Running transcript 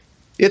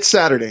It's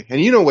Saturday,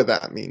 and you know what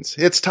that means.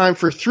 It's time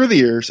for Through the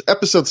Years,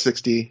 episode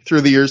 60.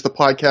 Through the Years, the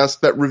podcast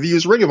that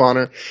reviews Ring of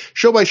Honor,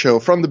 show by show,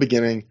 from the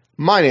beginning.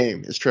 My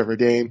name is Trevor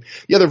Dame.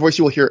 The other voice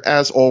you will hear,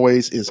 as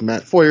always, is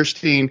Matt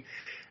Feuerstein.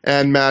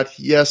 And Matt,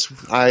 yes,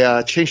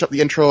 I changed up the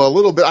intro a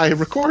little bit. I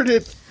recorded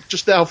it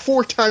just now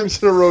 4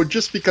 times in a row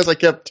just because I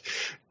kept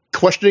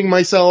questioning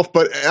myself,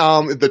 but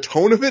the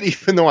tone of it,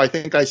 even though I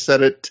think I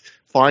said it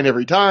fine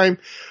every time.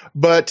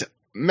 But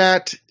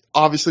Matt,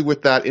 obviously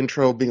with that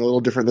intro being a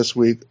little different this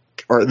week,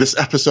 or this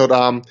episode,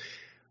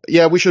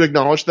 we should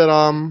acknowledge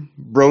that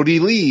Brody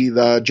Lee,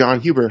 the John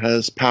Huber,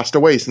 has passed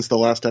away since the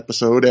last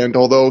episode, and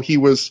although he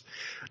was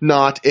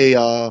not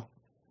a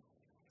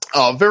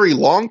very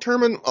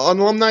long-term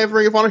alumni of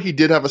Ring of Honor, he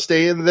did have a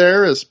stay in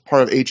there as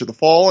part of Age of the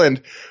Fall,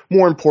 and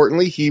more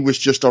importantly, he was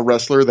just a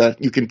wrestler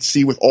that you can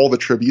see with all the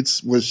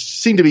tributes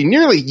seemed to be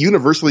nearly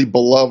universally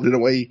beloved in a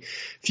way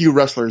few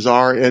wrestlers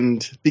are,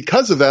 and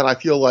because of that, I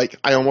feel like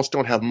I almost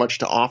don't have much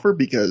to offer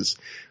because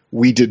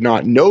we did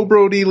not know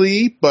Brody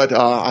Lee, but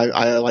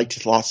I liked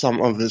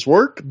some of his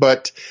work.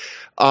 But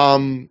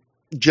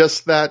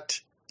just that,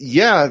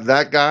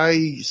 that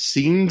guy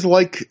seemed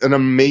like an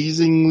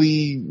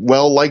amazingly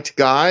well-liked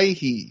guy.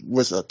 He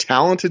was a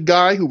talented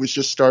guy who was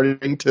just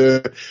starting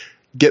to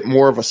get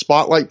more of a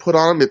spotlight put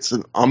on him. It's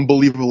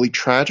unbelievably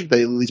tragic that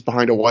he leaves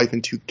behind a wife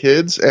and 2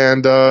 kids.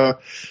 And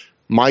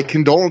my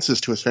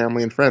condolences to his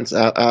family and friends.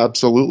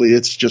 Absolutely.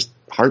 It's just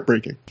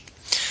heartbreaking.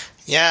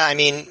 Yeah, I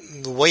mean,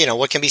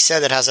 what can be said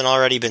that hasn't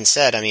already been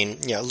said? I mean,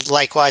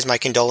 likewise, my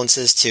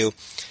condolences to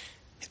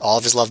all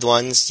of his loved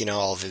ones,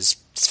 all of his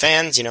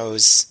fans. It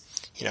was,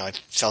 I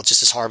felt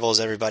just as horrible as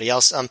everybody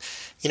else.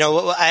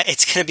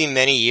 It's going to be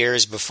many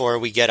years before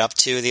we get up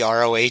to the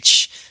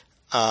ROH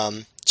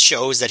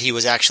shows that he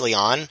was actually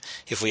on,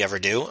 if we ever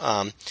do.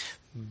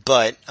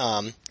 But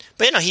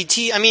he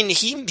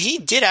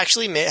did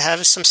actually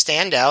have some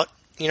standout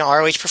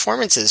ROH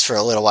performances for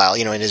a little while,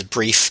 in his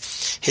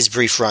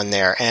brief run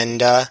there.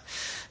 And,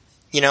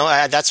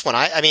 that's when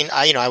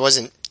I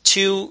wasn't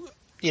too,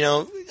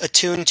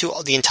 attuned to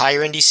the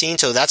entire indie scene.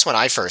 So that's when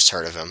I first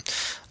heard of him.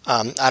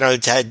 I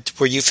don't know,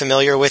 were you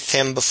familiar with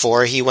him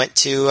before he went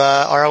to,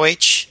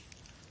 ROH?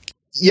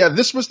 Yeah,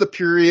 this was the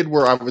period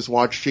where I was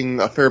watching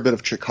a fair bit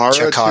of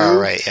Chikara too.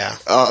 Right, yeah.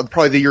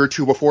 Probably the year or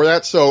two before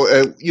that.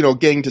 So,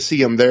 getting to see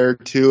him there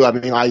too. I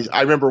mean,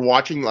 I remember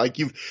watching,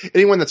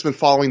 anyone that's been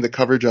following the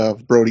coverage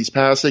of Brody's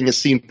passing has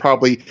seen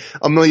probably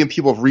a million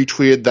people have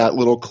retweeted that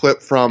little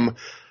clip from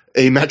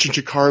a match in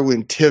Chikara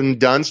with Tim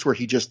Dunst where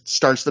he just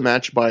starts the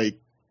match by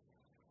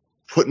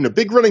putting a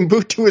big running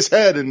boot to his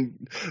head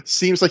and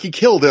seems like he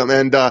killed him.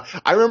 And,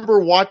 I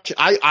remember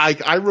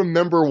I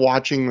remember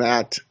watching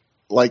that,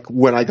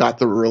 when I got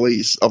the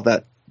release of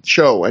that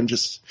show, and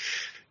just,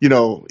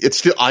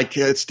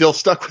 it's still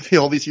stuck with me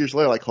all these years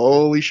later.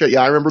 Holy shit.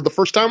 Yeah, I remember the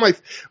first time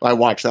I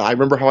watched that. I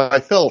remember how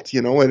I felt,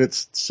 and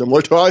it's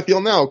similar to how I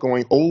feel now,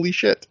 going, holy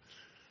shit.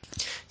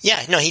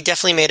 Yeah, no, he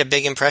definitely made a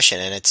big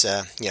impression, and it's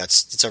a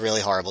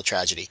really horrible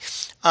tragedy.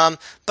 But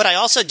I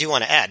also do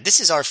want to add, this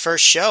is our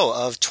first show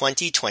of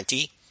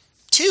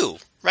 2022.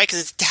 Right,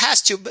 because it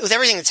has to, with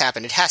everything that's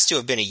happened, it has to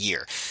have been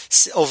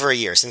over a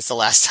year since the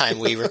last time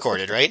we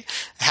recorded, right?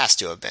 It has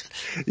to have been.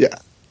 Yeah.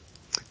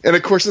 And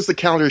of course, since the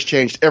calendar has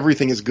changed,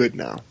 everything is good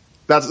now.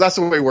 That's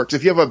the way it works.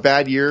 If you have a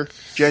bad year,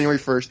 January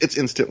 1st, it's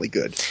instantly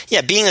good.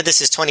 Yeah, being that this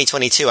is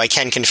 2022, I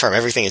can confirm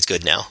everything is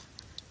good now.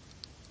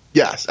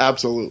 Yes,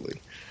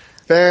 absolutely.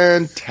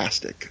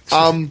 Fantastic.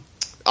 I'll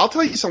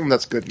tell you something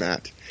that's good,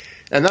 Matt.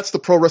 And that's the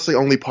Pro Wrestling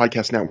Only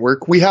Podcast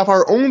Network. We have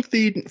our own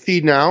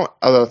feed now,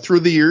 Through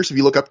the Years. If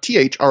you look up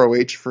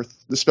ThROH for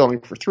the spelling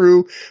for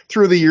Through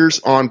the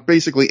Years on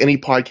basically any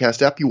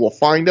podcast app, you will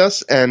find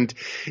us. And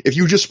if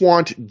you just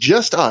want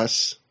just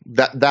us,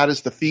 that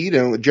is the feed.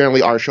 And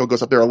generally our show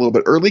goes up there a little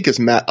bit early because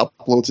Matt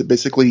uploads it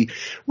basically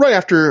right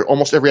after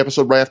almost every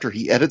episode, right after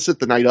he edits it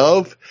the night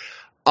of.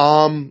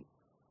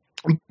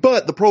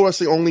 But the Pro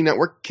Wrestling Only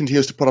Network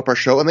continues to put up our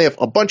show, and they have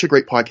a bunch of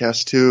great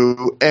podcasts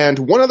too. And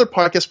one other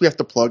podcast we have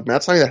to plug,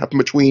 Matt, something that happened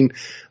between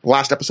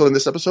last episode and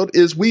this episode,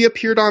 is we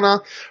appeared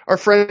on our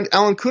friend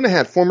Alan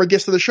Cunahan, former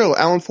guest of the show,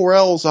 Alan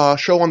Forel's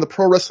show on the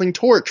Pro Wrestling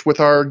Torch with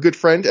our good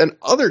friend and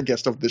other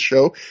guest of this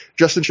show,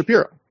 Justin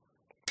Shapiro.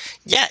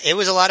 Yeah, it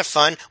was a lot of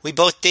fun. We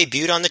both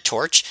debuted on the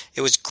Torch.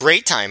 It was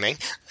great timing,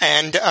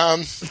 and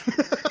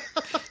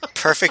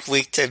perfect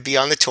week to be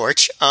on the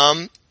Torch.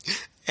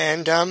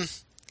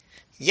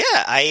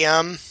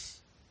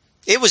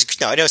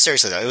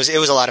 Seriously though, it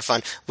was a lot of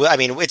fun. I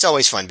mean, it's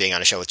always fun being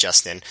on a show with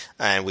Justin,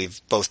 and we've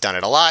both done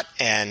it a lot.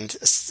 And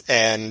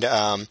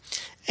Alan,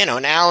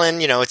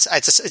 it's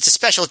a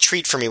special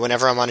treat for me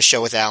whenever I'm on a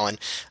show with Alan.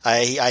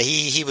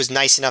 He was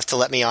nice enough to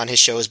let me on his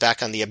shows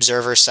back on the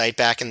Observer site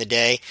back in the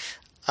day,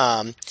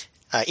 in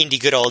the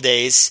good old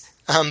days.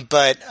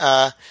 But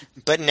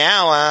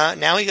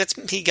now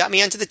he got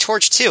me onto the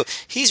Torch too.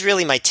 He's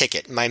really my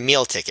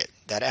meal ticket.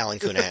 That Alan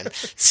Cunahan.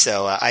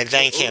 So I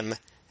thank him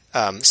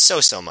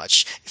so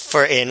much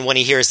when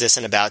he hears this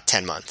in about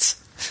 10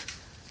 months.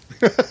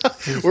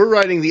 We're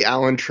riding the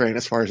Alan train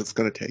as far as it's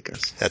going to take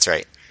us. That's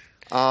right.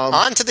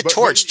 Onto the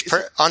torch.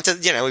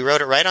 We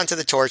wrote it right onto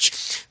the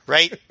torch,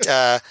 right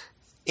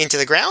into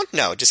the ground.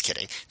 No, just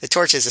kidding. The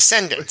torch is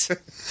ascendant.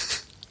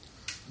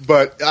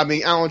 But, I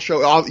mean, Alan's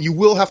show, you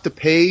will have to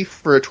pay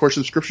for a Torch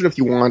subscription if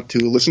you want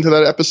to listen to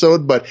that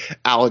episode, but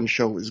Alan's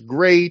show is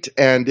great.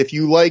 And if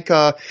you like,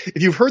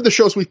 if you've heard the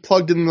shows we've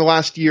plugged in the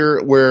last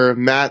year where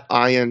Matt,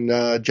 I,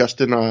 and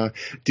Justin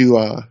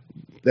do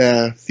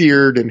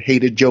feared and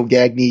hated Joe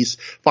Gagney's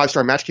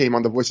 5-star match game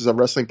on the Voices of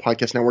Wrestling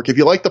Podcast Network. If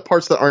you like the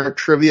parts that aren't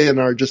trivia and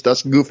are just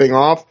us goofing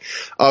off,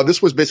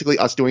 this was basically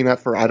us doing that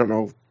for,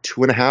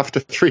 2.5 to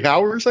 3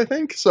 hours, I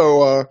think.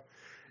 So,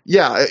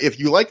 yeah, if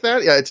you like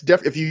that, yeah, it's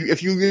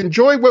if you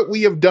enjoy what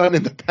we have done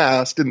in the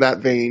past in that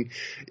vein,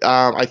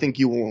 I think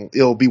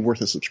it'll be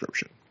worth a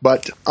subscription.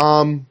 But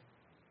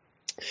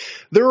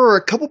there are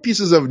a couple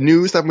pieces of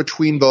news that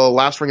between the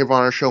last Ring of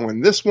Honor show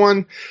and this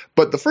one,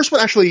 but the first one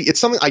actually, it's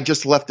something I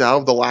just left out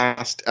of the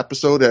last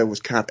episode. It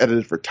was kind of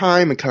edited for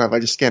time and I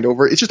just scanned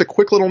over it. It's just a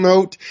quick little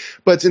note,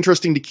 but it's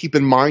interesting to keep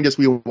in mind as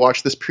we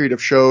watch this period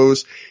of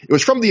shows. It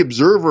was from The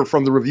Observer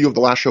from the review of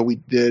the last show we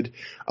did.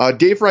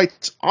 Dave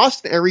writes,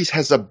 Austin Aries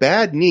has a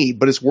bad knee,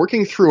 but is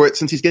working through it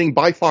since he's getting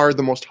by far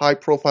the most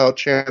high-profile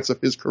chance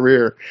of his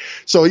career.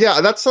 So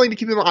yeah, that's something to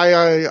keep in mind.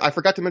 I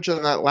forgot to mention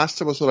in that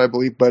last episode, I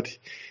believe, but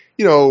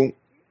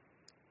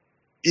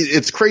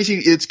it's crazy.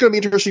 It's going to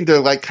be interesting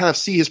to kind of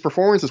see his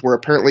performances where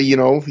apparently,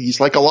 he's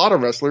like a lot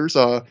of wrestlers,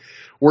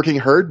 working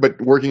hard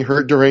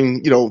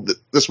during,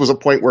 this was a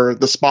point where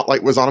the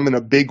spotlight was on him in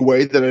a big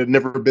way that it had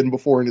never been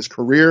before in his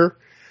career.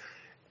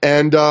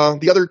 And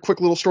the other quick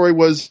little story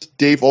was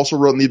Dave also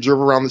wrote in The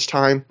Observer around this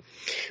time,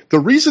 the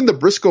reason the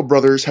Briscoe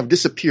brothers have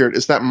disappeared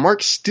is that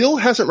Mark still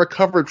hasn't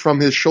recovered from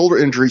his shoulder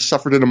injury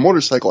suffered in a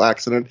motorcycle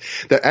accident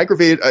that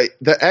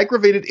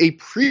aggravated a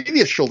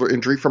previous shoulder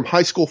injury from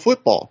high school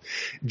football.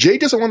 Jay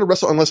doesn't want to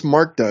wrestle unless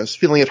Mark does,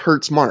 feeling it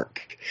hurts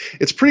Mark.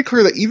 It's pretty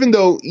clear that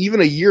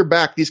even a year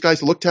back these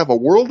guys look to have a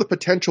world of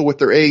potential with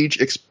their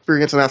age,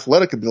 experience, and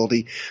athletic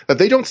ability, that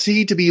they don't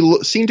seem to be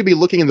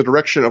looking in the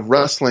direction of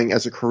wrestling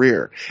as a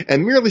career,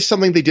 and merely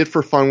something they did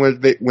for fun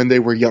when they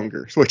were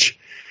younger,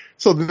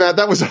 So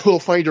that was a little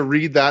funny to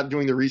read that,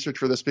 doing the research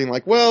for this, being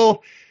like,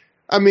 well,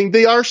 I mean,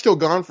 they are still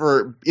gone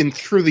through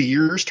the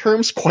years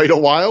terms quite a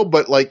while,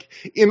 but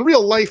in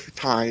real life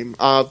time,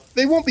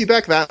 they won't be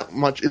back that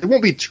much. It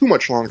won't be too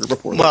much longer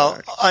before.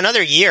 Well,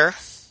 another year.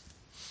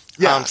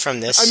 Yeah. From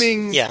this. I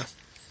mean, yeah.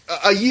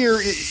 A year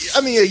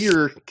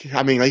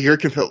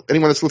can feel,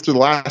 anyone that's lived through the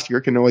last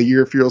year can know a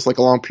year feels like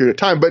a long period of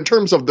time, but in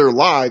terms of their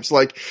lives,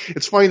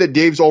 it's funny that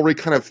Dave's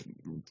already kind of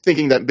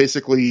thinking that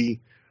basically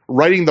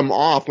writing them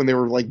off when they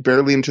were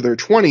barely into their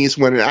 20s,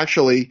 when it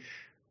actually,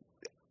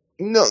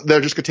 no,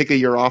 they're just going to take a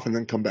year off and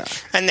then come back.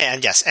 And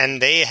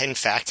they in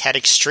fact had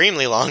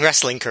extremely long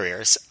wrestling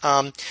careers.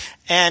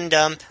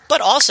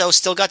 But also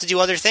still got to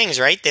do other things,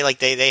 right?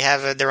 They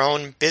have their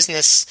own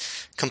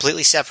business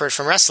completely separate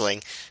from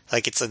wrestling.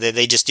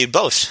 They just do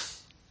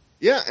both.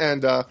 Yeah.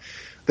 And,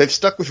 they've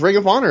stuck with Ring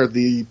of Honor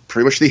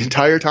pretty much the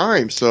entire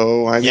time.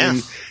 So, I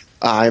mean,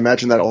 I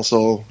imagine that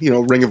also,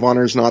 Ring of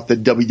Honor is not the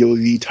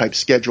WWE type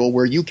schedule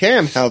where you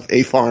can have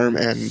a farm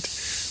and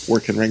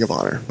work in Ring of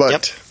Honor.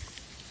 But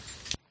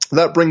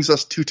that brings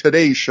us to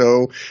today's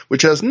show,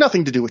 which has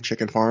nothing to do with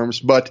chicken farms.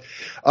 But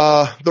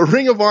the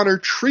Ring of Honor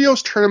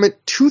Trios Tournament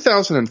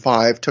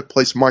 2005 took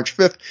place March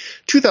 5th,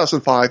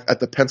 2005 at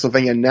the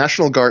Pennsylvania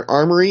National Guard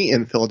Armory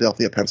in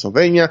Philadelphia,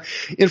 Pennsylvania,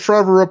 in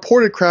front of a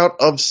reported crowd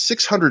of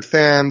 600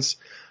 fans.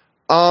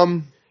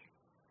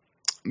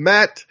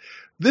 Matt,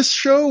 this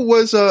show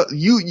was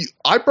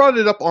I brought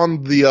it up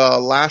on the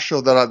last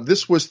show that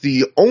this was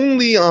the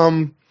only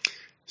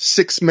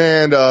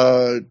six-man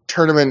tag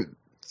tournament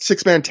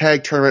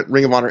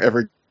Ring of Honor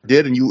ever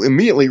did, and you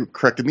immediately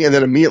corrected me and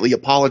then immediately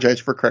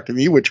apologized for correcting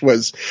me, which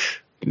was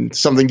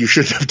something you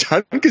should have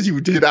done because you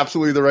did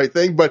absolutely the right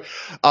thing. But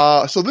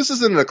so this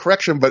isn't a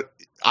correction, but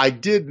I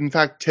did in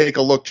fact take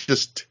a look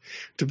just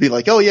to be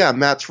like, oh yeah,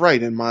 Matt's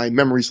right, and my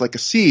memory's like a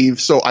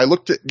sieve. So I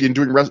looked in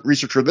doing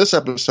research for this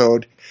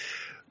episode.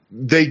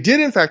 They did,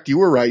 in fact, you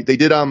were right. They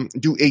did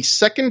do a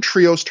second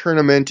trios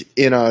tournament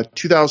in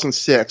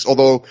 2006.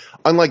 Although,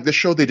 unlike this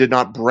show, they did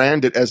not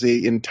brand it as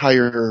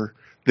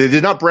They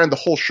did not brand the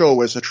whole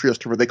show as a trios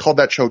tournament. They called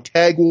that show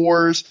Tag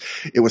Wars.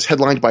 It was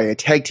headlined by a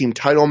tag team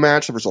title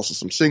match. There was also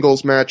some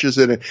singles matches,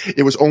 and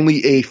it was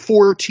only a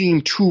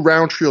 4-team,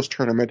 2-round trios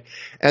tournament.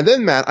 And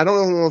then, Matt, I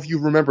don't know if you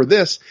remember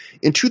this,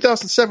 in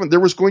 2007, there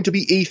was going to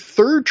be a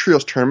third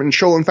trios tournament, and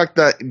show, in fact,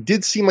 that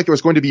did seem like it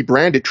was going to be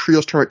branded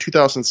Trios Tournament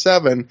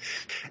 2007.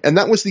 And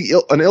that was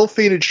an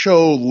ill-fated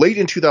show late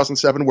in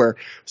 2007 where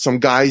some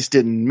guys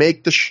didn't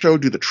make the show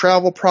due to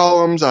travel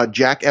problems.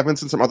 Jack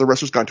Evans and some other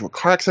wrestlers got into a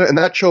car accident, and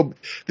that show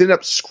they ended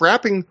up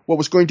scrapping what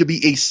was going to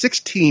be a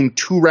 6-team,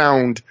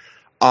 2-round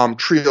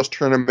trios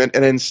tournament,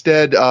 and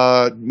instead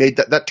made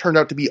that turned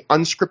out to be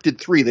unscripted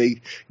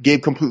 3. They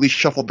completely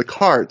shuffled the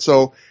card.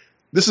 So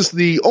This is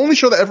the only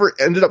show that ever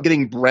ended up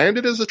getting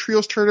branded as a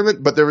trios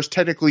tournament, but there was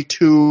technically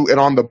 2, and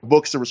on the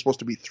books there was supposed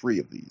to be 3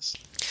 of these.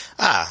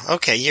 Ah,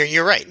 okay,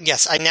 you're right.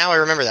 Yes, I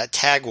remember that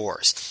Tag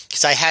Wars,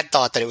 because I had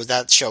thought that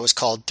that show was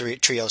called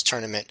Trios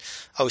Tournament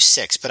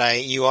 '06,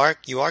 but you are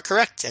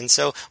correct, and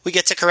so we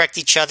get to correct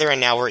each other,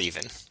 and now we're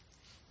even.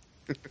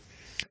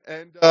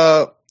 And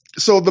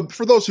so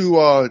for those who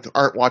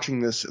aren't watching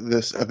this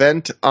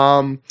event,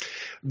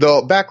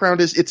 the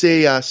background is it's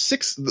a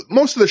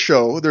most of the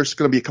show, there's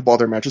going to be a couple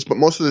other matches, but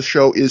most of the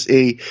show is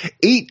a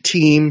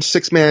 8-team,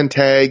 6-man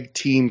tag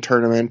team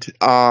tournament,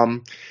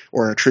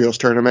 or a trios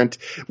tournament,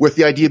 with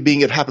the idea being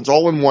it happens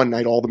all in one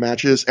night, all the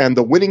matches, and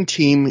the winning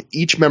team,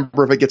 each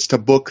member of it gets to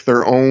book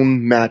their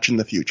own match in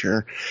the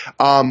future.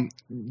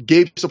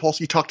 Gabe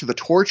Sapolsky talked to the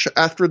Torch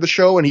after the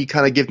show, and he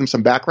kind of gave them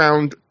some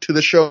background to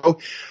the show.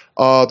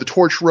 The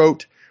Torch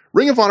wrote,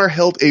 Ring of Honor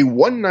held a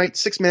one-night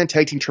 6-man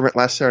tag team tournament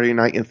last Saturday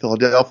night in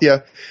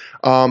Philadelphia.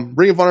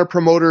 Ring of Honor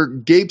promoter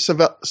Gabe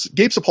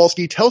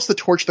Sapolsky tells the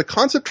Torch the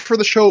concept for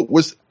the show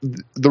was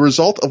the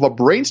result of a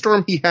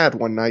brainstorm he had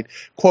one night.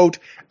 Quote,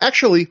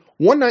 actually,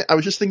 one night I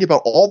was just thinking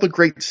about all the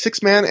great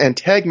 6-man and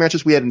tag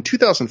matches we had in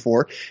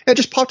 2004, and it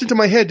just popped into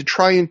my head to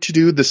try and to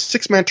do the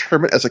 6-man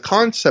tournament as a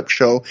concept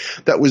show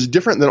that was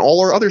different than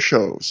all our other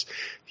shows,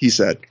 he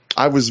said.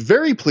 I was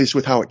very pleased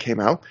with how it came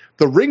out.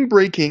 The ring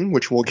breaking,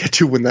 which we'll get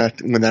to when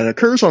that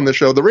occurs on the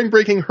show, the ring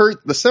breaking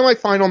hurt the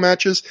semifinal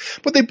matches,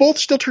 but they both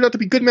still turned out to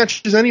be good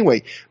matches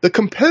anyway. The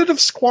competitive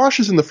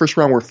squashes in the first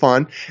round were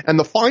fun, and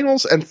the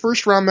finals and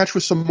first round match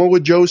with Samoa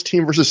Joe's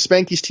team versus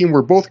Spanky's team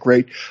were both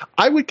great.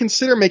 I would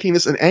consider making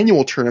this an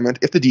annual tournament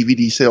if the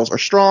DVD sales are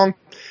strong.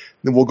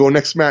 Then we'll go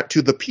next, Matt,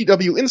 to the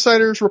PW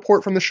Insiders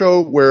report from the show,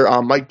 where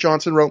Mike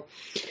Johnson wrote,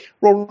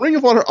 while Ring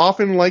of Honor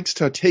often likes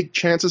to take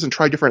chances and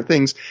try different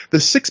things, the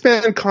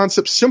 6-man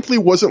concept simply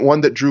wasn't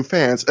one that drew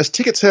fans, as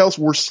ticket sales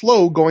were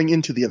slow going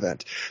into the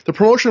event. The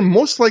promotion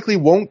most likely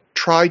won't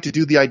try to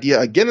do the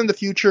idea again in the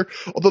future,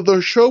 although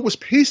the show was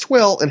paced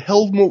well and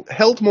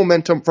held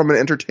momentum from an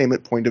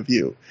entertainment point of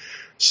view.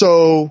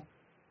 So,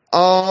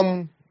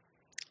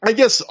 I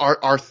guess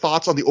our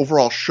thoughts on the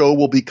overall show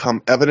will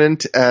become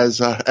evident as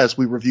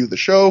we review the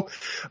show.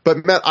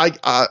 But Matt,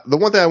 the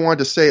one thing I wanted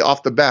to say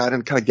off the bat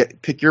and kind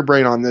of pick your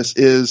brain on this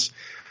is,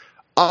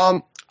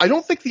 I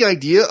don't think the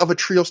idea of a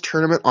trios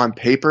tournament on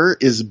paper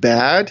is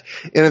bad.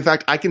 And in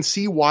fact, I can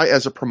see why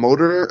as a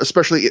promoter,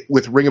 especially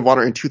with Ring of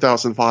Honor in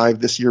 2005,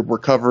 this year we're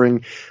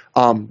covering,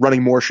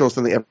 running more shows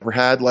than they ever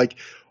had, like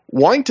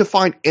wanting to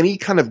find any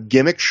kind of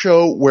gimmick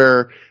show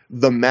where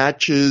the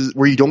matches,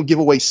 where you don't give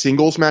away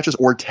singles matches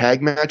or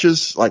tag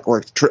matches,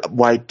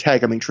 by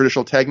tag, I mean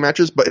traditional tag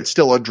matches, but it's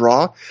still a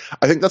draw.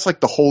 I think that's like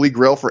the holy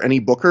grail for any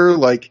booker,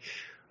 like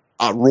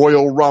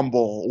Royal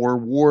Rumble or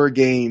War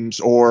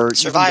Games or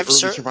Survivor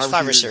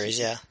Series,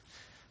 yeah.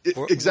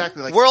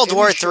 Exactly. Like World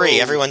War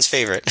III, everyone's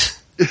favorite.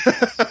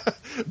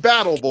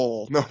 Battle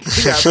Bowl. No,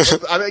 yeah,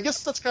 I mean, I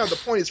guess that's kind of the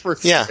point. Is for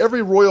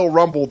every Royal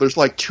Rumble, there's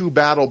like 2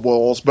 Battle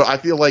Bowls, but I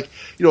feel like,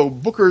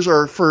 bookers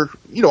are, for,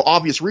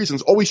 obvious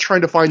reasons, always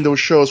trying to find those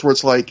shows where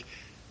it's like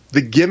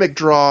the gimmick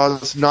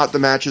draws, not the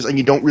matches, and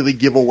you don't really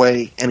give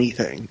away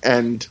anything.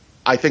 And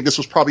I think this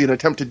was probably an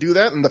attempt to do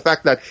that, and the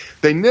fact that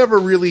they never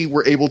really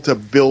were able to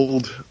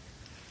build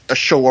a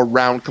show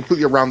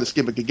completely around this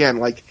gimmick again.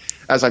 Like,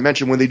 as I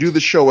mentioned, when they do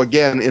the show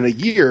again in a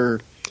year,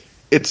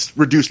 it's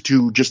reduced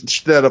to just,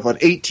 instead of an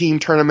 8-team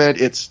tournament,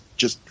 it's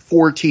just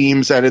 4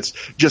 teams, and it's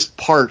just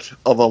part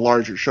of a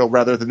larger show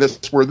rather than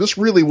this, where this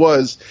really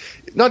was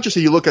not just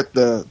that you look at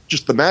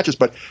just the matches,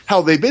 but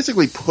how they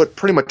basically put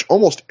pretty much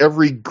almost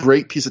every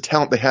great piece of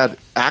talent they had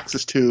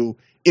access to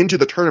into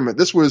the tournament.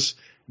 This was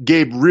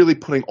Gabe really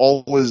putting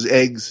all his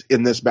eggs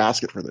in this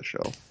basket for this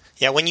show.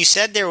 Yeah, when you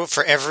said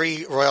for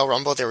every Royal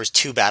Rumble there was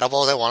 2 Battle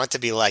Bowls, I wanted to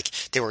be like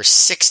there were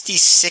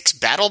 66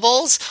 Battle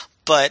Bowls.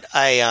 But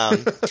I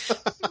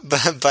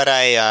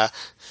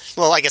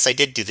well, I guess I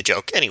did do the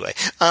joke anyway.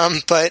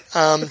 But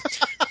I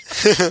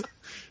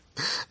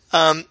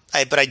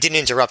didn't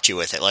interrupt you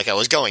with it like I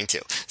was going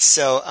to.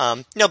 So,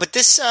 no, but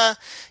this, I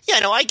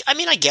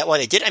mean, I get what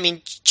they did. I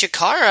mean,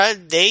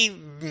 Chikara, they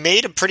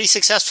made a pretty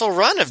successful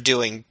run of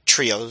doing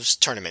trios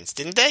tournaments,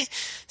 didn't they?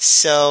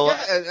 So,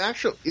 yeah, and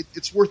actually,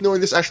 it's worth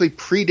knowing this actually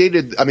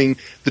predated, I mean,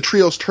 the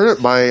trios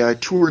tournament by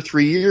 2 or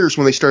 3 years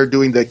when they started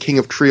doing the King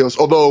of Trios,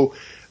 although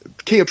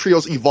King of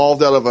Trios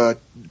evolved out of a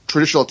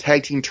traditional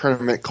tag team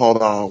tournament called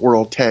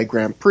World Tag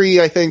Grand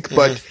Prix, I think. Mm-hmm.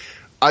 But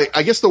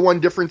I guess the one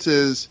difference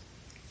is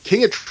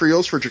King of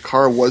Trios for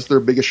Chikara was their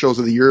biggest shows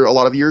of the year a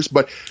lot of years,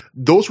 but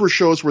those were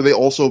shows where they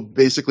also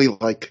basically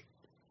like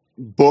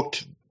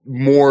booked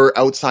more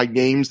outside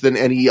names than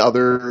any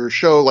other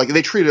show. Like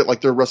they treated it like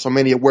their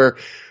WrestleMania, where,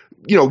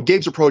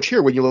 Gabe's approach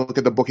here when you look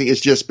at the booking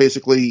is just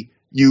basically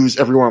use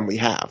everyone we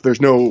have. There's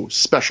no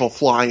special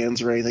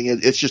fly-ins or anything.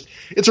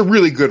 It's a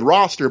really good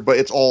roster, but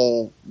it's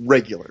all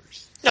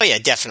regulars. Oh yeah,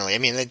 definitely. I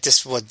mean, it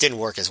just didn't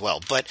work as well.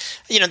 But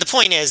the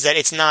point is that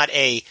it's not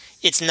a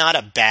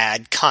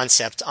bad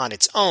concept on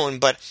its own,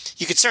 but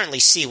you could certainly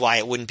see why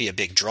it wouldn't be a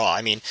big draw.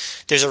 I mean,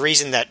 there's a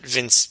reason that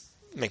Vince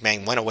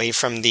McMahon went away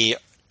from the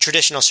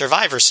traditional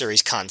Survivor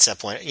Series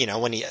concept when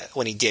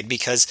he did,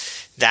 because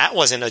that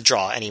wasn't a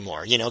draw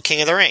anymore.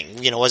 King of the Ring,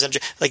 wasn't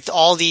like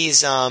all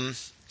these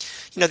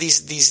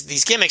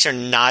these gimmicks are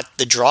not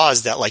the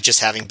draws that like just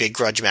having big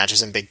grudge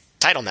matches and big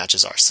title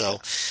matches are. So,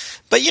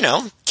 but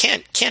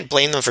can't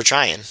blame them for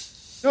trying.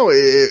 No,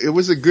 it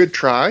was a good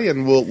try,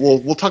 and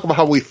we'll talk about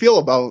how we feel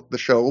about the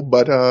show,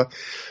 but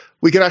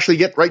we can actually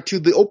get right to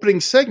the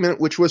opening segment,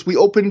 which was we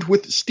opened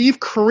with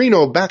Steve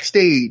Corino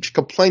backstage,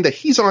 complained that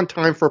he's on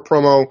time for a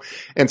promo,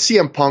 and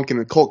CM Punk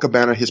and Colt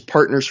Cabana, his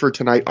partners for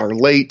tonight, are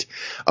late.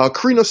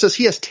 Corino says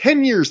he has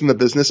 10 years in the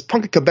business.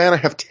 Punk and Cabana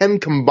have 10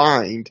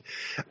 combined.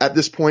 At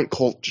this point,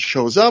 Colt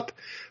shows up.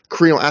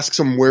 Corino asks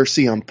him where's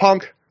CM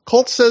Punk.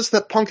 Colt says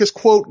that Punk has,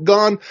 quote,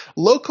 gone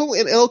loco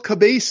in El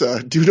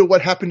Cabeza due to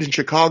what happened in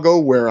Chicago,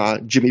 where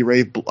Jimmy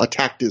Rave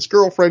attacked his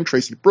girlfriend,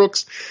 Tracy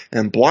Brooks,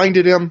 and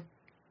blinded him.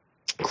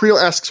 Corino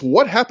asks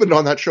what happened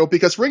on that show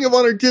because Ring of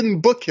Honor didn't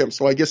book him,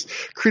 so I guess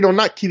Corino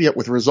not keeping up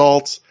with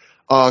results.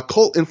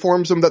 Colt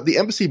informs him that the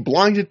embassy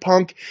blinded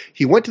Punk.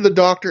 He went to the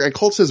doctor, and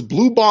Colt says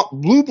blue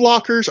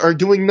blockers are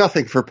doing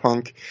nothing for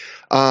Punk.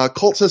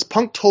 Colt says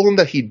Punk told him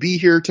that he'd be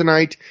here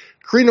tonight.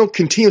 Corino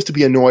continues to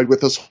be annoyed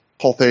with this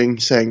whole thing,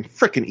 saying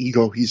frickin'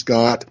 ego he's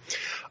got.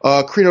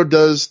 Corino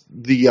does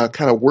the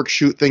kind of work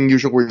shoot thing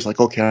usually where he's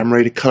like, okay, I'm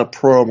ready to cut a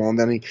promo, and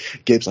then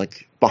Gabe's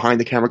like behind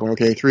the camera going,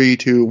 okay, 3,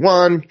 2,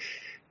 1.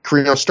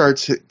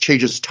 Corino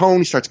changes his tone.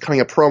 He starts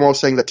cutting a promo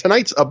saying that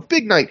tonight's a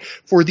big night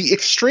for the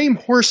Extreme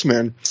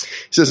Horsemen. He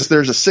says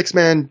there's a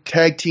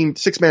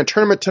 6-man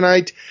tournament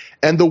tonight,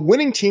 and the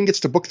winning team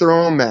gets to book their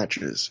own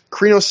matches.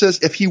 Corino says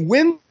if he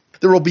wins,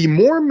 there will be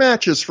more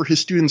matches for his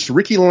students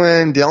Ricky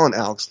Landell and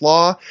Alex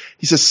Law.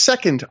 He says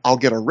second, I'll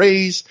get a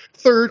raise.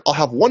 Third, I'll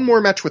have one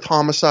more match with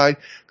Homicide.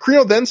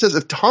 Corino then says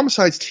if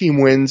Homicide's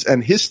team wins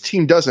and his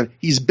team doesn't,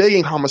 he's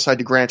begging Homicide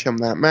to grant him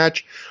that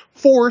match.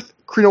 Fourth,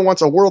 Corino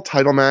wants a world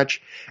title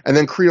match. And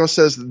then Corino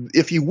says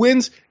if he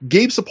wins,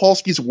 Gabe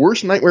Sapolsky's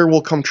worst nightmare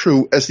will come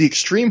true as the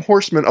Extreme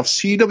Horsemen of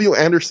C.W.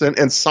 Anderson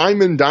and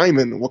Simon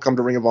Diamond will come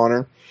to Ring of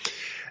Honor.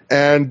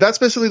 And that's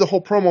basically the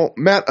whole promo.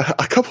 Matt,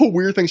 a couple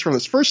weird things from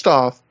this. First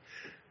off,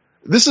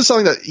 this is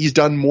something that he's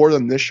done more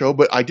than this show,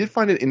 but I did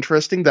find it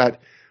interesting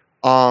that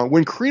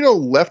when Corino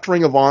left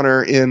Ring of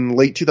Honor in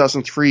late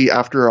 2003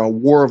 after a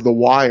War of the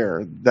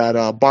Wire,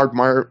 that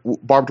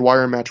barbed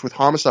wire match with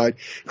Homicide,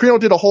 Corino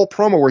did a whole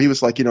promo where he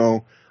was like,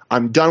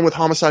 I'm done with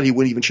Homicide. He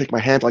wouldn't even shake my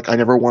hand. Like, I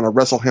never want to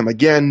wrestle him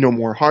again. No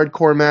more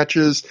hardcore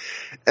matches.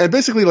 And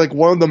basically, like,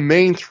 one of the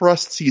main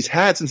thrusts he's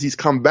had since he's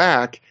come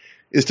back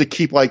is to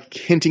keep, like,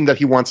 hinting that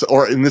he wants,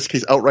 or in this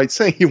case, outright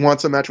saying he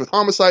wants a match with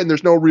Homicide, and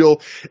there's no real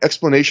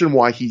explanation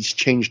why he's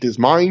changed his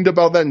mind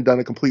about that and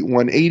done a complete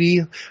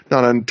 180.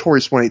 Not a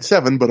notorious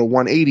 187, but a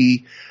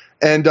 180.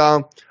 And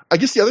I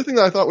guess the other thing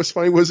that I thought was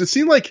funny was it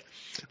seemed like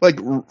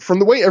from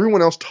the way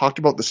everyone else talked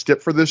about the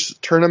stip for this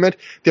tournament,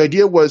 the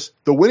idea was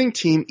the winning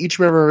team, each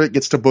member of it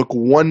gets to book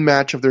one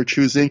match of their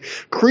choosing.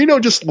 Corino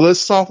just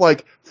lists off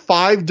like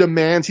 5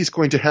 demands he's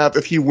going to have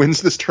if he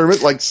wins this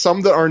tournament, like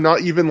some that are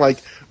not even like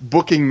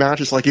booking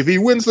matches. Like if he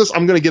wins this,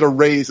 I'm going to get a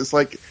raise. It's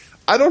like,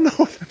 I don't know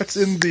if that's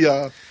in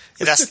the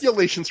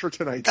stipulations for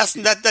tonight.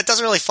 That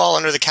doesn't really fall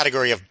under the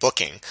category of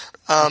booking.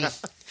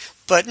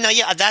 But no,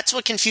 yeah, that's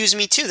what confused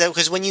me too, though,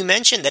 because when you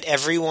mentioned that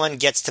everyone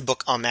gets to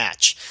book a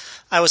match,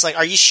 I was like,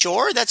 are you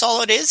sure that's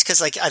all it is?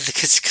 Because and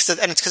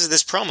it's because of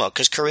this promo,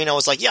 because Corino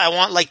was like, yeah, I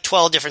want like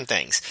 12 different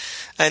things.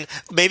 And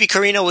maybe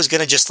Corino was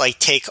going to just like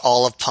take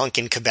all of Punk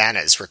and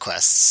Cabana's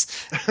requests.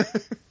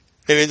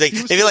 maybe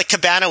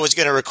Cabana was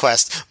going to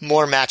request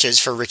more matches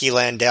for Ricky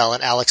Landell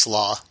and Alex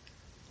Law.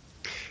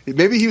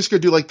 Maybe he was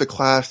going to do like the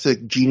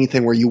classic genie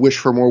thing where you wish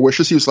for more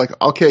wishes. He was like,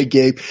 okay,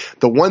 Gabe,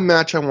 the one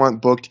match I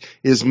want booked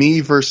is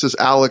me versus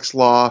Alex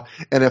Law,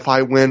 and if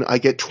I win, I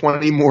get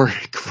 20 more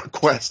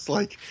requests.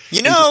 Like,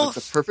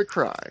 the perfect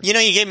crime. You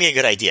gave me a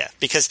good idea,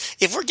 because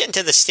if we're getting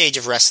to the stage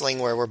of wrestling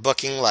where we're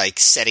booking like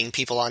setting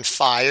people on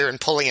fire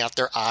and pulling out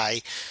their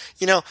eye,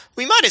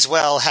 we might as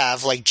well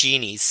have like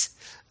genies.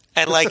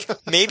 And like,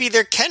 maybe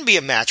there can be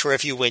a match where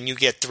if you win, you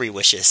get 3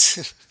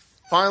 wishes.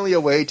 Finally, a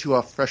way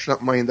to freshen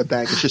up Money in the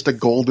Bank. It's just a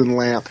golden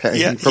lamp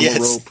hanging from a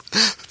rope.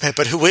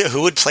 But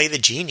who would play the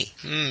genie?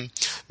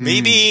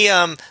 Maybe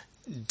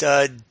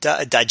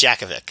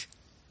Dijakovic.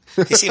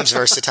 He seems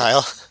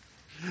versatile.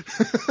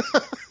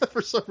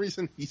 For some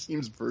reason, he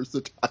seems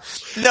versatile.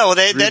 No,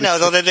 they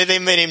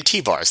made him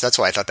T-bars. That's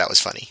why I thought that was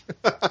funny.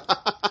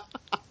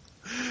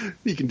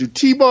 You can do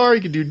T-bar,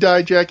 you can do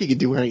Dijak, you can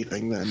do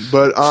anything then.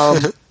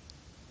 But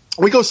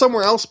we go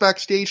somewhere else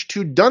backstage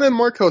to Dunn and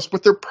Marcos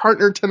with their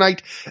partner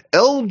tonight,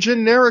 El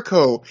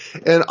Generico.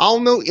 And I'll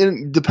note,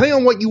 depending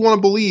on what you want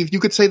to believe, you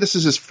could say this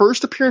is his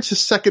first appearance, his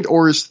second,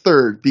 or his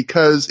third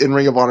in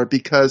Ring of Honor,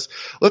 because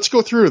let's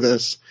go through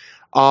this.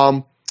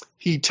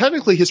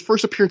 His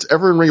first appearance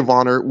ever in Ring of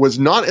Honor was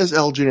not as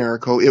El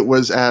Generico. It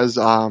was as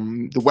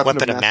the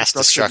Weapon of Mass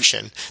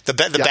Destruction.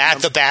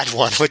 The bad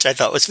one, which I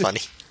thought was funny.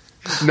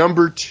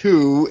 number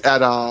 2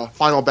 at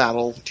Final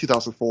Battle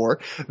 2004.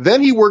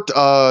 Then he worked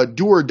a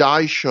Do or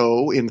Die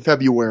show in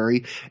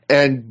February,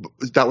 and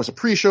that was a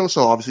pre-show,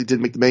 so obviously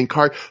didn't make the main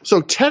card.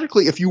 So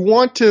technically, if you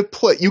want to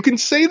play, you can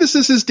say this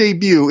is his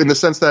debut in the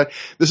sense that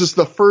this is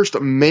the first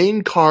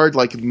main card,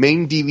 like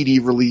main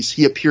DVD release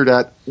he appeared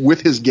at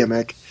with his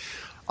gimmick.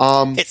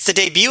 It's the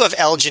debut of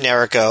El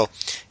Generico.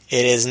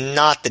 It is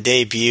not the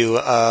debut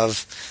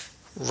of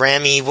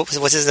Rami,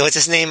 what's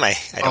his name? I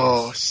don't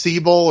know.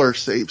 Sable or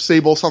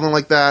Sable, something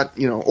like that,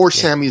 or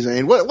Sami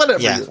Zayn,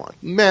 whatever you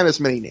want. Man has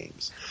many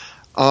names.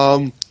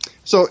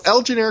 So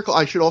El Generico,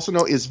 I should also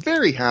know, is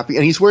very happy,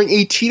 and he's wearing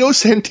a Tito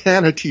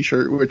Santana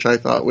t-shirt, which I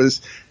thought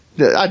was,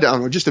 I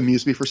don't know, just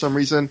amused me for some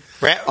reason.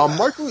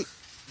 Marco,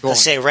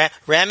 let's say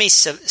Rami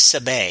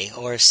Sebe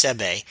or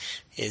Sebe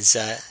is,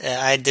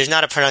 there's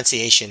not a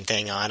pronunciation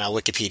thing on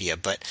Wikipedia,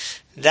 but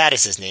that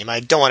is his name. I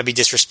don't want to be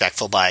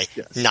disrespectful by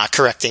not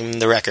correcting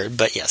the record,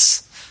 but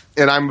yes.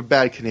 And I'm a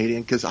bad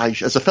Canadian because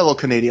as a fellow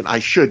Canadian, I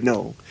should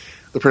know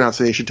the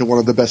pronunciation to one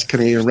of the best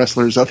Canadian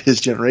wrestlers of his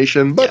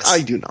generation, but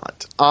I do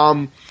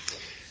not.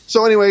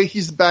 So anyway,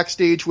 he's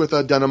backstage with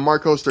Dunn and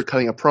Marcos. They're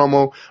cutting a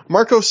promo.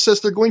 Marcos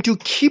says they're going to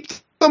keep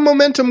the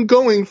momentum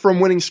going from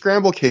winning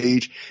Scramble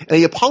Cage, and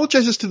he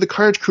apologizes to the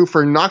Carnage crew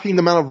for knocking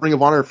them out of Ring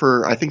of Honor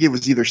for, I think it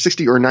was either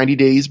 60 or 90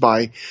 days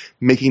by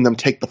making them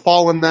take the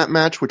fall in that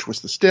match, which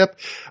was the stip.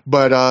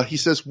 But he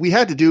says, we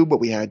had to do what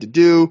we had to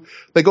do.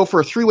 They go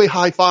for a 3-way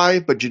high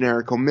five, but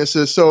Generico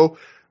misses. So,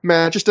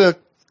 man, just a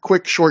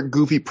quick, short,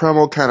 goofy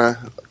promo kind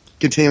of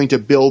continuing to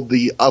build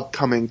the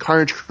upcoming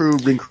Carnage crew,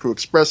 Ring Crew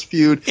Express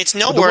feud. It's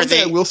noteworthy. The one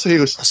thing I will say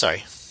was...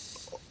 sorry.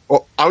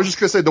 Well, I was just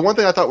going to say, the one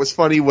thing I thought was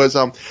funny was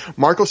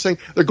Marco saying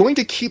they're going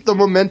to keep the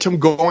momentum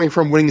going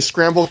from winning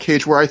Scramble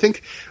Cage, where I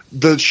think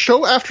the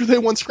show after they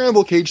won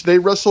Scramble Cage, they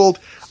wrestled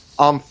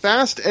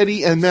Fast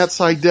Eddie and Matt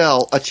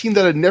Sydal, a team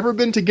that had never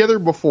been together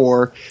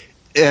before,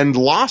 and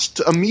lost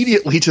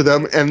immediately to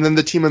them, and then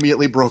the team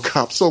immediately broke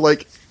up. So,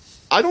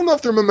 I don't know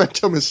if their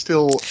momentum is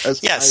still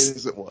as high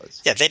as it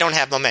was. Yeah, they don't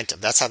have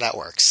momentum. That's how that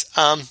works.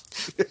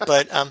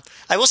 But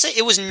I will say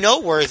it was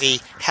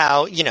noteworthy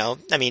how,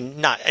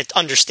 not it's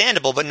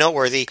understandable, but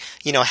noteworthy,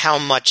 how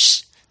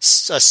much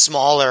a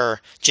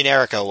smaller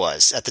Generico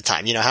was at the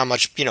time. How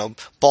much,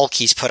 bulk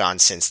he's put on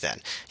since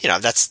then.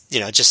 That's,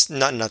 just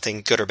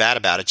nothing good or bad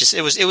about it.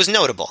 It was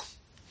notable.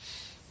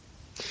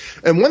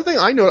 And one thing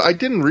I know, I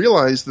didn't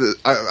realize that,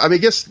 I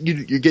guess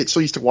you get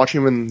so used to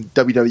watching him in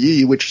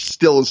WWE, which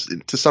still is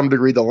to some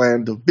degree the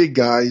land of big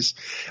guys.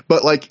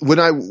 But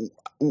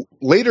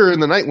later in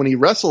the night when he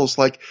wrestles,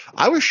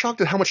 I was shocked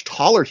at how much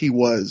taller he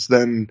was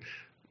than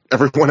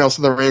everyone else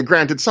in the ring.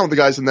 Granted, some of the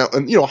guys in that,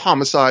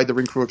 Homicide, the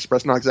Ring Crew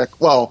Express, not exact.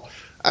 Well,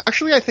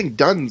 actually, I think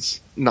Dunn's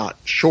not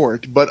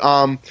short, but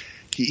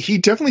he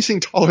definitely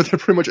seemed taller than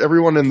pretty much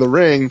everyone in the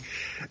ring.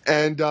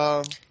 And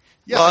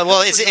yeah,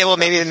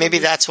 maybe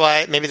that's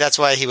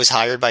why he was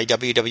hired by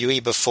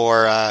WWE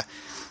before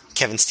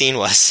Kevin Steen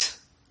was.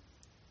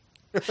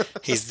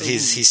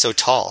 He's so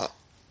tall.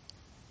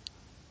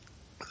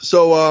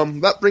 So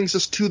that brings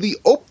us to the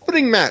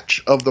opening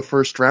match of the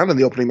first round and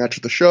the opening match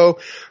of the show.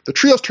 The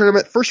Trios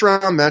Tournament first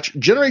round match,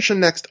 Generation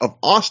Next of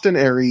Austin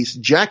Aries,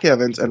 Jack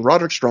Evans, and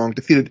Roderick Strong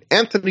defeated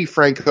Anthony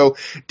Franco,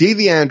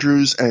 Davey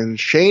Andrews, and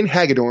Shane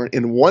Hagedorn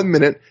in 1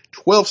 minute,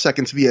 12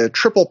 seconds via a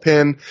triple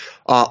pin.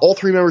 All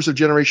three members of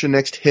Generation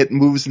Next hit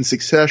moves in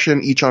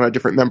succession, each on a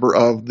different member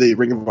of the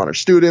Ring of Honor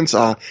students.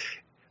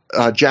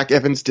 Jack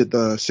Evans did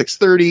the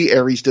 630,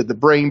 Aries did the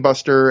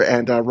Brainbuster,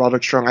 and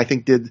Roderick Strong, I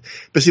think, did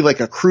basically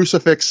a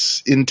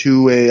crucifix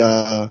into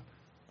a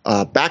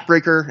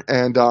backbreaker.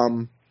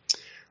 And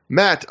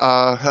Matt,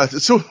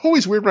 it's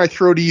always weird when I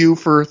throw to you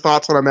for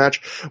thoughts on a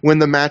match when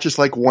the match is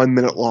 1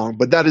 minute long,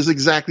 but that is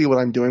exactly what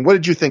I'm doing. What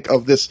did you think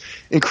of this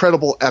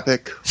incredible,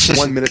 epic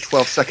 1 minute,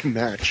 12 second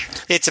match?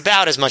 It's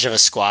about as much of a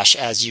squash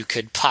as you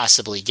could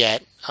possibly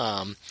get.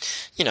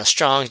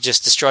 Strong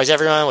just destroys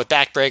everyone with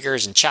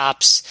backbreakers and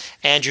chops.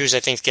 Andrews, I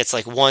think, gets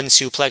one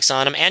suplex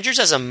on him. Andrews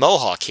has a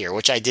mohawk here,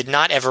 which I did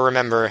not ever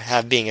remember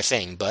being a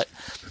thing, but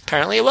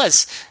apparently it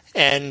was.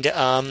 And,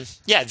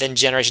 then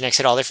Generation X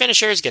hit all their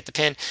finishers, get the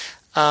pin.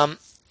 I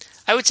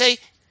would say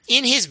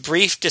in his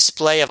brief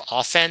display of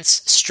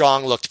offense,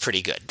 Strong looked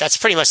pretty good. That's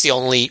pretty much the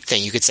only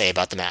thing you could say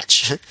about the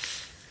match.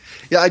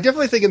 Yeah, I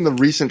definitely think in the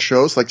recent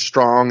shows,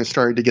 Strong is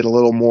starting to get a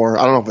little more,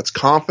 I don't know if it's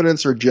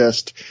confidence or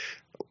just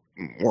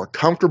more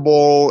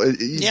comfortable.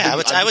 Yeah,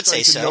 I would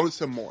say so.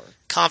 Notice him more.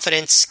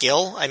 Confidence,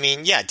 skill. I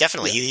mean, yeah,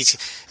 definitely.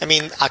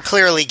 Yeah.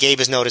 Clearly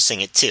Gabe is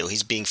noticing it too.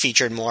 He's being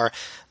featured more.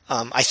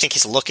 I think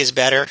his look is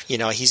better.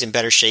 He's in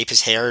better shape.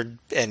 His hair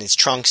and his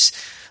trunks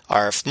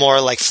are more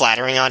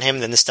flattering on him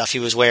than the stuff he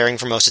was wearing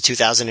for most of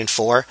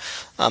 2004.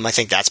 I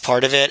think that's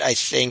part of it. I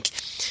think,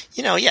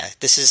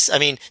 this is,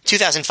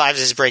 2005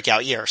 is his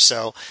breakout year,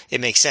 so it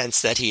makes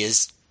sense that he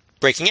is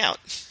breaking out.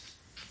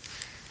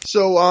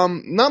 So,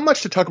 not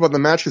much to talk about in the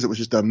match because it was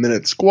just a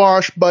minute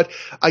squash, but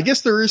I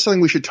guess there is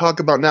something we should talk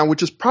about now,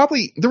 which is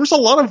probably, there was a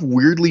lot of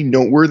weirdly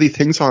noteworthy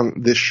things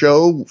on this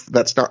show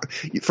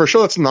for a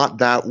show that's not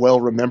that well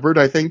remembered,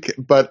 I think,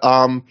 but,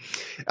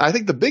 I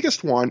think the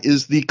biggest one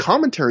is the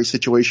commentary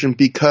situation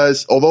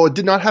because although it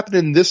did not happen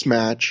in this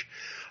match,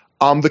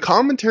 the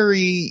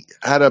commentary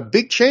had a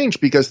big change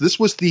because this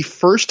was the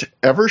first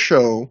ever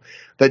show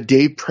that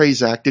Dave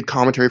Prazak did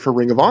commentary for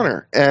Ring of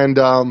Honor. And,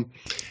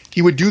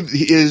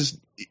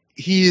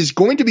 he's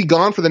going to be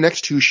gone for the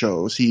next two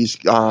shows.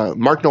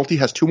 Mark Nolte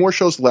has two more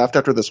shows left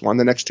after this one,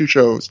 the next two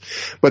shows.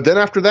 But then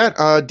after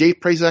that,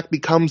 Dave Prazak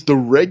becomes the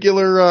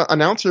regular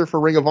announcer for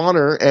Ring of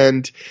Honor,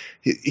 and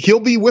he'll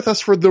be with us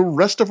for the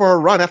rest of our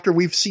run after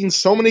we've seen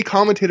so many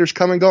commentators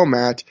come and go,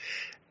 Matt.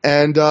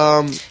 And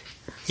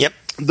Yep.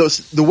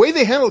 The way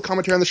they handled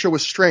commentary on the show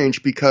was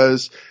strange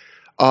because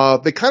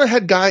they kind of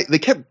had they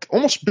kept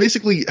almost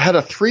basically had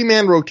a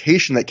 3-man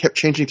rotation that kept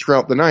changing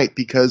throughout the night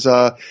because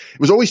it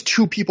was always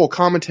two people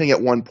commenting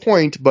at one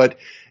point, but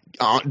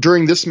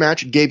during this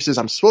match, Gabe says,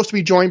 I'm supposed to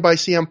be joined by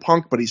CM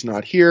Punk, but he's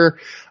not here.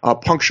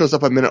 Punk shows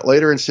up a minute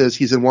later and says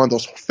he's in one of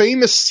those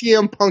famous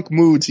CM Punk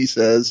moods, he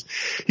says.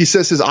 He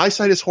says his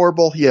eyesight is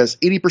horrible. He has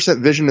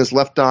 80% vision in his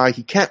left eye.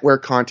 He can't wear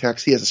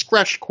contacts. He has a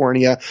scratched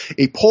cornea,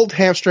 a pulled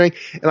hamstring,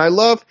 and I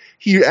love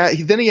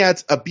then he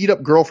adds a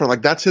beat-up girlfriend.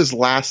 Like, that's his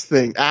last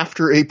thing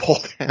after a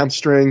pulled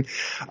hamstring.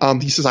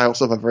 He says, I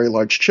also have a very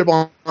large chip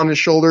on his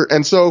shoulder.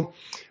 And so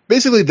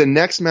basically the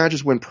next match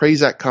is when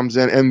Prazak comes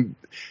in, and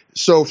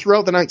so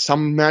throughout the night,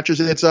 some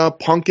matches it's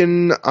Punk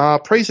and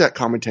Prazak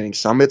commentating.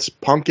 Some it's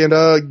Punk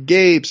and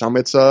Gabe. Some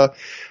it's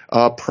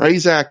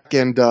Prazak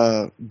and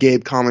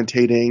Gabe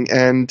commentating.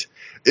 And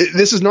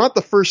this is not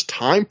the first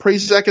time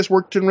Prazak has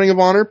worked in Ring of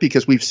Honor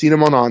because we've seen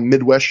him on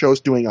Midwest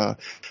shows doing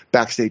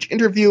backstage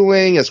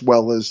interviewing as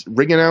well as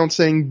ring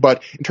announcing.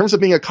 But in terms of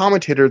being a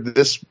commentator,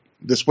 this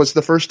was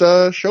the first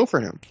show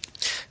for him.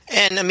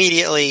 And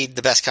immediately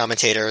the best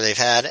commentator they've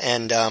had.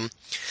 And,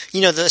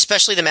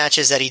 especially the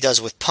matches that he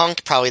does with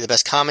Punk, probably the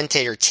best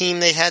commentator team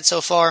they've had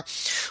so far.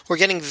 We're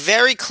getting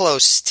very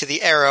close to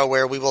the era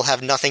where we will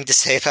have nothing to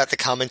say about the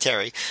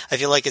commentary. I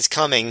feel like it's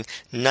coming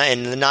in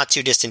the not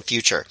too distant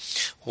future.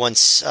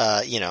 Once,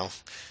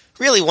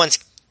 once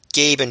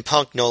Gabe and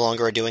Punk no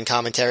longer are doing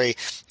commentary,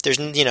 there's,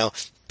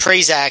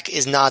 Prazak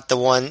is not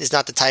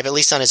the type, at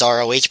least on his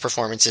ROH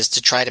performances,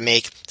 to try to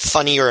make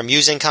funny or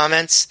amusing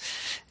comments,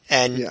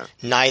 and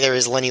neither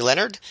is Lenny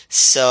Leonard.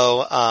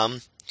 So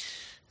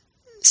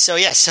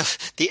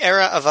the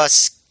era of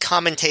us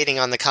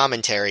commentating on the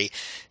commentary,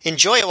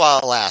 enjoy it while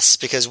it lasts,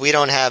 because we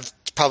don't have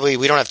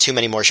too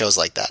many more shows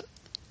like that.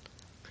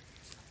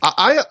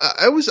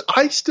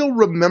 I still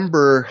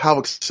remember how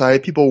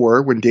excited people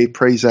were when Dave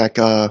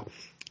Prazak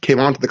came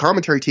onto the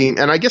commentary team.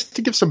 And I guess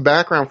to give some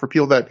background for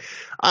people that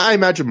I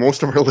imagine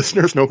most of our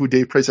listeners know who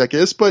Dave Prazak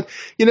is, but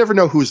you never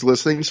know who's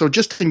listening. So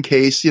just in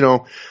case, Dave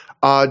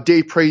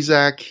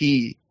Prazak,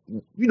 he,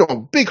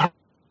 big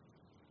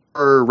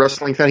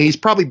wrestling fan. He's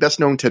probably best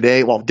known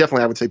today. Well,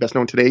 definitely I would say best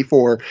known today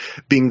for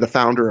being the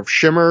founder of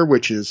Shimmer,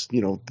 which is,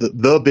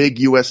 the big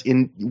U.S.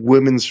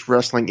 women's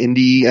wrestling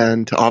indie.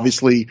 And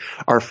obviously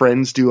our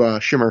friends do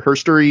Shimmer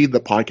Herstory, the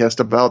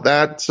podcast about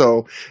that.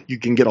 So you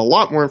can get a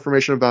lot more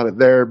information about it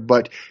there.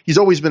 But he's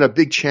always been a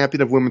big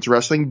champion of women's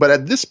wrestling. But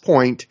at this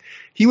point,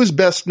 he was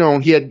best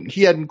known. He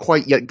hadn't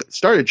quite yet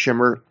started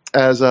Shimmer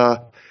as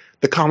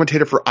the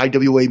commentator for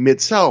IWA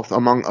Mid-South,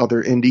 among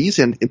other indies.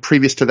 And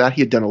previous to that,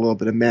 he had done a little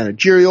bit of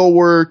managerial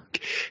work.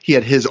 He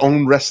had his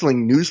own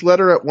wrestling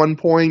newsletter at one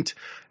point.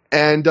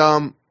 And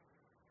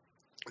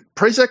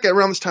Prazak,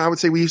 around this time, I would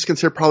say we used to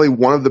consider probably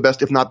one of the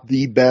best, if not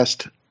the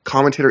best,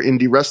 commentator in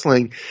indie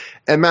wrestling.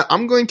 And Matt,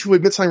 I'm going to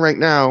admit something right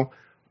now.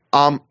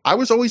 I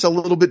was always a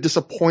little bit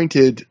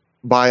disappointed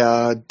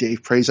by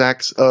Dave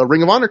Prazak's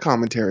Ring of Honor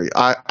commentary.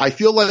 I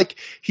feel like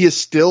he is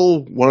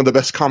still one of the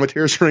best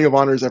commentators Ring of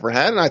Honor has ever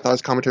had, and I thought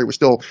his commentary was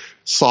still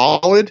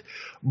solid.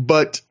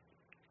 But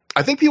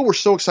I think people were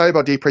so excited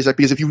about Dave Prazak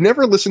because if you've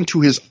never listened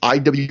to his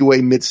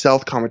IWA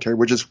Mid-South commentary,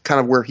 which is kind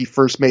of where he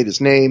first made his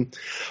name,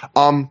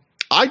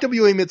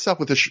 IWA Mid-South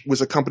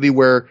was a company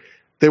where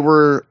they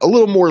were a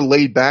little more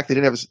laid back. They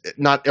didn't have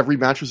not every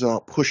match was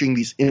about pushing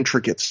these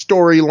intricate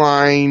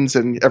storylines,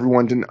 and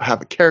everyone didn't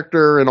have a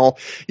character and all.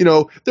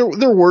 There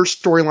were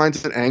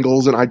storylines and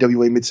angles in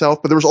IWA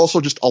Mid-South, but there was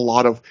also just a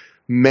lot of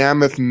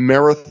mammoth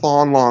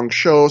marathon long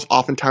shows.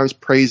 Oftentimes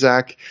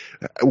Prazak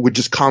would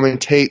just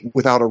commentate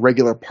without a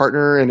regular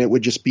partner, and it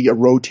would just be a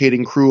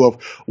rotating crew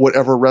of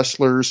whatever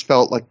wrestlers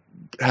felt like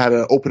had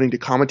an opening to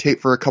commentate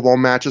for a couple of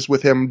matches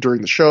with him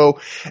during the show.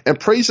 And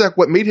Prazak,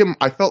 what made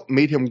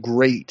him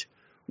great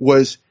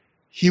was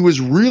he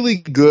was really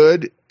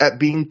good at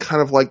being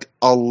kind of like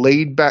a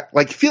laid back,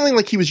 like feeling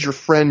like he was your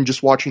friend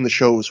just watching the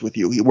shows with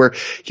you, where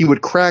he would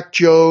crack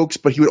jokes,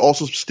 but he would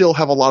also still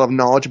have a lot of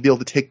knowledge and be able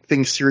to take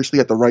things seriously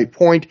at the right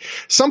point.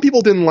 Some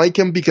people didn't like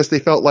him because they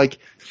felt like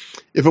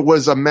if it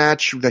was a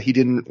match that he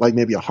didn't like,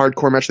 maybe a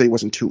hardcore match that he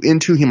wasn't too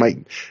into, he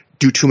might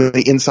do too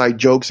many inside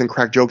jokes and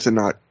crack jokes and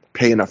not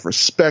pay enough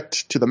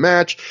respect to the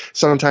match.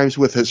 Sometimes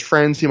with his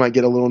friends, he might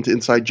get a little into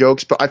inside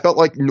jokes, but I felt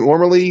like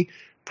normally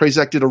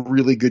Prazak did a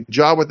really good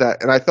job with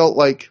that. And I felt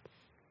like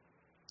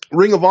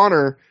Ring of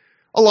Honor,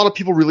 a lot of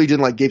people really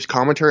didn't like Gabe's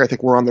commentary. I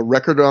think we're on the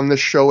record on this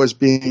show as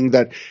being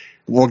that,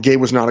 well, Gabe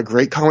was not a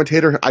great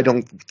commentator. I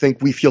don't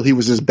think we feel he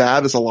was as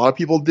bad as a lot of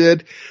people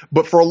did.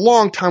 But for a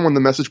long time on the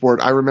message board,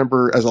 I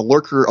remember as a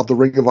lurker of the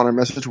Ring of Honor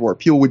message board,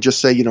 people would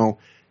just say,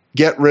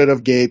 get rid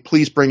of Gabe.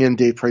 Please bring in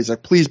Dave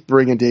Prazak. Please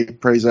bring in Dave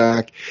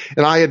Prazak.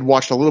 And I had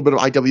watched a little bit of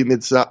IWA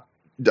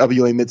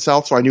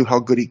Mid-South, so I knew how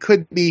good he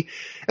could be.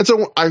 And so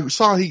when I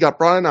saw he got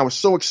brought in, I was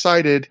so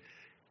excited.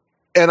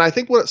 And I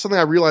think something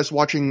I realized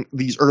watching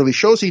these early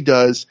shows he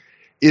does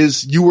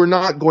is you were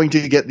not going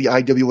to get the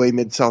IWA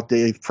Mid-South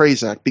Dave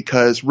Prazak,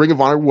 because Ring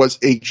of Honor was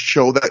a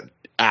show that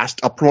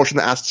asked a promotion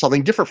that asked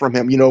something different from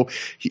him.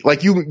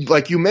 Like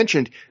you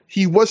mentioned,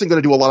 he wasn't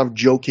going to do a lot of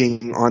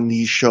joking on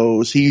these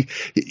shows.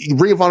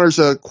 Ring of Honor is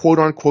a quote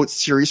unquote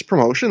serious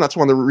promotion. That's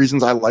one of the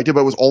reasons I liked it,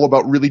 but it was all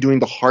about really doing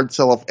the hard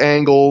sell of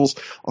angles,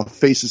 of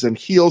faces and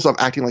heels, of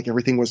acting like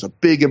everything was a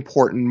big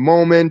important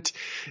moment.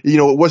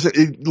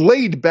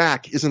 Laid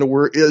back isn't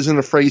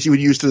a phrase you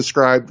would use to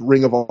describe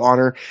Ring of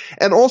Honor.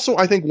 And also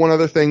I think one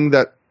other thing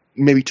that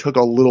maybe took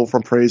a little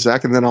from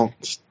Prazak, and then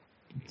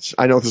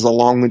I know this is a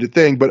long-winded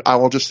thing, but I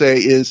will just say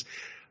is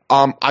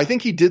I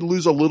think he did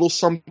lose a little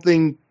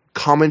something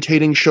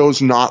commentating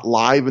shows not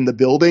live in the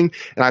building,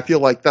 and I feel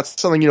like that's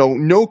something,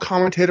 no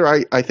commentator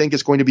I think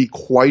is going to be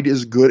quite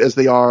as good as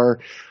they are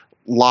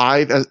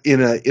live as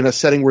in a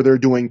setting where they're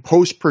doing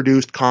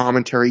post-produced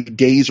commentary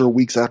days or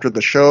weeks after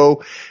the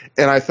show,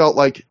 and I felt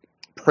like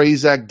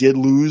Prazak did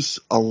lose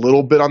a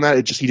little bit on that.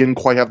 It just he didn't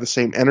quite have the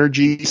same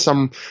energy.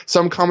 Some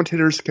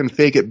commentators can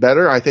fake it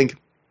better. I think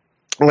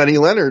Lenny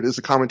Leonard is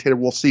a commentator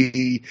we'll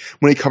see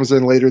when he comes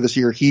in later this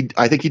year.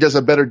 I think he does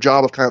a better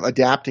job of kind of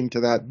adapting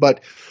to that.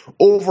 But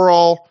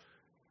overall,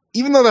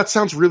 even though that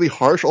sounds really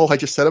harsh, all I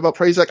just said about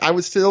Prazak, I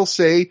would still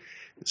say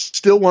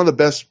still one of the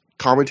best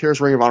commentators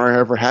Ring of Honor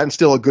ever had, and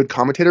still a good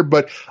commentator.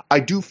 But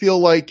I do feel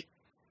like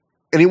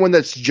anyone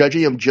that's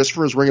judging him just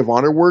for his Ring of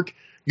Honor work,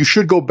 you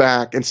should go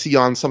back and see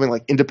on something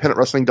like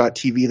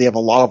independentwrestling.tv. They have a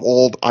lot of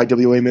old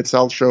IWA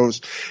Mid-South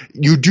shows.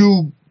 You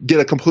do get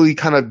a completely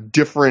kind of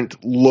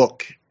different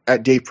look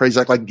at Dave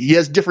Prazak. Like, he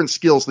has different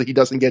skills that he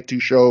doesn't get to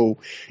show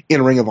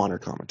in Ring of Honor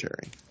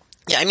commentary.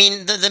 Yeah, I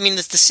mean,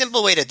 the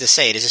simple way to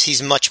say it is just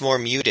he's much more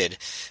muted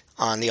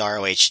on the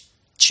ROH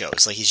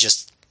shows. Like, he's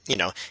just,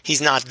 he's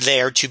not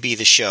there to be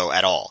the show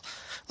at all.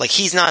 Like,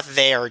 he's not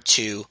there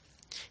to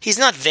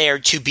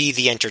be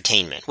the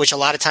entertainment, which a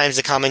lot of times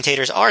the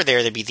commentators are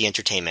there to be the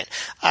entertainment.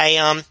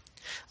 I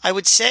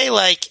would say,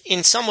 like,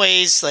 in some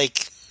ways,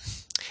 like,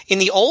 in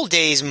the old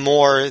days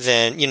more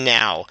than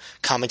now,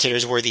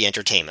 commentators were the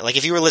entertainment. Like,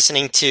 if you were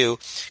listening to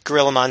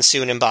Gorilla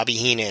Monsoon and Bobby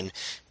Heenan,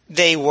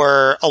 they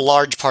were a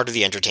large part of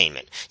the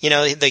entertainment.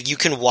 Like, you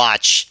can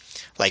watch,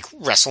 like,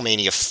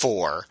 WrestleMania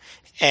 4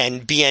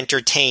 and be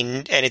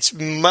entertained, and it's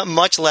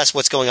much less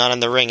what's going on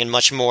in the ring and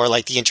much more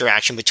like the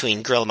interaction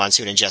between Gorilla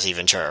Monsoon and Jesse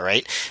Ventura,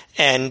 right?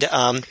 And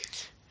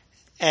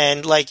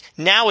like,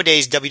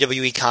 nowadays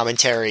WWE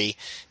commentary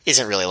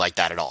isn't really like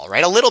that at all,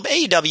 right? A little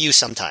AEW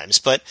sometimes,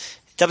 but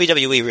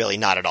WWE really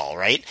not at all,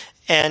 right?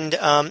 And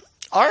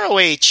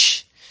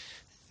ROH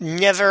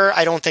never,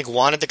 I don't think,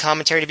 wanted the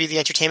commentary to be the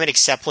entertainment,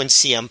 except when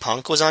CM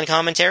Punk was on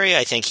commentary.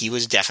 I think he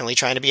was definitely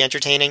trying to be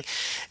entertaining.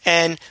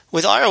 And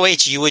with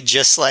ROH, you would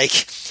just,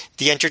 like,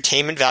 the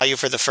entertainment value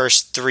for the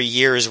first 3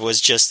 years was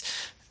just,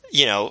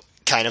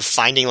 kind of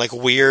finding, like,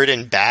 weird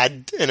and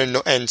bad and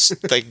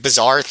like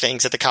bizarre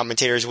things that the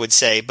commentators would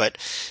say, but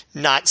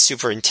not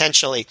super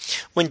intentionally.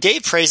 When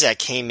Dave Prazak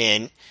came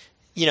in,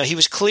 he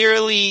was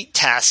clearly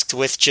tasked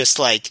with just,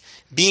 like,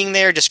 being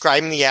there,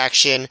 describing the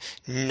action,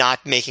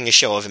 not making a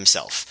show of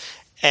himself.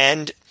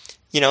 And,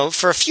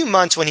 for a few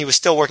months when he was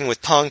still working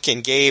with Punk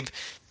and Gabe,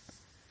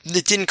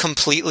 it didn't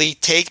completely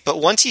take, but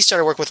once he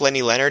started working with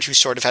Lenny Leonard, who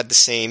sort of had the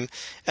same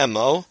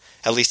MO,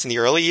 at least in the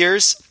early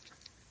years,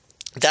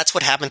 that's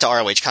what happened to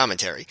ROH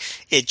commentary.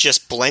 It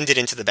just blended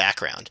into the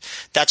background.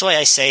 That's why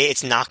I say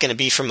it's not going to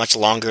be for much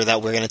longer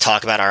that we're going to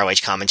talk about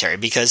ROH commentary,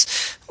 because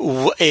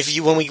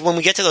when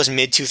we get to those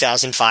mid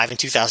 2005 and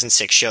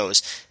 2006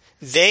 shows,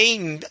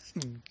 they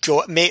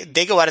go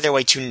out of their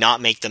way to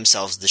not make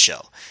themselves the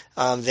show.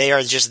 They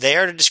are just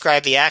there to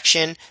describe the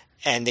action,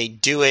 and they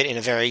do it in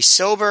a very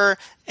sober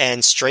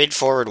and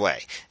straightforward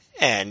way.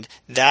 And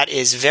that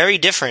is very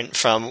different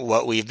from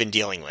what we've been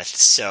dealing with.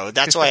 So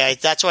that's why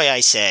I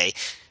say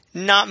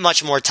not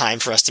much more time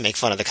for us to make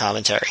fun of the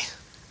commentary.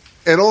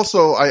 And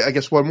also, I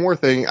guess one more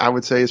thing I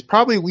would say is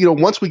probably,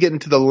 once we get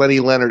into the Lenny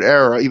Leonard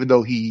era, even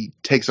though he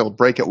takes a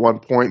break at one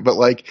point, but,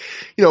 like,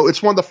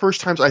 it's one of the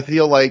first times I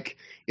feel like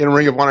in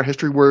Ring of Honor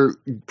history where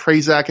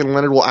Prazak and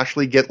Leonard will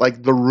actually get,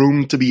 like, the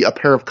room to be a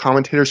pair of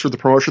commentators for the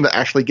promotion that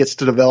actually gets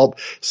to develop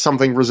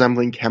something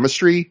resembling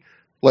chemistry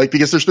Like,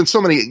 because there's been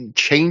so many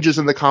changes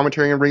in the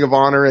commentary in Ring of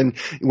Honor, and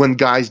when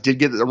guys did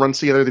get the runs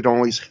together, they don't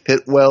always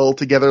fit well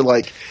together.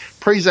 Like,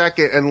 Prazak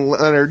and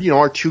Leonard,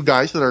 are two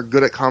guys that are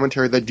good at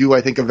commentary that do,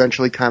 I think,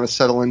 eventually kind of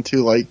settle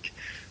into, like,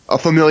 a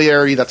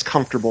familiarity that's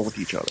comfortable with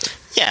each other.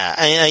 Yeah,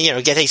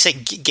 and, they say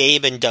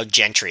Gabe and Doug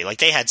Gentry, like,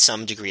 they had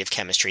some degree of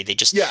chemistry. They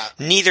just,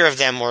 neither of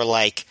them were,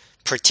 like,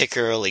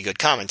 particularly good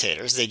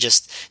commentators. They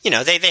just,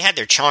 they had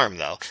their charm,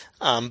 though.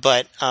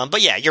 But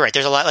yeah, you're right.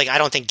 There's a lot, like, I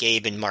don't think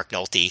Gabe and Mark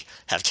Nolte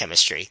have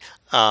chemistry.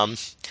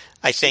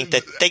 I think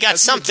that they got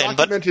something,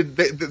 but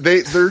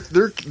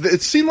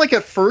it seemed like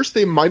at first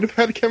they might have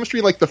had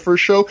chemistry, like the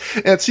first show,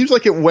 and it seems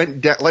like it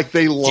went down, like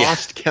they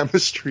lost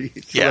chemistry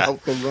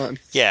throughout the run.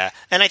 Yeah,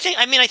 and I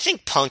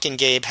think Punk and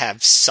Gabe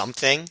have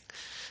something,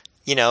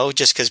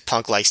 just because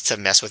Punk likes to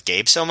mess with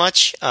Gabe so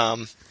much.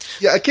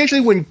 Yeah,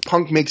 occasionally when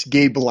Punk makes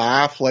Gabe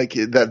laugh, like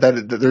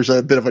that there's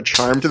a bit of a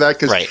charm to that,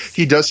 because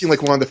he does seem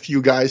like one of the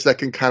few guys that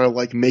can kind of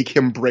like make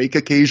him break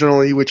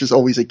occasionally, which is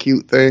always a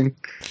cute thing.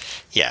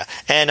 Yeah,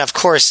 and of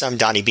course,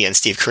 Donnie B and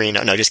Steve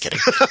Carino. No, just kidding.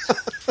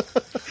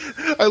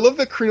 I love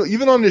that Carino,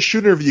 even on his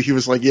shoot interview, he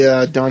was like,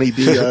 "Yeah, Donnie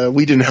B,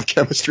 we didn't have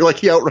chemistry." Like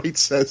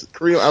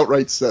Carino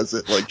outright says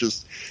it, like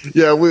just,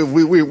 "Yeah,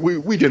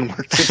 we didn't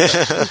work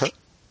together."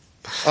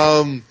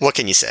 What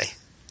can you say?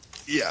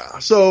 Yeah,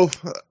 so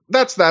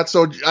that's that.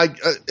 So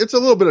it's a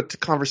little bit of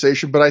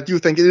conversation, but I do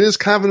think it is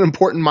kind of an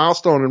important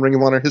milestone in Ring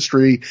of Honor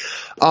history.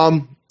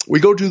 We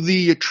go to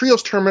the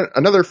Trios tournament,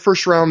 another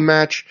first round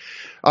match.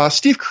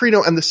 Steve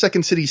Carino and the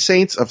Second City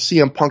Saints of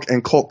CM Punk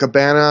and Colt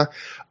Cabana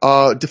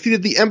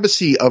defeated the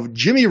Embassy of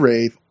Jimmy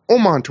Rave,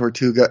 Oman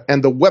Tortuga,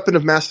 and the Weapon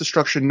of Mass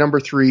Destruction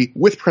 #3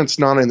 with Prince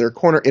Nana in their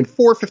corner in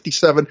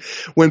 4:57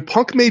 when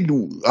Punk made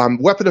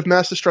Weapon of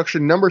Mass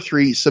Destruction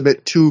 #3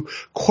 submit to,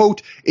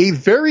 quote, a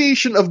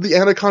variation of the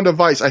Anaconda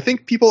Vice. I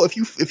think people,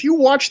 if you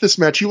watch this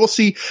match, you will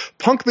see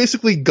Punk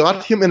basically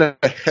got him in a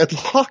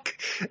headlock,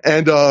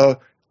 and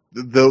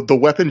the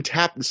weapon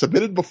tap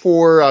submitted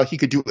before he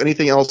could do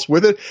anything else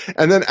with it,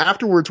 and then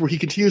afterwards, where he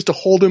continues to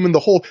hold him in the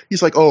hole,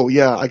 he's like, "Oh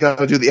yeah, I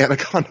gotta do the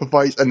Anaconda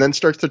Vice," and then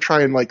starts to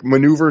try and like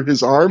maneuver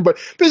his arm, but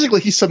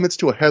basically he submits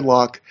to a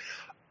headlock.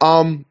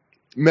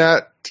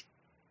 Matt,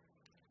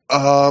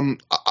 I'm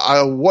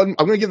going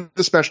to give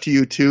this match to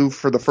you too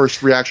for the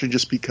first reaction,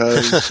 just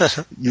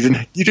because you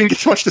didn't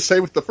get much to say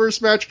with the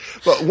first match.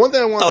 But one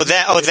thing I want.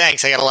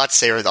 Thanks. I got a lot to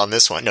say on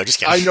this one. No, just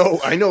kidding.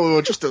 I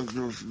know, just a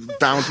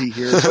bounty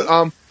here,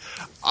 but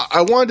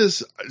I wanted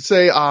to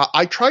say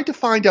I tried to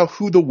find out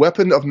who the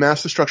Weapon of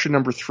Mass Destruction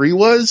 #3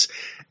 was,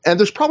 and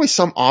there's probably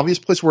some obvious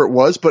place where it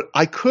was, but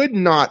I could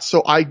not.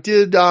 So I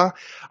did.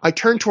 I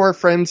turned to our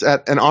friends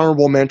at An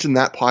Honorable Mention,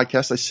 that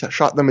podcast. I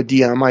shot them a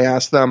DM. I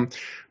asked them,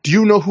 "Do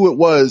you know who it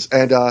was?"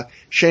 And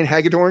Shane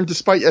Hagedorn,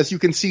 despite, as you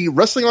can see,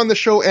 wrestling on the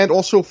show and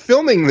also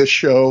filming this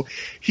show,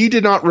 he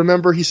did not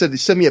remember. He said,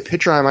 "Send me a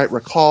picture I might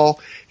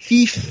recall."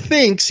 He's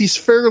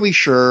fairly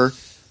sure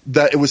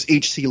that it was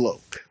H.C.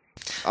 Loke.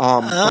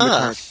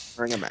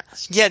 Wearing a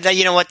mask. Yeah,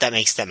 you know what? That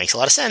makes a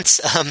lot of sense.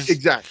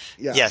 Exactly.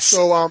 Yeah. Yes.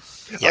 So,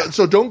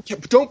 so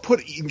don't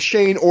put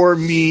Shane or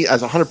me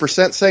as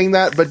 100% saying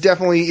that, but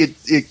definitely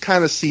it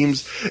kind of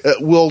seems.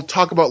 We'll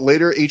talk about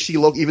later H.C.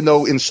 Loke, even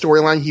though in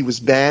storyline he was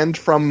banned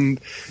from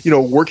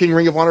working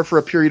Ring of Honor for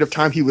a period of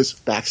time. He was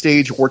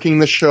backstage working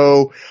the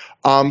show.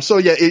 So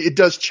yeah, it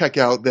does check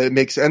out that it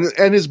makes,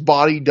 and his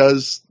body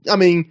does. I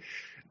mean,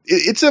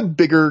 it's a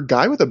bigger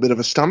guy with a bit of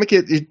a stomach.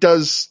 It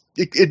does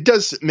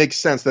make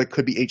sense that it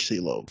could be H.C.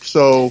 Loke.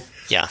 So,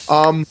 yeah.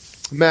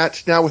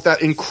 Matt, now with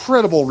that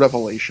incredible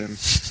revelation,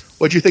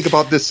 what do you think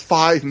about this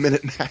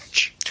 5-minute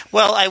match?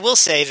 Well, I will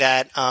say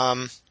that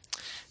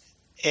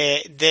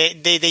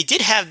they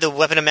did have the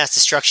Weapon of Mass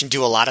Destruction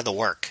do a lot of the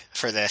work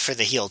for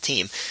the heel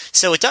team.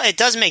 So it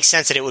does make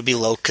sense that it would be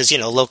Loke, because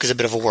Loke is a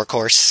bit of a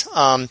workhorse,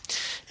 and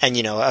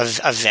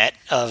a vet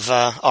of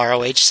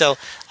ROH. So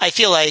I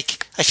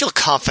feel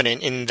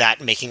confident in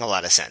that making a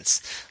lot of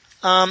sense.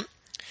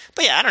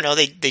 But yeah, I don't know.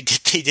 They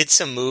did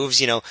some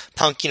moves.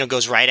 Punk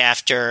Goes right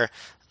after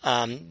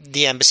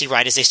the Embassy,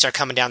 right as they start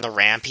coming down the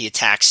ramp. He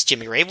attacks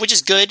Jimmy Rave, which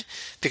is good,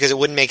 because it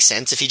wouldn't make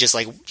sense if he just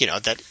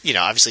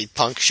obviously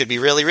Punk should be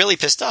really, really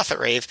pissed off at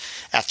Rave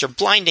after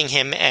blinding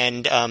him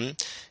and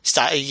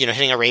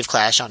hitting a Rave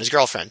clash on his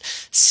girlfriend.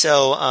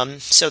 So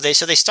they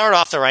start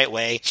off the right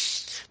way,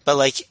 but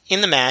like in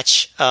the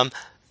match,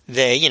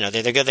 they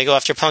go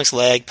after Punk's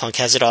leg. Punk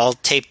has it all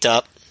taped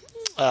up.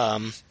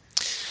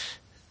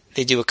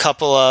 They do a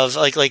couple of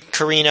like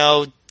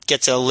Carino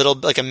gets a little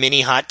like a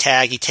mini hot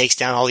tag. He takes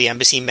down all the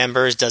Embassy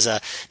members, does a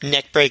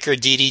neckbreaker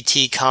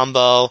DDT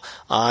combo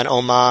on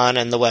Oman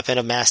and the Weapon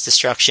of Mass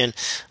Destruction.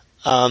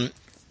 Carino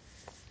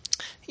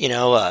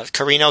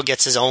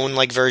gets his own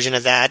version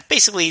of that.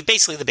 Basically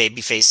the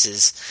baby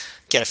faces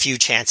get a few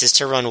chances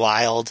to run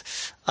wild.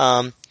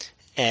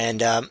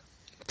 And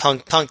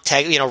Punk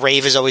tag.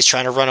 Rave is always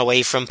trying to run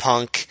away from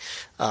Punk,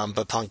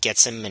 but Punk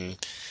gets him and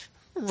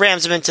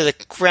rams him into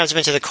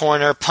the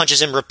corner,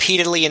 punches him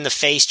repeatedly in the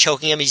face,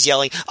 choking him. He's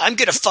yelling, "I'm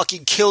gonna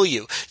fucking kill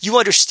you. You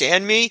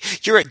understand me?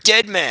 You're a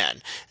dead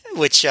man."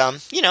 which,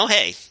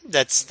 hey,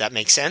 that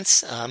makes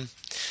sense.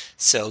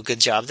 So good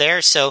job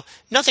there. So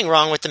nothing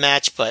wrong with the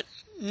match, but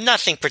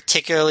nothing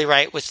particularly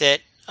right with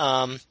it.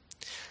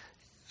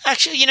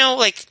 Actually,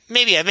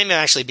 maybe I'm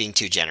actually being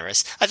too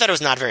generous. I thought it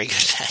was not a very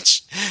good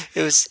match.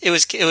 It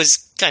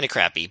was kind of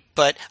crappy,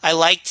 but I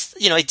liked,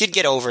 I did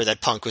get over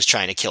that Punk was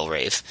trying to kill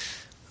Rave.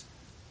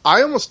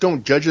 I almost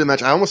don't judge the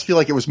match. I almost feel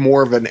like it was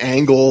more of an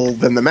angle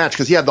than the match.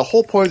 Because, the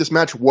whole point of this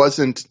match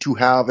wasn't to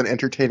have an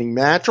entertaining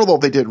match, although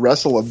they did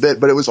wrestle a bit,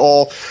 but it was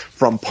all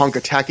from Punk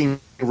attacking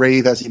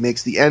Rave as he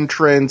makes the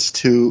entrance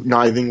to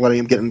not even letting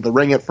him get into the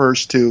ring at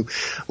first to,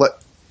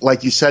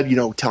 like you said,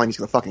 telling he's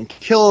going to fucking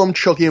kill him,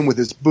 choking him with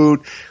his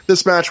boot.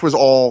 This match was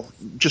all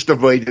just a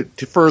way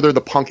to further the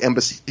Punk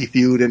Embassy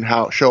feud and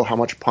show how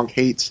much Punk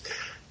hates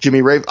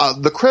Jimmy Rave.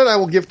 The credit I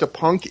will give to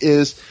Punk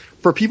is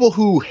for people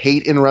who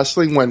hate in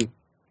wrestling when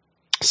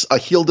a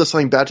heel does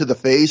something bad to the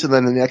face and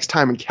then the next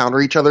time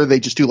encounter each other, they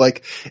just do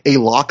like a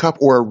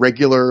lockup or a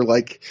regular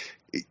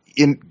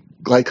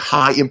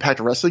high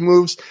impact wrestling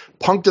moves.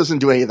 Punk doesn't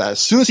do any of that. As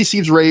soon as he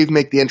sees Rave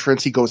make the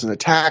entrance, he goes and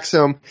attacks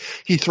him.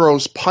 He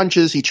throws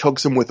punches. He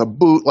chokes him with a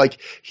boot.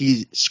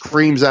 He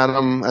screams at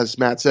him, as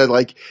Matt said.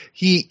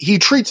 He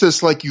treats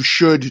this like you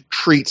should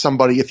treat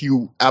somebody if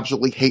you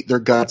absolutely hate their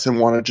guts and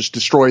want to just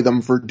destroy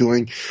them for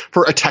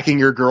attacking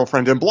your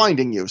girlfriend and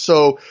blinding you.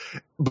 So,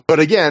 but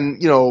again,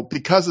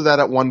 because of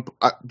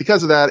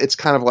that it's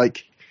kind of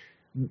like,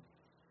 and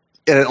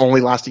it only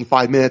lasting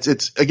 5 minutes.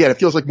 It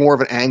feels like more of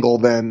an angle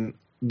than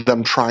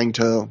them trying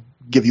to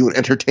give you an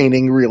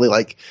entertaining, really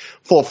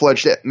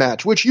full-fledged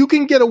match, which you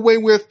can get away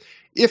with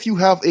if you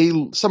have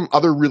some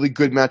other really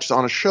good matches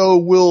on a show.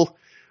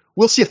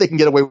 We'll see if they can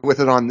get away with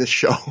it on this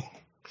show.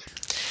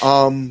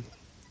 Do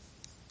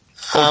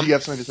you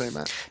have something to say,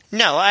 Matt?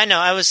 No, I know.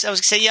 I was going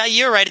to say, yeah,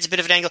 you're right. It's a bit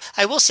of an angle.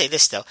 I will say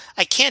this though.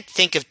 I can't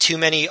think of too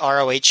many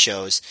ROH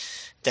shows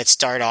that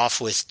start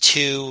off with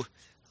two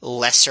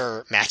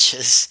lesser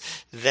matches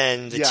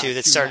than the two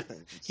that start,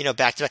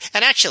 back to back.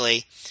 And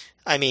actually,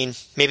 I mean,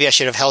 maybe I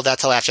should have held that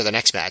till after the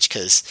next match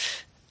because,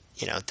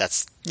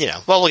 that's,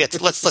 well,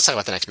 let's talk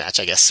about the next match,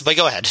 I guess. But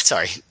go ahead.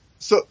 Sorry.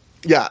 So,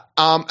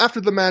 after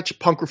the match,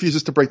 Punk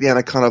refuses to break the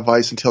Anaconda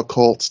Vice until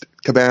Colt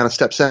Cabana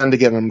steps in to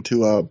get him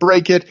to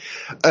break it.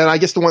 And I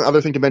guess the one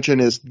other thing to mention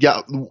is,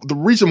 the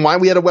reason why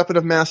we had a Weapon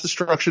of Mass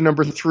Destruction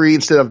number 3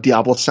 instead of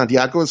Diablo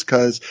Santiago is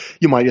because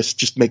you might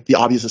just make the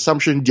obvious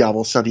assumption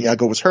Diablo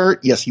Santiago was hurt.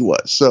 Yes, he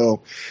was.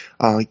 So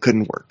it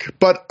couldn't work.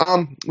 But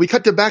we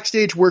cut to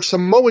backstage where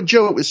Samoa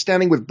Joe is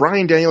standing with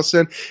Bryan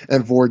Danielson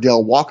and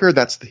Vordell Walker.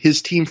 That's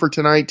his team for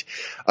tonight.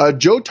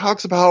 Joe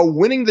talks about how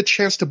winning the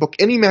chance to book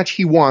any match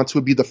he wants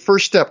would be the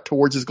first step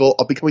towards his goal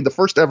of becoming the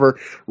first ever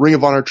Ring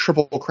of Honor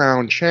Triple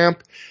Crown champ.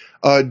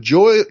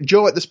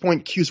 Joe at this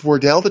point cues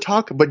Vordell to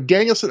talk, but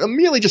Danielson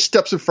immediately just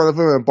steps in front of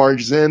him and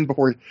barges in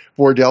before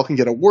Vordell can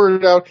get a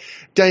word out.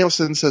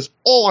 Danielson says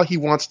all he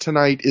wants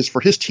tonight is for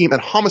his team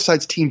and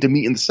Homicide's team to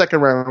meet in the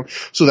second round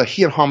so that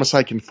he and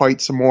Homicide can fight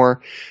some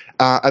more.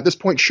 At this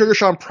point, Sugar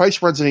Sean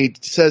Price runs in and he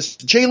says,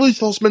 Jay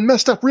Lethal's been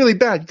messed up really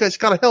bad. You guys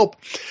gotta help.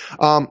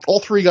 All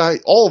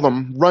of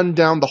them run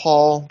down the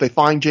hall. They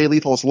find Jay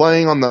Lethal's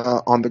laying on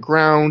the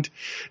ground.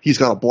 He's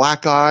got a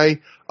black eye.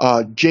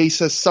 Jay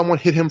says someone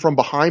hit him from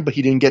behind, but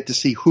he didn't get to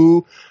see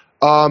who.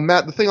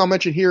 Matt, the thing I'll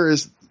mention here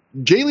is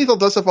Jay Lethal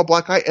does have a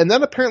black eye, and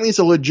that apparently is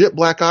a legit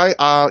black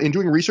eye. In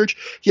doing research,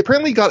 he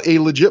apparently got a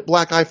legit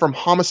black eye from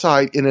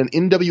Homicide in an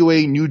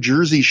NWA New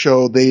Jersey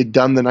show they had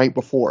done the night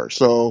before.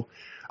 So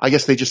I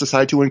guess they just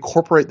decided to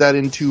incorporate that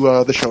into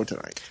the show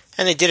tonight.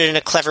 And they did it in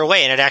a clever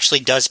way, and it actually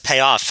does pay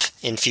off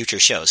in future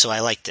shows, so I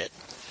liked it.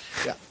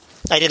 Yeah.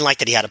 I didn't like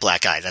that he had a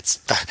black eye. That's,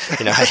 but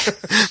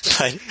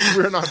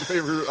we're not in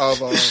favor of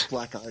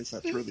black eyes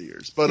through the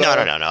years. But no.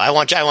 I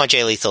want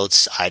Jay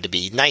Lethal's eye to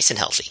be nice and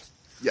healthy.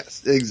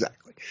 Yes,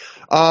 exactly.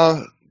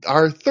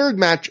 Our third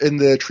match in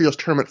the Trios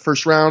Tournament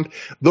first round,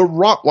 the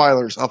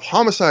Rottweilers of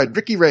Homicide,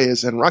 Ricky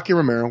Reyes, and Rocky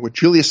Romero, with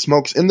Julius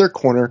Smokes in their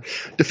corner,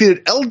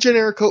 defeated El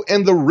Generico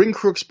and the Ring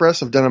Crew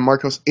Express of Don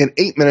Marcos in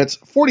 8 minutes,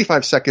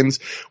 45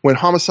 seconds, when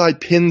Homicide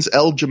pins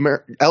El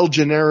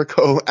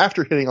Generico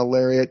after hitting a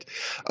lariat.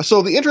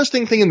 So the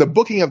interesting thing in the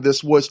booking of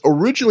this was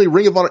originally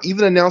Ring of Honor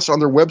even announced on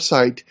their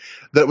website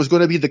that it was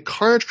going to be the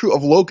Carnage Crew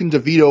of Logan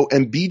DeVito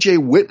and BJ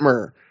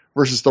Whitmer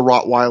versus the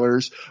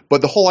Rottweilers,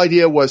 but the whole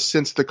idea was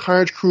since the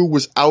Carnage Crew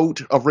was out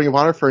of Ring of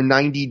Honor for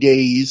 90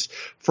 days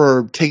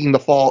for taking the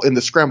fall in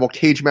the Scramble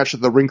Cage match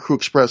that the Ring Crew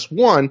Express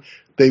won,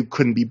 they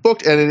couldn't be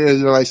booked, and it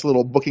is a nice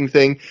little booking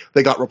thing.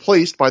 They got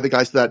replaced by the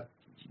guys that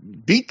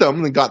beat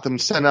them and got them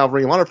sent out of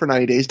Ring of Honor for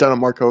 90 days, Donna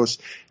Marcos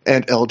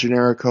and El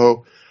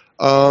Generico.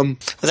 Well,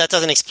 that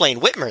doesn't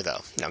explain Whitmer, though.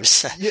 No, I'm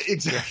just yeah,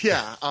 exactly.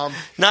 Yeah.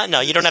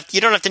 You don't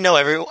have to know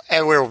where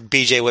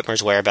BJ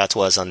Whitmer's whereabouts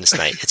was on this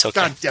night. It's okay.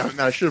 God damn it,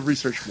 man, I should have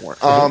researched more.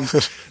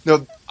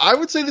 No, I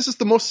would say this is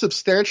the most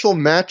substantial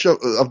match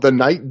of the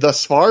night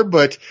thus far,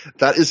 but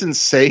that isn't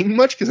saying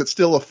much because it's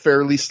still a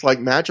fairly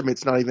slight match. I mean,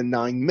 it's not even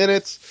 9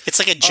 minutes. It's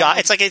like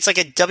it's like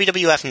a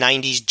WWF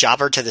 '90s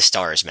Jobber to the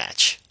Stars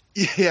match.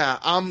 Yeah.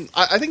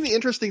 I think the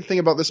interesting thing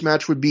about this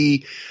match would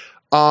be,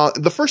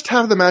 The first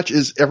half of the match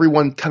is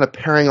everyone kind of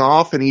pairing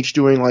off and each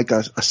doing like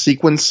a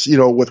sequence,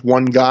 with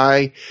one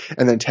guy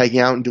and then tagging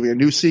out and doing a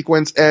new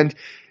sequence. And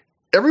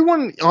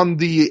everyone on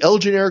the El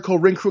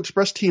Generico Ring Crew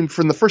Express team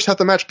from the first half of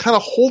the match kind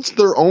of holds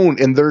their own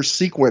in their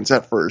sequence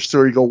at first.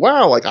 So you go,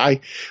 wow, like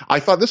I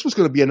thought this was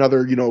going to be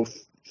another,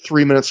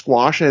 3-minute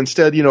squash. And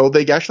instead,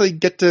 they actually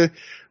get to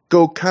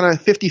go kind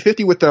of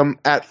 50-50 with them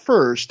at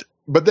first.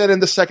 But then in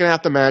the second half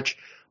of the match,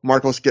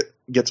 Marcos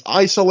gets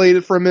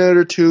isolated for a minute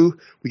or two.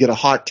 We get a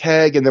hot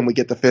tag, and then we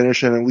get the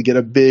finish, and we get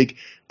a big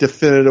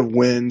definitive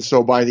win.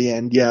 So by the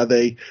end,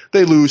 they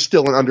lose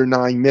still in under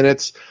 9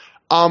 minutes.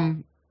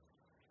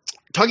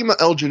 Talking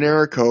about El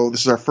Generico,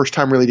 this is our first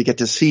time really to get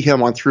to see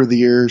him on Through the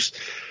Years.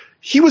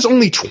 He was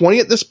only 20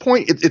 at this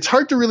point. It's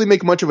hard to really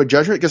make much of a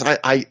judgment because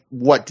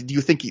do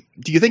you think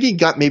he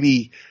got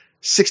maybe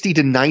 60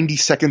 to 90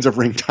 seconds of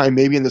ring time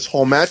maybe in this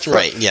whole match?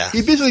 Right, yeah.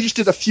 He basically just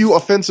did a few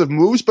offensive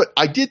moves, but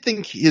I did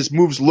think his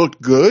moves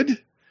looked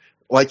good.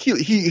 Like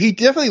he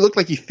definitely looked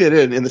like he fit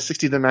in the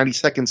 60 to 90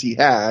 seconds he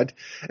had.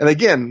 And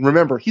again,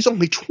 remember, he's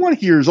only 20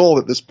 years old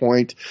at this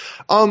point.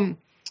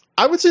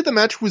 I would say the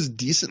match was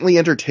decently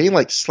entertaining,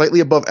 like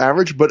slightly above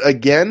average, but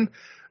again,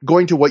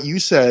 going to what you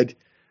said,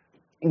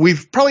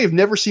 we've probably have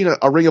never seen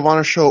a Ring of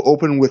Honor show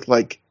open with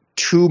like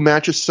 2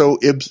 matches so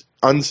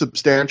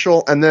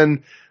unsubstantial, and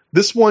then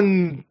this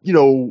one,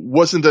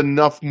 wasn't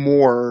enough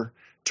more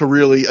to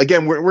really,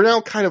 again, we're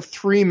now kind of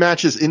 3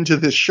 matches into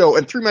this show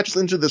and 3 matches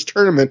into this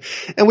tournament,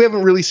 and we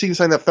haven't really seen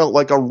something that felt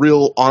like a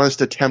real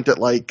honest attempt at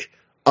like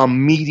a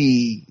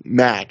meaty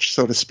match,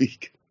 so to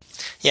speak.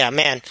 Yeah,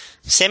 man.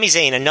 Sami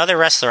Zayn, another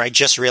wrestler I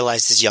just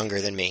realized is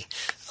younger than me.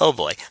 Oh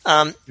boy.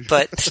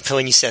 But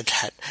when you said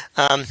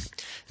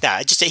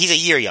that, he's a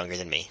year younger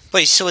than me.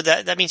 But so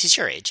that means he's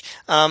your age.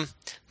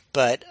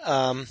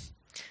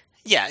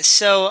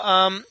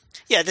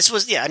 This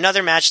was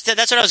another match.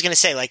 That's what I was going to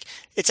say. Like,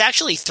 it's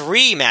actually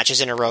 3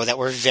 matches in a row that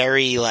were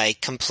very like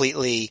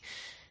completely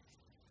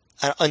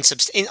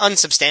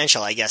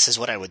unsubstantial, I guess is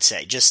what I would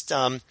say. Just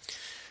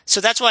so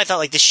that's why I felt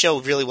like this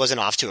show really wasn't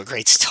off to a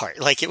great start.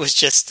 Like, it was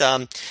just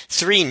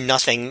 3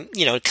 nothing,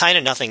 kind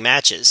of nothing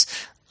matches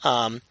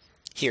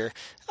here.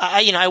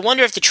 I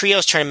wonder if the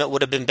trios tournament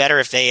would have been better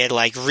if they had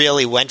like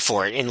really went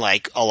for it in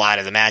like a lot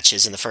of the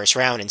matches in the first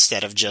round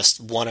instead of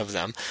just one of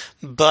them.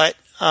 But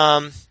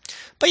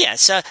yeah,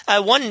 so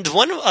one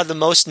of the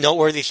most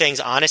noteworthy things,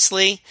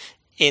 honestly,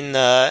 in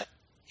the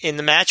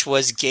match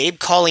was Gabe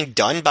calling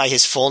Dunn by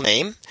his full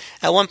name.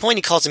 At one point,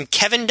 he calls him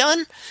Kevin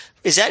Dunn.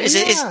 He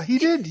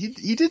did.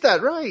 He did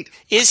that right.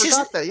 I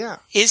forgot that. Yeah.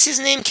 Is his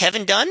name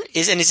Kevin Dunn?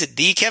 Is it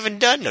the Kevin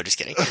Dunn? No, just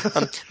kidding.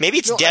 Maybe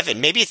it's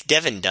Devin. Maybe it's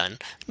Devin Dunn.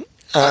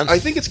 I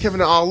think it's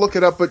Kevin. I'll look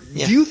it up. But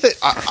do you think?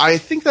 I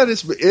think that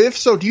is. If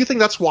so, do you think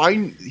that's why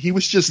he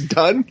was just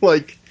done?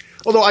 Like,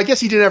 although I guess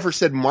he didn't ever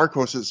said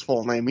Marcos's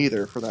full name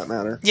either, for that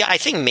matter. Yeah, I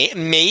think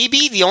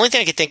maybe the only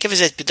thing I could think of is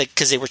that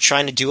because they were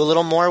trying to do a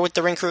little more with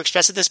the Ring Crew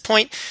Express at this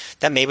point,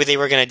 that maybe they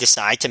were going to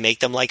decide to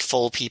make them like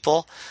full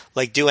people,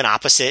 like do an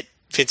opposite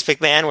Vince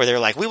McMahon, where they're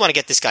like, we want to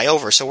get this guy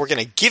over, so we're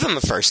going to give him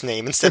a first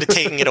name instead of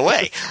taking it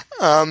away.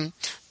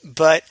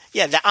 But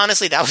yeah,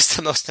 honestly, that was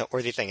the most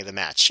noteworthy thing of the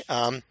match.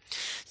 And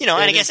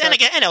I guess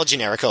El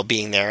Generico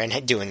being there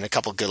and doing a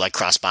couple good like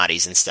cross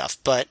bodies and stuff.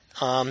 But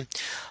the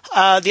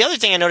other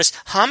thing I noticed,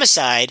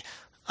 Homicide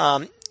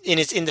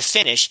in the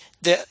finish,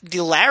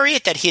 the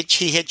lariat that he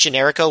hit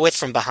Generico with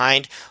from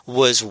behind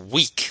was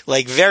weak,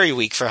 like very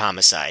weak for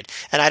Homicide.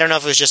 And I don't know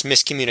if it was just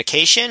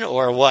miscommunication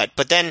or what,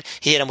 but then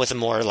he hit him with a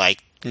more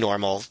like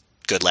normal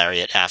good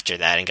lariat after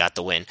that and got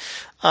the win.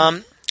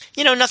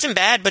 Nothing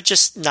bad, but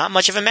just not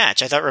much of a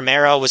match. I thought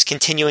Romero was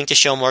continuing to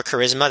show more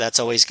charisma. That's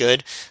always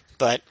good,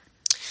 but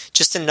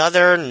just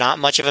another not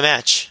much of a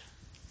match.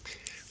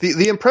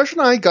 The impression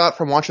I got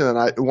from watching that,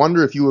 I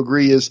wonder if you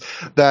agree, is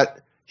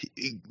that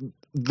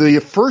the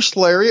first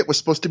lariat was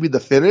supposed to be the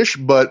finish,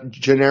 but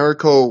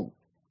Generico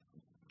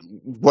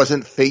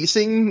wasn't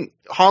facing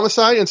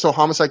Homicide, and so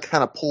Homicide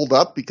kind of pulled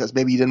up because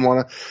maybe he didn't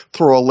want to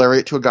throw a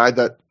lariat to a guy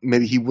that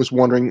maybe he was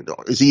wondering,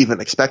 is he even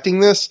expecting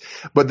this?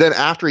 But then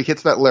after he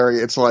hits that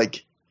lariat, it's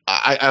like,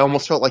 I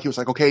almost felt like he was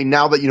like, okay,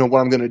 now that you know what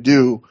I'm going to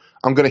do,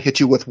 I'm going to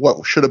hit you with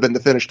what should have been the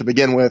finish to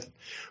begin with.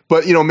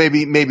 But,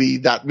 maybe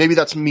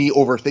that's me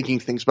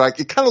overthinking things, but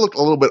it kind of looked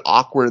a little bit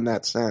awkward in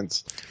that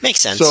sense.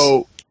 Makes sense.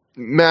 So,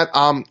 Matt,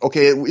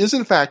 okay, it is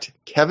in fact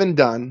Kevin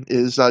Dunn,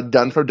 is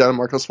Dunn for Dunn,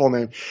 Marcos' full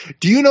name.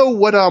 Do you know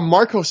what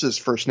Marcos'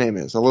 first name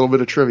is? A little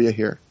bit of trivia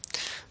here.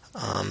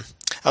 I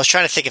was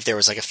trying to think if there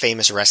was like a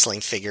famous wrestling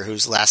figure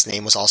whose last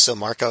name was also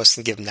Marcos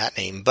and give him that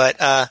name, but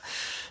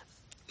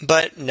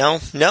no,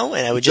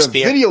 and I would just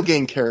be a video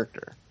game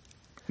character,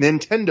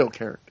 Nintendo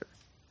character,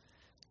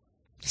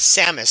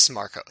 Samus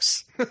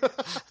Marcos,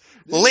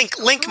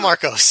 Link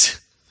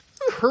Marcos,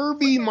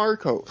 Kirby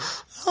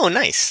Marcos. Oh,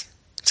 nice!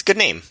 It's a good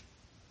name.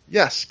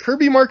 Yes,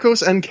 Kirby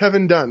Marcos and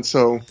Kevin Dunn.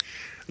 So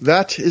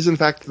that is, in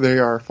fact,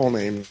 their full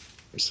names.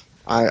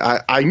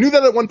 I knew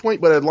that at one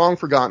point, but I had long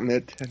forgotten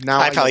it. Now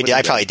I probably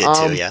did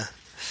too. Yeah.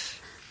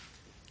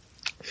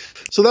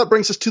 So that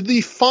brings us to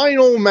the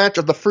final match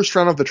of the first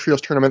round of the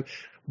Trios tournament.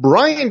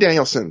 Bryan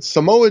Danielson,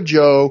 Samoa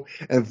Joe,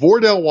 and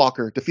Vordell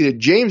Walker defeated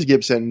James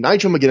Gibson,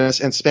 Nigel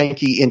McGuinness, and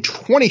Spanky in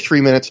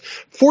 23 minutes,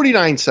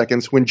 49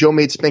 seconds when Joe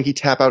made Spanky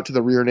tap out to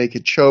the rear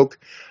naked choke.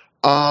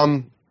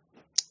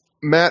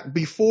 Matt,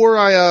 before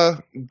I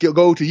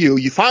go to you,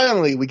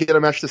 we get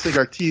a match to sink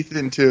our teeth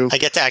into. I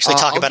get to actually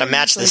talk about a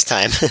match this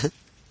time.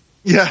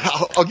 Yeah,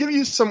 I'll give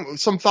you some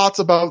thoughts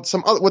about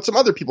what some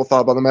other people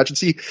thought about the match and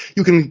see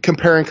you can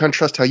compare and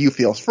contrast how you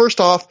feel.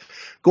 First off,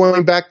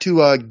 going back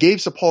to Gabe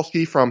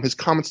Sapolsky from his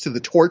comments to the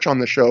Torch on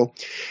the show,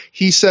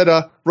 he said,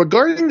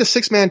 regarding the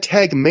six-man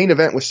tag main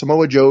event with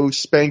Samoa Joe,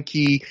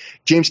 Spanky,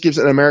 James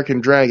Gibson, and American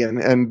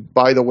Dragon, and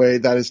by the way,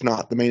 that is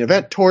not the main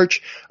event,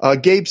 Torch,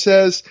 Gabe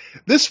says,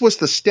 this was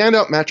the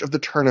standout match of the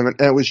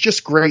tournament, and it was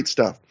just great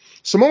stuff.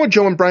 Samoa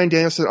Joe and Bryan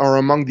Danielson are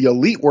among the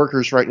elite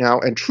workers right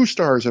now and true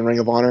stars in Ring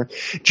of Honor.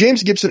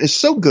 James Gibson is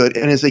so good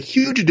and is a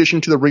huge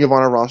addition to the Ring of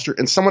Honor roster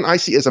and someone I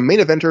see as a main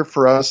eventer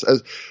for us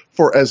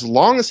for as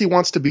long as he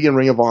wants to be in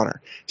Ring of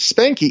Honor.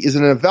 Spanky is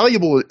an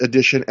invaluable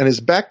addition and is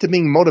back to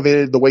being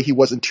motivated the way he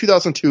was in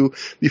 2002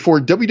 before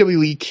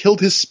WWE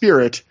killed his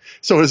spirit.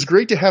 So it is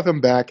great to have him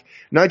back.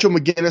 Nigel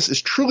McGuinness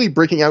is truly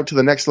breaking out to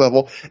the next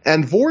level,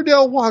 and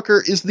Vordell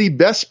Walker is the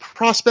best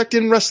prospect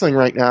in wrestling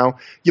right now.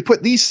 You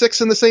put these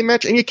six in the same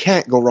match, and you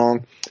can't go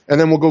wrong. And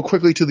then we'll go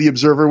quickly to The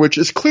Observer, which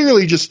is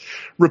clearly just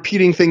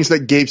repeating things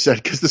that Gabe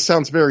said, because this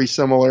sounds very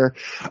similar.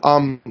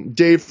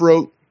 Dave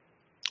wrote,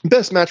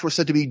 best match was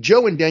said to be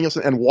Joe and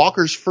Danielson and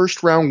Walker's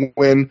first round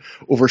win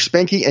over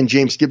Spanky and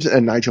James Gibson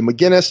and Nigel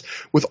McGuinness.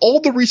 With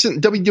all the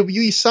recent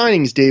WWE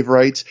signings, Dave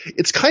writes,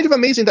 it's kind of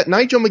amazing that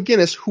Nigel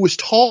McGuinness, who is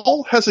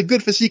tall, has a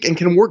good physique, and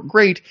can work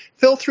great,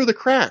 fell through the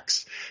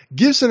cracks.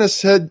 Gibson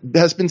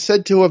has been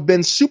said to have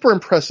been super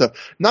impressive.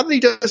 Not that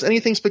he does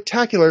anything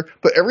spectacular,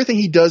 but everything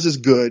he does is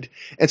good.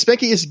 And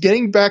Spanky is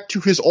getting back to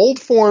his old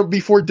form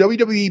before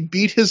WWE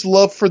beat his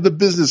love for the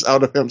business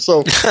out of him. So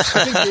I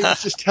think Dave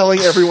is just telling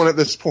everyone at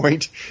this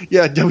point,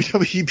 yeah,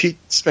 WWE beat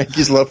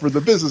Spanky's love for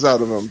the business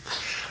out of him.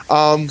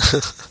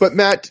 But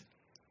Matt,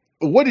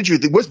 what did you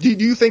think? Do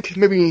you think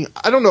maybe,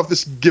 I don't know if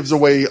this gives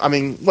away, I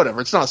mean,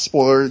 whatever, it's not a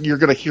spoiler. You're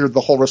going to hear the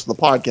whole rest of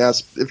the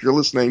podcast if you're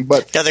listening.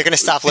 But no, they're going to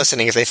stop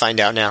listening if they find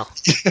out now.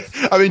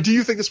 I mean, do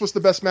you think this was the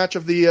best match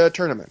of the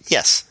tournament?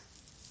 Yes.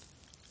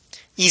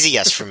 Easy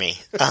yes for me.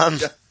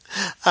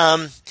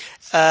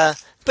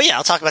 But yeah,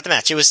 I'll talk about the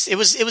match. It was,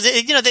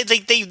 you know,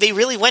 they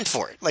really went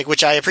for it, like,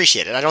 which I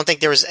appreciated. I don't think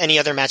there was any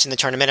other match in the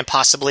tournament, and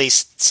possibly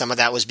some of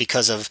that was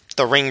because of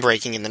the ring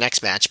breaking in the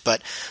next match,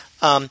 but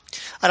I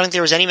don't think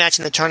there was any match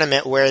in the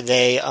tournament where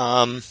they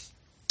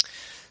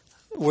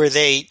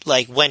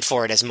like went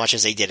for it as much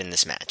as they did in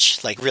this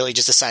match. Like, really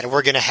just decided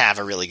we're going to have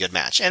a really good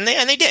match, and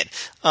they did.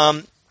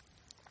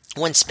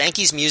 When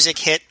Spanky's music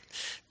hit,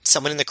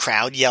 someone in the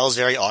crowd yells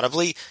very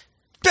audibly,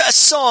 "Best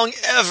song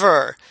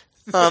ever!"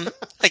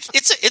 Like,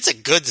 it's a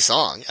good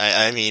song.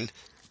 I mean,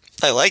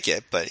 I like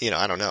it, but, you know,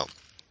 I don't know.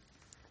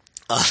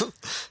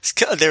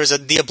 There was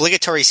the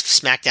obligatory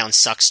SmackDown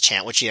sucks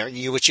chant, which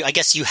I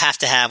guess you have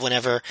to have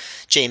whenever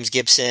James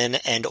Gibson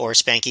and or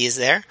Spanky is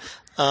there.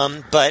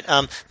 But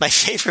my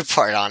favorite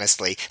part,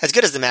 honestly, as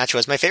good as the match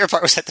was, my favorite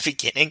part was at the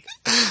beginning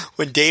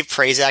when Dave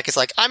Prazak is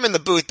like, "I'm in the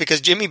booth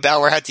because Jimmy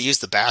Bauer had to use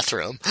the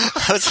bathroom."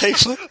 I was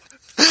like,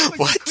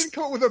 what? I couldn't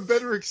come up with a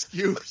better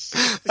excuse.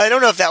 I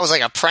don't know if that was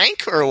like a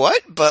prank or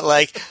what, but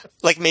like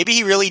maybe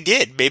he really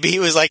did. Maybe he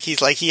was like,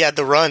 he had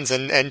the runs,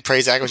 and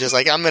Prazak was just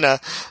like, I'm gonna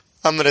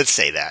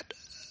say that.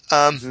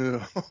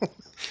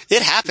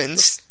 It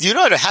happens. You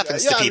know what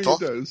happens to people.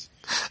 I mean, it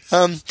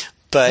does.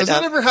 But has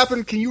that ever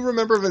happened? Can you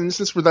remember of an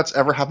instance where that's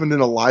ever happened in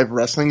a live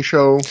wrestling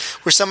show?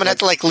 Where someone had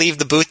to like leave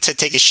the booth to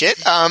take a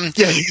shit? Yeah,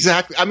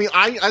 exactly. I mean,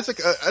 as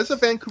a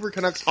Vancouver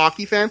Canucks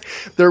hockey fan,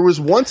 there was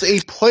once a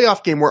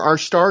playoff game where our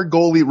star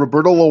goalie,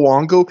 Roberto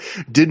Luongo,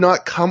 did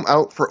not come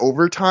out for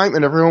overtime,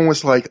 and everyone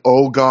was like,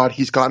 oh god,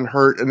 he's gotten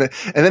hurt. And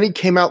then he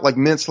came out like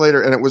minutes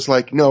later, and it was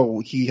like,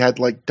 no, he had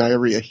like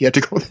diarrhea. He had to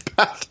go to the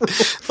bathroom.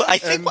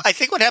 Well, I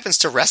think what happens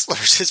to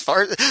wrestlers,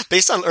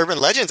 based on urban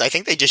legends, I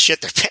think they just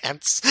shit their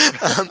pants.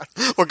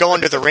 Or go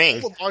under the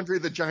ring. All of Andre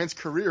the Giant's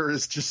career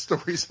is just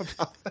stories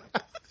about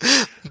that.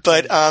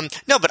 But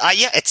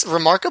it's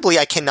remarkably,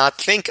 I cannot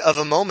think of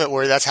a moment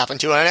where that's happened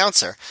to an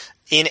announcer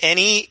in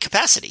any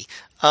capacity.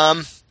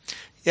 It's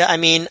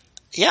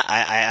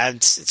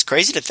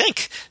crazy to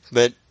think,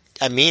 but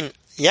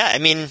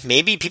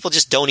maybe people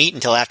just don't eat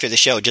until after the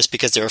show just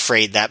because they're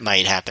afraid that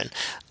might happen.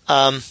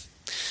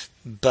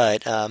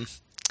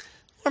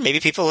 Or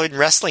maybe people in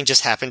wrestling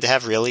just happen to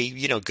have really,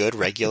 you know, good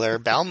regular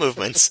bowel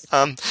movements.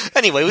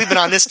 Anyway, we've been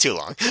on this too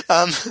long.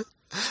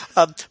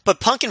 But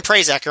Punk and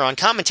Prazak are on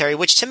commentary,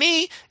 which to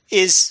me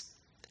is,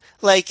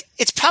 like,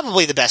 it's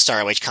probably the best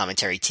ROH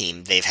commentary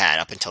team they've had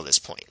up until this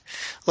point.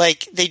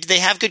 Like, they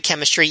have good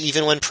chemistry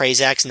even when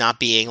Prazak's not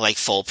being, like,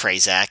 full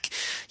Prazak.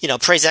 You know,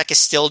 Prazak is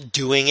still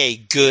doing a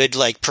good,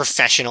 like,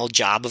 professional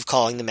job of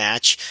calling the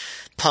match.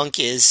 Punk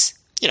is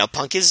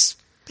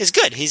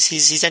good.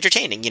 He's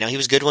entertaining. You know, he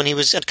was good when he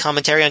was at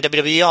commentary on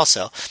WWE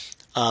also.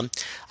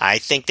 I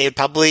think they would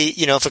probably,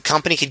 if a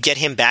company could get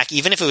him back,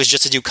 even if it was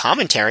just to do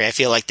commentary, I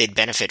feel like they'd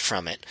benefit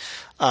from it.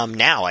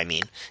 Now, I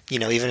mean,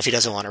 even if he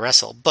doesn't want to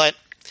wrestle. But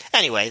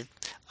anyway,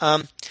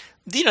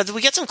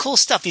 we get some cool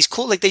stuff. These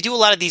cool, they do a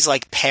lot of these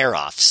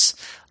pair-offs.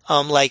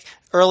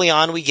 Early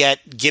on, we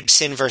get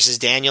Gibson versus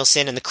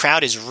Danielson, and the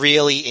crowd is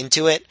really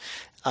into it.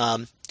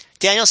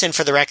 Danielson,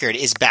 for the record,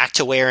 is back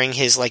to wearing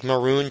his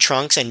maroon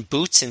trunks and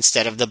boots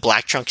instead of the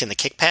black trunks and the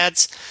kick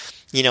pads.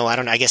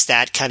 I guess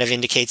that kind of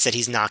indicates that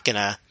he's not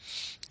gonna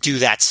do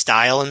that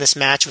style in this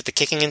match with the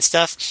kicking and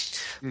stuff.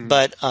 Mm.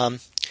 But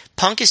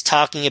Punk is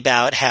talking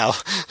about how,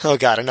 oh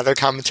god, another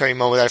commentary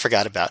moment that I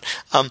forgot about.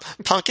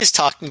 Punk is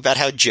talking about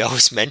how Joe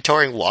is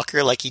mentoring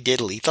Walker like he did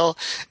Lethal,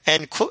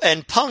 and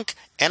Punk,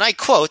 and I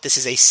quote, this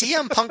is a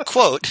CM Punk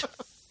quote,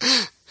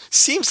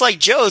 seems like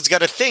Joe's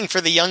got a thing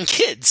for the young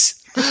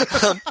kids.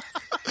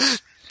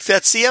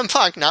 That's CM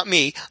Punk, not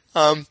me.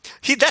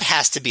 That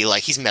has to be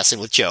he's messing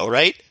with Joe,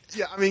 right?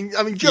 Yeah, I mean,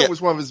 Joe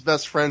was one of his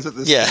best friends at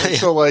this point. Yeah.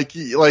 So,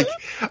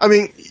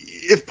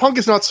 if Punk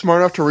is not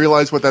smart enough to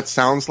realize what that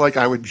sounds like,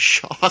 I would be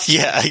shocked.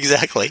 Yeah,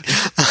 exactly.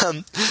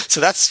 So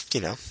that's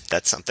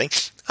something.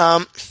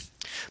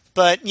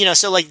 But,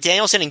 so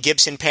Danielson and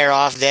Gibson pair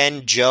off,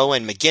 then Joe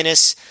and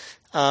McGuinness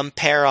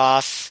pair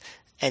off,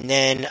 and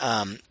then,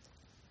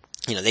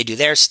 they do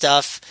their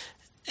stuff,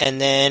 and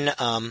then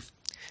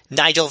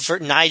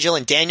Nigel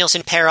and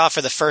Danielson pair off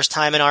for the first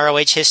time in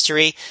ROH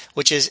history,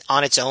 which is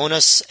on its own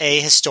a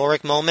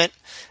historic moment,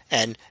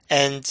 and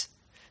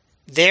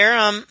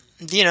they're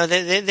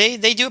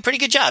they do a pretty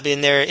good job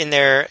in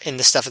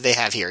the stuff that they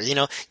have here.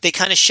 They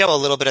kind of show a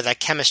little bit of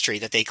that chemistry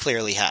that they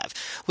clearly have.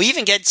 We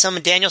even get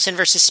some Danielson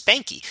versus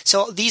Spanky.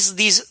 So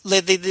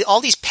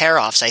all these pair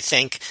offs, I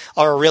think,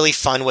 are a really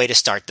fun way to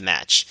start the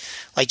match.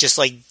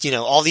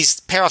 All these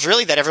pair offs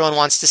really that everyone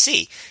wants to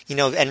see.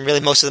 And really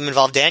most of them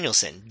involve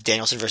Danielson.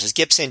 Danielson versus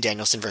Gibson,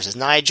 Danielson versus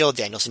Nigel,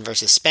 Danielson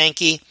versus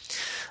Spanky.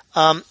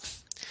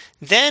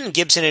 Then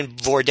Gibson and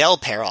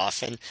Vordell pair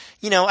off, and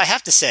I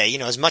have to say,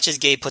 as much as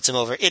Gabe puts him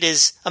over, it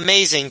is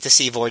amazing to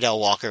see Vordell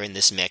Walker in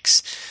this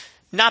mix.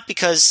 Not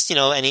because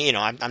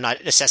I'm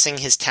not assessing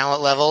his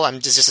talent level.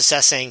 I'm just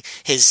assessing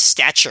his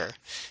stature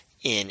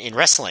in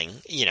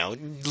wrestling.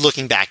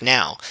 Looking back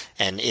now,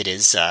 and it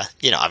is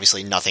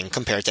obviously nothing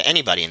compared to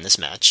anybody in this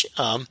match.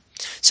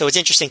 So it's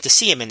interesting to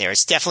see him in there.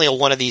 It's definitely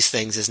one of these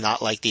things is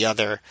not like the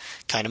other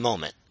kind of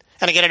moment.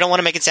 And again, I don't want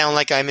to make it sound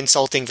like I'm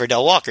insulting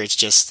Vordell Walker. It's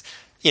just,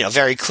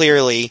 very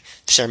clearly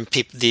certain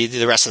people,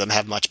 the rest of them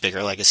have much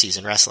bigger legacies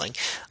in wrestling.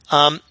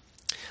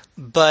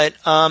 But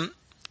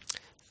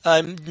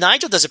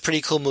Nigel does a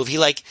pretty cool move. He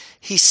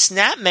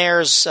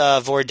snapmares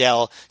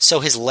Vordell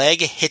so his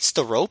leg hits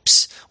the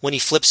ropes when he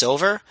flips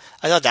over.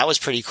 I thought that was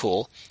pretty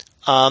cool.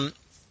 Vordell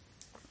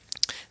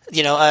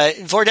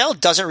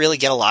doesn't really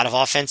get a lot of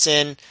offense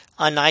in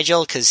on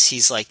Nigel because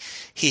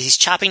he's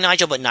chopping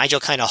Nigel, but Nigel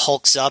kind of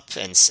hulks up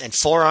and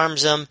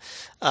forearms him.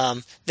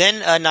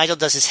 Then Nigel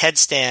does his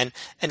headstand,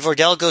 and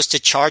Vordell goes to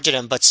charge at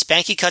him, but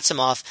Spanky cuts him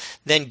off.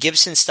 Then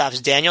Gibson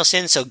stops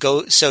Danielson, so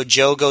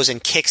Joe goes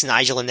and kicks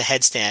Nigel in the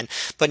headstand,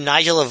 but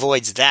Nigel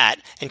avoids that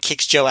and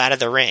kicks Joe out of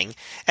the ring.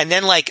 And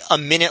then a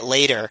minute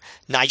later,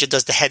 Nigel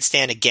does the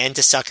headstand again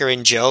to sucker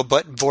in Joe,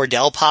 but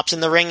Vordell pops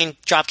in the ring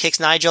and drop kicks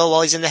Nigel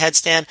while he's in the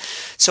headstand.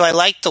 So I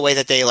liked the way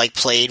that they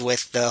played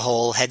with the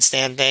whole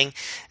headstand thing.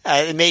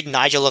 It made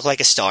Nigel look like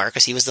a star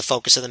because he was the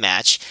focus of the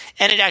match,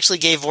 and it actually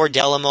gave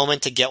Vordell a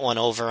moment to get one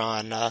over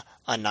on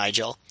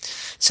Nigel.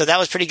 So that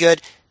was pretty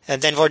good.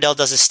 And then Vordell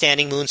does a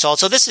standing moonsault.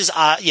 So this is,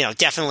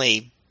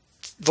 definitely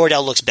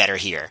Vordell looks better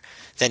here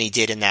than he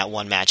did in that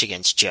one match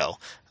against Joe.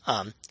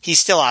 He's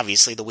still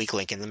obviously the weak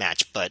link in the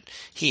match, but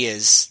he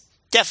is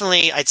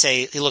definitely, I'd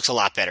say, he looks a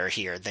lot better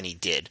here than he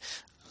did.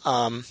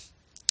 The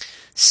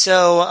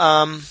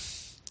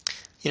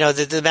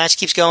match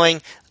keeps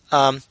going.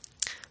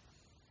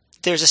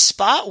 There's a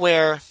spot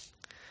where,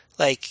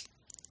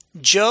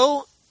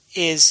 Joe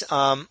is,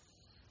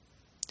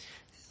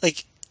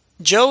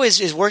 Joe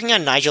is working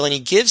on Nigel, and he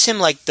gives him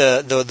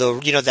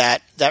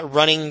that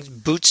running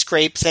boot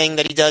scrape thing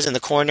that he does in the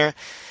corner,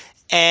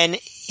 and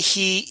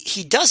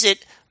he does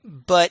it,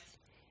 but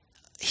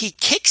he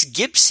kicks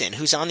Gibson,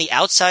 who's on the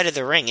outside of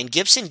the ring, and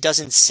Gibson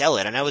doesn't sell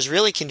it, and I was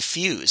really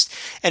confused.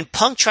 And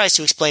Punk tries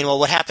to explain, well,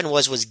 what happened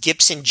was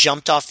Gibson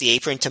jumped off the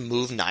apron to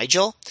move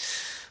Nigel.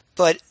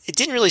 But it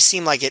didn't really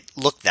seem like it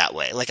looked that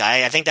way.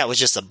 I think that was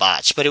just a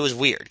botch, but it was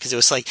weird because it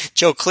was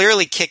Joe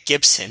clearly kicked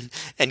Gibson,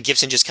 and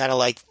Gibson just kind of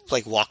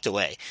walked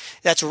away.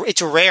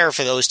 It's rare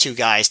for those two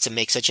guys to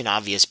make such an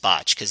obvious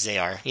botch because they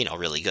are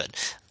really good.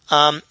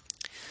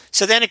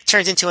 So then it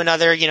turns into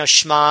another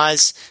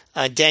schmaz.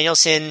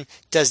 Danielson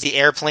does the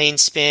airplane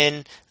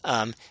spin.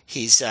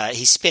 He's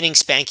spinning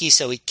Spanky,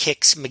 so he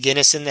kicks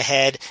McGuinness in the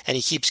head, and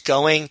he keeps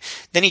going.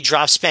 Then he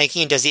drops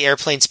Spanky and does the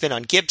airplane spin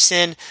on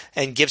Gibson,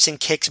 and Gibson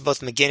kicks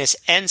both McGuinness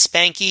and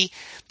Spanky.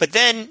 But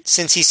then,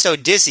 since he's so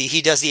dizzy,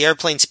 he does the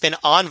airplane spin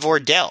on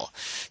Vordell.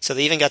 So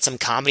they even got some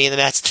comedy in the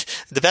match.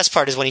 The best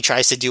part is when he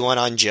tries to do one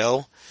on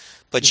Joe,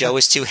 but Joe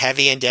is too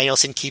heavy, and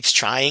Danielson keeps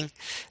trying.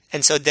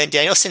 And so then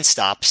Danielson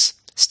stops,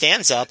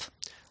 stands up,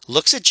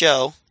 looks at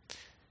Joe,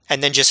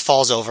 and then just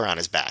falls over on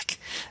his back.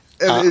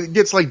 And it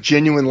gets like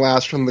genuine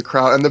laughs from the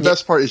crowd. And the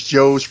best part is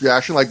Joe's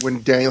reaction, like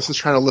when Danielson's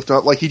trying to lift him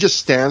up, like he just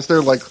stands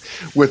there like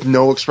with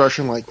no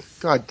expression, like,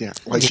 God damn,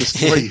 like just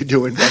what are you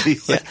doing, buddy?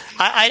 Like,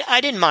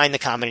 I didn't mind the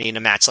comedy in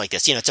a match like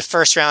this. It's a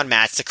first round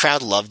match. The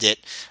crowd loved it.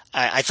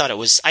 I thought it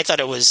was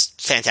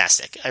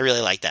fantastic. I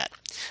really liked that.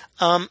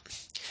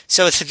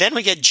 So then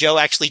we get Joe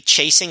actually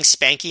chasing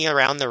Spanky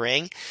around the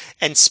ring,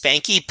 and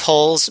Spanky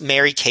pulls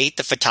Mary Kate,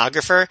 the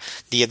photographer,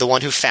 the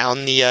one who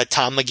found the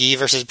Tom McGee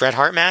versus Bret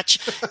Hart match,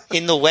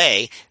 in the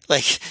way,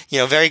 like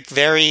very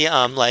very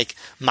like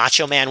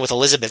Macho Man with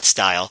Elizabeth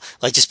style,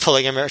 like just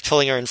pulling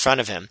her in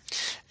front of him,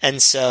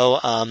 and so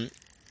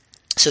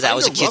that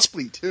was a cute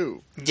roughly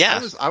too. Yeah,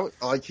 it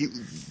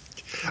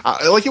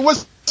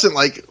wasn't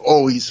like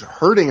he's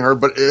hurting her,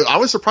 but I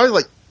was surprised,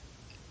 like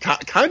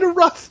kind of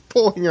rough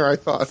pulling her. I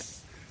thought.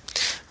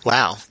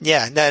 Wow.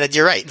 Yeah, no,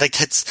 you're right. Like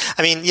that's.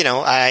 I mean,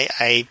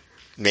 I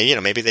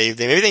maybe they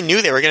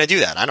knew they were going to do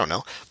that. I don't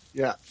know.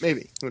 Yeah,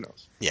 maybe. Who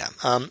knows? Yeah.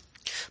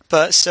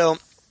 But so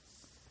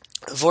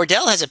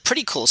Vordell has a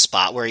pretty cool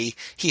spot where he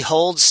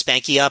holds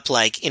Spanky up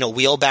like in a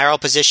wheelbarrow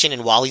position,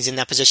 and while he's in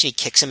that position, he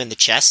kicks him in the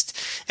chest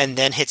and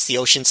then hits the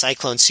Ocean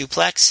Cyclone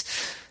suplex.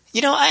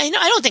 I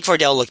don't think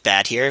Vordell looked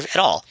bad here at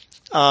all.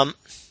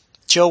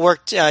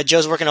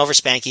 Joe's working over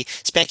Spanky.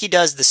 Spanky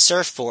does the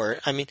surfboard.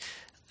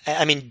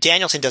 I mean,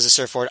 Danielson does a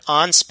surfboard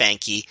on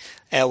Spanky,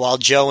 while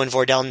Joe and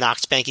Vordell knock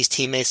Spanky's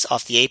teammates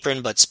off the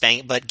apron, but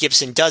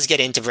Gibson does get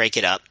in to break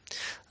it up.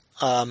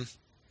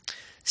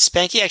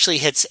 Spanky actually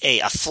hits a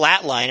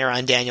flatliner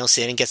on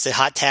Danielson and gets the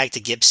hot tag to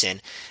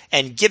Gibson,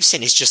 and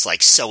Gibson is just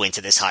like so into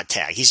this hot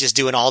tag. He's just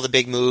doing all the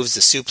big moves,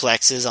 the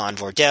suplexes on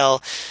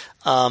Vordell.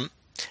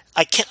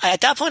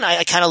 At that point,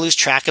 I kind of lose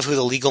track of who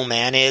the legal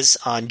man is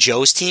on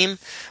Joe's team.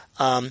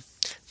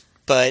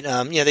 But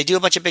they do a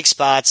bunch of big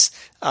spots.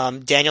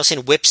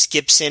 Danielson whips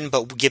Gibson,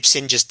 but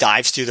Gibson just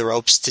dives through the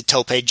ropes to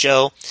tope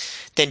Joe.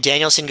 Then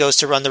Danielson goes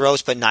to run the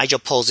ropes, but Nigel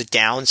pulls it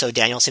down, so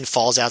Danielson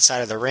falls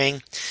outside of the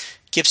ring.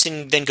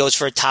 Gibson then goes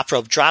for a top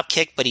rope drop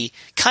kick, but he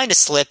kind of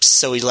slips,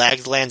 so he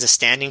lands a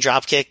standing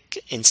drop kick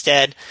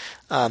instead.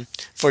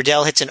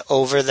 Vordell hits an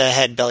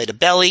over-the-head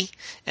belly-to-belly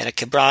and a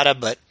cabrata,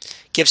 but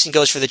Gibson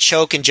goes for the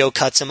choke, and Joe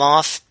cuts him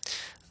off.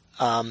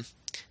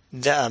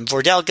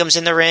 Vordell comes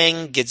in the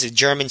ring, gets a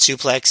German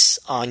suplex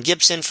on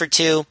Gibson for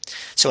 2.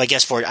 So I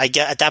guess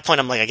at that point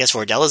I'm like, I guess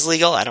Vordell is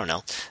legal. I don't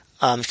know,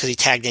 because he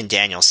tagged in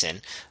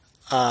Danielson.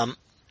 Then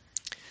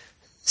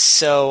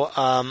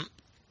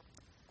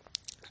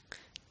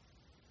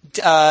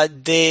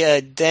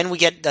we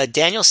get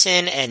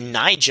Danielson and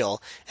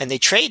Nigel, and they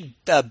trade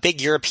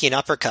big European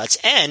uppercuts.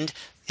 And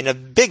in a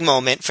big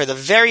moment, for the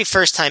very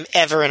first time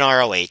ever in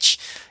ROH,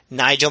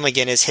 Nigel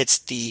McGuinness hits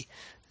the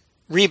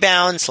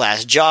rebound /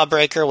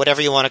 jawbreaker,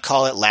 whatever you want to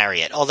call it,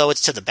 lariat, although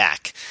it's to the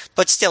back.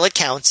 But still, it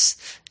counts,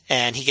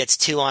 and he gets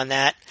 2 on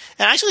that.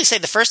 And I actually say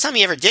the first time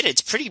he ever did it,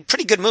 it's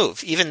pretty good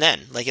move, even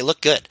then. Like, it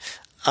looked good.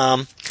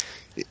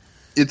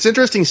 It's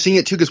interesting seeing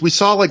it, too, because we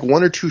saw, like,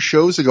 1 or 2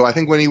 shows ago, I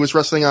think when he was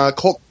wrestling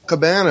Colt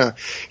Cabana,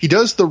 he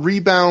does the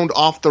rebound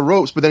off the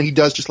ropes, but then he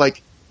does just,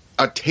 like,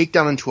 a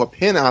takedown into a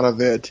pin out of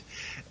it.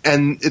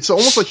 And it's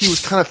almost like he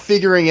was kind of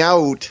figuring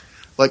out,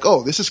 like,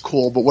 oh, this is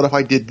cool, but what if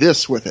I did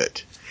this with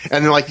it?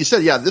 And then, like you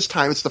said, yeah, this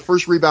time it's the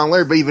first rebound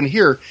layer, but even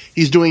here,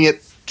 he's doing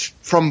it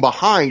from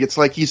behind. It's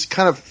like he's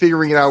kind of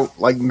figuring it out,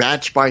 like,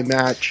 match by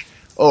match.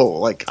 Oh,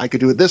 like, I could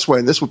do it this way,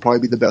 and this would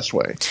probably be the best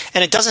way.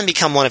 And it doesn't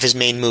become one of his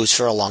main moves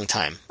for a long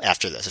time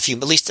after this, at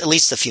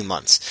least a few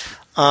months.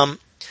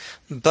 Nigel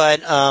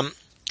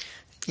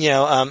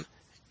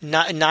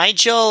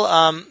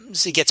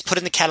he gets put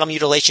in the cattle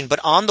mutilation,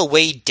 but on the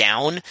way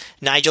down,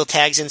 Nigel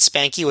tags in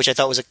Spanky, which I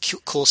thought was a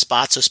cool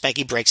spot, so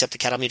Spanky breaks up the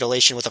cattle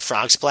mutilation with a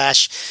frog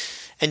splash.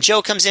 And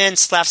Joe comes in,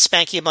 slaps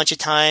Spanky a bunch of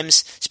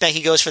times.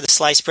 Spanky goes for the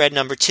sliced bread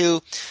number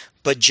 2,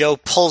 but Joe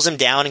pulls him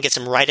down and gets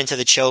him right into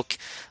the choke.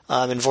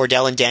 And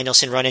Vordell and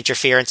Danielson run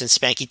interference, and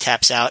Spanky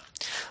taps out.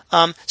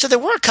 So there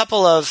were a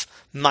couple of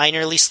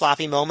minorly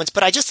sloppy moments,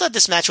 but I just thought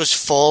this match was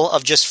full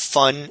of just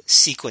fun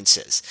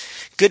sequences.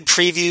 Good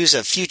previews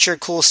of future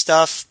cool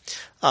stuff.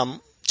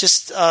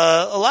 Just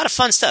a lot of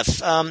fun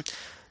stuff.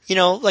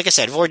 Like I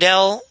said,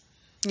 Vordell,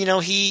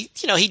 he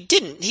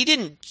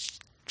didn't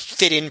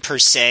fit in per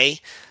se,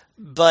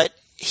 but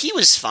he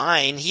was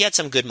fine. He had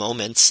some good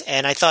moments,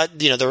 and I thought,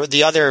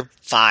 the other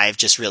 5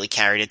 just really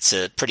carried it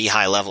to pretty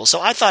high level.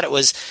 So I thought it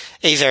was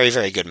a very,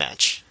 very good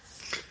match.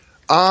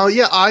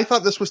 Yeah, I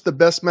thought this was the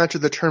best match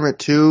of the tournament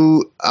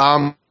too.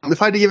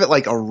 If I had to give it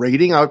like a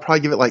rating, I would probably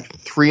give it like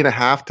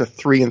 3.5 to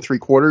 3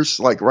 3/4,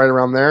 like right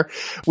around there.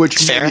 Which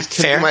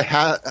fair. My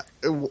hat,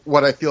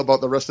 what I feel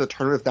about the rest of the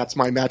tournament, if that's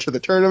my match of the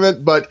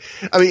tournament. But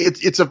I mean,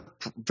 it's a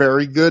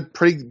very good,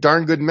 pretty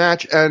darn good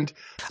match. And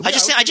yeah,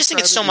 I just think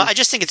it's so much. I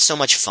just think it's so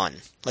much fun.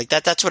 Like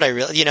that. That's what I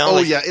really, Oh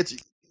yeah, it's.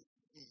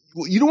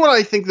 You know what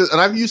I think that,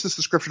 and I've used this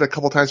description a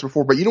couple times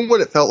before, but you know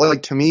what it felt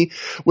like to me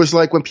was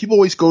like when people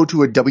always go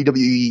to a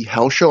WWE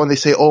house show and they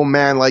say, oh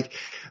man, like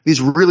these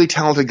really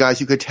talented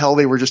guys, you could tell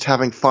they were just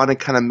having fun and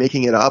kind of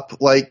making it up.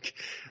 Like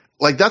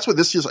like that's what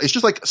this is. It's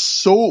just like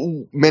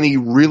so many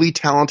really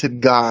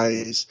talented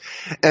guys,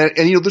 and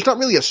there's not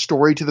really a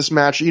story to this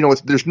match.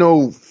 There's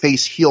no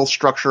face heel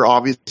structure.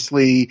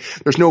 Obviously,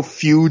 there's no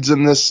feuds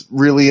in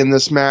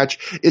this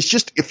match.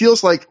 It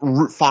feels like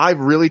five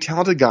really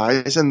talented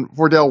guys and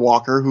Vordell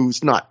Walker,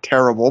 who's not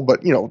terrible,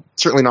 but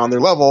certainly not on their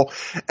level,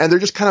 and they're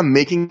just kind of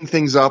making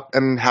things up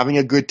and having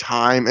a good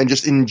time and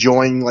just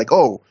enjoying like,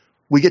 oh,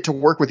 we get to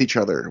work with each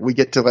other. We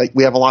get to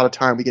we have a lot of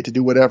time. We get to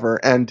do whatever.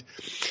 And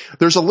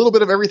there's a little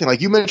bit of everything.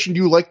 Like you mentioned,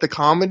 you like the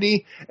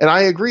comedy, and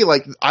I agree.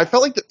 Like I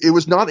felt like it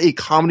was not a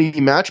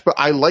comedy match, but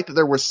I liked that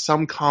there was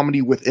some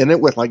comedy within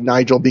it, with like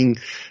Nigel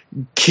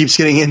keeps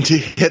getting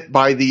hit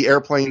by the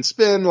airplane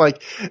spin.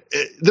 Like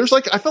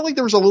I felt like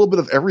there was a little bit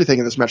of everything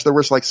in this match. There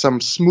was like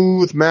some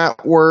smooth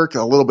mat work,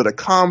 a little bit of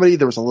comedy.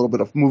 There was a little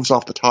bit of moves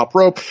off the top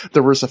rope.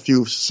 There was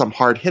some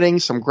hard hitting,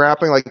 some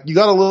grappling. Like you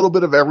got a little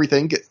bit of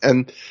everything,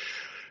 and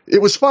it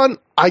was fun.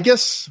 I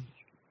guess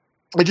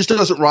it just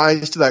doesn't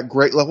rise to that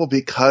great level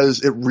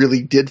because it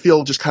really did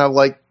feel just kind of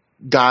like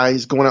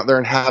guys going out there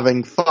and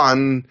having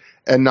fun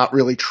and not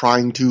really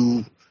trying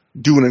to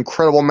do an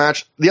incredible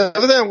match. The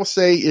other thing I will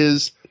say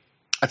is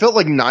I felt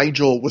like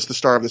Nigel was the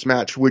star of this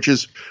match, which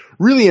is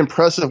really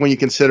impressive when you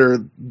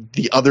consider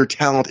the other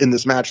talent in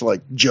this match,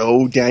 like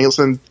Joe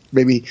Danielson,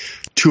 maybe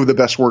two of the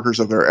best workers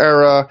of their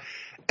era.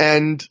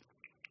 And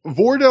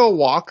Vordell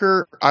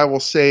Walker, I will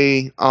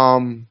say,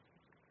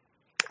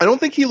 I don't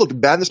think he looked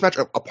bad in this match,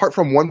 apart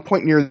from one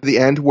point near the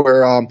end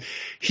where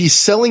he's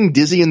selling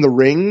dizzy in the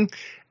ring,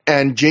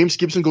 and James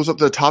Gibson goes up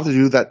to the top to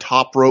do that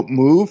top rope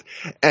move,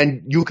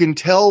 and you can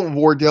tell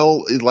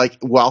Vordell, like,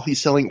 while he's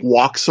selling,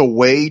 walks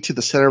away to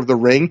the center of the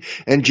ring,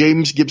 and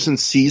James Gibson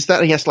sees that,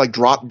 and he has to like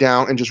drop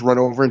down and just run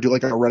over and do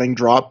like a running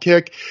drop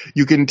kick.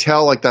 You can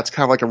tell like that's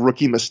kind of like a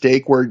rookie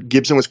mistake where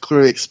Gibson was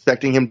clearly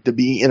expecting him to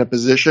be in a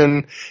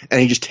position,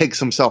 and he just takes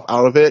himself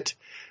out of it.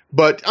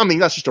 But I mean,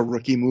 that's just a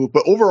rookie move.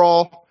 But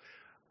overall,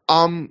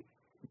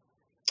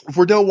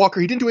 Vordell Walker,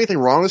 he didn't do anything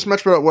wrong in this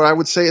match, but what I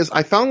would say is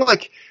I found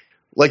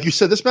like you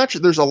said, this match,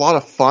 there's a lot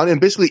of fun,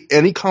 and basically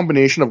any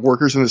combination of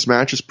workers in this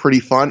match is pretty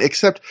fun,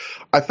 except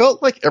I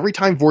felt like every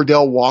time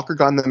Vordell Walker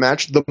got in the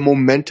match, the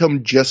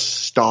momentum just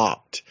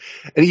stopped.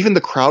 And even the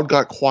crowd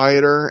got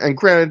quieter, and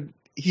granted,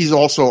 he's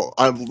also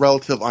a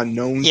relative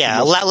unknown.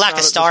 Yeah, lack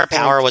of star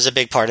power was a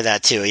big part of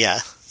that too,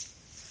 yeah.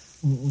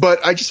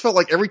 But I just felt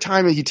like every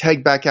time he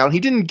tagged back out, he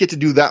didn't get to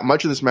do that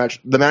much in this match.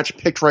 The match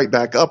picked right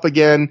back up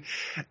again.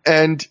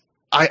 And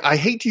I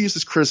hate to use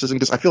this criticism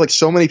because I feel like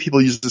so many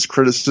people use this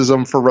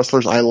criticism for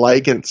wrestlers I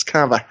like, and it's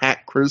kind of a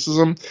hack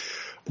criticism.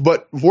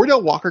 But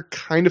Vordell Walker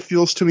kind of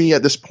feels to me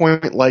at this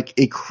point like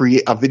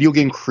a video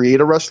game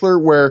creator wrestler,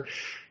 where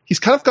he's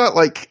kind of got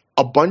like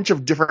a bunch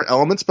of different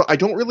elements, but I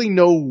don't really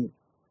know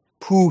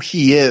who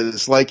he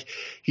is. Like,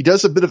 he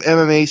does a bit of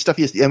MMA stuff.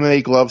 He has the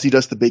MMA gloves. He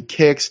does the big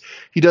kicks.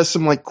 He does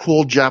some like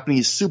cool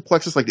Japanese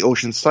suplexes, like the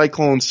Ocean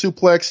Cyclone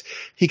suplex.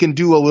 He can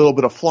do a little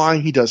bit of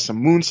flying. He does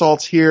some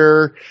moonsaults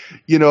here.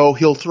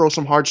 He'll throw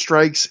some hard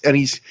strikes, and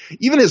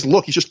even his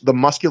look, he's just the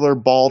muscular,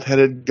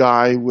 bald-headed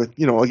guy with,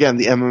 again,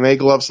 the MMA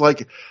gloves.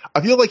 Like,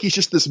 I feel like he's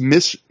just this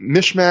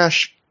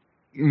mishmash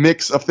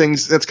mix of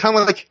things. That's kind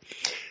of like,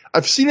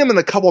 I've seen him in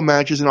a couple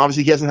matches, and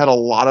obviously he hasn't had a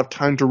lot of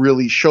time to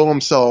really show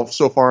himself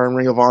so far in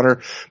Ring of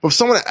Honor. But if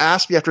someone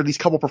asked me after these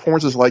couple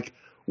performances, like,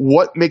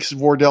 what makes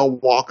Vordell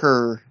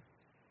Walker?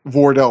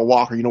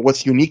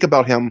 What's unique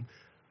about him?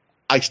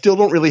 I still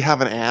don't really have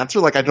an answer.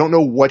 Like, I don't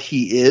know what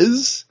he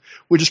is,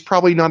 which is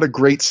probably not a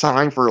great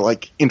sign for,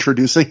 like,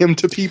 introducing him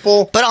to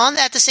people. But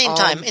at the same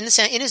time, in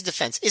his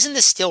defense, isn't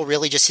this still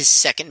really just his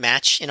second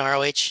match in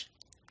ROH?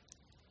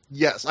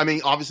 Yes, I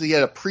mean, obviously he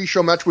had a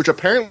pre-show match, which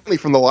apparently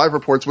from the live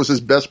reports was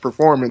his best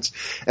performance.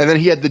 And then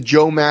he had the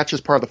Joe match as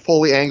part of the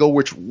Foley angle,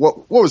 which,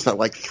 what was that,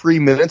 like 3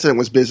 minutes? And it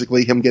was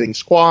basically him getting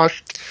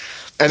squashed.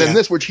 And then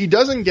this, which he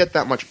doesn't get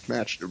that much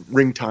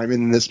ring time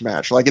in this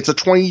match. Like, it's a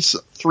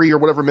 23 or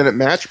whatever minute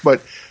match,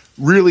 but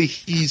really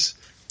he's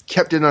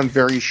kept it on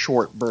very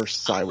short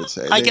bursts, I would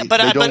say.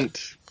 But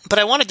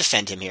I want to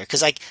defend him here,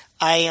 because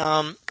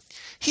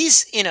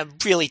he's in a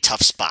really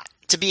tough spot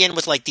to be in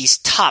with like these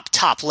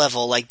top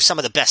level, like some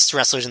of the best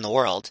wrestlers in the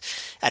world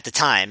at the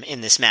time in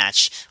this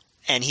match.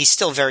 And he's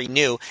still very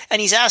new. And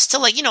he's asked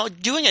to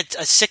doing a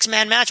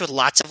 6-man match with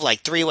lots of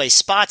like 3-way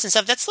spots and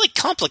stuff. That's like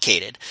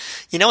complicated.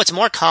 It's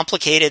more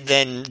complicated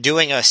than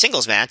doing a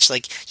singles match.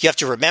 Like, you have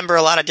to remember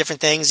a lot of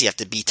different things. You have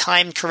to be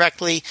timed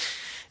correctly.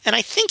 And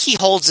I think he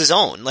holds his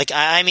own. Like,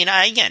 I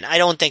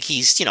don't think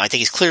he's, I think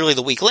he's clearly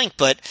the weak link,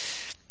 but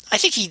I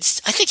think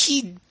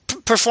he'd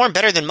perform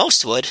better than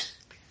most would.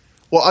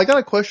 Well, I got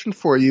a question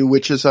for you,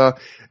 which is,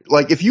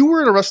 like, if you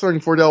were in a wrestler in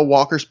Vordell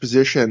Walker's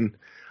position,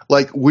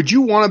 like, would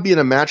you want to be in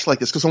a match like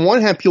this? Because on one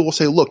hand, people will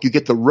say, look, you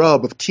get the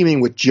rub of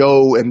teaming with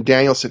Joe and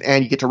Danielson,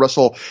 and you get to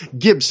wrestle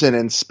Gibson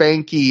and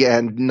Spanky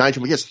and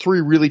Nigel McGuinness,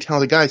 3 really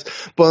talented guys.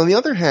 But on the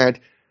other hand,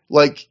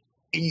 like,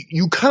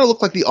 you kind of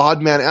look like the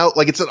odd man out.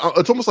 Like, it's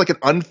almost like an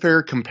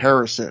unfair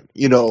comparison,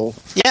 Yeah,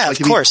 like,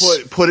 of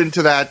course. Put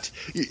into that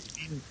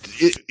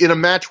in a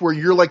match where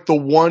you're like the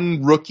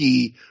one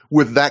rookie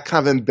with that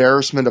kind of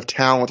embarrassment of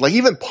talent. Like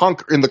even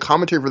Punk in the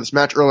commentary for this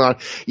match early on,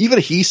 even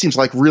he seems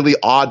like really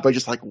odd by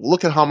just like,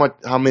 look at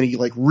how many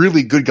like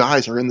really good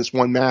guys are in this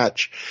one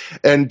match.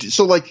 And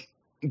so like,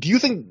 do you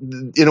think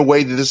in a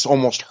way that this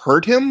almost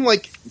hurt him,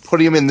 like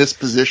putting him in this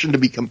position to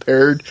be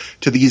compared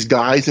to these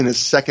guys in his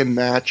second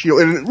match? You know,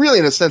 and really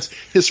in a sense,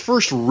 his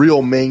first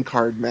real main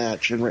card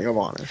match in Ring of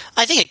Honor.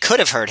 I think it could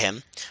have hurt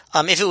him.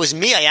 If it was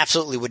me, I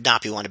absolutely would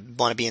not want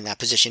to be in that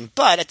position.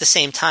 But at the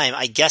same time,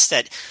 I guess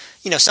that,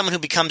 you know, someone who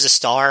becomes a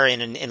star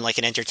in like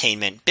an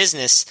entertainment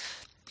business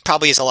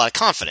probably has a lot of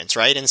confidence,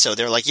 right? And so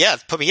they're like, yeah,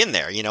 put me in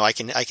there. You know, I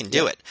can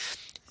do it.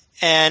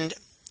 And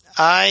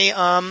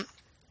I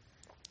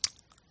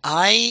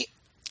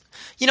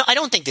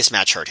don't think this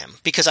match hurt him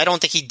because I don't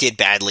think he did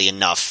badly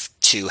enough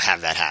to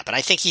have that happen.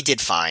 I think he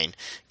did fine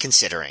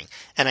considering.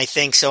 And I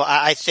think so.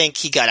 I think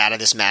he got out of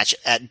this match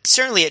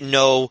certainly at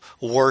no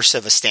worse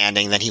of a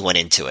standing than he went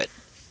into it.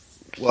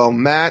 Well,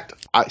 Matt,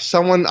 I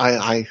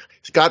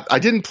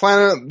didn't plan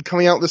on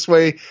coming out this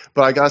way,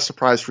 but I got a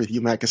surprise for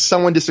you, Matt, because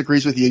someone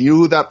disagrees with you. You know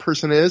who that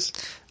person is?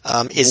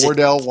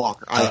 Wardell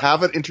Walker. I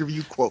have an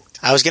interview quote.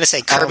 I was going to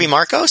say Kirby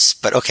Marcos,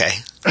 but okay.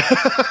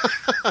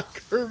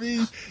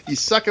 Kirby, he's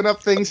sucking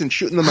up things and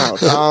shooting them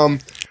out.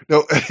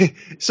 No,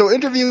 so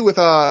interview with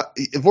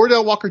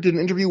Wardell Walker did an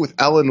interview with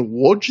Alan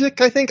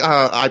Wojcik, I think.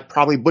 I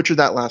probably butchered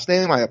that last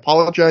name. I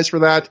apologize for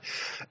that.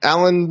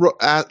 Alan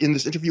in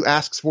this interview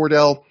asks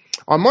Wardell,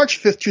 on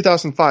March 5th,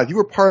 2005, you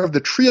were part of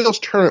the Trios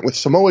tournament with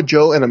Samoa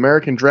Joe and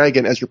American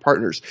Dragon as your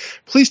partners.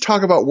 Please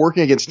talk about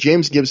working against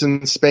James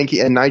Gibson,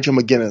 Spanky, and Nigel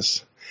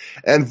McGuinness.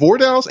 And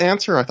Wardell's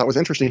answer I thought was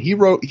interesting.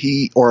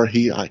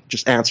 I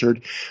just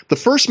answered, the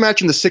first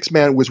match in the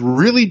 6-man was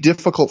really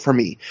difficult for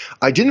me.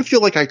 I didn't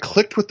feel like I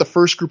clicked with the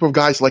first group of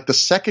guys like the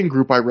second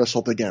group I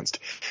wrestled against.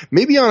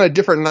 Maybe on a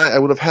different night I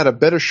would have had a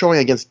better showing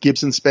against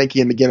Gibson,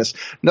 Spanky, and McGuinness.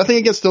 Nothing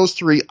against those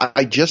three.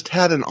 I just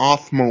had an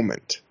off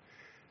moment.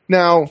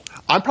 Now,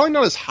 I'm probably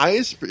not as high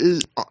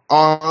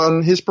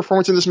on his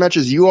performance in this match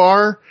as you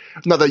are.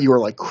 Not that you are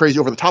like crazy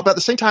over the top. But at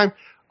the same time,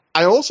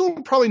 I also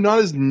am probably not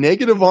as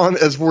negative on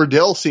as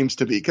Wardell seems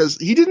to be because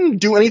he didn't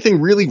do anything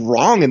really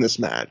wrong in this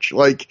match.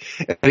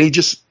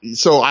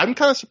 So I'm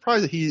kind of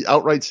surprised that he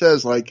outright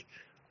says like,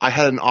 I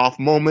had an off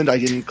moment, I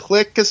didn't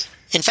click because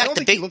I don't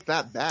think he looked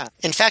that bad.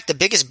 In fact, the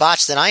biggest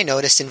botch that I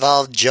noticed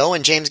involved Joe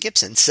and James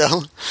Gibson.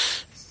 So,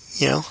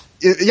 you know.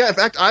 Yeah, in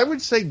fact, I would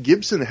say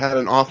Gibson had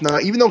an off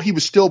night, even though he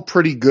was still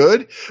pretty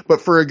good. But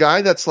for a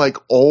guy that's like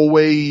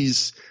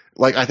always,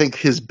 like I think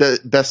his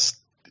best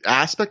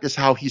aspect is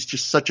how he's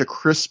just such a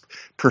crisp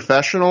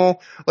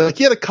professional. Like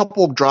he had a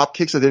couple of drop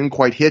kicks that didn't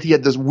quite hit. He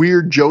had this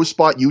weird Joe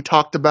spot you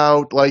talked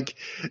about. Like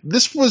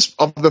this was,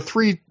 of the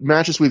 3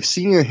 matches we've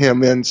seen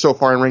him in so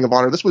far in Ring of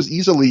Honor, this was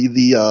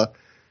easily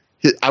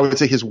I would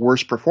say his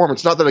worst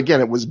performance. Not that, again,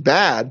 it was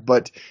bad,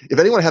 but if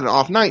anyone had an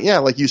off night, yeah,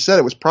 like you said,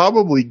 it was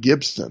probably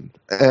Gibson.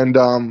 And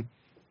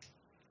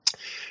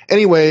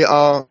anyway,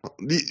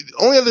 the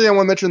only other thing I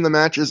want to mention in the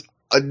match is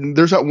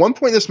there's at one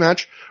point in this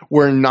match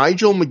where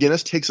Nigel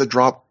McGuinness takes a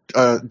drop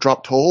toe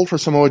hold for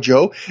Samoa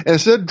Joe, and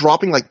instead of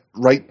dropping like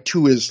right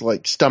to his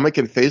like stomach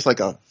and face, like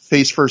a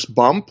face first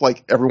bump,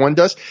 like everyone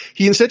does,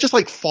 he instead just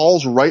like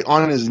falls right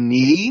on his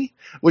knee,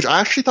 which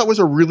I actually thought was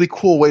a really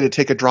cool way to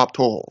take a drop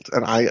toe hold.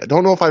 And I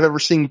don't know if I've ever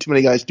seen too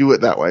many guys do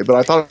it that way, but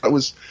I thought it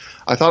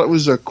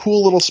was a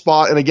cool little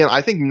spot. And again,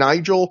 I think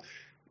Nigel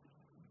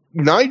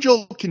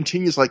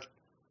continues like,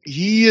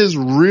 he is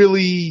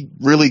really,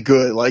 really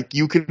good. Like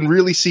you can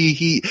really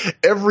see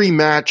every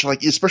match,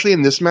 like especially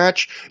in this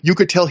match, you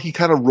could tell he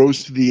kind of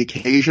rose to the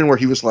occasion where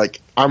he was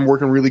like, I'm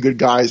working really good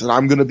guys and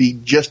I'm going to be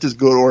just as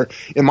good, or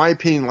in my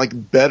opinion, like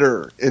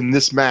better in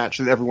this match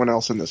than everyone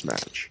else in this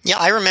match. Yeah,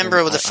 I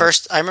remember the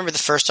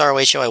first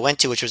ROH show I went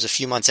to, which was a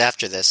few months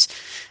after this.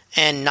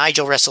 And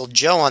Nigel wrestled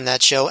Joe on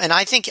that show, and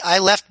I think I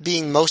left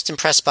being most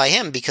impressed by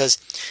him because,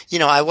 you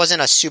know, I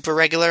wasn't a super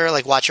regular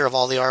like watcher of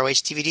all the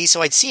ROH DVDs,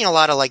 so I'd seen a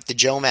lot of like the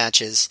Joe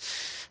matches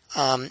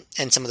and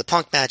some of the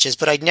Punk matches,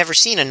 but I'd never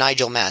seen a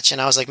Nigel match,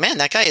 and I was like, man,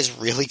 that guy is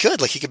really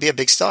good. Like he could be a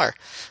big star,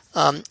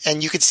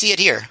 and you could see it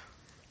here.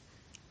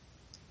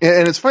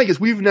 And it's funny because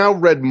we've now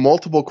read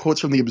multiple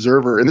quotes from The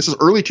Observer, and this is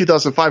early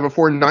 2005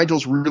 before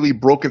Nigel's really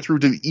broken through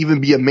to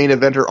even be a main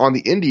eventer on the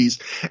indies.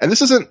 And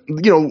this isn't,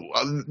 you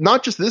know,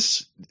 not just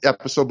this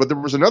episode, but there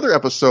was another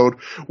episode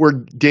where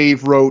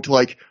Dave wrote,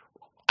 like,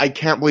 I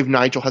can't believe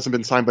Nigel hasn't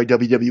been signed by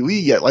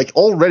WWE yet. Like,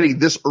 already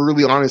this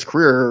early on in his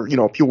career, you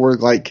know, people were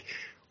like,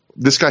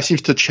 this guy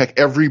seems to check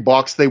every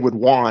box they would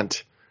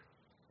want.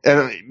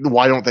 And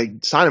why don't they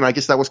sign him? I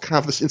guess that was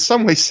kind of, in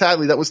some ways,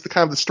 sadly, that was the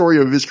kind of the story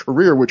of his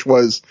career, which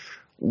was,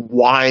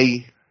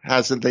 why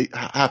haven't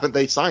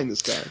they signed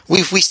this guy?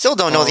 We still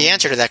don't know the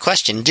answer to that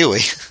question, do we?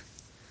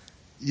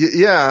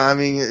 Yeah, I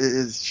mean,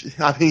 it's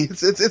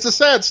a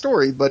sad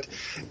story, but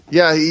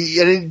yeah,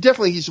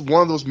 he's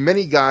one of those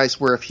many guys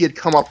where if he had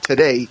come up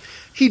today,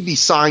 he'd be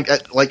signed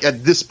at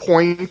this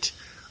point.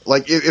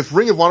 Like if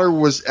Ring of Honor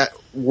was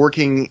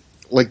working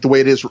like the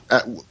way it is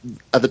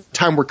at the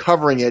time we're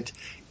covering it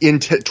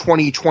into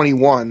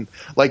 2021,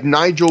 like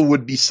Nigel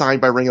would be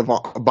signed by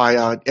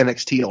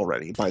NXT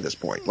already by this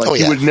point. Like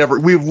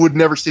we would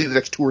never see the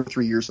next 2 or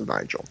 3 years of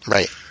Nigel.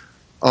 Right.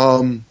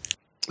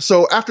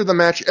 So after the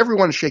match,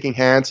 everyone's shaking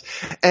hands,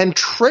 and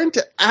Trent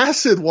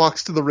Acid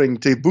walks to the ring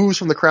to boos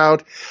from the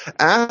crowd.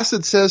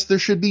 Acid says there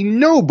should be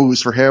no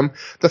boos for him.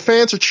 The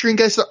fans are cheering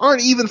guys that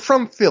aren't even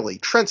from Philly.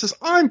 Trent says,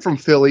 I'm from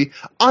Philly.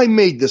 I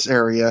made this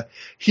area.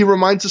 He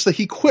reminds us that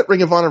he quit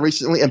Ring of Honor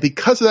recently, and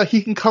because of that,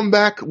 he can come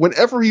back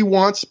whenever he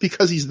wants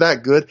because he's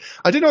that good.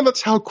 I didn't know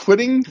that's how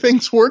quitting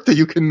things work, that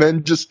you can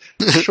then just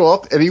show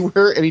up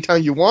anywhere,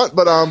 anytime you want.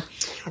 But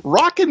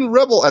Rockin'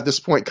 Rebel at this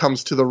point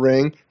comes to the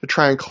ring to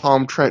try and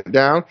calm Trent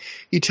down.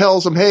 He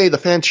tells him, hey, the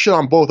fans shit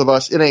on both of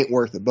us. It ain't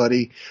worth it,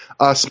 buddy.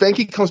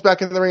 Spanky comes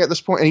back in the ring at this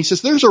point, and he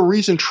says there's a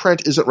reason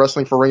Trent isn't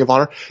wrestling for Ring of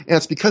Honor, and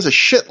it's because of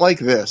shit like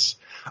this.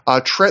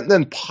 Trent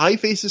then pie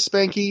faces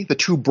Spanky. The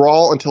two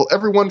brawl until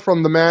everyone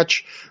from the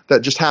match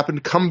that just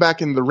happened come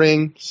back in the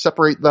ring,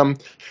 separate them.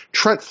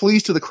 Trent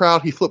flees to the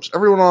crowd. He flips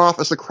everyone off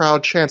as the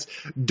crowd chants,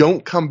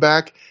 don't come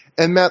back.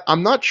 And Matt,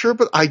 I'm not sure,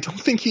 but I don't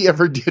think he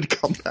ever did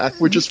come back,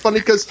 which is funny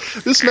because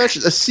this match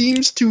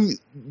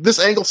this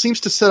angle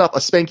seems to set up a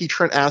Spanky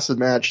Trent Acid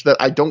match that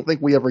I don't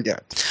think we ever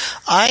get.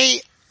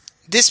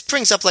 This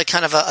brings up like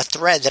kind of a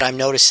thread that I'm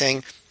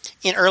noticing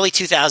in early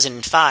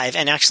 2005,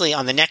 and actually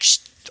on the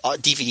next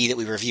DVD that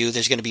we review,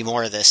 there's going to be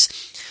more of this,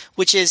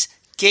 which is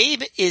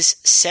Gabe is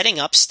setting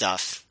up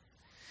stuff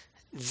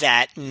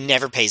that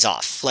never pays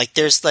off. Like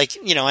there's like,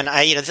 and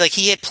like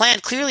he had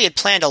clearly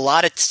planned a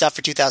lot of stuff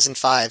for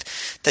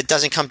 2005 that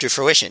doesn't come to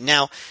fruition.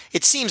 Now,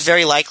 it seems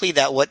very likely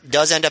that what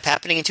does end up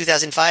happening in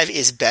 2005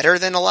 is better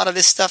than a lot of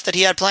this stuff that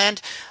he had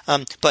planned.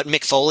 But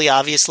Mick Foley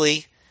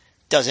obviously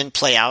doesn't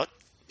play out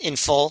in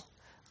full.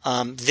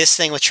 This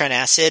thing with Trent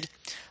Acid,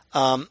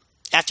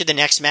 after the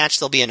next match,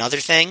 there'll be another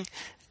thing.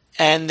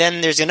 And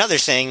then there's another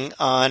thing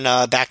on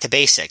Back to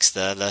Basics,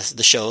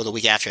 the show the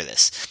week after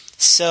this.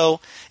 So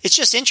it's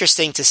just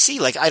interesting to see.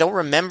 Like, I don't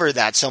remember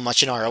that so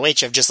much in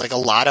ROH of just like a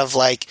lot of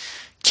like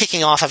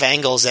kicking off of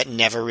angles that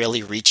never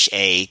really reach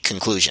a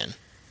conclusion.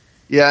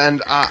 Yeah,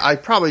 and I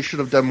probably should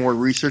have done more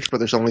research, but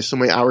there's only so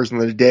many hours in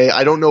the day.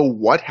 I don't know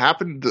what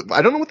happened.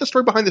 I don't know what the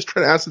story behind this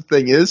Trent Acid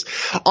thing is.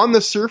 On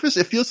the surface,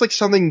 it feels like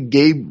something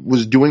Gabe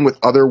was doing with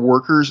other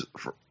workers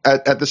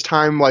at this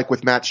time, like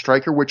with Matt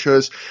Stryker, which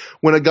was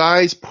when a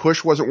guy's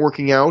push wasn't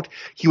working out,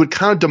 he would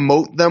kind of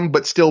demote them,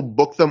 but still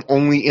book them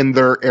only in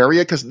their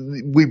area. Because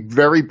we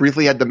very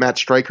briefly had the Matt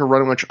Stryker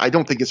run, which I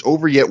don't think is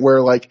over yet, where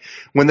like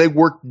when they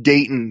worked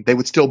Dayton, they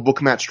would still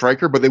book Matt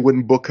Stryker, but they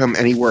wouldn't book him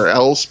anywhere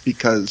else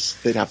because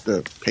they'd have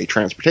to pay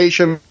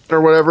transportation or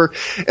whatever.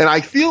 And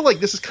I feel like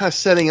this is kind of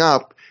setting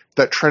up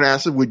that Trent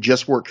Acid would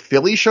just work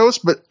Philly shows,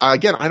 but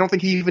again, I don't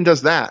think he even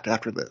does that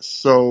after this.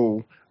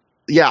 So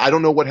yeah, I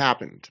don't know what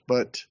happened,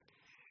 but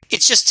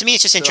it's just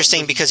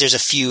interesting because there's a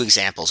few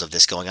examples of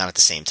this going on at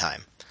the same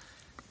time.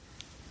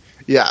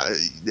 Yeah,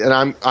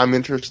 and I'm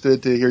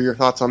interested to hear your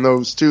thoughts on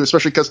those too,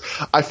 especially because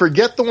I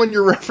forget the one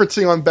you're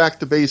referencing on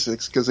Back to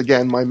Basics, because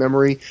again, my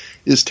memory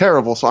is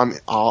terrible. So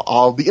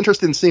I'll be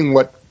interested in seeing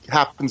what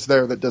happens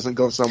there that doesn't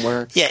go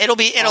somewhere. Yeah, you'll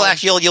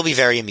be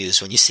very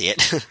amused when you see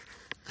it.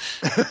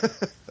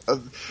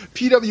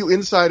 PW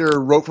Insider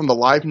wrote from the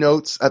live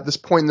notes, at this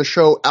point in the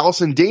show,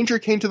 Allison Danger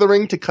came to the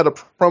ring to cut a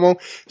promo,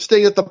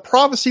 stating that the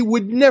prophecy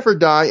would never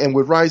die and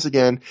would rise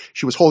again.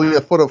 She was holding a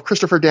photo of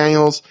Christopher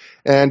Daniels,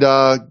 and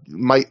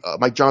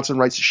Mike Johnson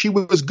writes, she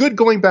was good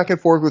going back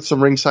and forth with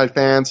some ringside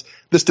fans.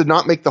 This did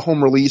not make the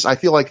home release. I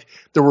feel like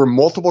there were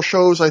multiple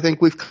shows I think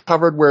we've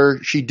covered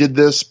where she did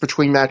this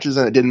between matches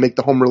and it didn't make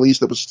the home release.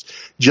 That was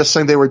just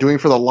something they were doing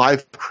for the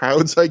live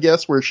crowds, I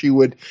guess, where she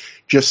would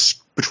just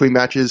between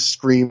matches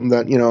scream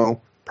that,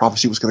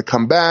 Prophecy was going to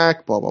come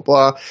back, blah, blah,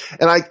 blah.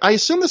 And I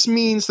assume this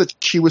means that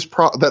she was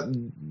Ring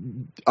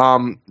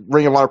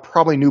of Honor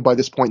probably knew by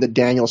this point that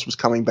Daniels was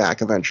coming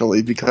back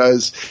eventually,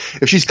 because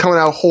if she's coming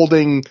out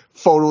holding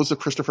photos of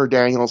Christopher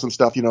Daniels and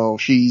stuff,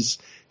 she's,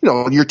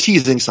 you're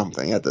teasing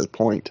something at this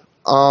point.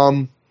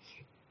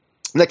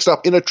 Next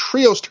up, in a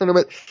trios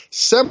tournament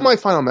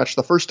semifinal match,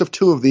 the first of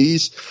two of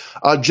these,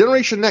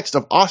 Generation Next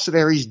of Austin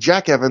Aries,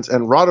 Jack Evans,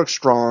 and Roderick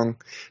Strong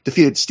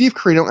defeated Steve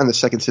Corino and the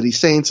Second City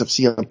Saints of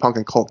CM Punk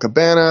and Colt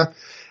Cabana.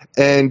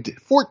 And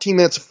 14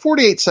 minutes,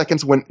 48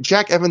 seconds when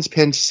Jack Evans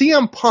pinned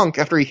CM Punk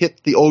after he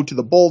hit the Ode to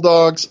the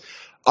Bulldogs.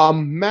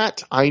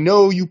 Matt, I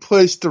know you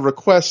placed a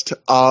request.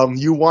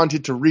 You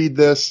wanted to read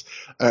this,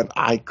 and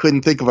I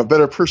couldn't think of a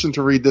better person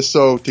to read this,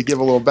 so to give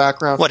a little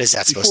background. What is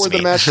that supposed to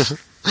mean?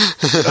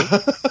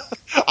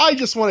 I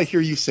just want to hear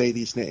you say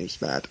these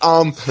names, Matt.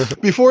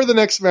 Before the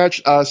next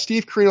match,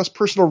 Steve Corino's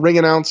personal ring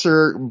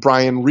announcer,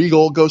 Brian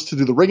Regal, goes to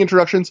do the ring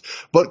introductions,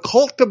 but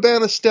Colt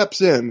Cabana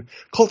steps in.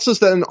 Colt says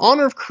that in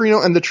honor of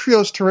Corino and the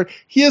trios tournament,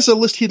 he has a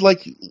list he'd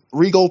like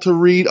Regal to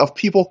read of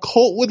people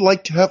Colt would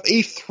like to have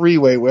a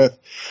three-way with.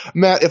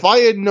 Matt, if I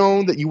had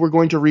known that you were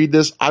going to read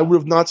this, I would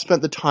have not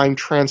spent the time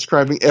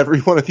transcribing every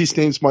one of these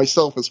names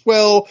myself as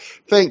well.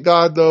 Thank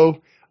God,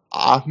 though.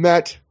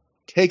 Matt,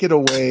 take it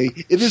away.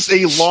 It is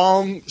a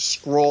long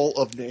scroll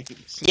of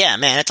names. Yeah,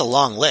 man, it's a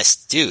long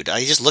list. Dude, I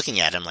was just looking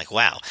at him like,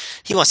 wow,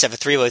 he wants to have a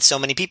three-way with so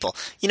many people.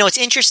 You know, it's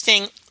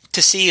interesting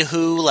to see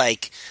who,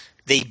 like,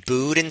 they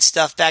booed and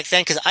stuff back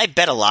then, because I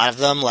bet a lot of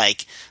them,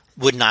 like,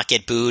 would not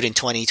get booed in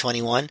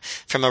 2021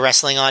 from a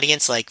wrestling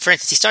audience. Like, for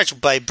instance, he starts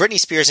by Britney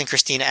Spears and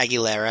Christina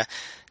Aguilera.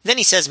 Then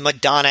he says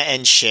Madonna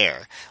and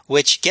Cher,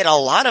 which get a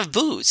lot of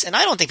boos. And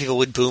I don't think people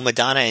would boo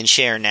Madonna and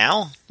Cher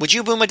now. Would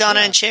you boo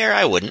Madonna and Cher?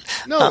 I wouldn't.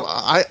 No,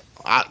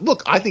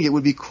 look, I think it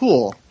would be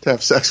cool to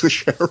have sex with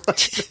Cher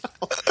right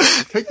now.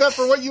 Take that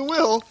for what you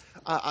will.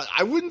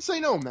 I wouldn't say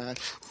no, Matt.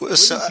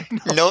 Notice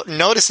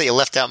that you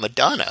left out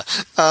Madonna.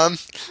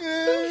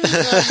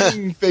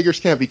 Beggars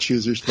can't be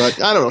choosers, but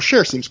I don't know.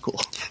 Cher seems cool.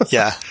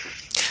 Yeah.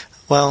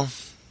 Well,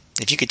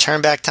 if you could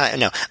turn back time,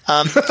 no.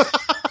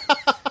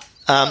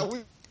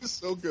 It was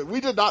so good.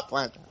 We did not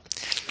plan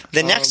that.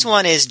 The next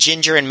one is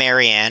Ginger and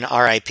Marianne,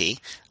 R.I.P.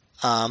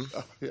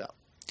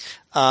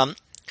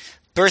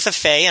 Bertha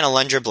Faye and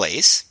Alundra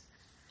Blaze.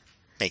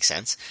 Makes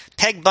sense.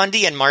 Peg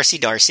Bundy and Marcy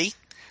Darcy.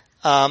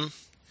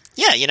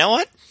 Yeah, you know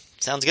what?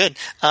 Sounds good.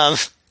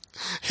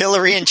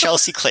 Hillary and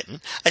Chelsea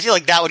Clinton. I feel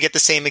like that would get the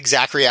same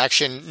exact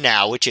reaction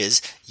now, which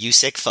is, you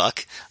sick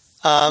fuck.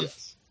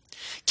 Yes.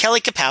 Kelly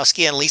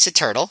Kapowski and Lisa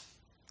Turtle.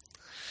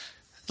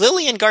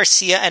 Lillian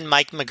Garcia and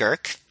Mike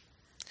McGurk.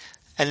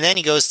 And then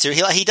he goes through,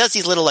 he does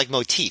these little, like,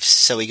 motifs.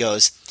 So he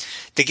goes,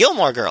 the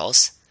Gilmore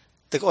Girls,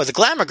 the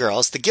Glamour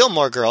Girls, the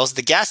Gilmore Girls,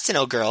 the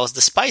Gastineau Girls,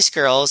 the Spice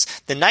Girls,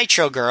 the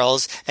Nitro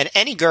Girls, and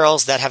any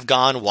girls that have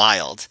gone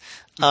wild.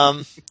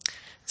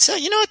 So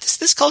you know what,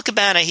 this Colt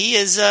Cabana,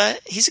 he's got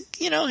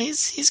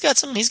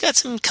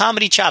some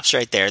comedy chops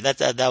right there.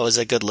 That was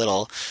a good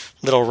little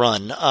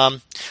run.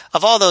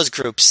 Of all those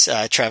groups,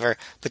 Trevor,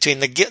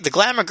 between the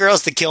Glamour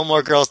Girls, the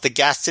Gilmore Girls, the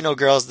Gastineau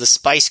Girls, the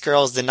Spice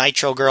Girls, the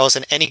Nitro Girls,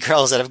 and any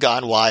girls that have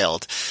gone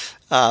wild,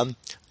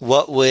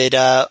 what would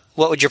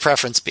your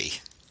preference be?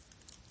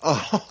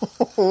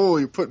 Oh,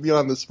 you put me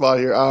on the spot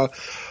here.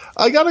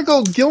 I gotta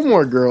go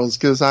Gilmore Girls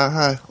because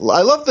I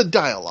love the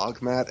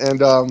dialogue, Matt,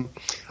 and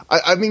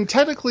I mean,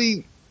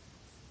 technically,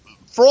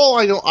 for all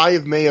I know, I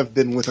may have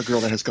been with a girl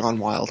that has gone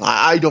wild.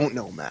 I don't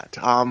know, Matt.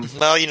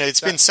 Well, you know,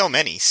 it's been so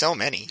many,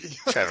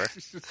 Trevor.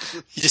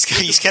 You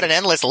just got an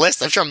endless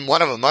list. I'm sure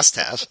one of them must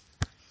have.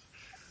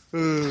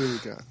 Oh,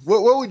 God.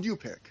 What would you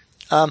pick?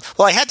 Well,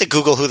 I had to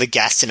Google who the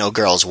Gastineau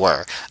girls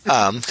were,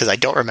 because I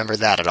don't remember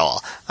that at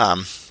all.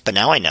 But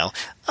now I know.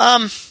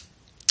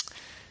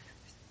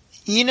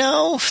 You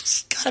know,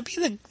 it's gotta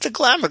be the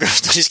Glamour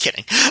Girls. No, just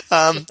kidding.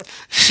 I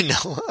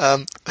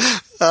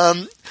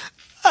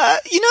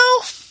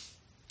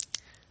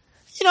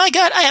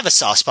have a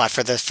soft spot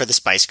for the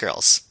Spice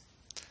Girls.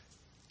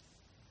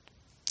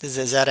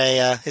 Is that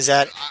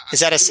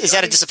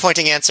a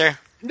disappointing answer?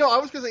 No, I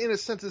was going to say, in a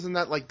sense, isn't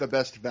that like the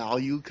best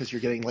value because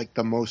you're getting like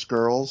the most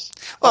girls?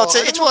 Well,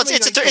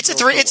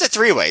 it's a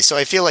three-way, so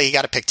I feel like you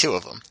got to pick two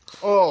of them.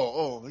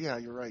 Oh, yeah,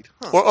 you're right.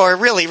 Huh. Or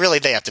really,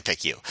 they have to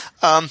pick you.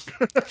 And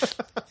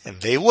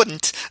they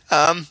wouldn't.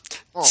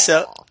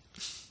 So,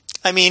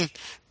 I mean,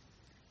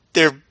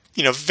 they're,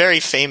 very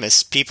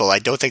famous people. I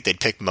don't think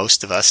they'd pick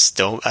most of us.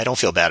 I don't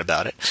feel bad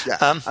about it.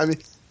 Yeah.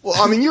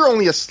 You're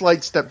only a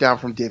slight step down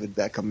from David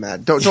Beckham,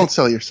 Matt. Don't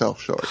sell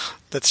yourself short.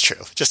 That's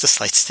true. Just a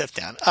slight step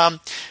down.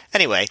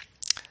 Anyway,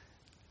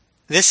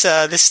 this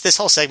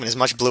whole segment is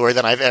much bluer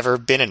than I've ever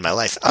been in my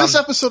life. This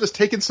episode has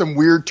taken some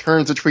weird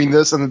turns between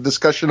this and the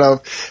discussion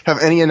of have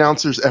any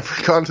announcers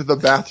ever gone to the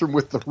bathroom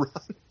with the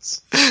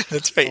runs?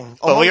 That's right.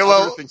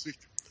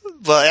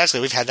 Well,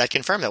 actually, we've had that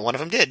confirmed that one of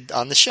them did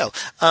on the show.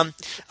 All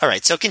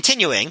right, so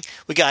continuing,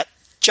 we got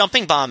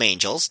Jumping Bomb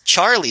Angels,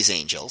 Charlie's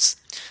Angels.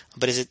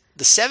 But is it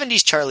the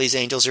 70s Charlie's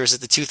Angels or is it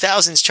the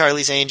 2000s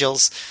Charlie's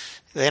Angels?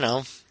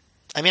 I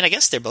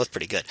guess they're both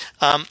pretty good.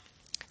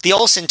 The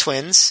Olsen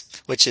Twins,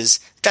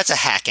 that's a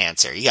hack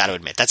answer. You got to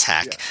admit, that's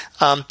hack.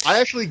 Yeah. I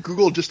actually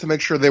Googled just to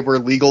make sure they were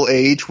legal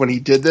age when he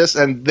did this,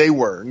 and they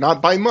were.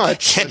 Not by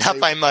much. Yeah, not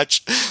by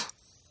much.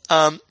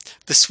 The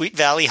Sweet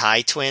Valley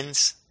High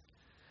Twins.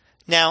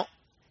 Now,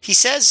 he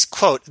says,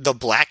 quote, the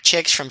black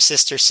chicks from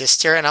Sister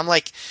Sister, and I'm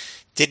like,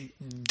 did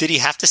he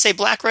have to say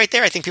black right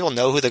there? I think people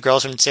know who the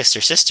girls from Sister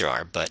Sister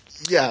are, but...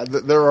 Yeah,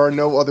 there are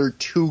no other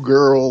two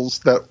girls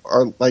that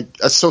are,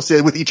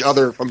 associated with each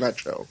other from that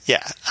show.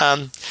 Yeah.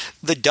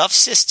 The Duff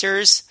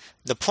Sisters,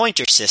 the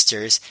Pointer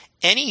Sisters,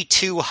 any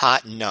two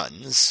hot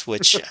nuns,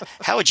 which,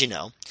 how would you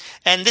know?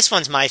 And this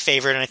one's my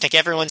favorite, and I think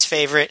everyone's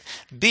favorite,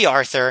 B.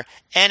 Arthur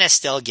and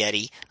Estelle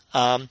Getty.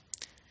 I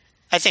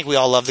think we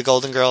all love the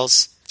Golden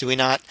Girls, do we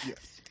not? Yes.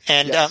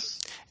 And yes.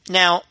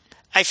 Now...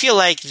 I feel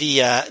like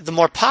the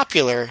more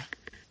popular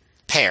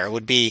pair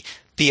would be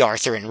B.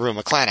 Arthur and Rue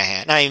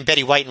McClanahan.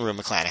 Betty White and Rue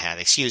McClanahan,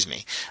 excuse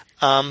me.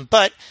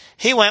 But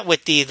he went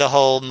with the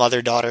whole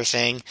mother-daughter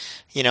thing.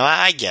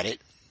 I get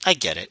it.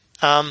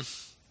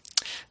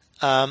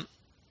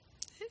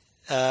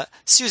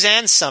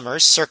 Suzanne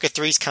Summers, Circa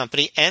Three's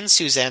Company, and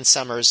Suzanne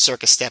Summers,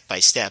 Circa Step by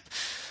Step,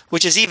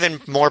 which is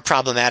even more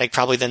problematic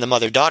probably than the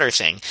mother-daughter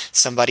thing.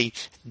 Somebody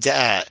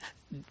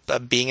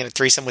being in a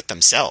threesome with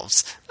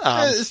themselves.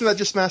 Isn't that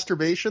just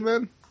masturbation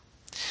then?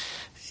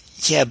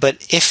 Yeah, but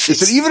if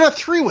is it even a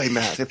three-way,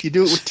 Matt? If you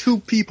do it with two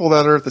people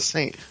that are the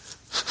same,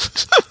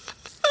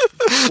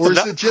 or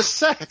is it just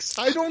sex?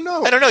 I don't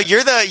know.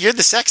 You're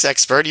the sex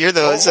expert. You're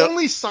the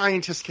only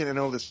scientists can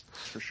know this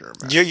for sure,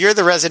 Matt. You're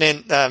the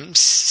resident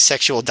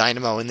sexual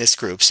dynamo in this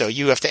group, so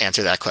you have to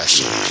answer that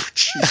question.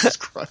 Jesus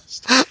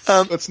Christ!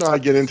 Let's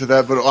not get into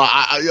that.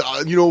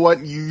 But you know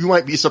what? You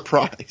might be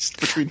surprised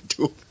between the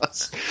two of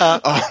us.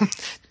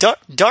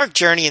 Dark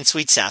Journey and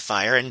Sweet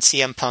Sapphire, and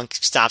CM Punk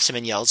stops him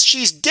and yells,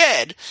 "She's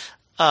dead!"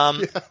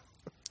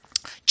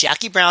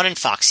 Jackie Brown and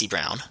Foxy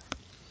Brown,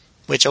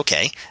 which,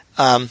 okay.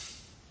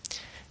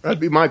 That'd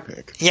be my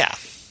pick. Yeah.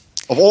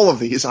 Of all of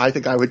these, I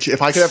think I would,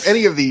 if I could have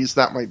any of these,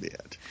 that might be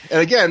it. And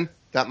again,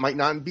 that might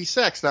not be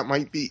sex. That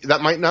might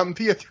not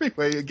be a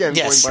three-way. Again,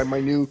 yes. Going by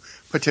my new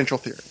potential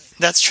theory.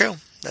 That's true.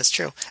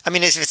 I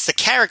mean, it's the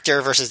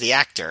character versus the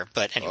actor,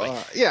 but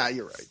anyway. Yeah,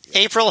 you're right. Yeah.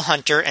 April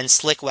Hunter and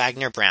Slick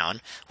Wagner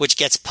Brown, which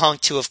gets Punk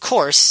to, of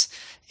course,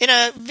 in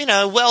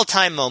a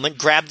well-timed moment,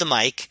 grab the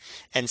mic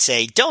and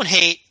say, "Don't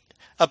hate,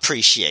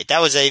 appreciate."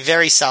 That was a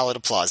very solid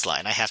applause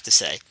line, I have to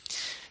say.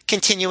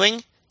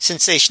 Continuing,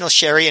 Sensational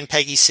Sherry and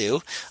Peggy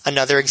Sue,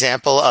 another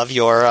example of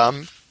your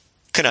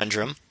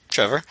conundrum,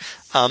 Trevor.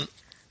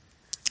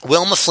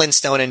 Wilma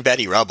Flintstone and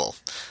Betty Rubble,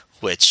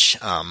 which,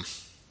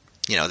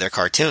 they're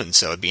cartoons,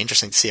 so it'd be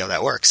interesting to see how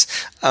that works.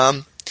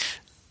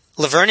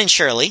 Laverne and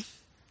Shirley.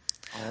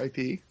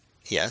 R.I.P.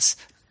 Yes.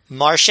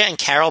 Marcia and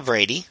Carol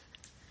Brady.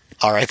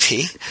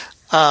 R.I.P.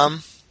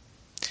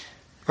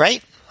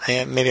 Right?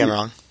 Maybe I'm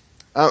wrong.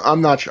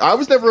 I'm not sure. I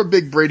was never a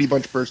big Brady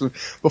Bunch person.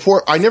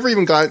 I never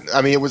even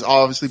it was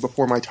obviously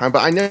before my time,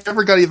 but I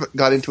never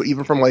got into it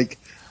even from like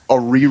a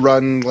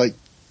rerun, like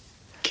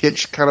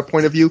kitsch kind of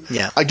point of view.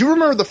 Yeah. I do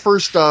remember the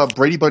first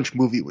Brady Bunch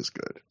movie was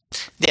good.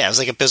 Yeah, it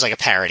was like a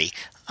parody.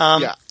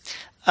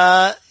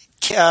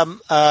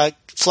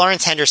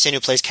 Florence Henderson, who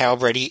plays Carol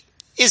Brady,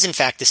 is in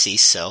fact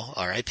deceased, so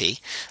R.I.P.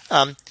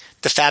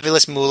 The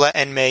Fabulous Moolah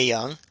and Mae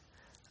Young.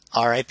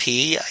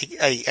 R.I.P.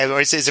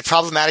 Is it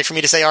problematic for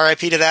me to say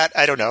R.I.P. to that?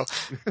 I don't know.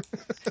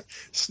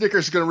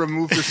 Snickers is going to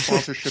remove their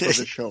sponsorship of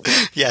the show.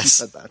 Yes.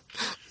 He said that.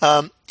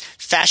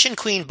 Fashion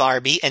Queen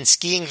Barbie and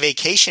Skiing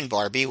Vacation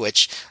Barbie,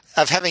 which,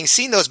 of having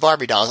seen those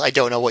Barbie dolls, I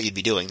don't know what you'd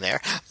be doing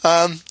there.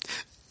 And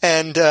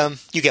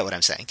you get what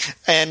I'm saying.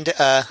 And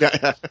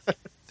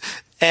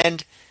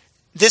and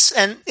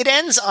it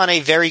ends on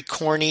a very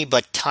corny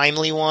but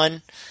timely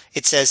one.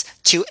 It says,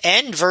 "To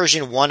end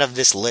version 1 of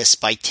this list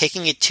by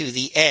taking it to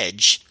the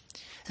edge."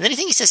 And then I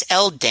think he says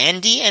El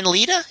Dandy and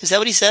Lita? Is that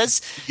what he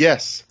says?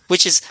 Yes.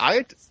 Which is,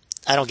 I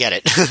don't get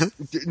it.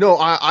 No,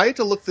 I had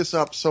to look this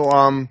up.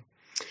 So,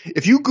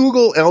 if you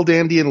Google El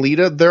Dandy and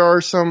Lita, there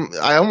are some,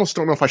 I almost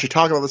don't know if I should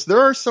talk about this.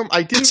 There are some,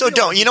 I didn't. So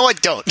don't. You know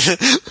what? Don't.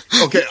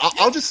 Okay,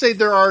 I'll just say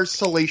there are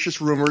salacious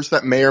rumors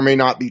that may or may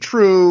not be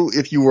true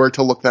if you were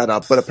to look that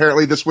up. But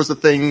apparently this was a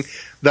thing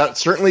that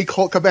certainly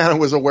Colt Cabana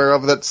was aware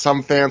of, that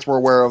some fans were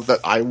aware of, that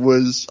I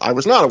was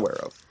not aware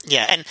of.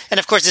 Yeah, and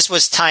of course this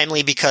was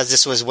timely because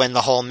this was when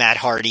the whole Matt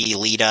Hardy,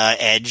 Lita,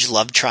 Edge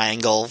love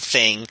triangle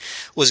thing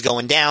was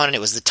going down, and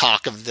it was the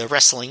talk of the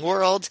wrestling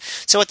world.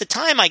 So at the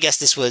time, I guess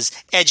this was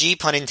edgy,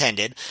 pun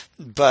intended,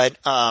 but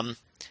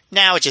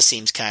now it just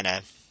seems kind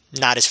of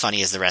not as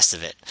funny as the rest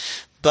of it.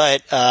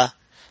 But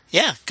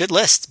yeah, good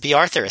list. B.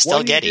 Arthur,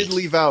 Estelle Getty. You did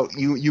leave out.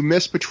 You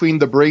missed between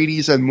the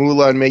Bradys and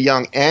Moolah and Mae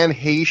Young, Anne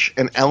Heche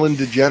and Ellen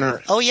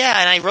DeGeneres. Oh, yeah,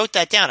 and I wrote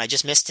that down. I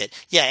just missed it.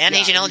 Yeah, Anne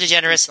Heche and Ellen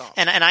DeGeneres.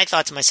 And I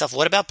thought to myself,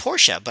 what about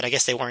Portia? But I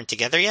guess they weren't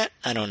together yet?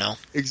 I don't know.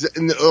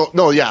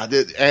 No, yeah,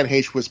 Anne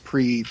Heche was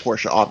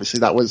pre-Portia, obviously.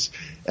 That was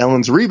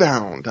Ellen's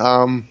rebound.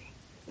 But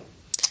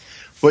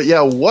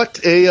yeah, what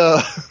a...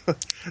 yeah,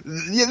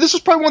 this was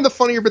probably one of the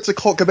funnier bits of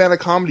Colt Cabana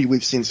comedy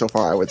we've seen so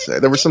far, I would say.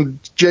 There were some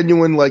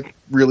genuine, like,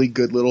 really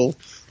good little...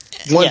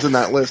 ones in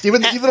that list.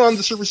 Even on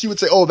the surface, you would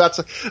say, "Oh,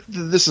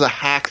 this is a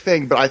hack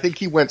thing." But I think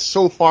he went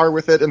so far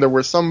with it, and there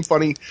were some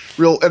funny,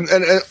 real, and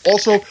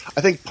also I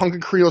think Punk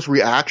and Carino's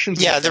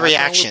reactions. Yeah, the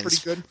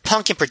reactions. Were pretty good.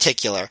 Punk in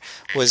particular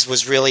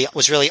was really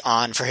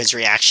on for his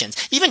reactions.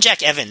 Even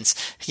Jack Evans,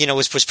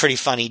 was pretty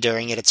funny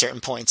during it at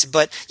certain points.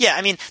 But yeah,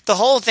 I mean, the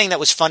whole thing that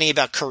was funny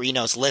about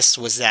Carino's list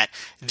was that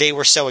they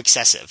were so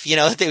excessive.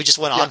 They just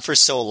went on for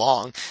so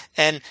long,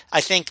 and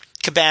I think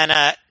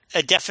Cabana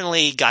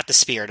definitely got the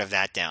spirit of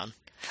that down.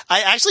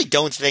 I actually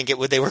don't think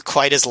they were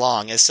quite as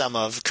long as some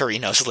of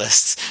Carino's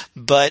lists,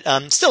 but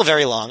still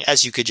very long,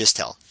 as you could just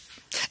tell.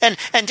 And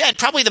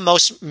probably the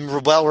most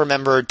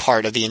well-remembered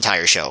part of the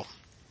entire show.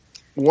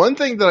 One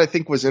thing that I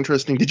think was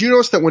interesting, did you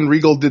notice that when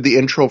Regal did the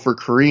intro for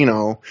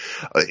Carino,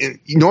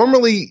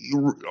 normally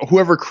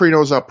whoever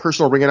Carino's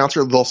personal ring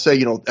announcer, they'll say,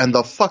 and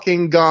the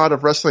fucking god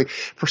of wrestling.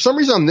 For some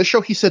reason on this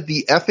show, he said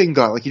the effing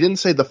god. Like, he didn't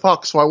say the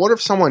fuck. So I wonder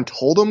if someone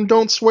told him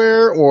don't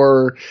swear,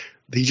 or...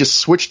 he just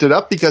switched it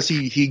up because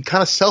he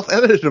kind of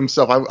self-edited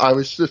himself. I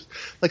was just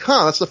like,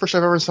 that's the first time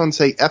I've ever heard someone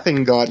say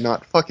effing God,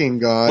 not fucking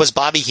God. Was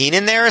Bobby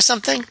Heenan there or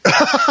something?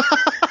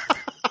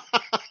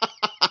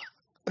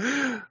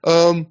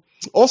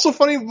 Also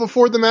funny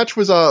before the match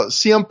was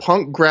CM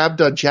Punk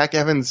grabbed Jack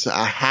Evans'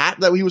 hat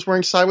that he was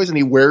wearing sideways, and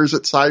he wears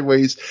it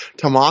sideways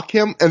to mock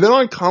him. And then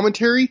on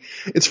commentary,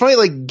 it's funny,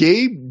 like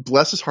Gabe,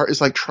 bless his heart,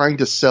 is like trying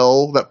to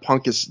sell that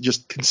Punk is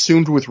just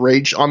consumed with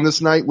rage on this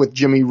night with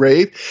Jimmy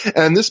Rave.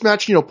 And this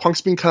match,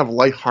 Punk's being kind of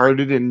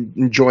lighthearted and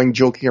enjoying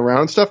joking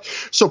around and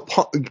stuff. So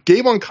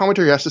Gabe on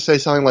commentary has to say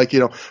something like,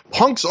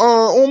 Punk's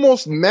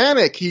almost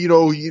manic. He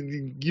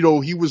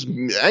was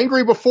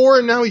angry before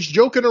and now he's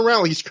joking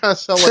around. He's kind of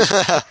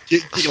selling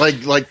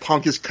like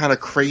Punk is kind of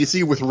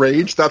crazy with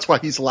rage. That's why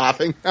he's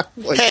laughing.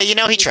 Like, hey,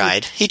 he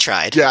tried. He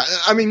tried. Yeah,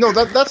 I mean, no,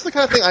 that's the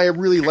kind of thing I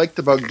really liked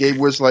about Gabe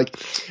was like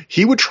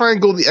he would try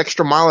and go the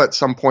extra mile at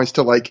some points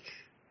to like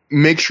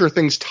make sure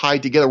things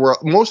tied together. Where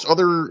most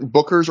other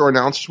bookers or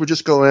announcers would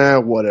just go,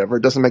 whatever,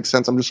 it doesn't make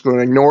sense. I'm just going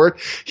to ignore it.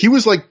 He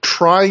was like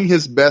trying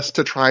his best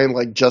to try and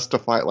like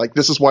justify it. Like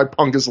this is why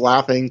Punk is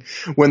laughing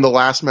when the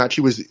last match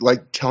he was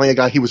like telling a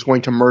guy he was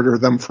going to murder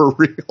them for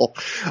real.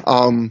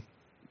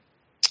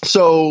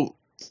 So,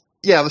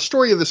 yeah, the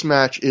story of this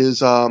match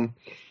isn't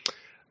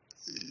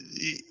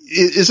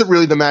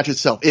really the match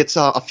itself. It's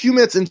a few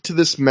minutes into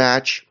this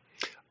match.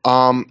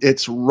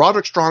 It's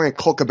Roderick Strong and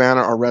Colt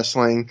Cabana are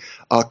wrestling.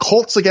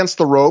 Colt's against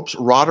the ropes.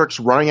 Roderick's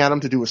running at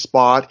him to do a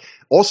spot.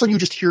 Also, you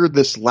just hear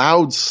this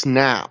loud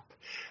snap.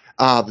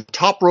 The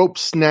top rope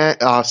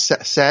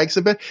sags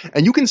a bit,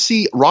 and you can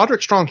see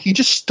Roderick Strong, he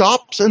just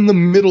stops in the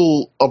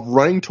middle of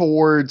running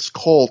towards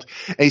Colt,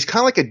 and he's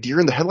kind of like a deer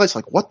in the headlights,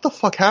 like, what the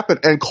fuck happened?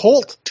 And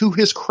Colt, to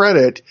his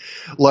credit,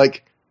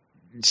 like,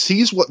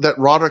 sees that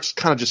Roderick's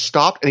kind of just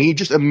stopped, and he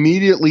just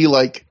immediately,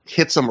 like,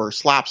 hits him or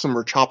slaps him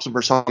or chops him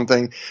or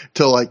something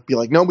to, like, be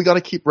like, no, we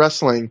gotta keep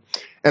wrestling.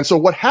 And so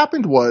what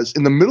happened was,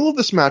 in the middle of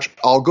this match,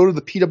 I'll go to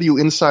the PW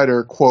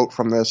Insider quote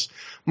from this.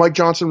 Mike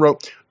Johnson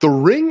wrote, "The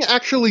ring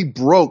actually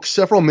broke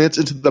several minutes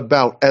into the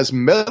bout as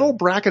metal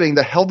bracketing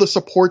that held the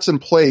supports in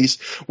place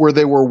where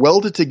they were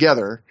welded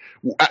together."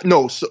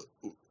 No,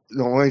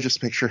 let me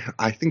just make sure.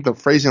 I think the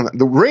phrasing on that.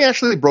 The ring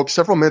actually broke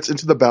several minutes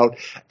into the bout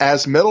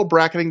as metal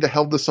bracketing that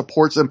held the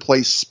supports in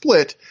place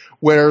split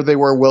where they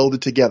were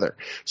welded together.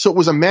 So it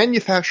was a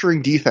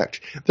manufacturing defect.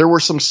 There were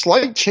some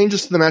slight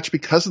changes to the match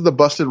because of the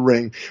busted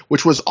ring,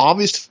 which was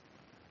obvious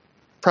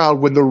crowd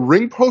when the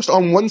ring post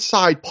on one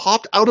side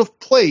popped out of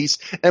place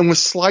and was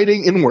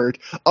sliding inward.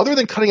 Other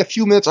than cutting a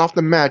few minutes off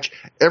the match,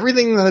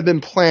 everything that had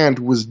been planned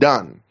was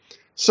done.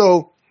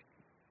 So,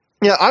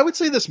 yeah, I would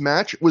say this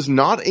match was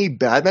not a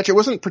bad match. It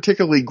wasn't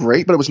particularly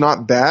great, but it was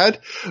not bad.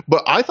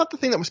 But I thought the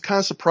thing that was kind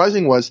of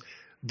surprising was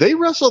they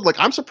wrestled, like,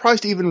 I'm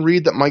surprised to even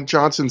read that Mike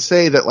Johnson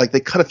say that, like, they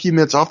cut a few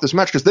minutes off this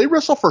match because they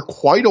wrestled for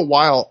quite a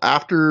while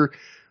after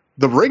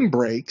the ring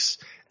breaks.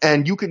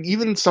 And you can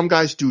even, some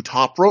guys do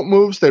top rope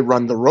moves. They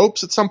run the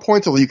ropes at some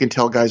point, so you can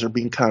tell guys are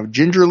being kind of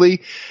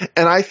gingerly.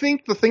 And I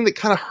think the thing that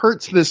kind of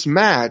hurts this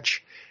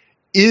match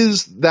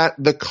is that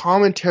the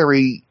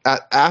commentary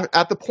at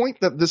the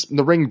point that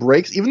the ring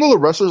breaks, even though the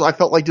wrestlers I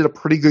felt like did a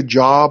pretty good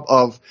job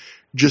of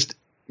just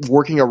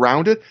working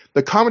around it,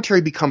 the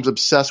commentary becomes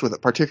obsessed with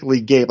it,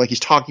 particularly Gabe. Like he's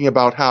talking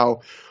about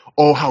how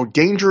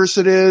dangerous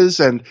it is,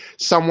 and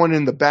someone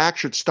in the back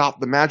should stop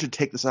the match and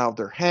take this out of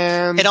their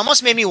hands. It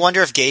almost made me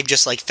wonder if Gabe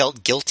just, like,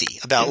 felt guilty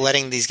about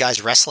letting these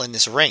guys wrestle in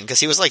this ring, because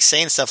he was, like,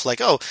 saying stuff like,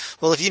 oh,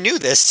 well, if you knew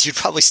this, you'd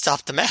probably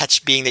stop the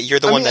match, being that you're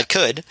the one that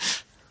could.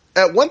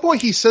 At one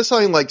point, he says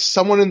something like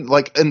someone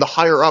in the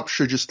higher up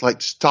should just,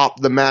 like, stop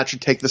the match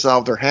and take this out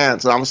of their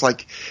hands. And I was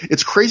like,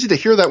 it's crazy to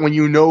hear that when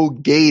you know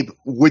Gabe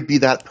would be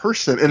that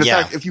person. And in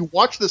fact, if you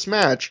watch this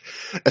match,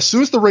 as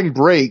soon as the ring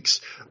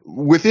breaks,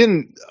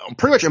 within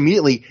pretty much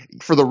immediately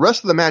for the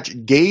rest of the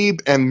match, Gabe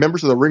and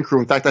members of the ring crew,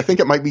 in fact, I think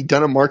it might be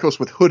Dunn and Marcos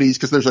with hoodies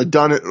because there's a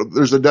Dunn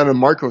and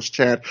Marcos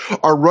chant,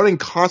 are running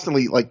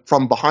constantly, like,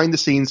 from behind the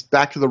scenes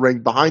back to the ring,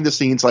 behind the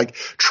scenes, like,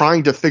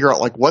 trying to figure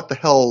out, like, what the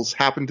hell's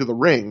happened to the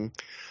ring.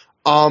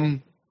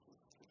 And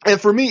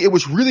for me, it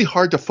was really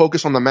hard to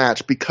focus on the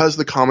match because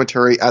the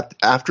commentary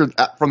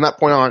from that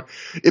point on,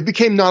 it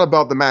became not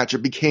about the match.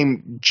 It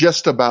became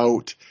just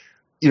about,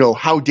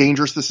 how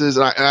dangerous this is.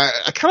 And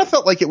I kind of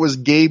felt like it was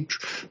Gabe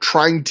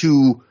trying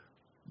to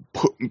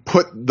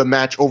put the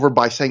match over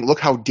by saying, look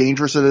how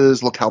dangerous it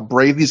is. Look how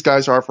brave these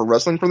guys are for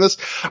wrestling from this.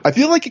 I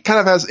feel like it kind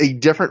of has a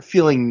different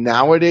feeling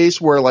nowadays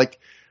where, like,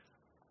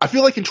 I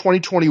feel like in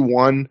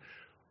 2021,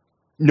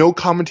 no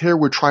commentator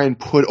would try and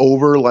put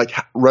over, like,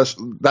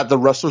 that the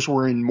wrestlers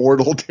were in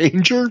mortal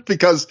danger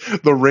because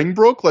the ring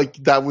broke. Like,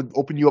 that would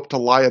open you up to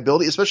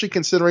liability, especially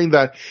considering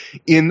that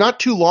in not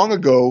too long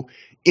ago,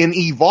 in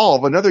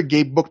Evolve, another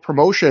Gabe book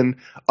promotion,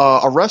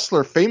 a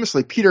wrestler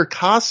famously, Peter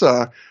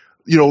Casa,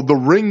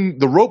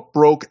 the rope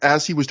broke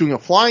as he was doing a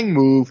flying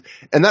move,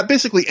 and that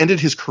basically ended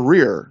his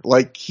career.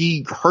 Like,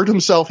 he hurt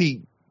himself.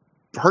 He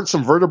hurt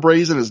some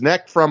vertebrae in his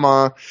neck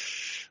from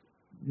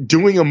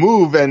doing a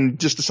move and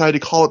just decided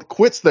to call it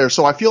quits there.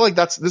 So I feel like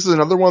this is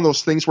another one of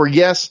those things where,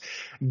 yes,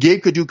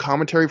 Gabe could do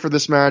commentary for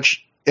this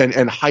match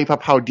and hype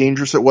up how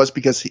dangerous it was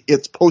because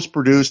it's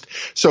post-produced,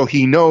 so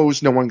he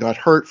knows no one got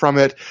hurt from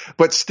it.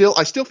 But still,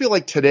 I still feel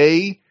like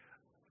today,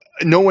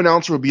 no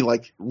announcer would be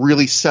like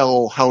really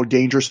sell how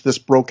dangerous this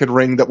broken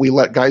ring that we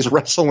let guys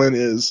wrestle in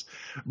is,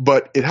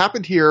 but it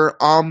happened here.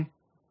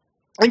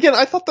 Again,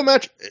 I thought the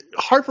match,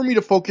 hard for me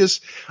to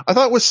focus. I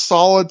thought it was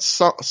solid,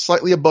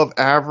 slightly above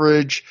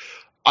average.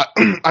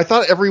 I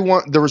thought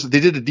they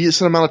did a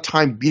decent amount of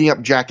time beating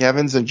up Jack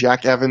Evans, and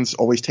Jack Evans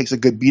always takes a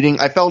good beating.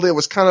 I felt it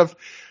was kind of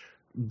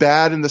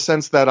bad in the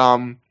sense that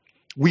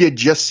we had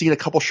just seen a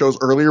couple shows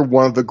earlier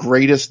one of the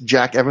greatest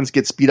Jack Evans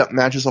gets beat up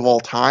matches of all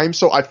time.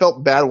 So I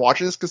felt bad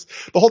watching this because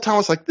the whole time I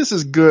was like, this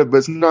is good, but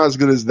it's not as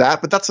good as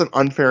that. But that's an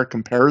unfair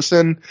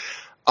comparison.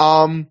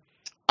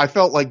 I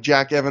felt like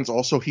Jack Evans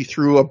also, he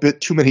threw a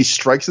bit too many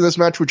strikes in this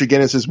match, which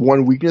again is his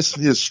one weakness.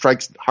 His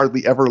strikes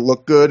hardly ever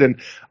look good,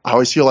 and I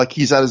always feel like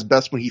he's at his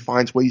best when he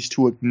finds ways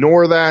to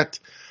ignore that.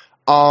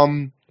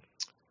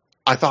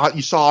 I thought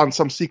you saw in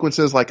some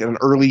sequences, like an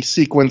early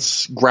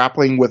sequence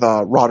grappling with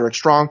Roderick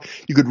Strong,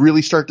 you could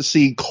really start to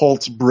see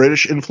Colt's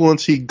British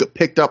influence he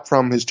picked up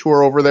from his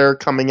tour over there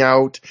coming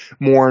out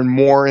more and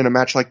more in a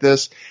match like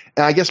this.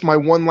 And I guess my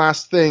one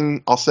last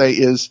thing I'll say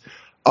is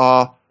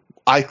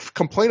I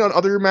complain on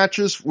other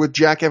matches with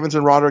Jack Evans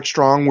and Roderick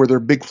Strong where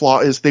their big flaw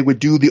is they would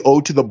do the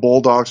Ode to the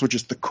Bulldogs, which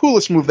is the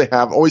coolest move they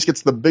have, always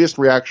gets the biggest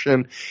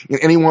reaction in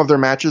any one of their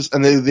matches,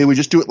 and they would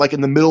just do it like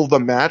in the middle of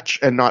the match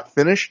and not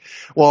finish.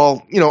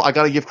 Well, I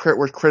got to give credit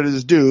where credit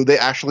is due. They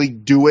actually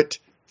do it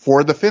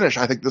for the finish.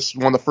 I think this is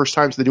one of the first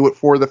times they do it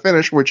for the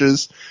finish, which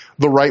is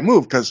the right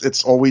move because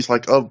it's always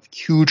like a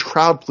huge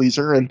crowd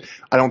pleaser, and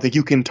I don't think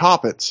you can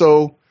top it.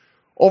 So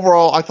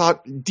overall, I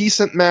thought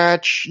decent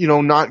match,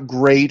 not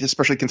great,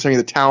 especially considering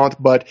the talent,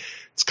 but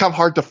it's kind of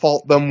hard to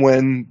fault them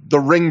when the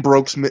ring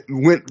breaks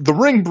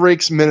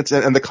minutes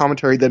and the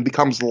commentary then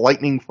becomes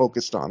lightning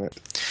focused on it.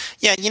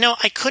 Yeah,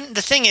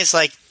 the thing is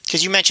like,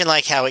 because you mentioned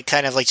like how it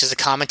kind of like just the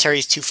commentary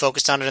is too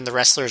focused on it and the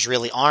wrestlers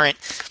really aren't.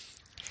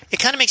 It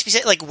kind of makes me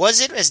say, like,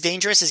 was it as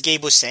dangerous as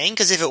Gabe was saying?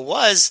 Because if it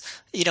was,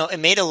 it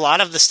made a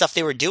lot of the stuff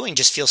they were doing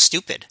just feel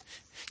stupid.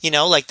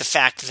 Like the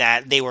fact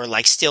that they were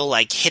like still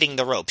like hitting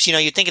the ropes.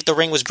 You'd think if the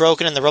ring was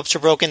broken and the ropes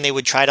were broken, they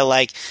would try to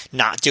like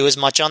not do as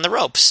much on the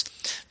ropes.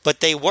 But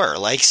they were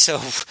like,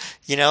 so,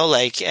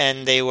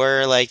 and they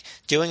were like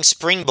doing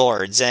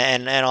springboards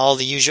and all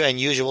the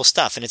usual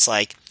stuff. And it's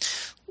like,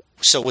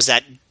 so was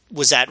that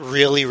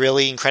really,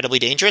 really incredibly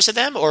dangerous of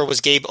them? Or was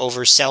Gabe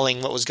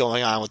overselling what was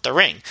going on with the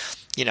ring?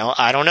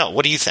 I don't know.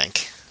 What do you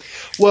think?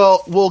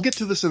 Well, we'll get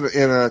to this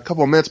in a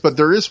couple of minutes, but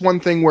there is one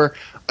thing where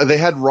they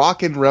had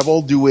Rock and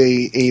Rebel do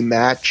a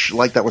match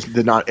like that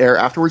did not air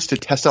afterwards to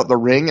test out the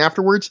ring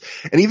afterwards.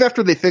 And even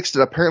after they fixed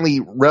it, apparently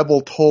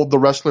Rebel told the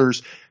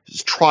wrestlers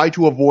try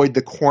to avoid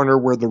the corner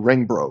where the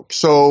ring broke.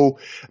 So,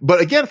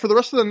 but again, for the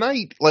rest of the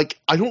night, like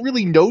I don't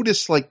really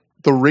notice like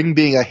the ring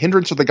being a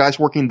hindrance or the guys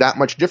working that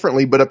much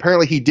differently. But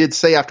apparently he did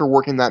say after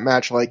working that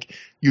match, like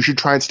you should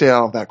try and stay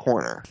out of that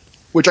corner,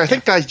 which I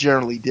think guys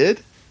generally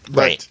did.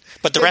 Right.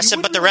 But the rest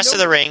of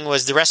the ring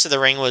was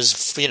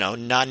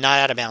not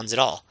out of bounds at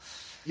all.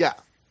 Yeah.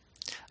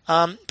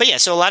 But yeah,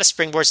 so a lot of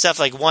springboard stuff.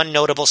 Like one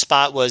notable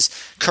spot was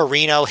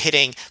Carino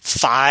hitting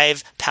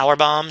 5 power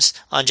bombs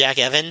on Jack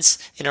Evans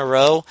in a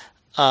row.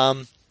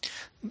 But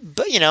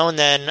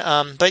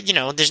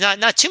there's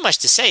not too much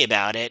to say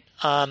about it.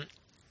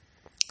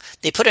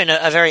 They put in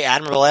a very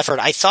admirable effort.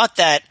 I thought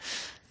that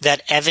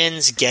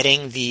Evans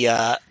getting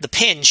the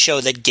pin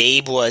showed that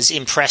Gabe was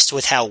impressed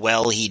with how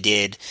well he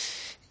did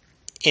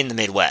in the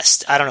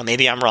Midwest. I don't know.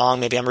 Maybe I'm wrong.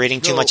 Maybe I'm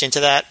reading too much into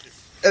that.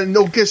 And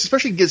no,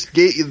 especially against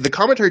Gabe, the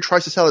commentary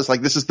tries to tell us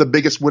like this is the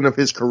biggest win of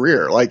his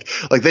career. Like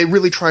they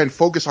really try and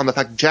focus on the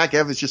fact Jack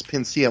Evans just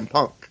pinned CM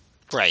Punk.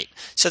 Right.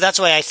 So that's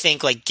why I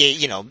think like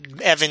Gabe,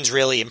 Evans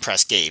really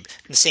impressed Gabe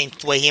in the same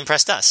way he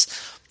impressed us.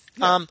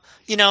 Yeah. I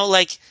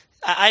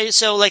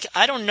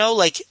don't know.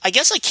 Like I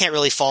guess I can't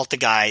really fault the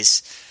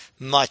guys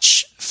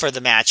much for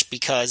the match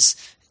because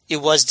it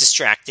was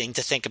distracting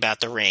to think about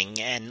the ring,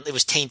 and it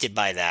was tainted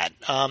by that.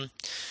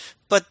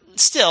 But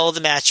still,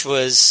 the match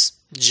was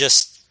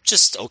just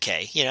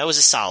okay. It was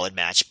a solid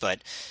match,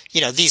 but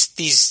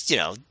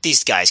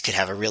these guys could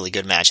have a really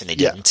good match, and they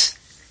didn't.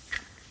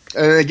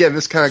 And again,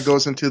 this kind of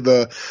goes into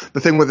the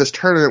thing with this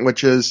tournament,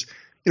 which is,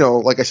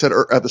 like I said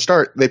at the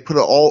start,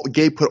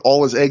 Gabe put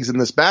all his eggs in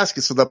this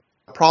basket. So the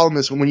problem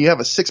is when you have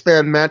a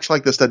 6-man match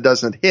like this that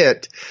doesn't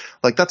hit,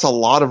 like that's a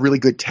lot of really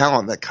good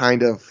talent that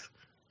kind of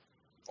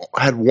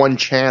had one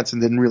chance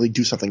and didn't really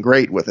do something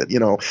great with it,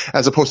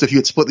 as opposed to if you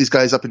had split these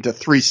guys up into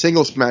 3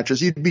 singles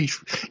matches,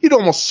 you'd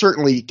almost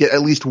certainly get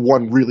at least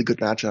one really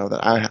good match out of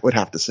that, I would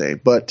have to say.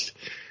 But,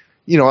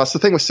 that's the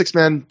thing with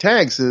 6-man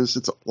tags is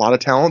it's a lot of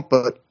talent,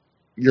 but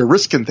you're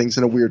risking things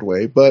in a weird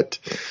way. But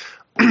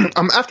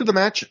after the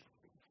match,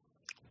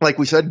 Like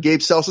we said,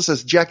 Gabe sells us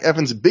as Jack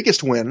Evans'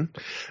 biggest win.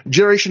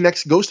 Generation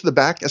Next goes to the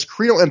back as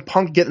Carino and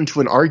Punk get into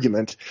an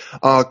argument.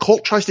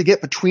 Colt tries to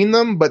get between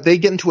them, but they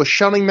get into a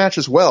shouting match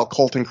as well,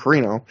 Colt and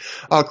Carino.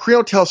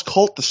 Carino tells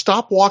Colt to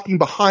stop walking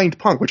behind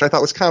Punk, which I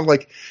thought was kind of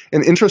like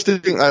an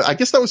interesting, I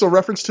guess that was a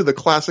reference to the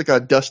classic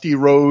Dusty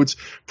Rhodes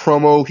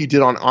promo he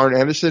did on Arn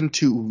Anderson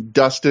to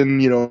Dustin,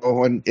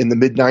 in the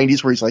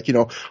mid-90s, where he's like,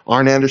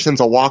 Arn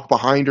Anderson's a walk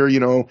behind her,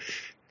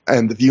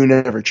 and the view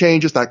never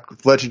changes, that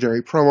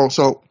legendary promo.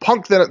 So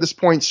Punk then at this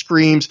point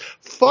screams,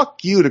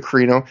 "Fuck you" to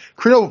Carino.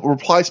 Carino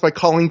replies by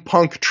calling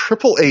Punk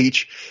Triple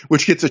H,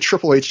 which gets a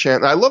Triple H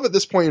chant. And I love at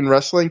this point in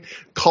wrestling,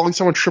 calling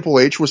someone Triple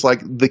H was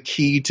like the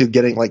key to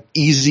getting like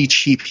easy,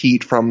 cheap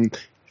heat from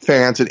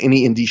fans at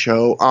any indie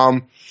show.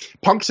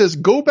 Punk says,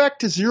 "Go back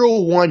to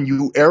 0-1,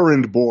 you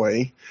errand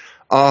boy."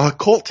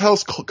 Colt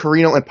tells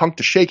Carino and Punk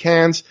to shake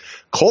hands.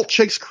 Colt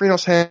shakes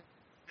Carino's hand.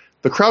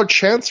 The crowd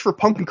chants for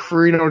Punk and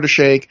Carino to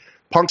shake.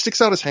 Punk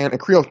sticks out his hand,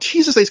 and Carino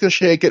teases that he's going to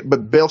shake it,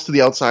 but bails to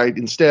the outside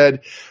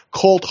instead.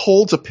 Colt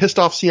holds a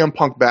pissed-off CM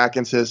Punk back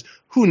and says,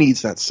 "Who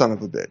needs that son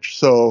of a bitch?"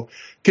 So,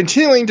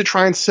 continuing to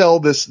try and sell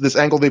this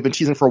angle they've been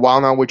teasing for a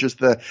while now, which is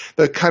the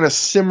kind of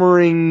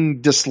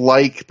simmering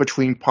dislike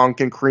between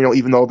Punk and Carino,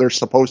 even though they're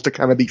supposed to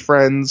kind of be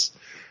friends,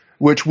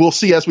 which we'll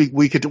see as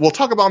we'll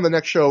talk about in the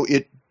next show.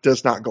 It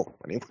does not go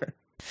anywhere.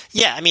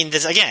 Yeah, I mean,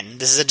 this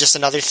is just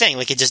another thing.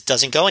 Like, it just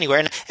doesn't go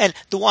anywhere. And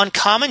the one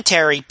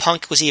commentary,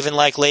 Punk was even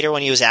like later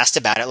when he was asked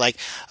about it, like,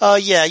 "Oh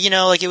yeah,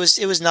 like it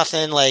was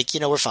nothing. Like,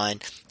 we're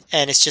fine."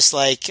 And it's just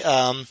like,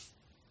 I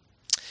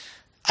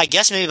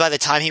guess maybe by the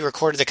time he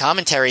recorded the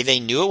commentary, they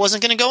knew it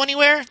wasn't going to go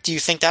anywhere. Do you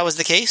think that was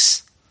the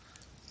case?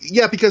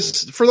 Yeah,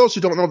 because for those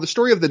who don't know, the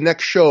story of the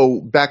next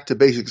show, Back to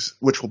Basics,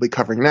 which we'll be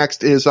covering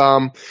next, is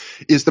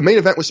the main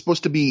event was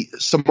supposed to be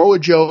Samoa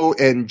Joe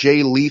and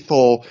Jay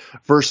Lethal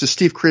versus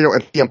Steve Carino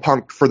and CM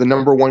Punk for the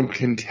number one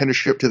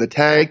contendership to the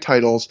tag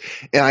titles.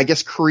 And I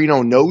guess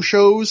Carino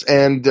no-shows,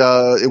 and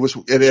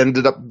it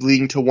ended up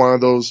leading to one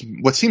of those,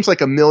 what seems like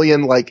a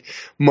million like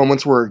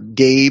moments where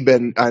Gabe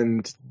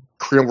and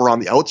Carino were on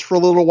the outs for a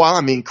little while.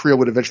 I mean, Carino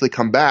would eventually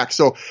come back.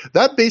 So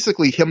that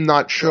basically, him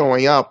not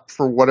showing up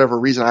for whatever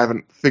reason, I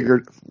haven't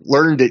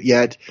learned it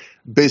yet,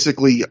 I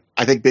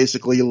think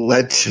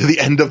led to the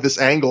end of this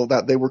angle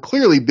that they were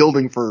clearly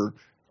building for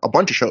a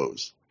bunch of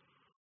shows.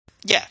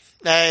 Yeah.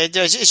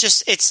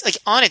 It's like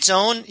on its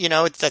own,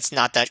 that's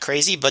not that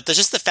crazy, but there's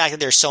just the fact that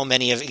there's so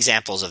many of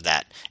examples of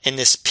that in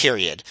this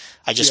period,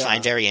 I just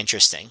find very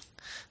interesting.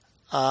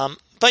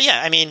 But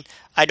yeah, I mean,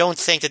 I don't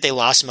think that they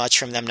lost much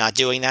from them not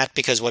doing that,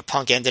 because what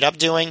Punk ended up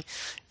doing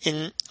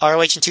in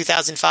ROH in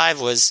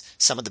 2005 was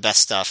some of the best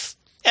stuff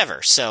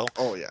ever. So,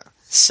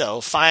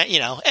 fine,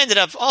 ended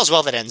up all's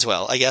well that ends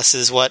well, I guess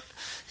is what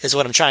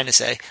I'm trying to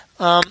say.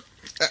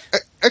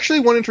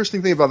 Actually, one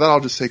interesting thing about that, I'll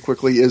just say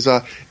quickly, is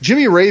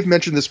Jimmy Rave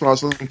mentioned this when I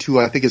was listening to,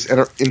 I think, his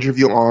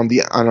interview on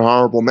the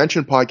Honorable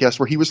Mention podcast,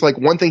 where he was like,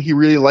 one thing he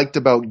really liked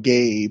about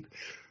Gabe.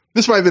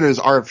 This might have been his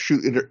RF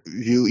shoot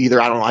interview either.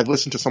 I don't know. I've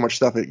listened to so much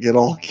stuff, it get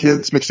all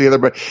kids mixed together.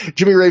 But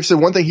Jimmy Rave said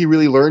one thing he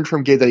really learned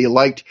from Gabe that he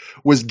liked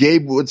was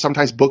Gabe would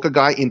sometimes book a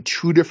guy in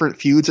two different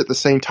feuds at the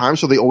same time.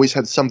 So they always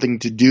had something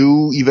to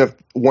do, even if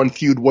one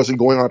feud wasn't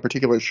going on a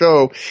particular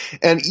show.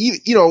 And,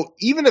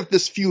 even if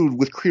this feud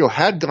with Carino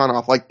had gone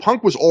off, like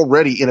Punk was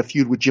already in a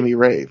feud with Jimmy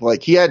Rave.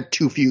 Like he had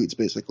two feuds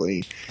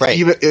basically. Right.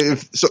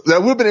 So that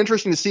would have been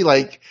interesting to see,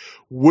 like,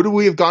 would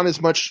we have gotten as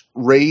much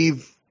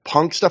Rave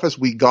Punk stuff as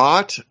we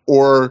got,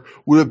 or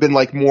would have been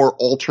like more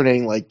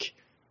alternating, like,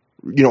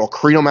 a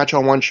Carino match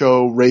on one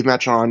show, Rave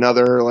match on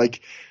another. Like,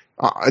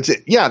 that's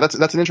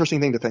an interesting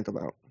thing to think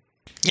about.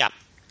 Yeah.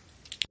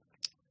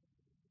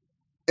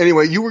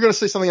 Anyway, you were going to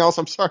say something else.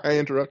 I'm sorry I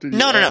interrupted you.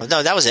 No,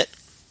 that was it.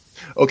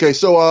 Okay,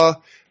 so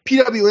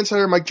PW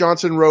Insider Mike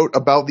Johnson wrote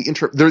about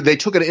they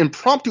took an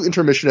impromptu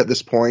intermission at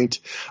this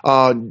point.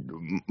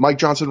 Mike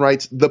Johnson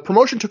writes, the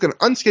promotion took an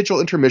unscheduled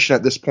intermission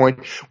at this point,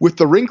 with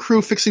the ring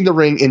crew fixing the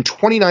ring in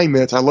 29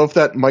 minutes. I love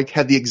that Mike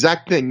had the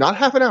exact thing, not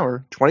half an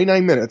hour,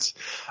 29 minutes.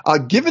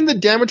 Given the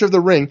damage of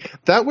the ring,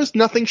 that was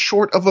nothing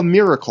short of a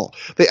miracle.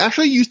 They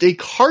actually used a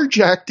car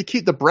jack to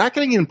keep the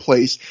bracketing in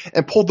place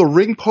and pulled the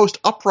ring post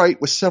upright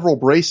with several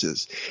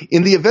braces.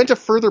 In the event of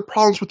further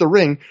problems with the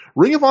ring,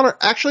 Ring of Honor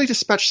actually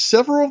dispatched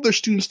several of their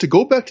students to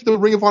go back to the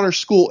Ring of Honor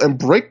school and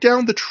break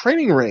down the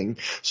training ring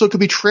so it could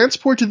be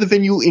transported to the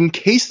venue in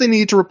case they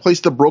needed to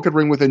replace the broken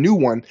ring with a new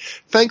one.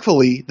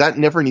 Thankfully, that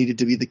never needed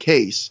to be the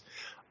case.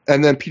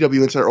 And then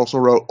PW Insider also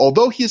wrote,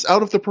 although he is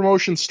out of the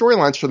promotion's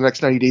storylines for the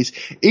next 90 days,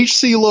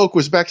 H.C. Loke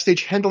was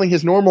backstage handling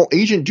his normal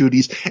agent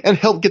duties and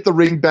helped get the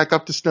ring back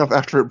up to snuff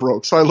after it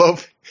broke. So I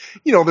love,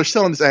 they're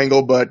selling this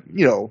angle, but,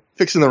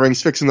 fixing the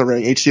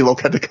ring. H.C.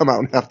 Loke had to come out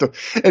and have to,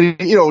 and,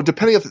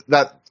 depending if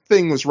that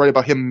thing was right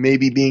about him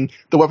maybe being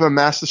the weapon of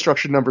mass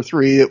destruction number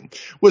 3, it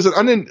was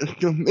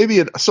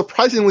maybe a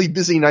surprisingly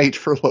busy night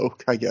for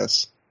Loke, I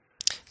guess.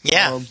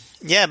 Yeah.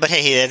 But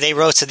hey, they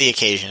rose to the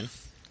occasion.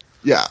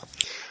 Yeah.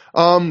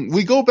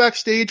 We go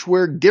backstage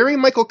where Gary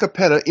Michael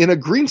Capetta, in a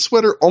green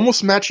sweater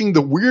almost matching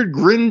the weird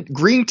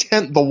green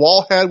tent the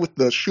wall had with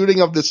the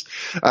shooting of this,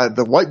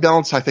 the white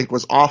balance I think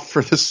was off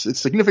for this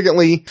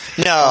significantly.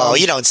 No,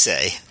 you don't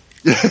say.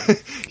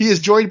 He is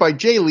joined by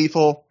Jay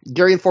Lethal.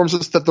 Gary informs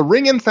us that the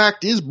ring, in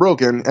fact, is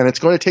broken, and it's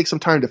going to take some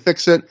time to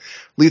fix it.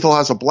 Lethal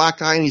has a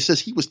black eye, and he says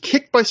he was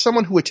kicked by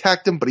someone who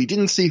attacked him, but he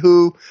didn't see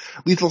who.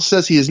 Lethal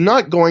says he is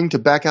not going to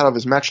back out of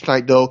his match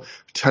tonight, though.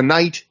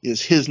 Tonight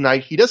is his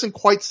night. He doesn't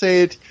quite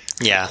say it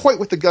quite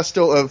with the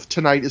gusto of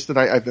tonight is the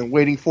night I've been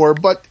waiting for,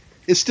 but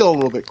it's still a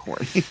little bit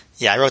corny.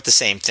 Yeah, I wrote the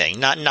same thing.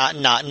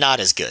 Not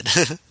as good.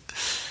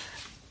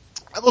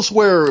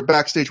 Elsewhere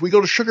backstage, we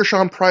go to Sugar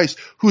Sean Price,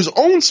 whose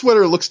own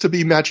sweater looks to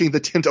be matching the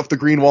tint of the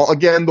green wall.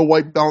 Again, the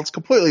white balance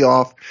completely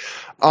off.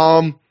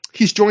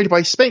 He's joined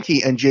by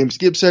Spanky and James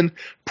Gibson.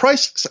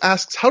 Price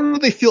asks, how do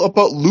they feel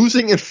about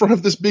losing in front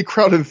of this big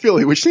crowd in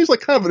Philly? Which seems like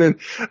kind of an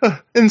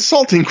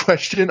insulting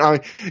question.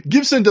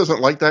 Gibson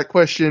doesn't like that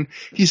question.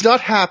 He's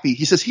not happy.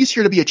 He says he's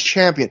here to be a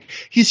champion.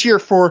 He's here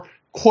for,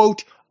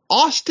 quote,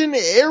 Austin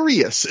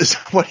Arias is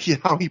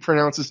how he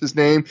pronounces his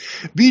name.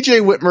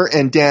 BJ Whitmer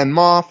and Dan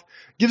Moff.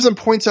 Gibson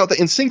points out that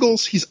in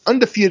singles, he's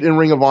undefeated in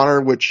Ring of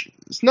Honor, which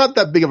is not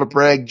that big of a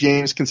brag,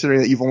 James, considering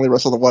that you've only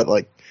wrestled,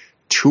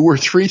 2 or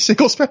 3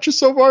 singles matches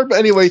so far? But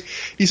anyway,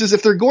 he says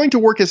if they're going to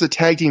work as a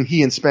tag team,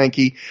 he and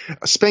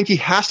Spanky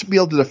has to be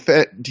able to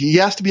defend. He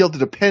has to be able to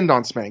depend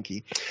on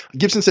Spanky.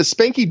 Gibson says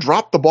Spanky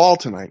dropped the ball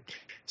tonight.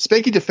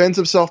 Spanky defends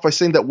himself by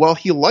saying that while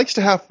he likes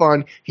to have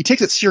fun, he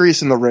takes it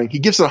serious in the ring. He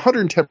gives it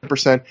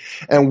 110%,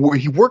 and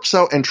he works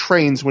out and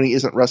trains when he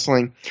isn't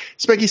wrestling.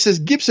 Spanky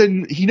says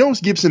he knows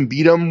Gibson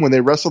beat him when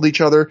they wrestled each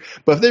other,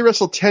 but if they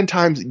wrestled 10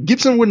 times,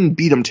 Gibson wouldn't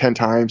beat him 10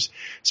 times.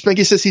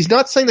 Spanky says he's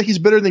not saying that he's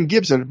better than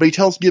Gibson, but he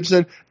tells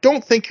Gibson,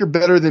 don't think you're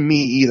better than me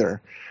either.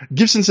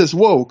 Gibson says,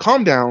 whoa,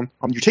 calm down.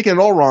 You're taking it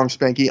all wrong,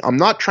 Spanky. I'm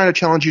not trying to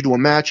challenge you to a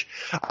match.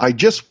 I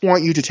just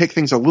want you to take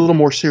things a little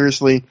more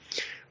seriously.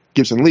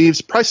 Gibson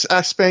leaves. Price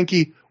asks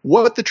Spanky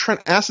what the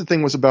Trent Acid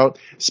thing was about.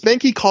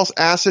 Spanky calls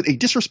Acid a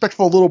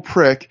disrespectful little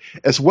prick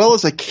as well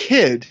as a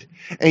kid,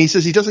 and he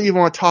says he doesn't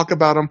even want to talk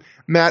about him.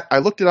 Matt, I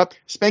looked it up.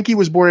 Spanky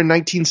was born in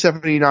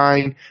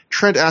 1979.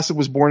 Trent Acid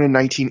was born in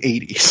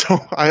 1980. So,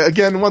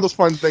 again, one of those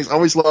fun things. I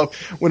always love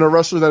when a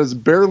wrestler that is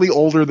barely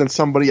older than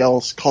somebody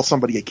else calls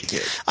somebody a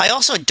kid. I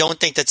also don't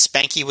think that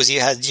Spanky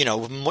had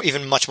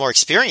even much more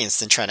experience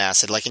than Trent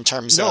Acid, in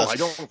terms of... No, I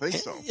don't think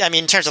so. I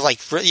mean, in terms of,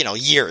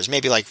 years.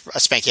 Maybe,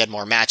 Spanky had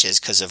more matches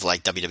because of,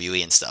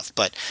 WWE and stuff.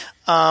 But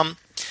the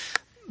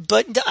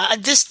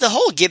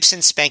whole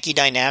Gibson-Spanky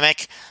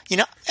dynamic,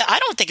 I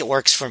don't think it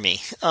works for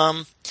me.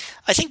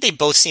 I think they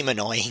both seem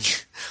annoying.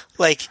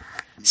 Spanky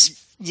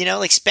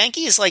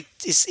is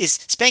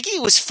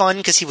Spanky was fun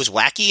because he was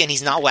wacky, and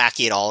he's not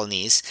wacky at all in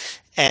these.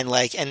 And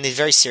they're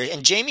very serious.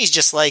 And Jamie's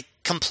just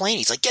complaining.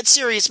 He's get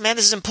serious, man.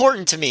 This is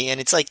important to me.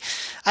 And it's I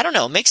don't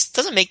know.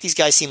 Doesn't make these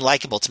guys seem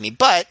likable to me.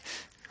 But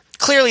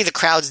clearly the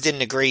crowds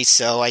didn't agree,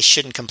 so I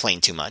shouldn't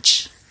complain too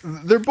much.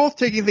 They're both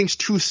taking things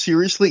too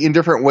seriously in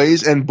different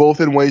ways, and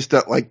both in ways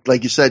that,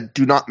 like you said,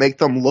 do not make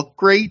them look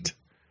great.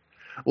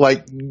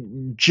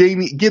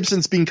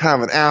 Gibson's being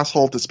kind of an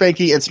asshole to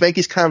Spanky, and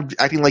Spanky's kind of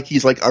acting like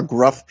he's a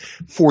gruff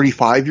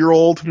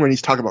 45-year-old when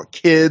he's talking about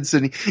kids.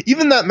 And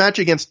even that match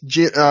against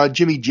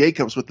Jimmy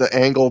Jacobs with the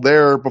angle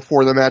there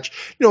before the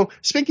match,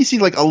 Spanky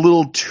seemed a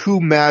little too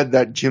mad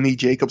that Jimmy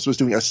Jacobs was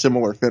doing a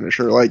similar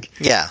finisher.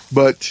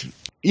 But...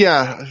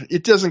 yeah,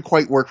 it doesn't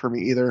quite work for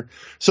me either.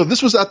 So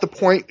this was at the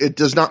point, it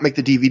does not make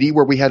the DVD,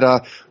 where we had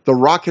the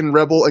Rockin'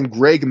 Rebel and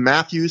Greg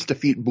Matthews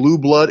defeat Blue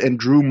Blood and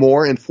Drew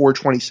Moore in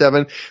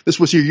 427. This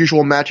was your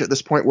usual match at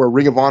this point where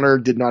Ring of Honor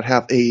did not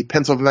have a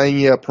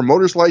Pennsylvania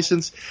promoter's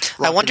license.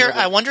 I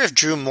wonder if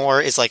Drew Moore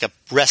is a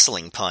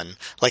wrestling pun.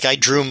 I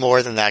drew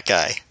more than that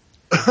guy.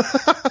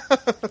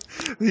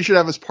 He should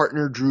have his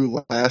partner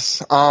Drew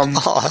less.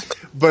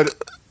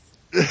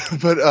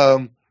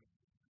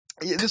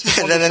 Yeah, this was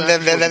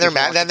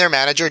then their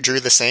manager drew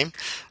the same.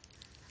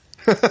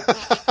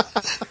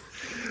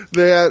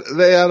 They had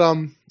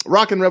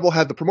Rockin' Rebel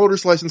had the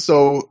promoter's license,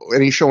 so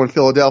any show in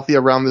Philadelphia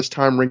around this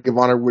time, Ring of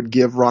Honor would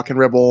give Rockin'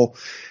 Rebel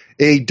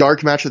a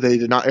dark match that they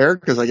did not air,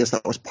 because I guess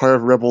that was part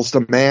of Rebel's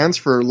demands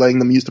for letting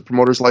them use the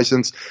promoter's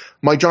license.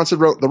 Mike Johnson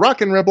wrote, the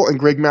Rockin' Rebel and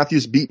Greg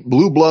Matthews beat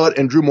Blue Blood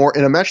and Drew Moore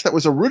in a match that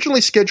was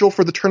originally scheduled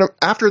for the tournament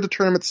after the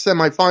tournament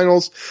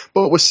semifinals,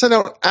 but was sent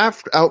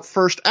out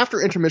first after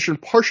intermission,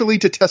 partially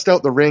to test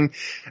out the ring.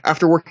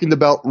 After working the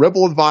belt,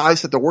 Rebel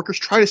advised that the workers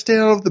try to stay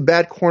out of the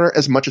bad corner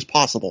as much as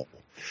possible.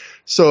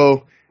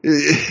 So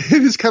it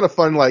is kind of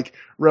fun,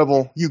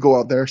 Rebel, you go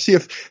out there, see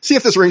if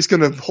this ring's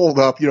going to hold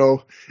up.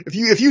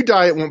 If you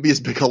die, it won't be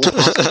as big a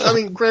loss. I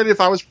mean, granted,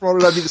 if I was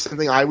promoted, that'd be the same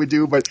thing I would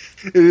do, but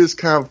it is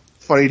kind of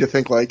funny to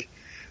think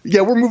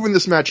yeah, we're moving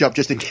this match up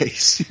just in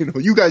case.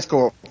 You guys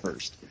go out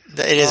first.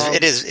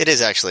 It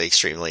is actually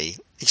extremely,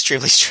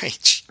 extremely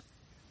strange.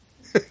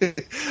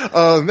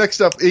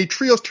 Next up, a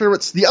trios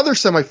tournament, the other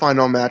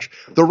semifinal match.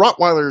 The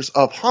Rottweilers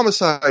of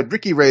Homicide,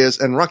 Ricky Reyes,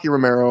 and Rocky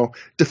Romero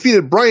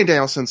defeated Bryan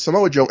Danielson,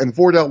 Samoa Joe, and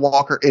Vordell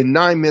Walker in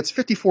 9 minutes,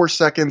 54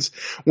 seconds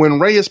when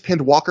Reyes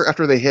pinned Walker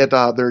after they hit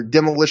their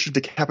demolition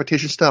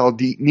decapitation style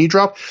knee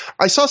drop.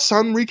 I saw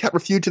some recap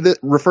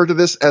refer to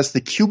this as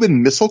the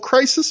Cuban Missile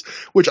Crisis,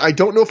 which I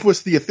don't know if it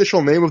was the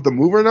official name of the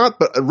move or not,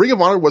 but Ring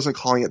of Honor wasn't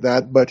calling it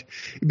that, but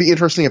it'd be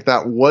interesting if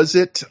that was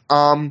it.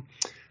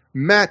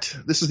 Matt,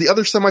 this is the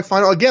other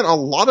semifinal. Again, a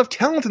lot of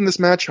talent in this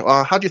match.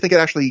 How do you think it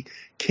actually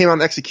came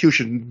on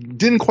execution?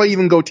 Didn't quite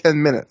even go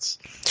 10 minutes.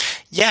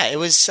 Yeah, it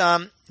was.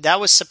 That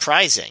was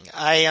surprising.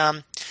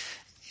 I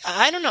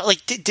don't know.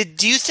 Like,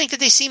 do you think that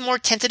they seem more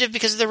tentative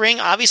because of the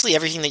ring? Obviously,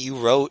 everything that you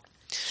wrote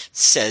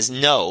says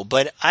no,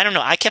 but I don't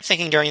know. I kept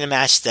thinking during the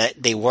match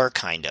that they were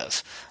kind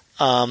of,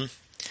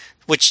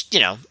 which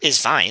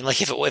is fine.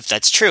 Like if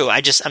that's true,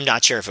 I'm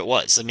not sure if it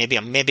was. Like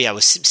maybe I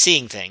was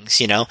seeing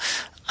things.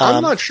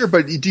 I'm not sure,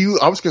 but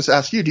I was going to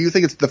ask you, do you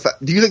think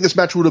this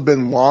match would have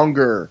been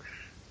longer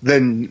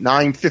than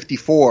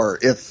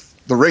 9:54 if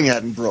the ring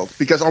hadn't broke?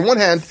 Because on one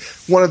hand,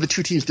 one of the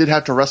two teams did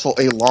have to wrestle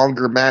a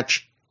longer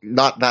match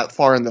not that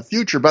far in the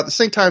future, but at the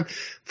same time,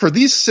 for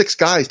these 6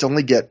 guys to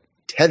only get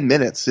 10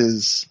 minutes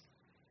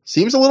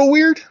seems a little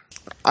weird.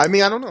 I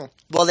mean, I don't know.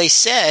 Well, they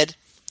said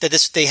that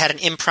they had an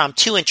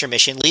impromptu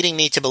intermission, leading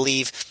me to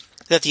believe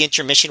that the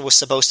intermission was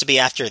supposed to be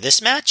after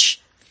this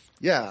match.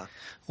 Yeah.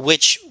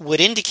 Which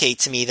would indicate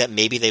to me that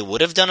maybe they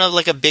would have done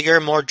a bigger,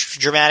 more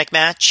dramatic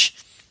match,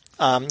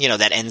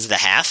 that ends the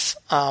half.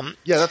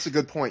 Yeah, that's a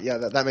good point. Yeah,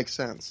 that makes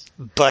sense.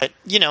 But,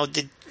 who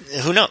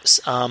knows?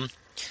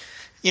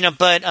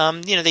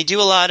 They do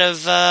a lot of,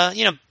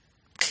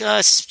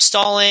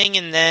 stalling,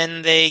 and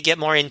then they get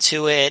more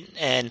into it.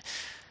 And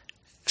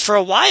for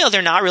a while,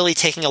 they're not really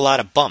taking a lot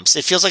of bumps.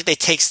 It feels like they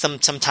take some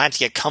time to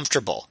get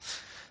comfortable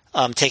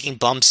taking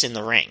bumps in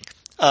the ring.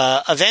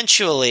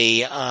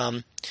 Eventually,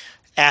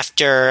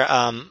 after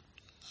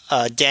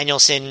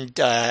Danielson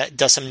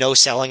does some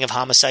no-selling of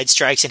Homicide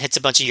strikes and hits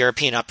a bunch of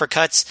European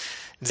uppercuts,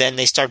 then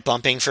they start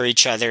bumping for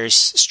each other's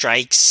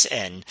strikes,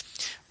 and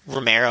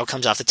Romero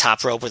comes off the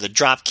top rope with a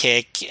drop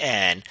kick,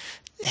 and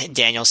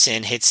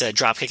Danielson hits a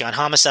drop kick on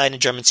Homicide and a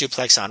German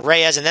suplex on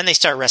Reyes, and then they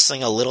start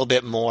wrestling a little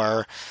bit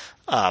more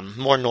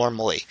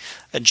normally.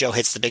 Joe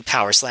hits the big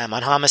power slam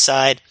on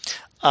Homicide.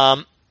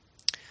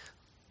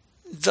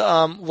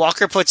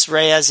 Walker puts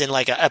Reyes in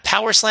a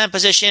power slam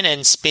position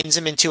and spins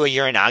him into a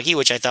Uranagi,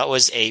 which I thought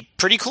was a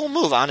pretty cool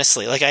move,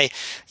 honestly. I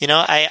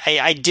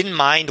didn't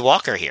mind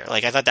Walker here.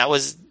 I thought that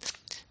was,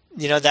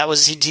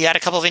 he had a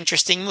couple of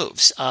interesting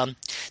moves.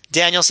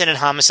 Danielson and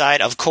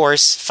Homicide, of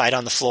course, fight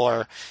on the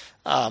floor,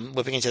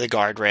 whipping into the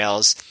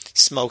guardrails.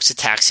 Smokes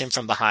attacks him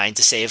from behind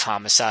to save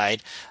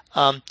Homicide.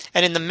 And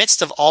in the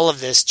midst of all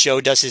of this,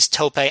 Joe does his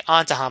tope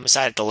onto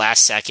Homicide at the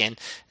last second.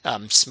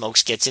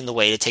 Smokes gets in the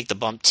way to take the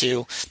bump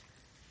too.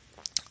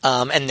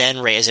 And then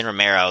Reyes and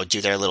Romero do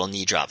their little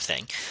knee drop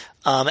thing.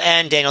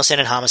 And Danielson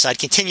and Homicide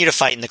continue to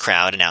fight in the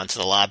crowd and out into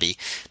the lobby,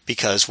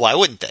 because why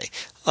wouldn't they?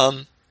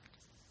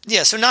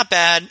 So not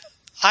bad.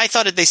 I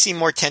thought they seemed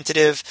more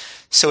tentative,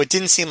 so it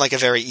didn't seem like a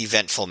very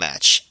eventful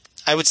match.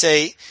 I would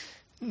say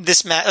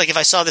this match, if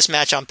I saw this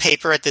match on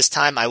paper at this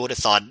time, I would have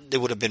thought it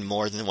would have been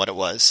more than what it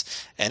was,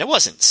 and it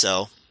wasn't.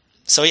 So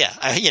yeah,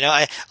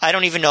 I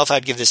don't even know if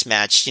I'd give this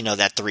match,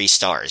 that 3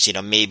 stars.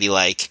 Maybe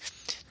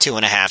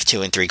 2.5, 2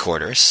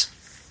 3/4.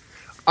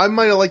 I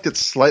might have liked it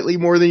slightly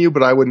more than you,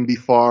 but I wouldn't be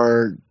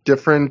far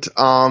different.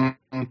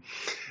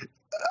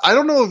 I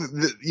don't know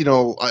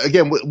if,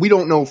 again, we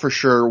don't know for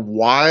sure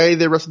why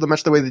they wrestled the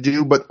match the way they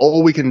do, but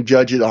all we can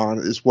judge it on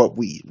is what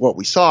we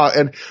saw.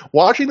 And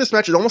watching this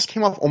match, it almost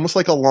came off almost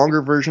like a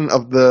longer version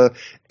of the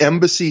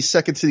Embassy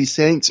Second City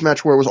Saints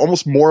match, where it was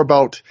almost more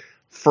about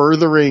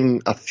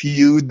furthering a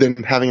feud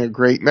than having a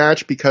great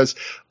match, because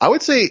I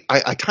would say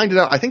I timed it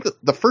out. I think that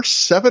the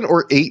first 7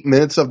 or 8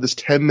 minutes of this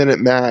 10-minute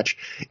match,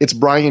 it's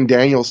Bryan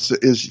Danielson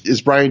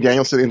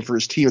in for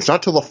his team. It's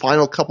not till the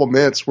final couple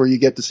minutes where you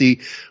get to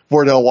see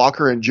Vordell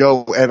Walker and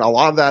Joe, and a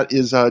lot of that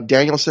is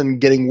Danielson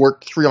getting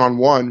worked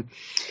 3-on-1.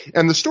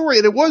 And the story,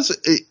 and it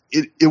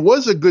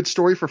was a good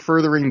story for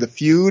furthering the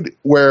feud,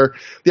 where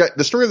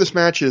the story of this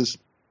match is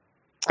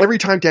every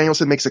time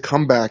Danielson makes a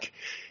comeback,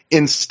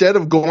 instead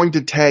of going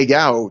to tag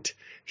out,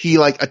 he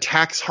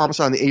attacks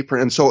Homicide on the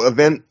apron, and so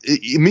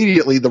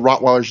immediately the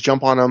Rottweilers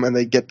jump on him and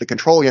they get the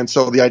control again.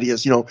 So the idea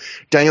is,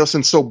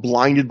 Danielson's so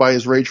blinded by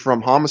his rage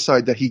from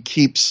Homicide that he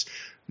keeps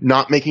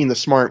not making the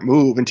smart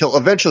move until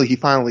eventually he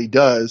finally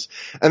does.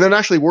 And then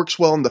actually works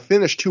well in the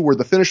finish too, where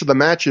the finish of the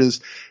match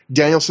is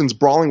Danielson's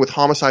brawling with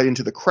Homicide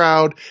into the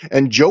crowd,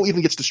 and Joe even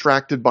gets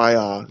distracted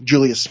by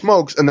Julius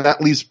Smokes, and that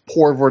leaves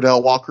poor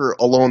Vordell Walker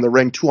alone in the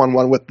ring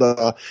 2-on-1 with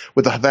the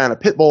Havana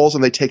Pitbulls,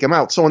 and they take him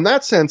out. So in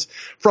that sense,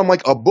 from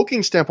a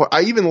booking standpoint,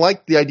 I even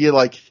like the idea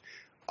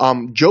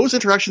Joe's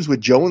interactions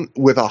with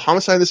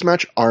Homicide in this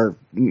match are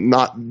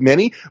not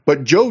many,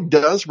 but Joe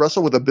does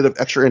wrestle with a bit of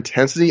extra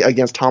intensity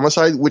against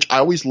Homicide, which I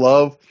always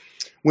love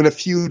when a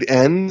feud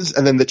ends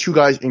and then the two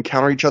guys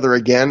encounter each other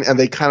again and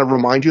they kind of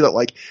remind you that,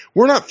 like,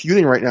 we're not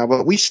feuding right now,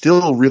 but we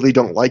still really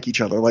don't like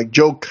each other. Like,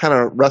 Joe kind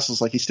of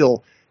wrestles like he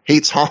still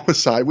hates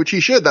Homicide, which he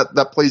should.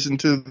 That plays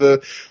into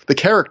the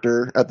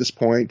character at this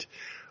point.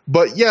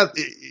 But yeah,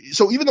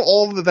 so even though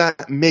all of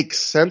that makes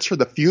sense for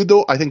the feud,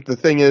 though, I think the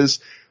thing is,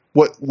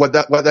 what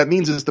that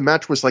means is the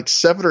match was like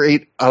 7 or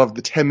 8 out of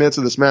the 10 minutes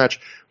of this match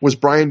was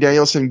Bryan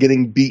Danielson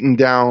getting beaten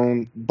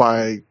down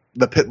by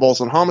the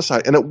Pitbulls and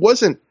Homicide. And it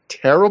wasn't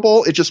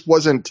terrible. It just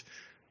wasn't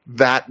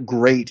that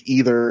great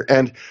either.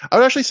 And I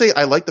would actually say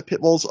I like the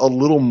Pitbulls a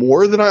little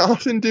more than I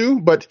often do,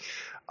 but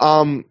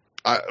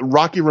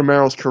Rocky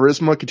Romero's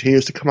charisma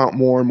continues to come out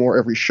more and more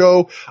every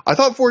show. I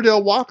thought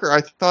Vordell Walker,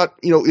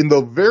 in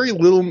the very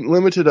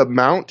limited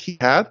amount he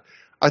had,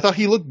 I thought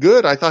he looked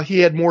good. I thought he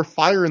had more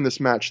fire in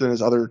this match than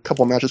his other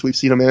couple matches we've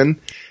seen him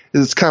in.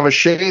 It's kind of a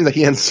shame that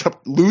he ends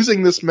up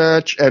losing this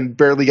match and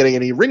barely getting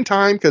any ring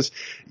time because,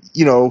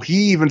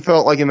 he even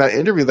felt like in that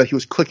interview that he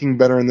was clicking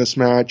better in this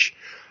match.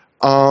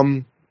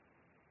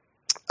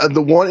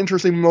 The one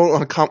interesting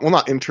moment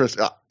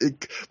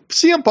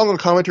CM Punk on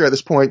commentary at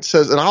this point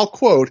says, and I'll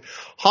quote,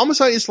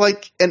 "Homicide is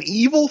like an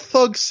evil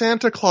thug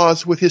Santa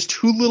Claus with his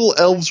 2 little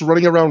elves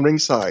running around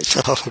ringside."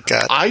 Oh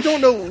God! I don't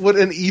know what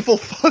an evil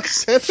thug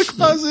Santa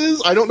Claus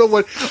is. I don't know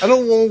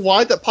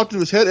why that popped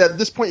into his head. At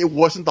this point, it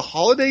wasn't the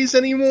holidays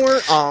anymore.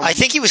 I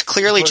think he was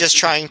clearly just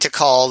trying to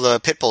call the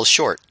Pitbulls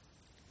short.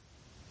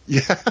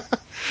 Yeah.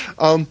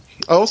 I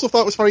also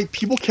thought it was funny.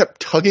 People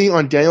kept tugging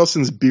on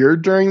Danielson's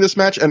beard during this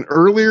match, and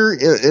earlier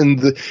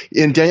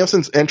in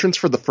Danielson's entrance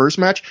for the first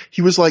match,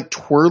 he was like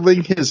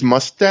twirling his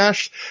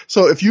mustache.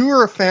 So if you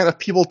were a fan of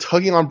people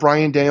tugging on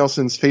Bryan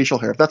Danielson's facial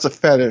hair, if that's a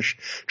fetish,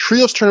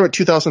 Trios Tournament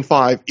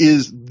 2005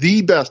 is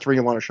the best Ring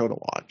of Honor show to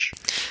watch.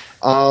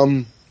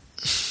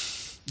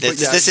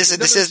 This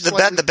is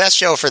the best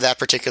show for that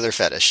particular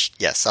fetish.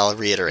 Yes, I'll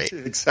reiterate.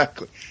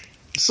 Exactly.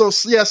 So,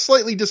 yeah,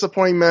 slightly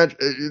disappointing match.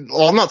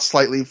 Well, not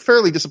slightly,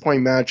 fairly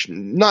disappointing match.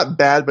 Not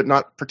bad, but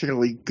not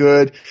particularly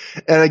good.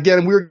 And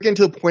again, we were getting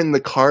to the point in the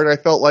card, I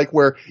felt like,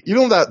 where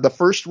even though the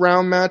first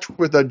round match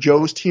with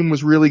Joe's team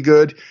was really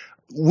good,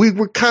 we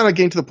were kind of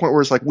getting to the point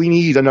where it's like, we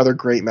need another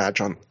great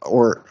match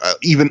or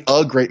even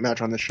a great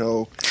match on the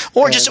show.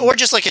 Or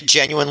just like a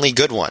genuinely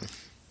good one.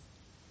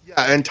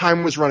 Yeah, and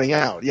time was running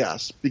out,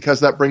 yes, because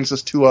that brings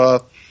us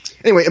to,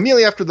 anyway,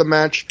 immediately after the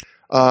match,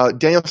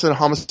 Danielson and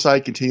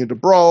Homicide continue to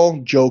brawl.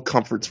 Joe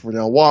comforts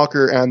Vordell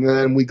Walker, and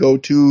then we go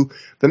to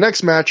the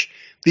next match,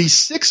 the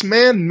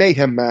 6-man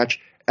Mayhem match.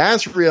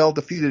 Azrael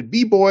defeated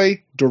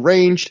B-Boy,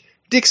 Deranged,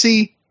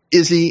 Dixie,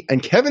 Izzy,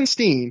 and Kevin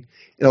Steen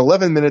in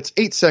 11 minutes,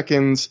 8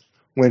 seconds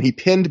when he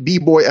pinned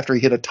B-Boy after he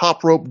hit a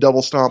top rope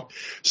double stomp.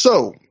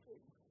 So,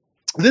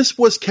 this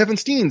was Kevin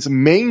Steen's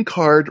main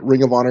card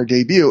Ring of Honor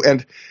debut,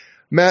 and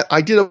Matt,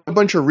 I did a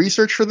bunch of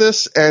research for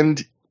this,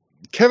 and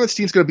Kevin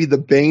Steen's going to be the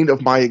bane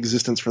of my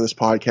existence for this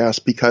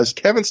podcast because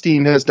Kevin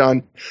Steen has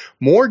done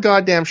more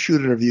goddamn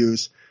shoot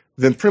interviews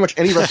than pretty much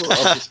any wrestler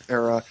of this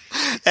era.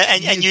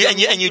 And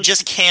you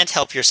just can't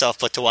help yourself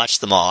but to watch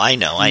them all. I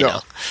know.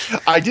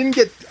 I didn't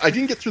get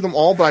through them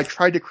all, but I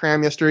tried to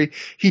cram yesterday.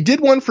 He did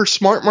one for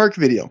Smart Mark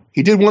Video.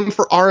 He did one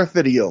for RF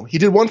Video. He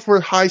did one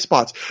for High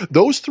Spots.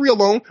 Those 3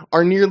 alone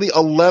are nearly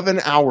 11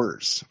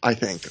 hours, I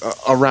think,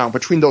 around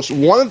between those.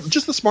 One,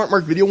 just the Smart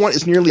Mark Video one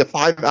is nearly a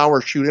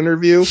 5-hour shoot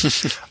interview.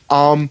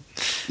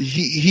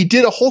 He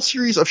did a whole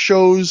series of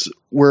shows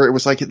where it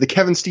was like the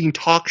Kevin Steen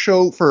talk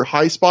show for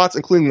High Spots,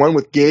 including one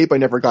with Gabe. I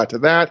never got to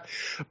that.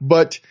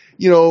 But,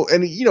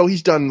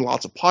 he's done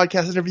lots of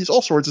podcast interviews,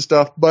 all sorts of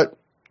stuff. But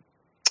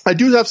I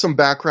do have some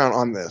background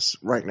on this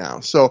right now.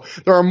 So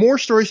there are more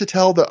stories to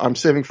tell that I'm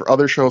saving for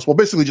other shows. Well,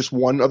 basically just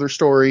one other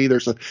story.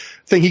 There's a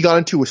thing he got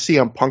into with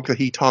CM Punk that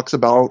he talks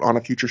about on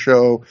a future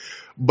show.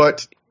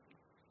 But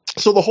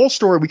so the whole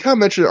story, we kind of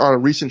mentioned it on a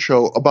recent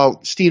show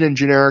about Steen and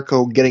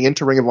Generico getting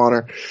into Ring of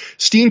Honor.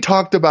 Steen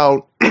talked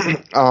about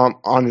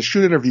on his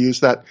shoot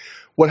interviews that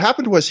what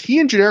happened was he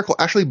and Generico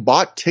actually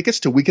bought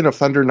tickets to Weekend of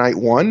Thunder Night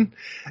 1.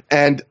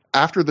 And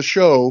after the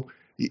show,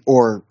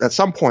 or at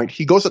some point,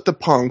 he goes up to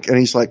Punk and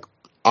he's like,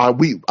 I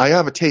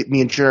have a tape. Me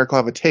and Generico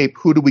have a tape.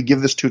 Who do we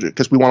give this to?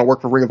 Because we want to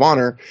work for Ring of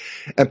Honor.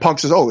 And Punk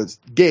says, "Oh, it's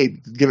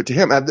Gabe. Give it to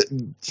him."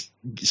 And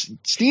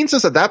Steen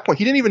says at that point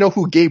he didn't even know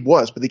who Gabe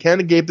was, but they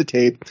handed Gabe the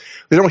tape.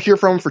 They don't hear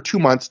from him for 2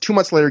 months. 2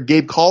 months later,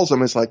 Gabe calls him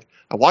and is like,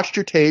 "I watched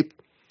your tape.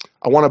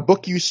 I want to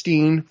book you,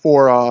 Steen,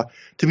 for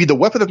to be the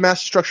Weapon of Mass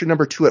Destruction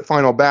number 2 at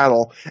Final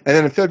Battle. And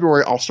then in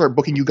February, I'll start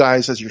booking you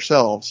guys as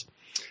yourselves."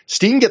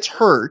 Steen gets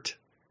hurt.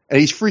 And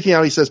he's freaking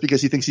out, he says,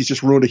 because he thinks he's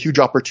just ruined a huge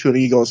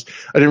opportunity. He goes,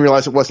 "I didn't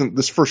realize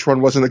this first run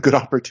wasn't a good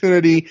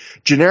opportunity."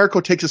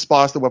 Generico takes his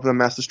spot as the Weapon of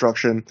Mass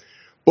Destruction.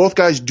 Both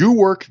guys do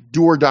work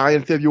Do or Die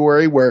in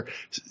February, where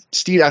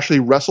Steen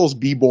actually wrestles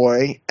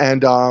B-Boy,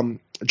 and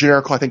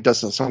Generico, I think,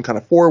 does some kind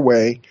of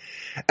 4-way.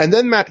 And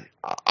then, Matt,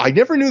 I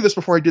never knew this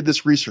before I did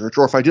this research,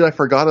 or if I did, I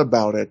forgot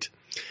about it.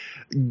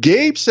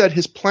 Gabe said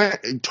his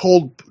plan,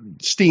 told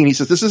Steen, he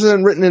says, "This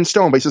isn't written in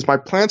stone," but he says, "My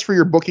plans for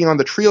your booking on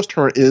the Trios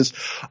tournament is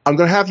I'm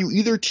going to have you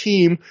either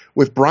team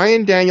with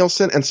Bryan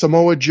Danielson and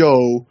Samoa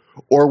Joe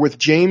or with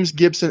James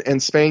Gibson and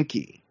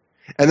Spanky.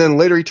 And then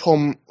later he told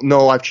him,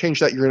 no, I've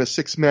changed that. You're in a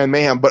 6-man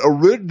mayhem. But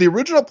the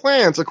original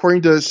plans,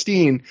 according to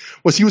Steen,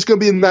 was he was going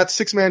to be in that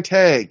 6-man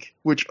tag,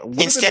 which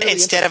instead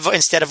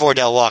of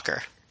Ordell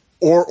Walker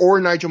or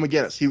Nigel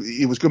McGuinness.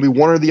 He was going to be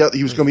one or the other.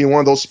 He was going to be in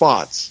one of those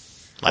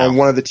spots on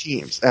one of the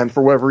teams. And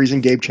for whatever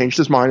reason, Gabe changed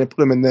his mind and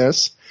put him in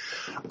this.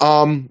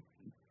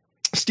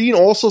 Steen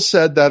also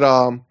said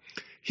that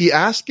he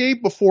asked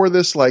Gabe before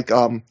this, like,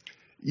 do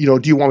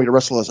you want me to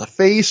wrestle as a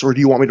face or do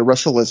you want me to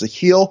wrestle as a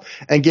heel?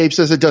 And Gabe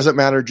says it doesn't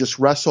matter, just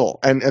wrestle.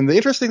 And the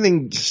interesting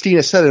thing Steen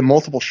has said in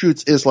multiple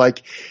shoots is,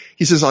 like,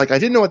 he says, like, I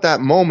didn't know at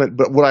that moment,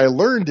 but what I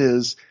learned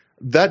is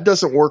that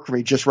doesn't work for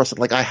me, just wrestle.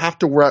 Like, I have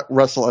to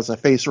wrestle as a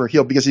face or a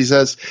heel, because he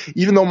says,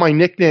 even though my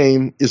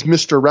nickname is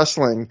Mr.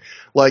 Wrestling,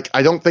 like,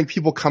 I don't think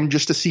people come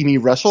just to see me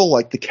wrestle.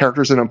 Like, the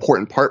character's an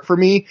important part for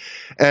me.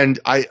 And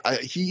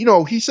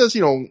he says,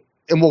 and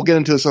we'll get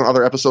into this in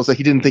other episodes, that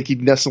he didn't think he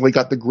necessarily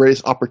got the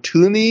greatest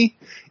opportunity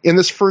in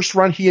this first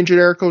run. He and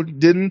Generico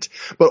didn't,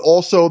 but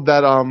also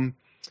that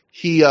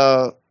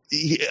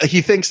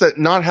he thinks that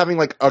not having,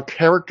 like, a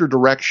character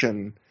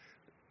direction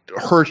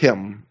hurt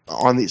him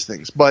on these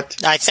things. But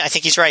I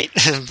think he's right.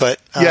 But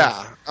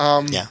yeah.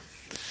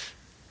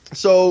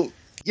 So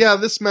yeah,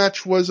 this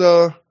match was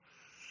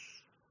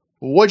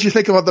what'd you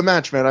think about the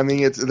match, man? I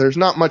mean, there's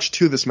not much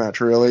to this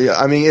match, really.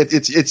 I mean,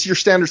 it's your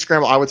standard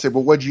scramble, I would say.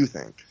 But what'd you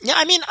think? Yeah,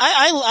 I mean,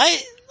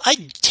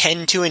 I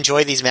tend to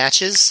enjoy these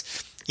matches,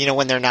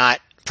 when they're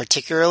not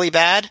particularly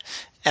bad.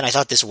 And I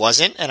thought this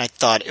wasn't, and I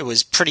thought it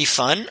was pretty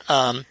fun.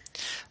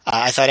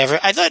 I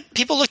thought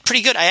people looked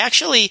pretty good. I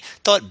actually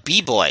thought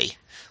B-Boy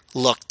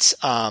looked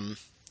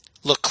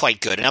quite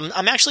good, and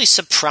I'm actually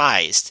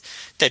surprised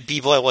that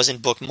B-Boy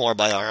wasn't booked more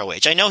by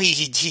ROH. I know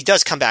he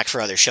does come back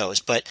for other shows,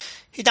 but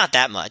he's not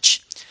that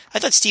much. I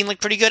thought Steen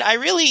looked pretty good. I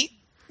really,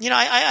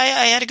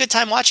 I had a good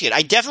time watching it.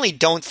 I definitely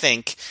don't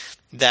think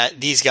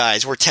that these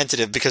guys were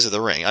tentative because of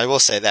the ring. I will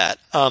say that.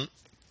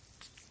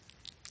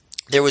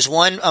 There was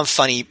one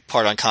funny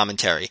part on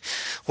commentary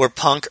where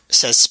Punk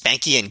says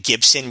Spanky and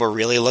Gibson were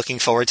really looking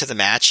forward to the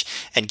match,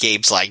 and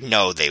Gabe's like,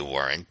 "No, they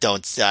weren't.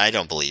 I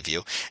don't believe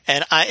you."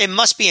 And it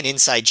must be an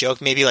inside joke.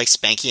 Maybe like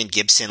Spanky and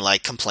Gibson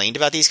like complained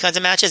about these kinds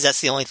of matches.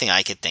 That's the only thing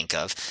I could think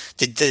of.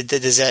 Did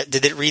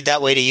it read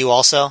that way to you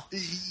also?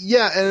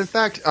 Yeah, and in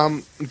fact,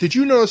 did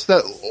you notice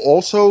that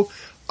also?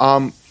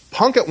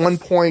 Punk at one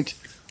point,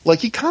 like,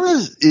 he kind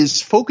of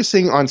is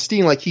focusing on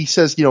Steen. Like, he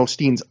says,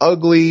 Steen's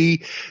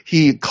ugly.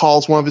 He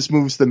calls one of his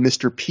moves the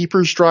Mr.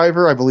 Peepers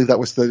driver. I believe that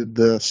was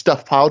the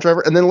stuffed pile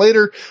driver. And then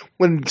later,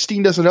 when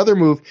Steen does another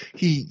move,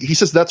 he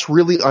says that's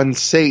really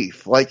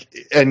unsafe. Like,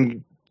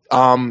 and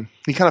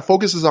he kind of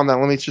focuses on that.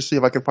 Let me just see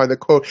if I can find the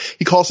quote.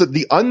 He calls it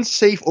the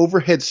unsafe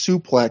overhead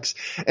suplex.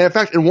 And in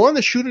fact, in one of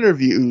the shoot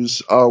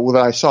interviews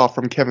that I saw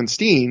from Kevin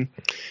Steen,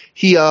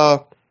 he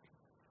has,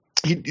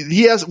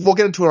 we'll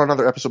get into it on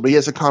another episode, but he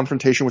has a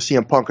confrontation with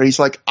CM Punk, and he's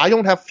like, I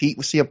don't have feet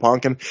with CM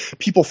Punk, and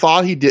people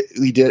thought he did,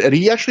 and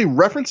he actually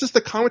references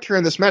the commentary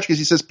on this match, because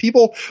he says,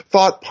 people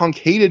thought Punk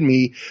hated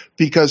me,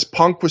 because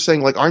Punk was saying,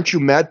 like, aren't you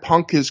mad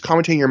Punk is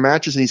commentating your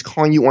matches, and he's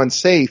calling you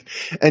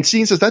unsafe, and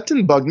Steen says, that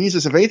didn't bug me. He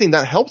says, if anything,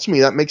 that helps me,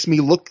 that makes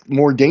me look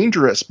more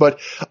dangerous. But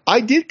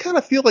I did kind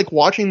of feel like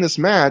watching this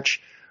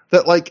match,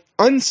 that, like,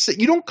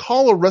 you don't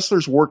call a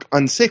wrestler's work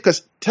unsafe,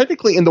 because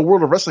technically in the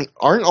world of wrestling,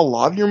 aren't a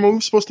lot of your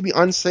moves supposed to be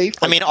unsafe?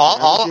 Like, I mean,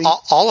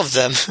 all of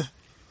them.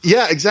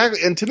 Yeah, exactly.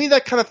 And to me,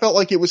 that kind of felt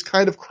like it was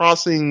kind of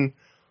crossing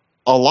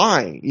a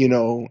line,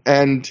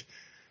 and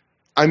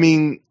I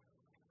mean,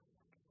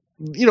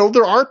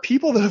 there are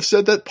people that have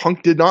said that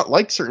Punk did not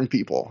like certain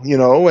people,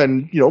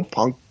 and,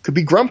 Punk could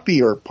be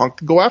grumpy or Punk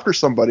could go after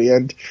somebody.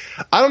 And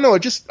I don't know. I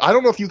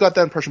don't know if you got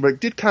that impression, but it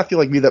did kind of feel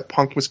like me that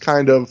Punk was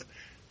kind of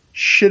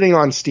shitting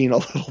on Steen a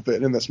little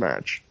bit in this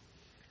match.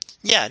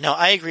 Yeah, no,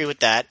 I agree with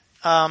that.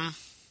 Yeah,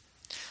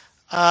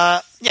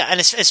 and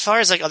as far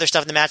as like other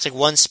stuff in the match, like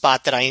one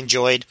spot that I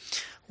enjoyed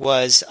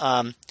was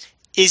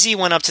Izzy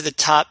went up to the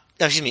top.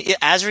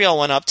 Azrael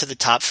went up to the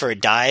top for a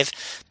dive,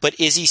 but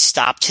Izzy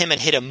stopped him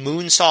and hit a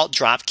moonsault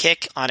drop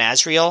kick on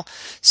Azrael.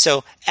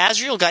 So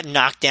Azrael got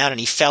knocked down and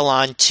he fell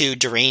onto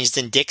Deranged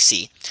and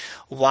Dixie,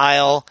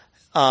 while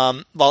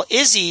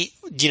Izzy,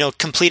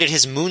 completed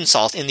his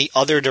moonsault in the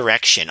other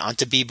direction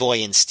onto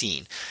B-Boy and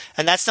Steen.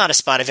 And that's not a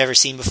spot I've ever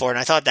seen before, and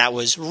I thought that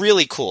was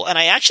really cool. And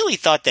I actually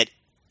thought that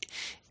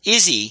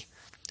Izzy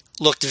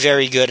looked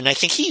very good, and I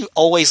think he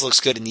always looks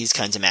good in these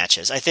kinds of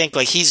matches. I think,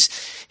 like, he's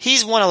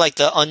one of, like,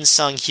 the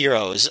unsung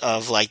heroes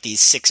of, like, these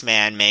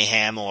 6-man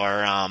mayhem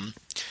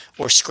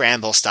or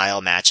scramble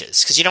style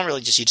matches, because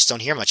you just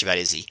don't hear much about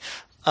Izzy.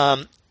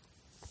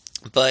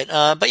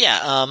 But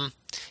yeah,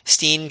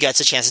 Steen gets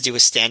a chance to do a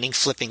standing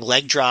flipping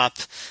leg drop.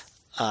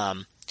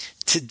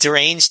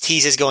 Deranged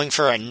teases going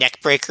for a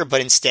neck breaker,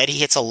 but instead he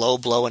hits a low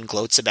blow and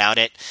gloats about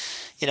it.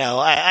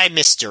 I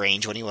miss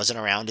Deranged when he wasn't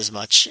around as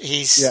much.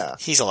 He's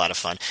a lot of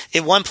fun.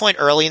 At one point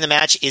early in the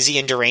match, Izzy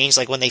and Deranged,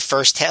 like when they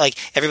first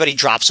everybody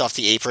drops off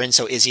the apron,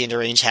 so Izzy and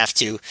Deranged have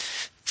to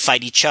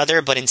fight each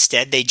other, but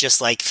instead they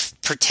just like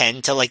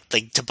pretend to like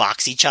to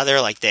box each other.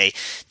 Like they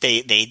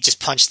just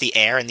punch the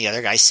air and the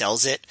other guy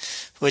sells it,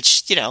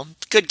 which, you know,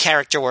 good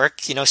character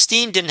work. You know,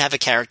 Steen didn't have a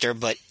character,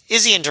 but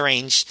Izzy and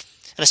Deranged,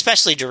 and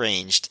especially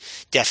Deranged,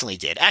 definitely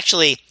did.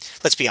 Actually,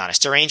 let's be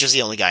honest, Deranged was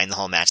the only guy in the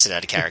whole match that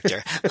had a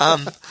character.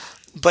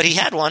 But he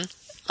had one.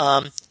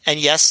 And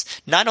yes,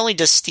 not only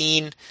does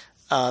Steen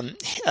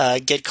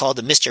get called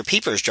the Mr.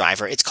 Peepers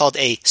driver, it's called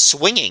a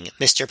swinging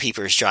Mr.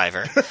 Peepers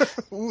driver.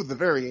 Ooh, the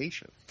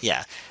variation.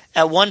 Yeah.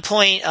 At one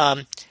point,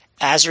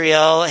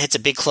 Azrael hits a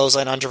big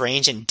clothesline on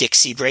Deranged, and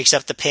Dixie breaks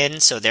up the pin,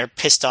 so they're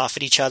pissed off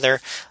at each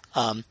other.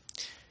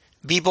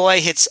 B-Boy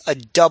hits a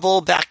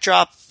double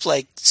backdrop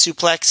like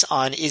suplex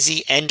on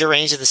Izzy and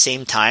Deranged at the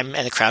same time,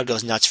 and the crowd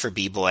goes nuts for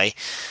B-Boy.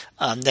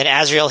 Then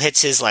Azrael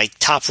hits his like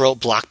top rope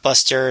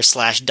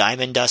blockbuster /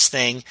 diamond dust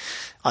thing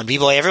on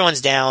B-Boy.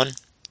 Everyone's down.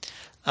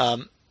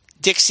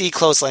 Dixie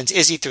clotheslines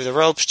Izzy through the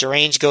ropes.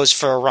 Deranged goes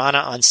for a Rana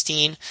on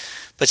Steen,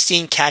 but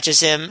Steen catches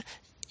him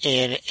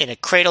in a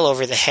cradle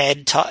over the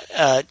head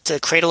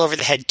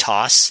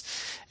toss.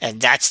 And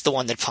that's the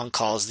one that Punk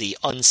calls the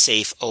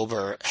unsafe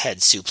overhead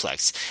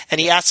suplex. And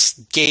he asks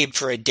Gabe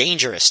for a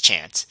dangerous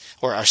chant,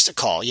 or a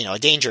call, you know, a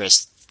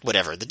dangerous,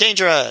 whatever, the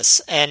dangerous.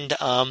 And,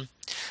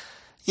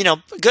 you know,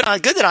 good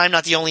that I'm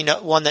not the only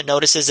one that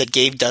notices that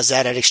Gabe does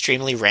that at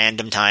extremely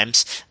random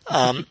times.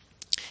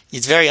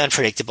 It's very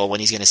unpredictable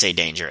when he's going to say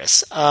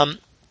dangerous. At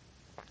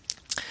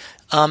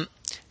one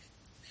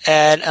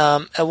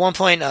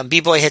point,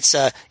 B-Boy hits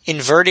a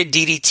inverted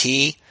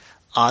DDT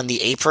on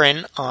the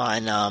apron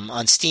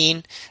on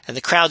Steen, and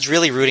the crowd's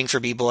really rooting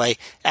for B-Boy.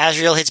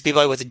 Azrael hits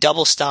B-Boy with a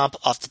double stomp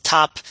off the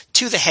top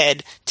to the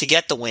head to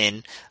get the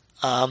win.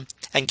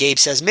 And Gabe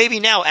says, maybe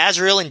now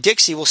Azrael and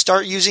Dixie will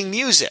start using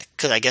music,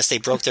 because I guess they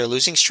broke their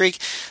losing streak.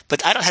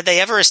 But had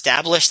they ever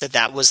established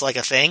that was like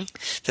a thing,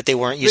 that they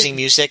weren't using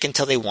music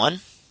until they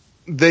won?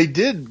 They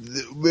did.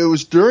 It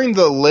was during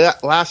the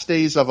last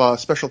days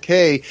of Special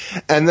K,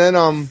 and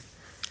then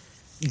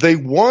they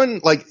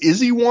won, like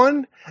Izzy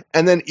won,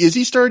 and then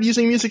Izzy started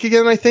using music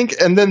again, I think,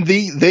 and then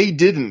they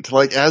didn't.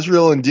 Like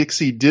Azrael and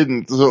Dixie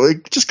didn't, so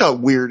it just got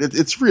weird.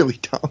 It's really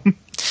dumb.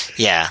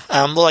 Yeah.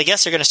 Well, I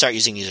guess they're going to start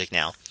using music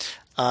now.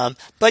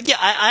 But yeah,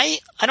 I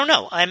don't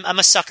know. I'm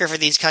a sucker for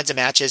these kinds of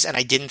matches, and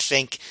I didn't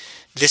think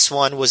this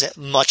one was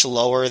much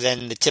lower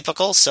than the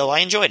typical, so I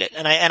enjoyed it.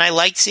 And I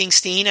liked seeing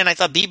Steen, and I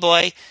thought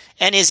B-Boy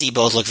and Izzy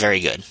both looked very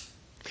good.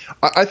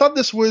 I thought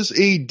this was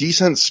a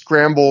decent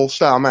scramble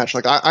style match.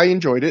 Like I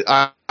enjoyed it.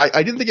 I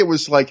didn't think it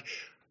was like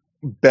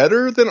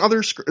better than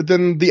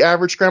than the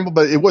average scramble,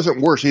 but it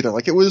wasn't worse either.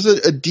 Like it was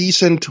a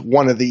decent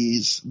one of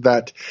these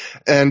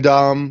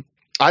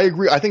I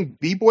agree. I think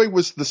B-Boy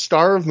was the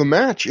star of the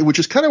match, which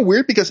is kind of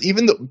weird because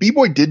even though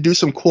B-Boy did do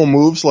some cool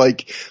moves,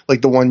 like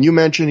the one you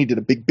mentioned, he did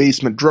a big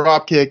basement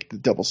drop kick, the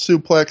double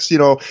suplex, you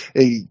know,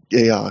 a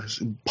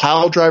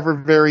pile driver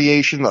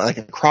variation, like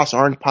a cross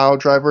arm pile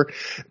driver.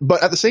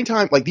 But at the same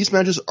time, like these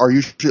matches are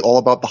usually all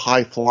about the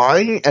high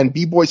flying, and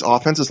B-Boy's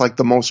offense is like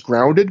the most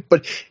grounded.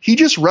 But he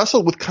just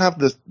wrestled with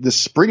kind of this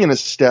spring in his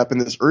step and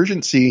this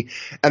urgency,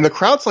 and the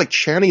crowd's like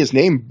chanting his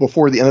name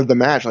before the end of the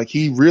match. Like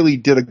he really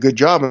did a good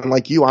job. And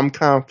like you,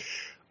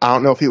 I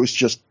don't know if it was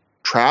just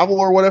travel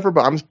or whatever,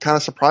 but I'm kind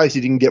of surprised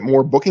he didn't get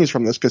more bookings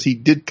from this because he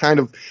did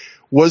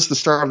was the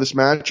star of this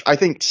match. I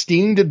think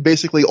Steen did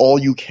basically all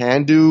you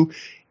can do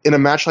in a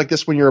match like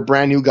this when you're a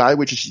brand new guy,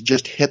 which is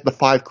just hit the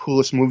 5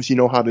 coolest moves you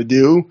know how to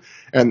do.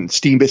 And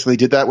Steen basically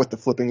did that with the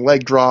flipping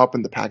leg drop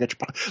and the package.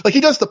 Like he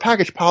does the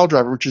package pile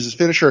driver, which is his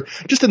finisher,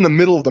 just in the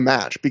middle of the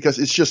match because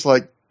it's just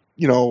like,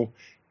 you know,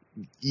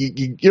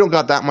 you don't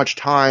got that much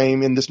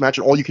time in this match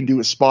and all you can do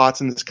is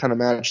spots in this kind of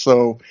match.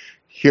 So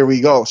here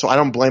we go. So I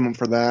don't blame him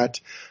for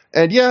that.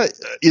 And yeah,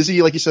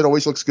 Izzy, like you said,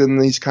 always looks good in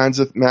these kinds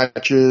of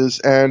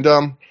matches,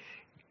 and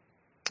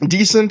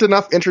decent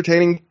enough,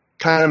 entertaining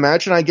kind of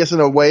match. And I guess in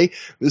a way,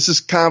 this is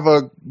kind of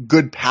a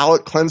good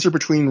palate cleanser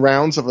between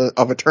rounds of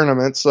a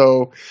tournament.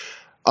 So,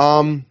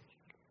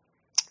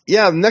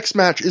 yeah, the next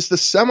match is the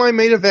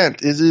semi-main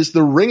event. It is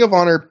the Ring of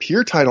Honor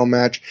Pure Title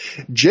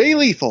match. Jay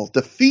Lethal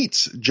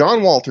defeats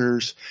John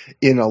Walters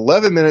in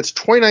 11 minutes,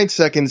 29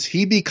 seconds.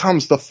 He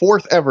becomes the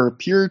 4th ever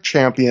Pure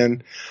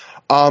Champion.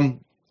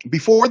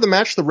 Before the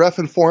match, the ref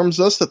informs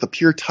us that the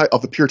Pure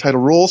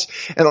Title rules,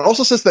 and it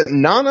also says that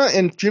Nana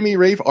and Jimmy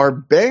Rave are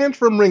banned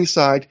from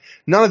ringside.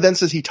 Nana then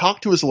says he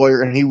talked to his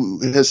lawyer, and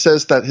he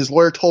says that his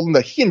lawyer told him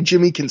that he and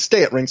Jimmy can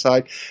stay at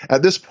ringside.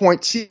 At this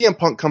point, CM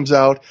Punk comes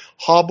out,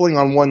 hobbling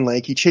on one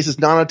leg. He chases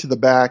Nana to the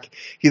back.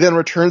 He then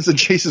returns and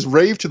chases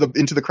Rave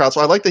into the crowd.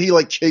 So I like that he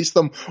chased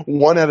them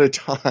one at a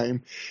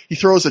time. He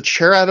throws a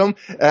chair at him,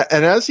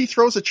 and as he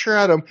throws a chair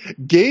at him,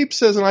 Gabe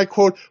says, and I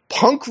quote,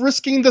 "Punk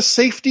risking the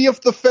safety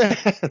of the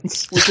fans,"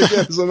 which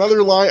again is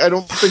another line I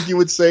don't think you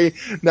would say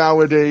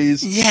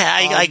nowadays. Yeah,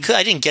 I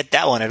didn't get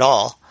that one at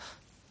all.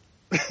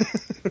 In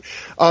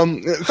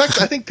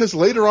fact, I think because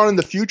later on in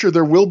the future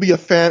there will be a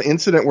fan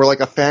incident where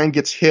a fan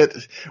gets hit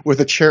with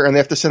a chair and they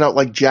have to send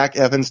out Jack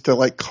Evans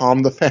to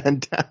calm the fan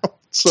down.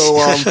 So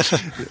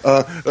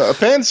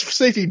fans'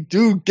 safety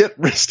do get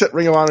risked at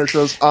Ring of Honor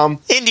shows.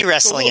 Indie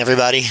wrestling,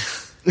 everybody.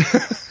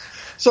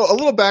 So a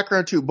little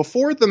background too.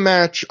 Before the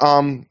match,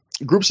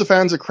 groups of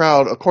fans, a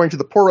crowd, according to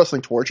the Pro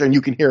Wrestling Torch, and you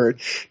can hear it,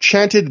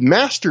 chanted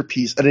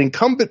 "Masterpiece" at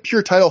incumbent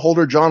pure title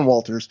holder John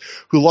Walters,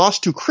 who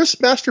lost to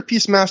Chris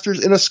Masterpiece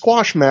Masters in a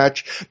squash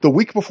match the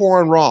week before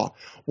on Raw.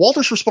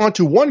 Walters responded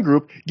to one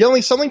group,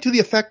 yelling something to the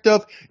effect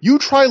of, "You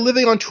try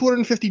living on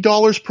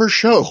 $250 per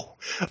show."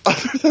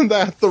 Other than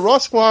that, the Raw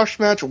squash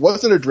match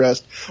wasn't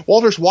addressed.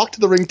 Walters walked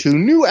to the ring to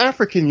new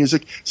African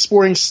music,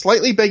 sporting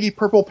slightly baggy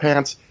purple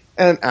pants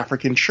and an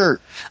African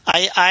shirt.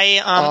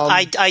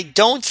 I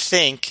don't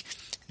think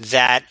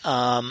that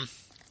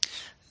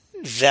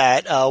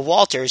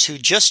Walters, who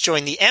just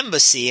joined the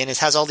embassy and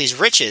has all these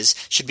riches,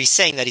 should be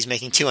saying that he's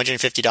making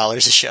 $250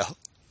 a show.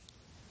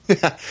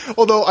 Yeah.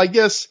 Although I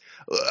guess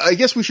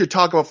we should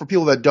talk about, for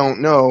people that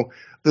don't know,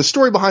 the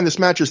story behind this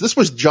match is this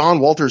was John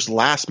Walters'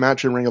 last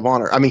match in Ring of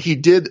Honor. I mean, he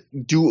did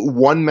do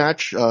one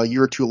match a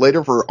year or two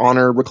later for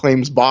Honor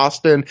Reclaims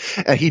Boston,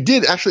 and he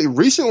did actually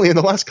recently, in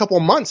the last couple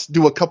of months,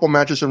 do a couple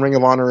matches in Ring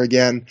of Honor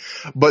again.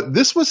 But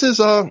this was his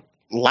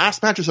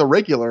last match as a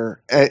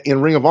regular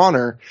in Ring of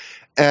Honor.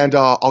 And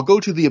I'll go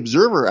to the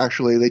Observer,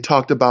 actually. They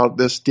talked about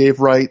this. Dave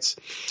writes,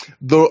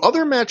 the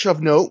other match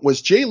of note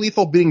was Jay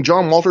Lethal beating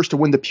John Walters to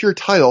win the pure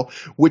title,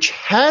 which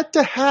had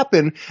to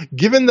happen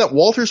given that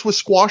Walters was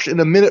squashed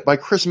in a minute by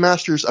Chris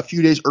Masters a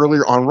few days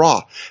earlier on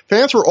Raw.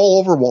 Fans were all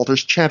over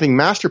Walters, chanting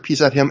 "Masterpiece"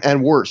 at him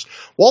and worse.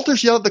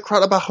 Walters yelled at the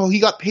crowd about how he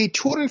got paid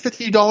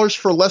 $250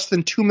 for less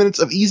than 2 minutes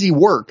of easy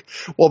work.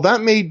 Well,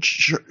 that made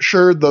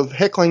sure the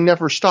heckling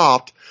never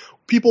stopped.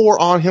 People were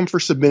on him for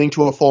submitting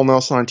to a full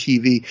Nelson on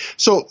TV.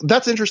 So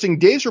that's interesting.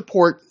 Dave's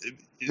report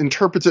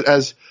interprets it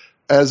as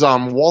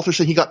Walter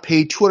saying he got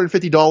paid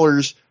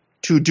 $250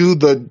 to do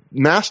the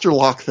Master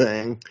Lock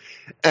thing.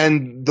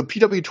 And the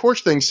PW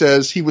Torch thing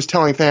says he was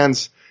telling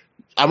fans,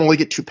 I'm only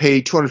get to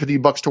pay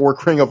 $250 to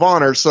work Ring of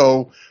Honor.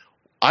 So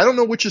I don't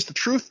know which is the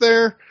truth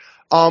there.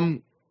 I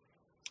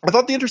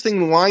thought the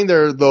interesting line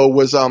there, though,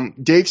 was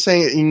Dave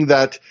saying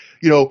that,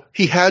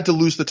 he had to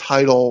lose the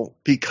title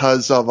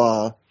because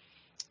of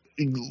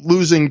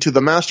losing to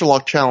the Master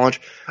Lock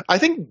Challenge. I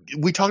think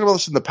we talked about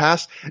this in the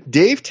past.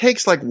 Dave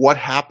takes what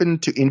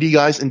happened to indie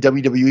guys in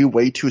WWE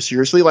way too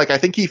seriously. I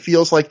think he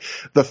feels like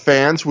the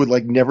fans would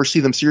never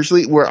see them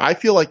seriously, where I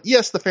feel like,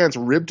 yes, the fans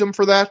ribbed him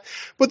for that,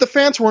 but the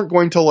fans weren't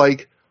going to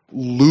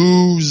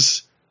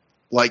lose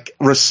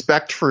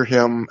respect for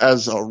him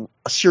as a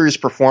serious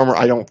performer.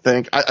 I don't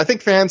think. I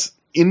think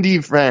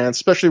indie fans,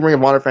 especially Ring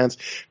of Honor fans,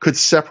 could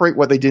separate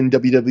what they did in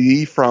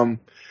WWE from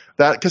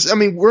that, because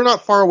we're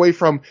not far away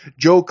from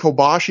Joe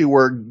Kobashi,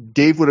 where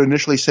Dave would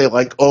initially say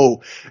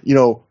Joe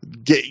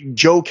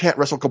can't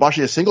wrestle Kobashi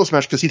in a singles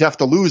match because he'd have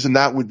to lose and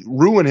that would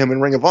ruin him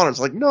in Ring of Honor. It's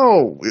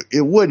no,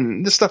 it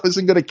wouldn't. This stuff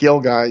isn't going to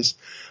kill guys.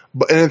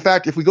 And in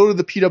fact, if we go to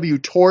the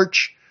PW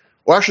Torch,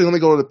 well, actually, let me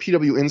go to the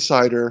PW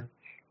Insider.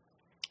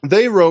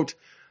 They wrote,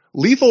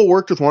 Lethal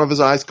worked with one of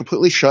his eyes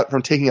completely shut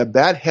from taking a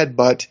bad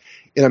headbutt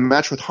in a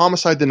match with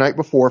Homicide the night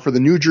before for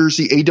the New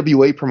Jersey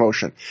AWA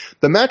promotion.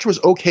 The match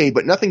was okay,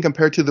 but nothing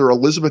compared to their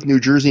Elizabeth, New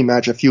Jersey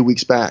match a few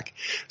weeks back.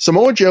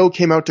 Samoa Joe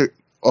came out to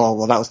 – that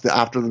was the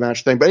after the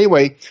match thing. But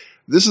anyway,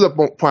 this is a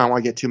point I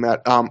want to get to,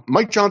 Matt.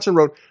 Mike Johnson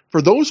wrote,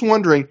 for those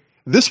wondering,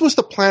 this was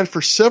the plan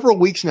for several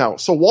weeks now.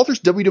 So Walter's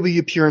WWE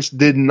appearance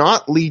did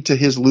not lead to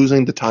his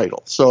losing the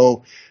title.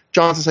 So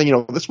Johnson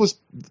saying, this was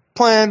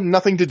planned,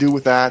 nothing to do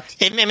with that.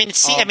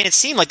 It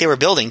seemed like they were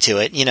building to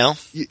it,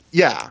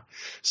 Yeah.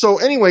 So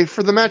anyway,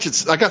 for the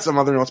match, I got some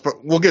other notes,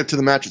 but we'll get to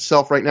the match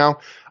itself right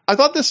now. I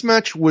thought this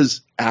match was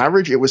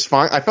average. It was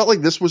fine. I felt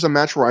like this was a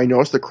match where I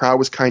noticed the crowd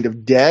was kind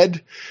of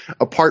dead,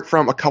 apart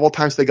from a couple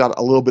times they got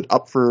a little bit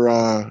up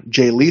for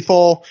Jay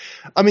Lethal.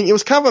 It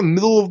was kind of a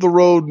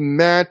middle-of-the-road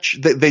match.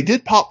 They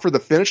did pop for the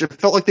finish. It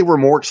felt like they were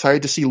more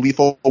excited to see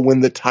Lethal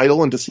win the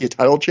title and to see a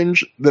title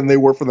change than they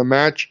were for the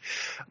match.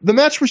 The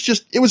match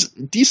was it was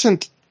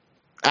decent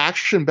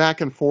action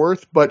back and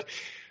forth, but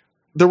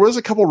there was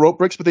a couple rope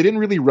breaks, but they didn't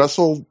really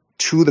wrestle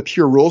to the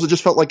pure rules. It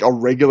just felt like a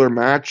regular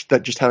match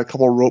that just had a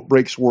couple rope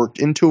breaks worked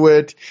into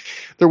it.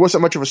 There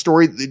wasn't much of a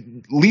story.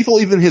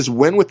 Lethal, even his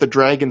win with the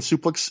dragon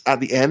suplex at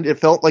the end, it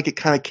felt like it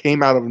kind of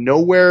came out of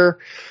nowhere.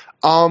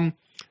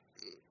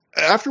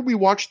 After we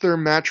watched their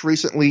match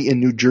recently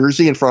in New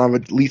Jersey in front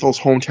of Lethal's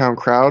hometown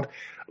crowd,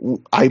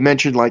 I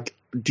mentioned,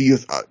 do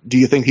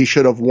you think he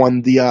should have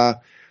won the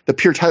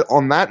pure title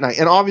on that night?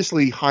 And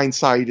obviously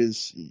hindsight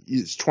is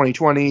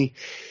 2020.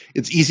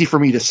 It's easy for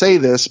me to say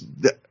this,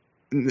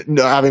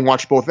 having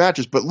watched both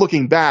matches, but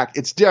looking back,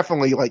 it's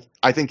definitely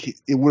I think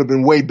it would have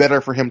been way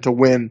better for him to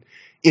win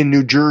in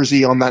New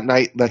Jersey on that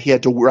night that he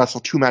had to wrestle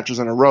two matches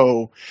in a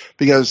row,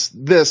 because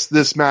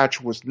this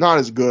match was not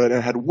as good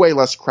and had way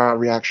less crowd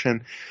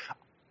reaction.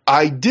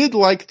 I did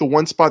like the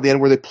one spot at the end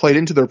where they played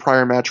into their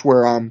prior match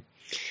where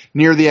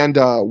near the end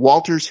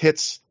Walters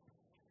hits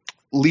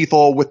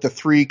Lethal with the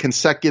 3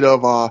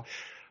 consecutive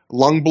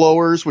lung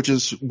blowers, which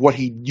is what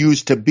he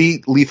used to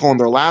beat Lethal in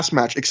their last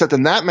match, except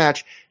in that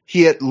match,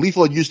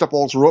 Lethal had used up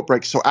all his rope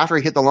breaks, so after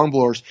he hit the lung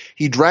blowers,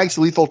 he drags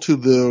Lethal to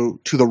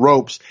the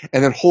ropes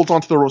and then holds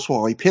onto the ropes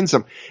while he pins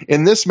him.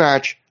 In this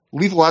match,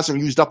 Lethal hasn't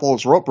used up all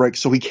his rope breaks,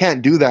 so he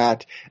can't do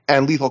that,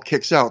 and Lethal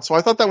kicks out. So I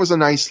thought that was a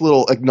nice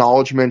little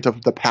acknowledgement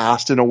of the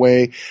past in a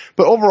way.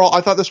 But overall, I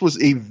thought this was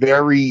a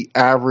very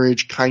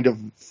average, kind of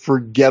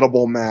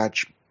forgettable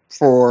match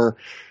for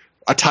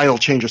a title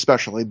change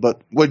especially.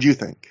 But what did you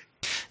think?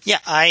 Yeah,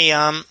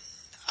 I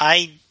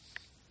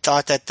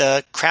thought that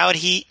the crowd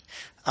heat,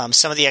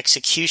 some of the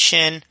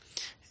execution,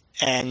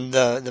 and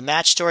the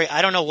match story,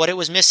 I don't know what it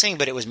was missing,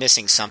 but it was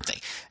missing something.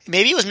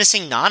 Maybe it was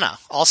missing Nana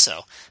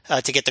also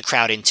to get the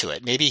crowd into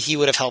it. Maybe he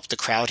would have helped the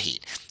crowd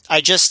heat.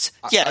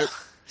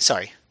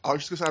 Sorry. I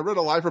was just going to say, I read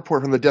a live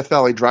report from the Death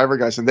Valley Driver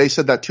guys, and they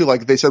said that too.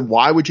 Like, they said,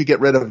 why would you get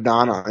rid of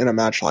Nana in a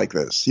match like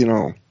this, you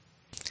know?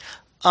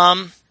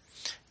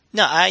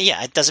 No,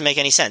 it doesn't make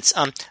any sense.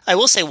 I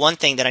will say one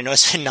thing that I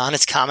noticed in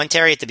Nana's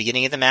commentary at the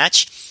beginning of the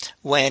match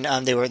when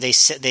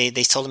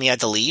they told him he had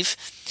to leave,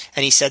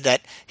 and he said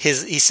that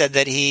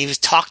he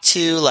talked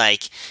to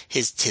like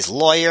his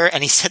lawyer,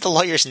 and he said the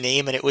lawyer's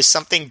name, and it was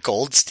something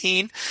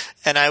Goldstein,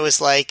 and I was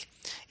like,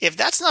 if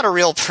that's not a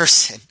real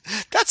person,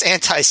 that's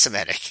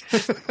anti-Semitic.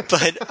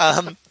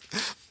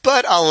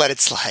 but I'll let it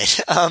slide.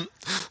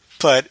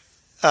 But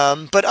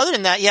other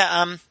than that,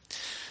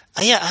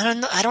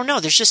 I don't know.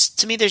 There's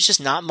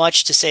just not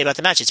much to say about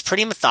the match. It's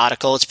pretty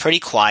methodical. It's pretty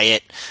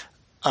quiet.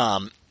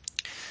 I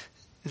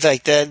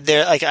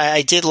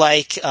did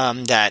like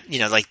that, you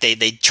know, like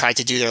they tried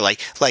to do their like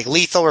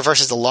Lethal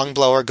reverses the lung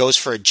blower, goes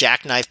for a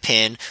jackknife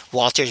pin.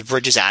 Walters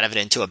bridges out of it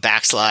into a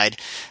backslide.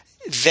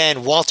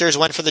 Then Walters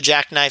went for the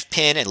jackknife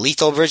pin and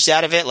Lethal bridged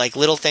out of it, like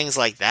little things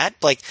like that.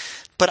 Like,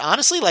 but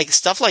honestly, like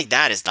stuff like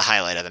that is the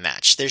highlight of the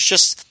match. There's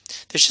just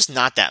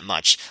not that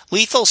much.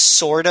 Lethal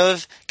sort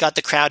of got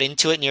the crowd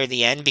into it near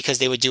the end because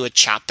they would do a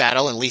chop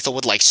battle and Lethal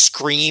would like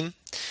scream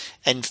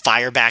and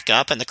fire back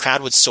up, and the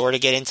crowd would sort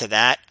of get into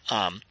that.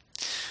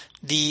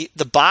 The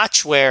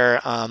botch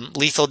where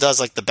Lethal does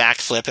like the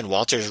backflip and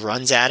Walters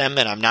runs at him,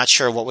 and I'm not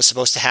sure what was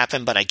supposed to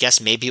happen, but I guess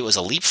maybe it was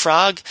a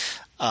leapfrog.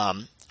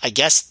 I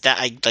guess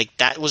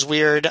that was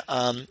weird.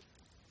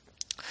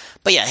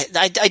 But yeah,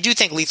 I do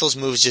think Lethal's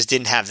moves just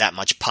didn't have that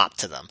much pop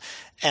to them.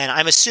 And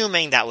I'm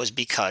assuming that was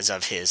because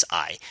of his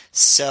eye.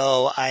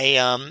 So you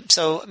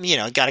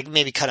know, gotta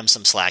maybe cut him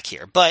some slack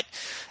here. But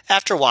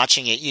after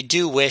watching it, you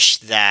do wish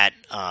that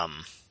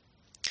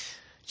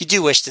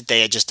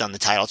they had just done the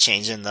title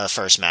change in the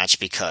first match,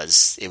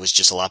 because it was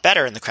just a lot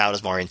better and the crowd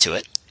was more into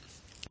it.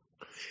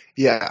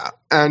 Yeah.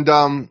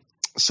 And,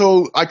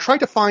 so I tried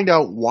to find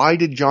out why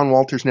did John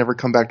Walters never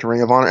come back to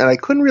Ring of Honor, and I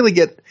couldn't really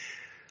get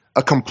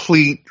a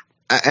complete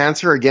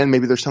answer. Again,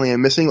 maybe there's something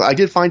I'm missing. I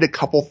did find a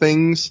couple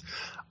things.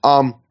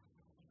 The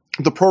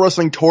Pro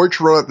Wrestling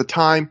Torch wrote at the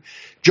time,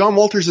 John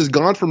Walters is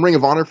gone from Ring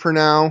of Honor for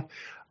now.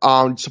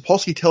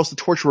 Sapolsky tells the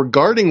Torch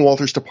regarding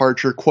Walters'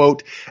 departure,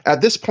 quote, "At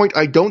this point,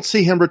 I don't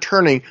see him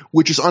returning,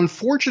 which is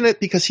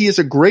unfortunate because he is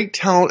a great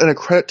talent and a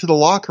credit to the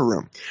locker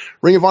room."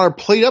 Ring of Honor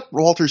played up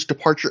Walters'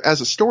 departure as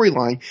a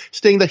storyline,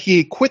 stating that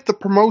he quit the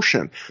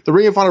promotion. The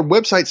Ring of Honor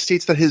website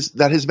states that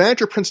his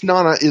manager, Prince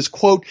Nana, is,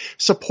 quote,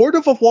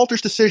 "supportive of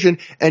Walters' decision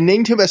and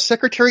named him as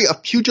Secretary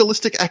of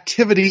Pugilistic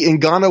Activity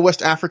in Ghana,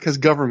 West Africa's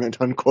government,"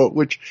 unquote,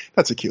 which,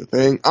 that's a cute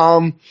thing.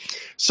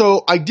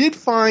 So I did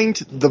find,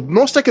 the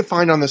most I could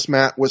find on this,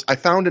 Matt, was I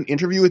found an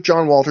interview with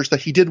John Walters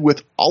that he did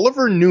with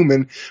Oliver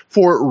Newman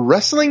for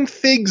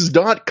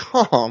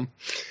WrestlingFigs.com.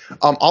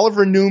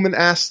 Oliver Newman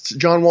asked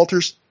John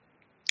Walters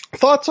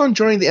thoughts on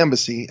joining the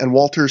embassy, and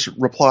Walters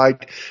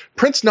replied,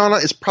 "Prince Nana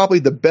is probably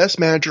the best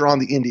manager on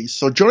the indies,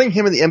 so joining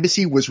him in the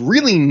embassy was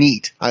really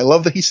neat." I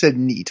love that he said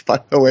neat,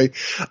 by the way.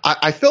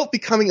 I felt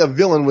becoming a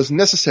villain was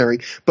necessary,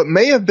 but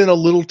may have been a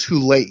little too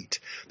late.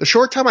 The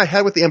short time I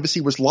had with the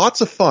embassy was lots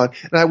of fun,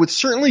 and I would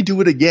certainly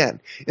do it again.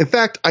 In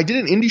fact, I did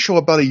an indie show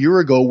about a year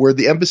ago where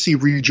the embassy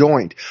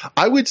rejoined.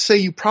 I would say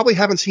you probably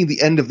haven't seen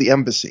the end of the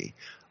embassy.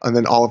 And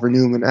then Oliver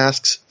Newman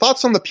asks,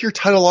 thoughts on the pure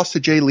title loss to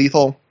Jay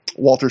Lethal?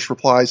 Walters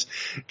replies,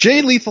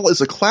 "Jay Lethal is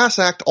a class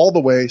act all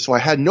the way, so I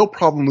had no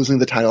problem losing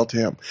the title to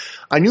him.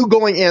 I knew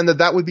going in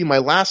that would be my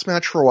last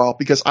match for a while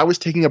because I was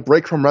taking a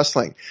break from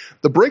wrestling.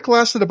 The break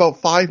lasted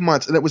about 5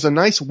 months, and it was a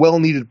nice,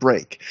 well-needed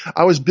break.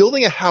 I was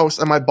building a house,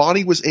 and my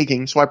body was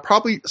aching, so I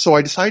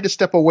decided to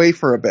step away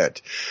for a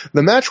bit.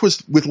 The match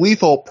with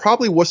Lethal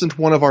probably wasn't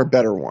one of our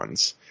better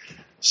ones."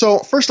 So,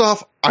 first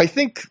off, I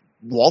think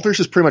Walters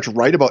is pretty much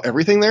right about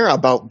everything there,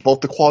 about both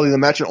the quality of the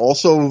match and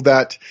also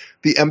that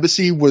the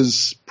embassy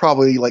was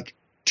probably like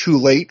too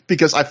late,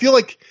 because I feel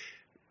like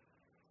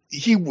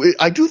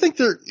I do think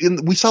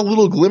we saw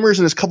little glimmers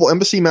in his couple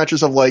embassy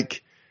matches of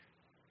like,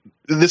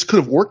 this could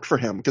have worked for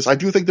him, because I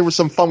do think there was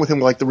some fun with him,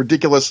 like the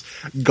ridiculous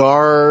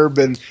garb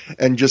and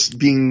just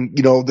being,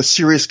 you know, the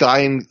serious guy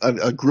in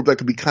a group that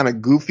could be kind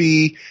of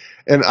goofy.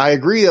 And I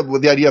agree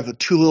with the idea of the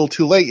too little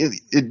too late.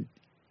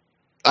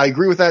 I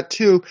agree with that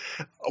too.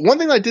 One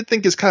thing I did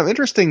think is kind of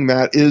interesting,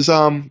 Matt, is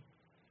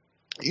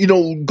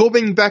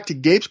going back to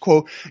Gabe's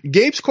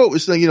quote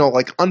was,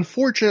 like,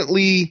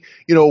 unfortunately,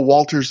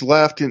 Walters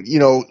left, and,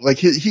 like,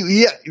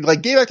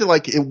 Gabe acted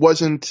like it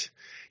wasn't,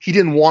 he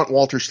didn't want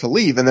Walters to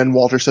leave. And then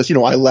Walters says,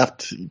 I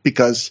left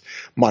because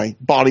my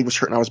body was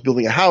hurt and I was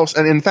building a house.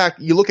 And in fact,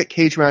 you look at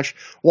Cage Match,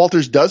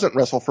 Walters doesn't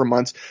wrestle for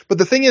months. But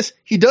the thing is,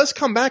 he does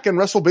come back and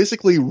wrestle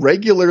basically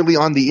regularly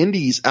on the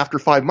indies after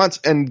 5 months,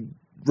 and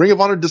Ring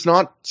of Honor does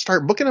not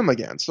start booking him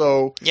again.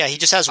 So yeah, he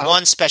just has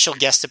one special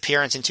guest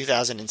appearance in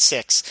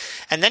 2006.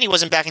 And then he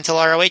wasn't back until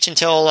ROH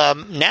until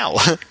now.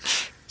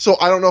 So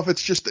I don't know if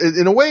it's just,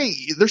 in a way,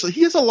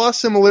 he has a lot of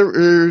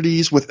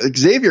similarities with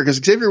Xavier, because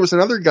Xavier was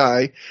another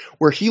guy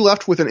where he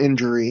left with an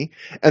injury,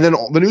 and then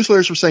the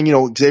newsletters were saying,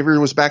 Xavier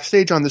was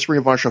backstage on this Ring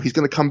of Honor show, he's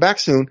going to come back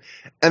soon,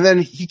 and then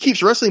he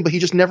keeps wrestling, but he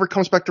just never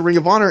comes back to Ring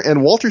of Honor.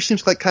 And Walter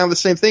seems like kind of the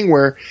same thing,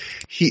 where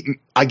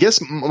I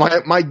guess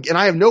and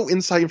I have no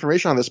inside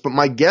information on this, but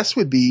my guess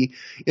would be,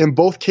 in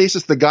both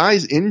cases, the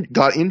guys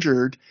got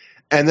injured,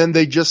 and then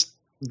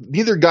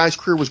neither guy's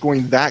career was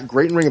going that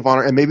great in Ring of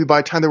Honor, and maybe by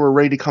the time they were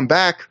ready to come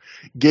back,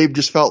 Gabe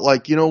just felt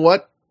like, you know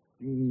what,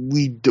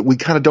 we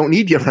kind of don't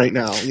need you right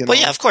now. Well,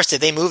 yeah, of course,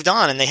 they moved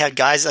on, and they had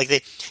guys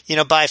like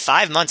by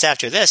 5 months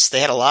after this, they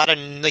had a lot of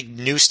like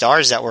new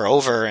stars that were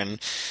over and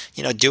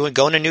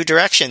going in new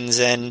directions,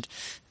 and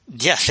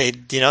yeah, they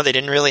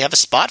didn't really have a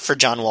spot for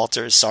John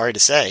Walters. Sorry to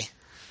say.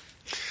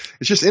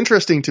 It's just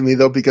interesting to me,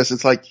 though, because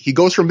it's like he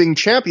goes from being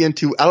champion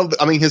to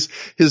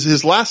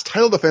his last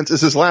title defense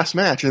is his last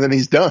match, and then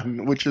he's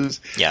done, which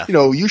is,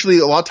 usually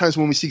a lot of times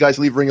when we see guys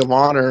leave Ring of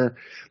Honor,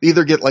 they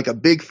either get like a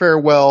big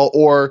farewell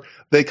or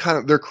their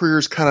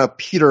careers kind of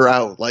peter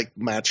out, like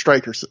Matt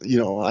Striker.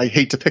 I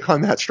hate to pick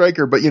on Matt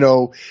Striker, but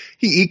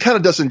he kind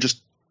of doesn't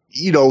just,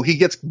 he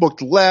gets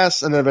booked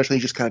less, and then eventually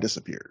he just kind of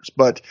disappears.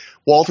 But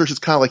Walters is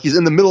kind of like he's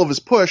in the middle of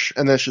his push,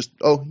 and then it's just,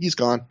 he's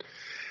gone.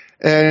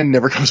 And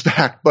never comes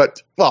back,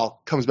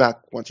 comes back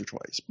once or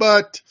twice.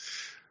 But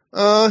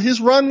his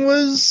run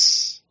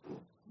was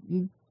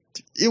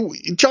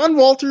John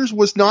Walters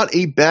was not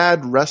a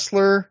bad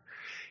wrestler.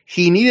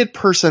 He needed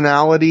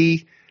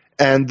personality,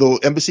 and the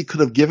Embassy could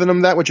have given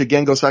him that, which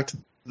again goes back to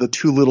the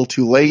too little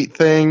too late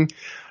thing.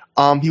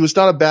 He was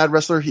not a bad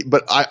wrestler,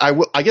 but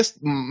I guess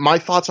my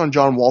thoughts on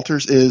John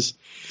Walters is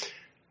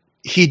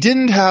he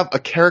didn't have a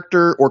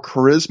character or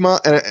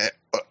charisma,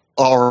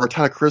 or a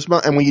ton of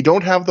charisma, and when you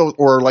don't have those,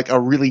 or like a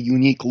really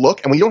unique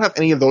look, and when you don't have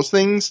any of those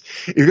things,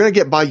 you're going to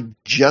get by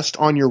just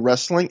on your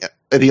wrestling.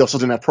 And he also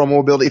didn't have promo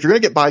ability. If you're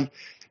going to get by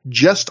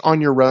just on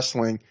your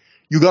wrestling,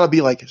 you got to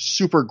be like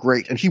super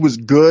great. And he was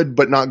good,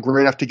 but not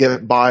great enough to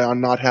get by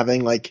on not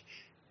having like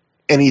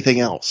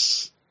anything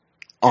else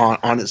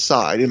on his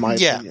side, in my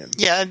opinion.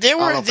 Yeah, there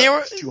were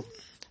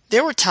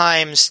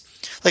times.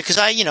 Like, cause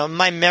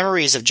my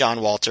memories of John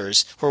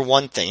Walters were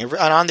one thing. And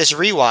on this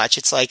rewatch,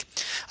 it's like,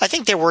 I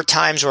think there were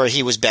times where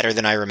he was better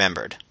than I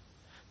remembered.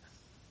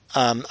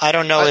 I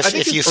don't know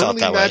if you felt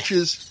that way.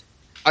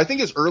 I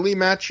think his early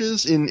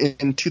matches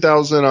in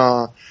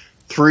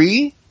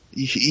 2003,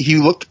 he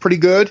looked pretty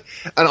good.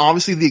 And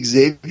obviously the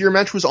Xavier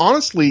match was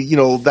honestly,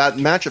 that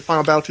match at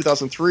Final Battle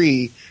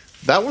 2003,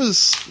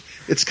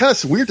 it's kind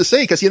of weird to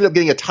say because he ended up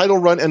getting a title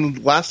run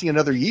and lasting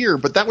another year,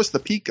 but that was the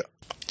peak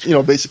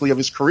basically of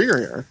his career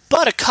here.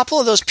 But a couple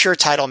of those pure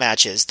title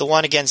matches, the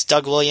one against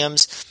Doug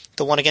Williams,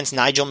 the one against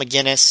Nigel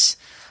McGuinness,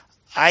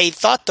 I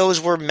thought those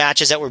were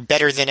matches that were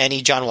better than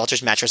any John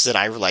Walters matches that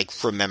I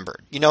remembered.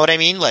 You know what I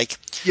mean? Like,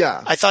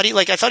 yeah, I thought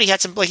he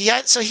had some, he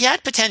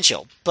had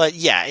potential, but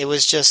yeah, it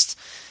was just,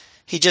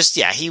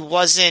 he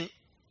wasn't,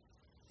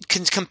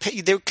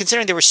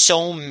 considering there were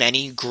so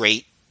many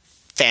great,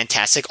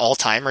 fantastic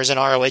all-timers in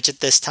ROH at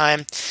this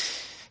time,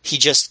 he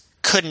just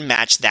couldn't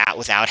match that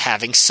without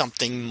having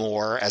something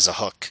more as a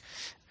hook,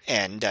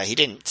 and he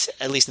didn't,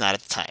 at least not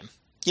at the time.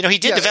 He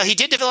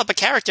did develop a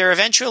character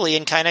eventually,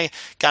 and kind of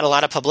got a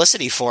lot of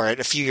publicity for it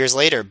a few years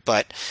later,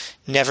 but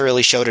never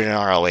really showed it in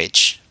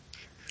ROH.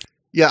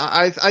 Yeah,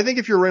 I think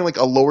if you're running like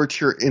a lower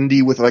tier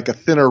indie with like a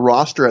thinner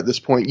roster at this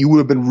point, you would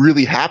have been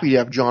really happy to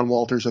have John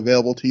Walters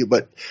available to you.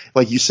 But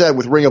like you said,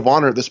 with Ring of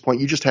Honor at this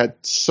point, you just had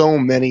so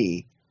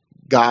many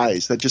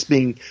guys that just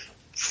being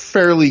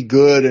fairly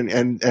good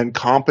and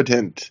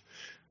competent,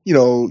 you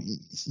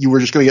were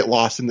just going to get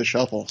lost in the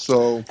shuffle.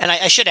 So, and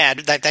I should add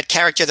that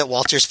character that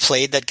Walters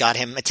played that got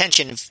him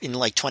attention in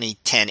like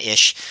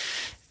 2010-ish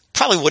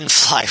probably wouldn't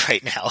fly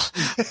right now.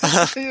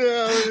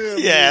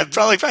 Yeah,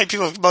 probably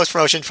people, most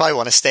promotions probably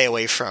want to stay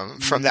away from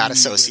that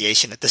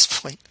association at this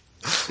point.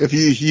 If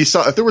you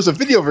saw, if there was a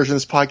video version of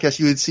this podcast,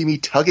 you would see me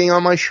tugging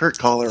on my shirt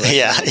collar.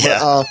 Right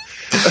now.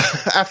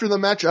 After the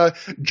match,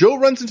 Joe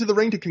runs into the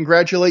ring to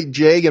congratulate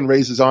Jay and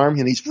raise his arm,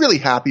 and he's really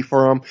happy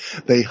for him.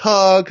 They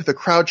hug. The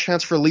crowd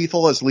chants for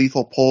Lethal as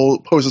Lethal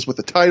poses with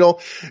the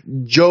title.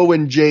 Joe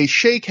and Jay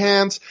shake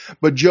hands,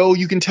 but Joe,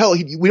 you can tell,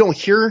 we don't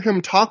hear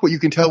him talk, but you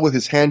can tell with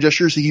his hand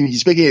gestures,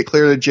 he's making it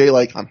clear to Jay,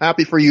 like, I'm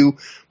happy for you,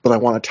 but I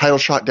want a title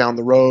shot down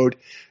the road.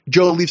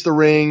 Joe leaves the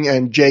ring,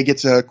 and Jay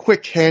gets a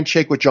quick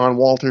handshake with John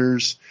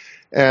Walters,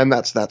 And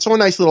that's that. So a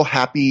nice little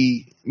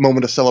happy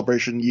moment of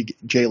celebration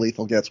Jay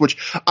Lethal gets, which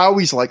I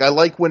always like. I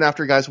like when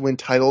after guys win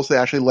titles, they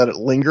actually let it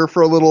linger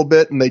for a little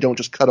bit and they don't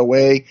just cut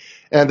away.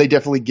 And they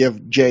definitely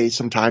give Jay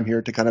some time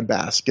here to kind of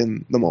bask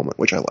in the moment,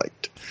 which I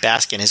liked.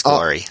 Bask in his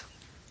glory.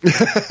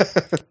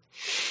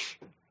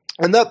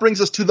 And that brings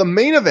us to the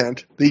main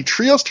event, the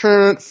Trios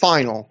Tournament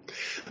Final.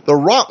 The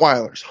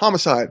Rottweilers,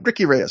 Homicide,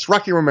 Ricky Reyes,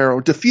 Rocky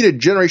Romero defeated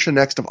Generation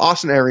Next of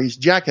Austin Aries,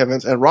 Jack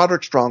Evans, and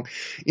Roderick Strong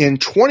in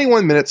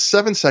 21 minutes,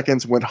 7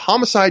 seconds when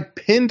Homicide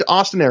pinned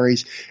Austin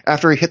Aries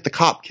after he hit the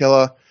cop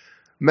killer.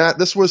 Matt,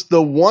 this was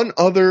the one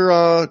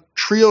other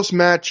Trios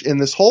match in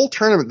this whole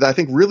tournament that I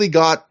think really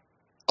got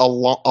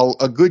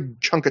a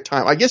good chunk of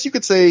time. I guess you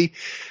could say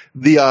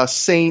the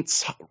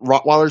Saints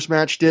Rottweilers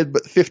match did,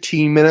 but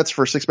 15 minutes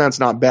for 6 minutes,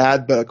 not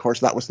bad. But of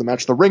course, that was the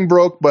match the ring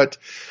broke. But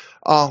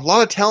a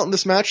lot of talent in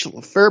this match,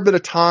 a fair bit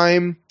of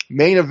time.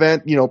 Main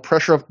event,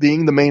 pressure of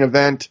being the main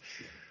event.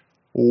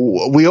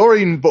 We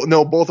already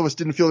know both of us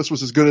didn't feel this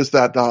was as good as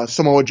that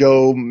Samoa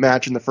Joe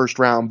match in the first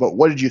round. But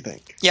what did you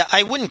think? Yeah,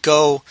 I wouldn't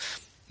go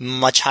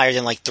much higher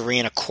than like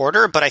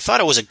 3.25, but I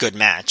thought it was a good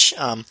match.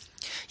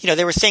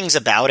 There were things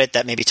about it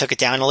that maybe took it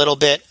down a little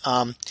bit.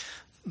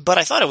 But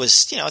I thought it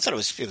was,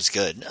 it was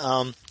good.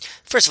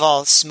 First of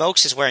all,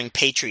 Smokes is wearing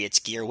Patriots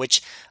gear,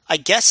 which I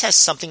guess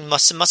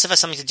must have had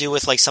something to do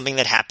with like something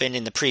that happened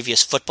in the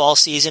previous football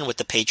season with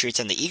the Patriots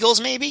and the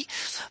Eagles, maybe.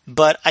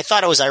 But I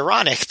thought it was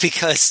ironic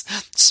because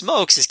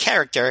Smokes, his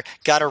character,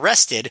 got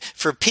arrested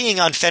for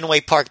peeing on Fenway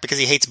Park because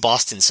he hates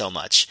Boston so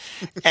much,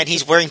 and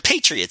he's wearing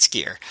Patriots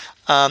gear.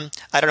 I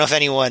don't know if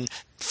anyone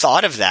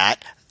thought of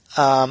that,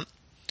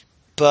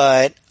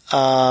 but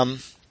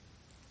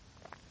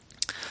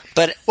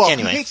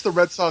anyway, he hates the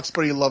Red Sox,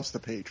 but he loves the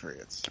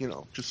Patriots.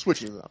 Just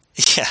switching it up.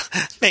 Yeah,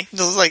 like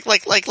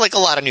a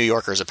lot of New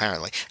Yorkers,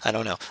 apparently. I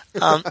don't know.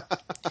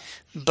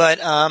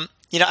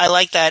 I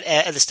like that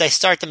they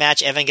start the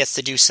match. Evan gets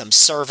to do some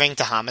serving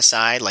to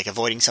Homicide, like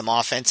avoiding some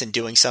offense and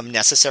doing some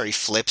necessary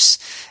flips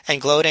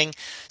and gloating.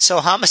 So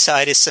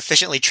Homicide is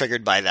sufficiently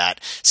triggered by that.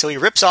 So he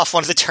rips off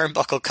one of the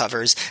turnbuckle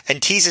covers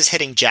and teases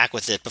hitting Jack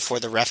with it before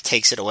the ref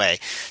takes it away.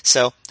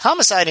 So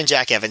Homicide and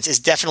Jack Evans is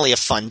definitely a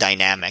fun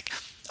dynamic.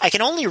 I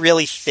can only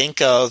really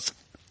think of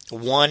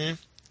one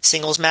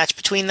singles match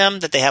between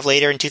them that they have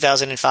later in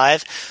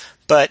 2005,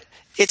 but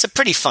it's a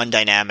pretty fun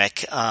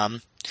dynamic.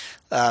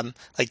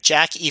 Like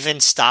Jack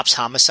even stops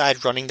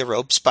Homicide running the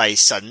ropes by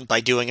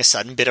doing a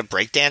sudden bit of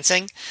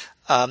breakdancing.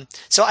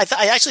 So I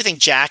actually think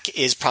Jack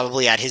is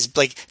probably at his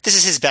this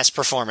is his best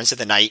performance of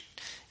the night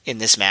in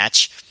this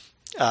match.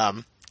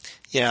 Romero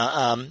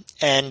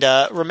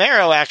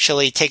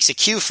actually takes a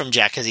cue from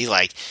Jack because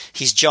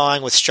he's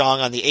jawing with Strong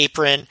on the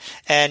apron,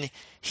 and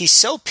he's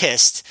so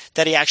pissed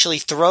that he actually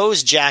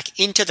throws Jack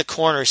into the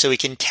corner so he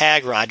can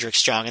tag Roderick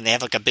Strong, and they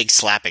have like a big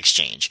slap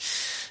exchange.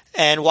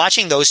 And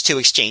watching those two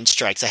exchange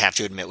strikes, I have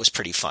to admit, was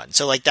pretty fun.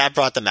 So that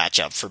brought the match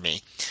up for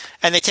me.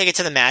 And they take it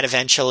to the mat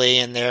eventually,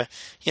 and they're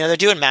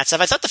doing mat stuff.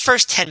 I thought the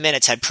first 10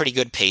 minutes had pretty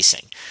good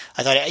pacing.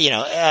 I thought,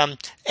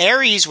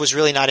 Aries was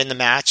really not in the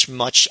match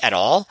much at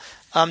all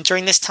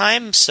during this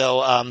time.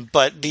 So,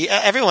 but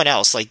everyone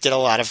else did a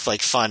lot of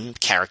fun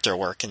character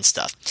work and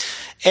stuff.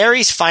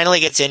 Aries finally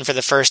gets in for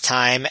the first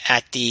time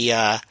at the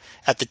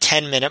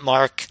 10-minute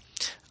mark.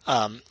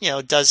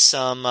 Does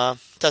some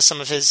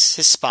of his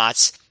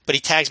spots, but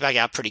he tags back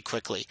out pretty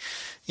quickly.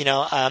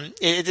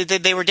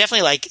 They were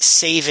definitely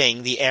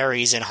saving the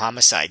Aries and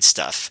Homicide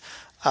stuff.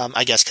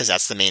 I guess because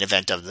that's the main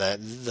event of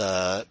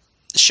the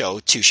show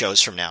 2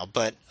 shows from now.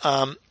 But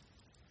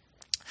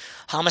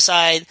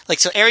Homicide,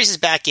 so Aries is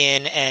back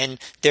in, and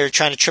they're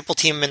trying to triple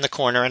team him in the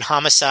corner, and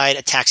Homicide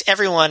attacks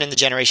everyone in the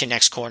Generation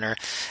Next corner,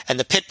 and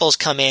the Pitbulls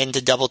come in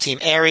to double team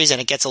Aries, and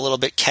it gets a little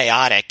bit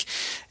chaotic.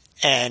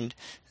 And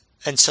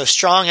so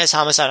Strong has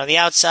Homicide on the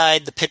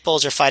outside, the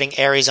Pitbulls are fighting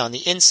Aries on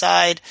the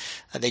inside,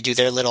 and they do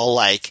their little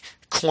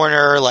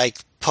corner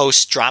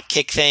post drop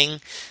kick thing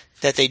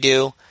that they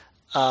do.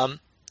 And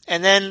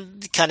then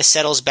it kind of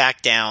settles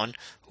back down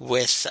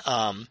with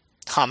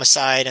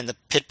Homicide and the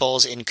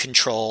Pitbulls in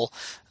control.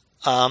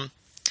 And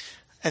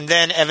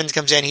then Evans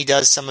comes in. He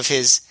does some of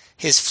his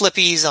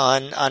flippies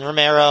on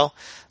Romero.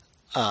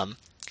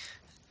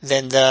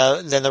 Then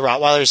the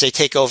Rottweilers, they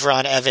take over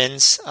on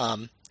Evans.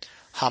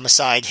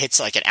 Homicide hits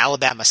an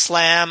Alabama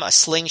slam, a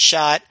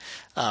slingshot.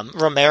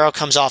 Romero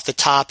comes off the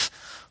top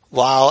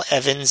while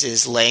Evans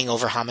is laying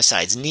over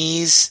Homicide's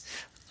knees.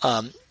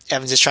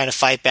 Evans is trying to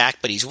fight back,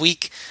 but he's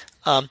weak.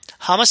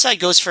 Homicide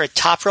goes for a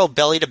top row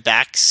belly to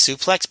back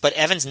suplex, but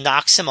Evans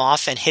knocks him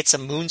off and hits a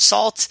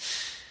moonsault,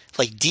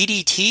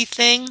 DDT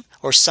thing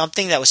or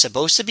something that was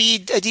supposed to be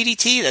a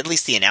DDT. At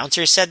least the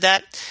announcer said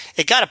that.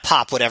 It got a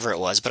pop, whatever it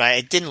was, but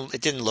it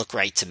didn't look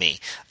right to me.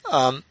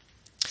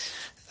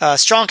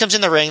 Strong comes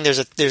in the ring.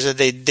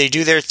 They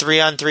do their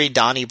 3-on-3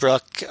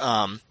 Donnybrook.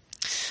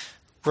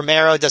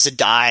 Romero does a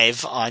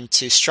dive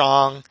onto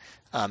Strong.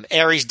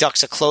 Aries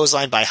ducks a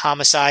clothesline by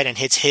Homicide and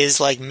hits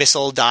his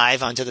missile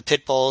dive onto the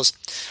Pitbulls.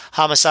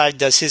 Homicide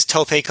does his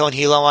tope con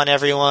hilo on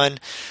everyone.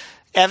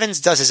 Evans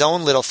does his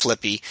own little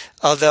flippy,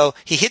 although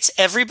he hits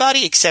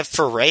everybody except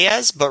for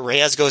Reyes, but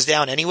Reyes goes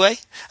down anyway.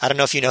 I don't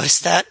know if you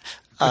noticed that.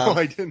 No,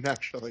 I didn't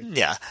actually.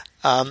 Yeah.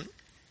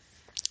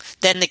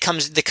 Then it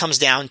comes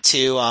down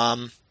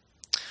to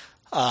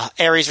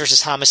Aries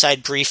versus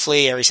Homicide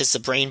briefly. Aries hits the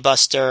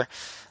Brainbuster.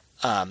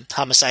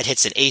 Homicide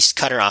hits an ace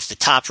cutter off the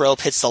top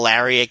rope, hits the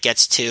lariat,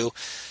 gets 2.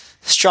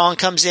 Strong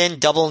comes in,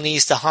 double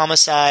knees to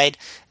Homicide,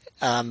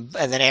 and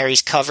then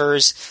Aries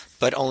covers,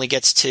 but only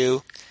gets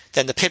 2.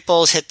 Then the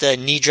Pitbulls hit the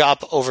knee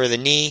drop over the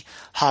knee.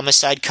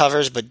 Homicide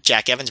covers, but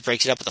Jack Evans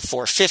breaks it up with a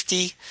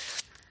 450.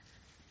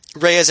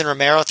 Reyes and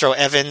Romero throw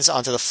Evans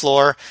onto the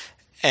floor,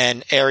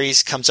 and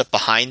Aries comes up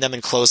behind them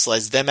and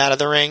clotheslines them out of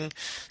the ring.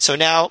 So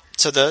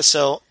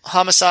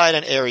Homicide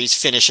and Aries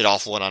finish it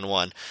off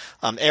one-on-one.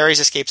 Aries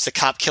escapes the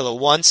cop killer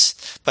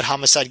once, but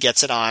Homicide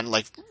gets it on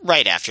like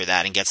right after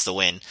that and gets the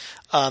win.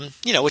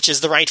 Which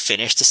is the right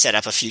finish to set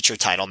up a future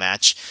title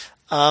match.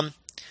 I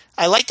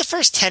liked the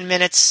first 10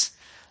 minutes.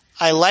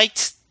 I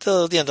liked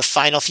the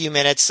final few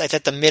minutes. I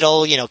thought the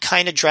middle,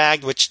 kind of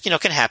dragged, which,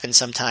 can happen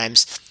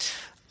sometimes.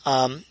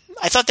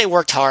 I thought they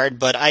worked hard,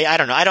 but I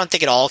don't know. I don't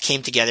think it all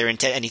came together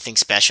into anything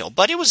special.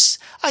 But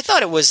I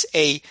thought it was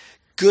a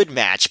good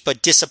match,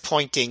 but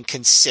disappointing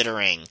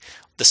considering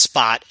the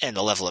spot and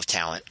the level of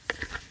talent.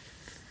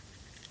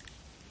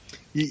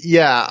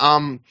 Yeah,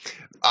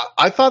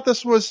 I thought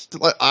this was.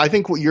 I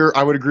think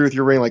I would agree with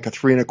your rating, like a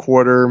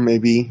 3.25,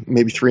 maybe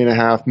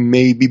 3.5,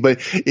 maybe. But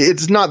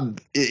it's not.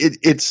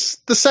 It's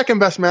the second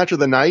best match of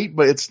the night,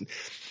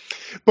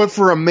 but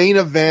for a main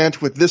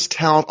event with this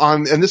talent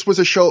on, and this was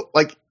a show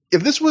like.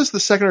 If this was the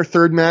second or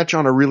third match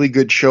on a really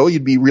good show,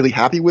 you'd be really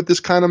happy with this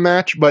kind of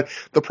match. But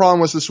the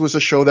problem was this was a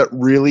show that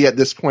really at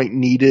this point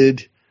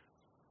needed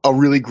a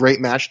really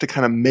great match to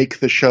kind of make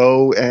the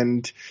show.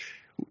 And,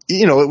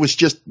 it was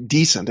just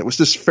decent. It was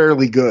just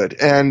fairly good.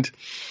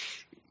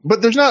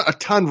 But there's not a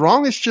ton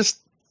wrong. It just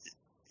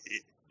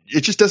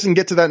doesn't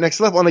get to that next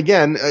level. And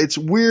again, it's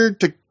weird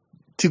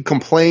to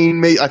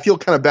complain. I feel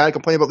kind of bad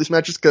complaining about these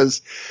matches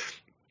because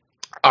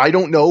I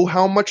don't know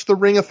how much the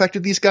ring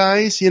affected these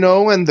guys,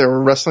 and they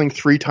were wrestling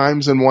 3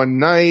 times in one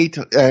night.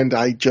 And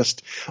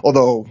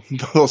although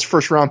those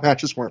first round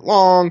matches weren't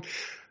long,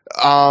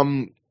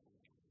 I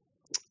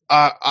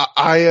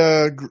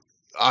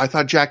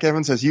thought Jack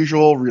Evans, as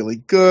usual, really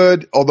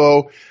good.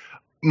 Although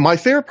my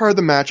favorite part of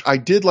the match, I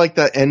did like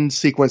that end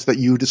sequence that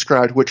you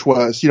described, which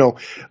was,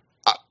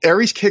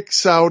 Aries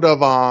kicks out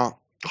of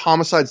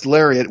Homicide's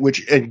lariat,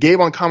 and Gabe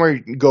on camera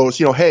goes,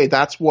 hey,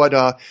 that's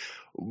what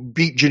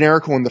beat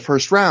Generico in the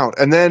first round.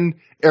 And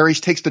then Aries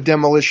takes the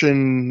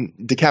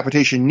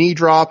decapitation knee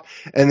drop,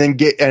 and then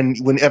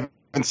when Evans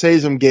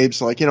says him,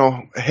 Gabe's like,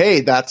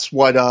 hey, that's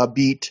what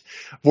beat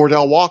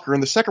Vordell Walker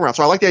in the second round.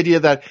 So I like the idea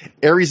that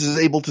Aries is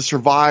able to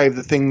survive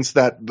the things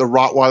that the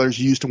Rottweilers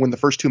used to win the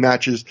first 2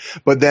 matches,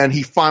 but then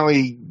he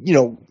finally,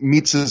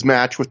 meets his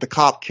match with the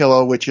Cop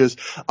Killer, which is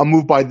a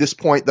move by this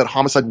point that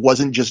Homicide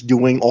wasn't just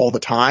doing all the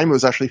time. It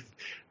was actually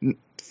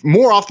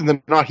more often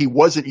than not, he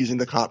wasn't using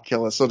the Cop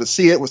Killer. So to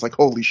see it was like,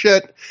 holy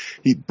shit.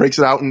 He breaks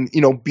it out and,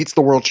 beats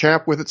the world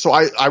champ with it. So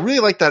I really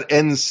like that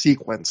end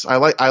sequence. I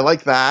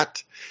like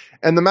that.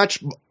 And the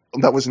match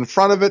that was in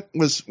front of it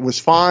was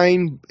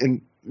fine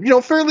and,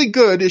 fairly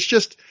good. It's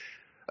just,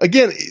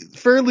 again,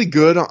 fairly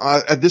good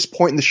at this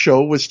point in the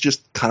show was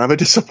just kind of a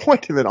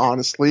disappointment,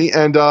 honestly.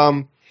 And,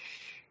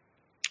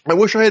 I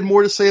wish I had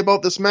more to say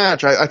about this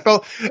match. I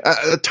felt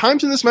at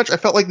times in this match, I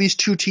felt like these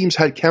two teams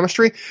had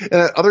chemistry, and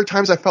at other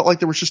times I felt like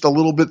there was just a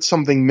little bit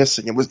something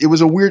missing. It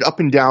was a weird up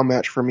and down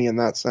match for me in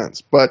that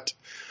sense. But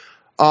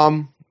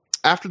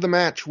after the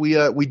match,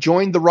 we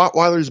joined the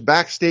Rottweilers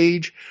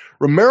backstage.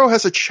 Romero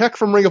has a check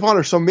from Ring of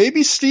Honor, so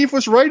maybe Steve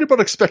was right about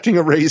expecting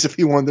a raise if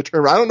he won the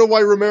tournament. I don't know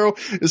why Romero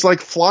is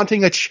like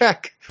flaunting a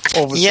check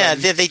all of a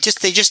sudden. They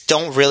just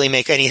don't really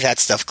make any of that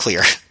stuff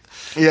clear.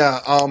 Yeah,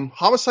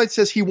 Homicide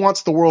says he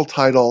wants the world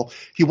title.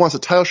 He wants a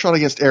title shot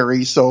against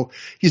Aries, so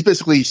he's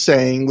basically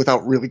saying,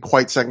 without really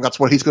quite saying, that's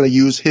what he's going to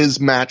use his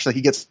match that he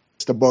gets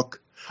to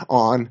book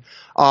on.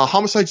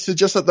 Homicide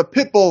suggests that the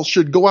Pitbulls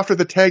should go after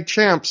the tag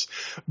champs,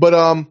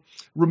 but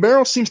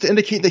Romero seems to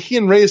indicate that he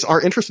and Reyes are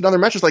interested in other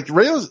matches. Like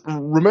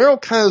Romero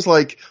kind of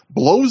like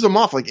blows him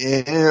off, like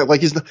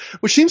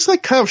which seems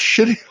like kind of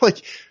shitty.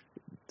 Like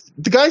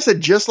the guys that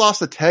just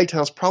lost the tag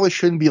titles probably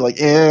shouldn't be like,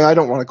 I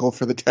don't want to go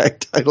for the tag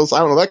titles. I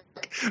don't know,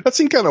 that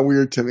seemed kind of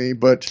weird to me,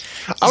 but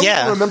I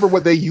don't remember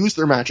what they used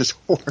their matches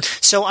for.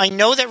 So I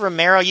know that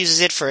Romero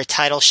uses it for a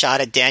title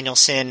shot at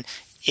Danielson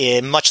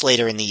much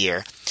later in the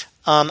year.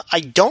 I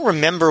don't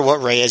remember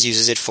what Reyes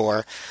uses it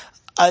for.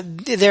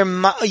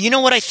 You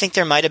know what I think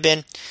there might have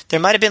been? There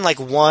might have been like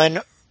one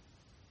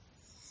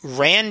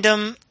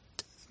random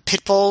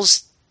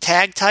Pitbulls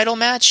tag title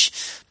match,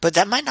 but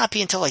that might not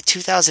be until like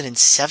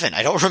 2007.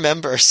 I don't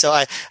remember. So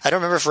I don't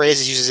remember if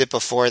Reyes uses it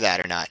before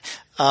that or not.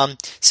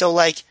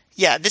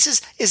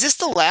 Is this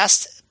the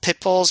last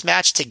Pitbulls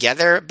match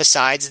together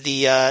besides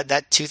the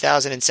that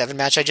 2007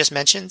 match I just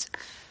mentioned?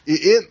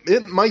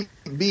 It might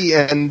be,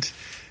 and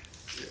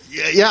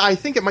Yeah, I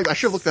think it might. I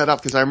should have looked that up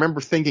because I remember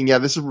thinking, yeah,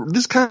 this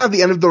is kind of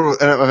the end of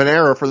an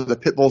era for the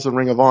Pitbulls and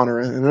Ring of Honor,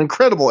 an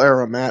incredible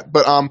era, Matt.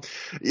 But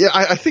yeah,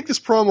 I think this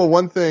promo,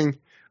 one thing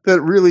that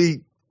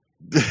really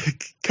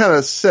kind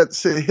of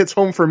hits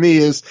home for me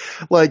is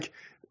like,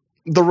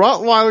 the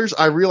Rottweilers,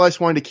 I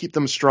realized wanted to keep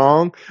them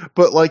strong,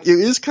 but like it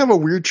is kind of a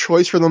weird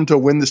choice for them to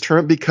win this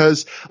tournament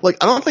because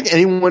like I don't think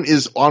anyone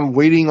is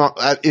waiting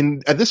at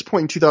this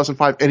point in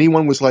 2005.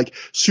 Anyone was like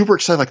super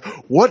excited, like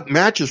what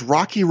match is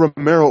Rocky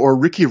Romero or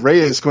Ricky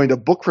Reyes going to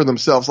book for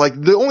themselves? Like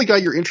the only guy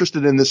you're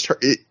interested in this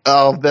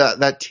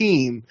that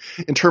team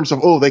in terms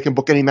of they can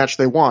book any match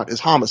they want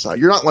is Homicide.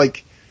 You're not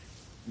like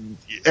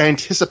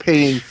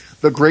anticipating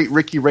the great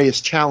Ricky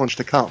Reyes challenge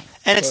to come.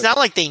 And it's not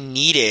like they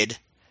needed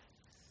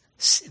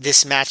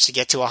this match to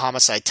get to a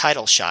Homicide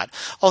title shot.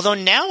 Although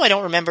now I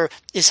don't remember,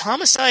 is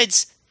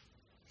Homicide's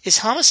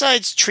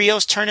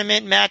trios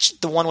tournament match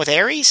the one with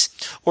Aries?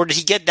 Or did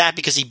he get that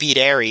because he beat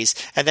Aries?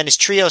 And then his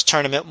trios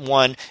tournament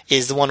one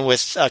is the one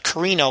with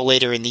Carino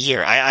later in the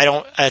year. I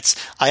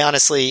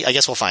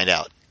guess we'll find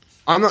out.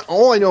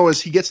 All I know is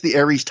he gets the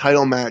Aries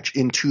title match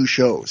in 2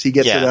 shows. He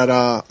gets it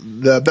at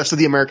the Best of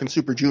the American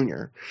Super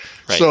Junior.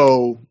 Right.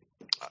 So,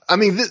 I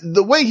mean,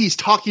 the way he's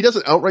talking, he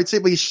doesn't outright say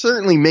it, but he's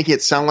certainly making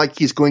it sound like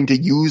he's going to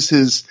use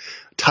his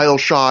title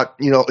shot,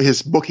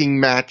 his booking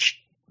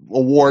match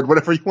award,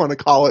 whatever you want to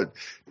call it,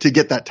 to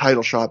get that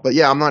title shot. But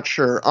yeah, I'm not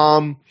sure.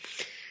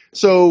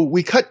 So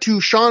we cut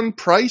to Sean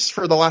Price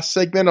for the last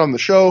segment on the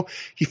show.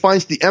 He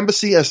finds the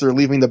embassy as they're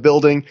leaving the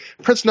building.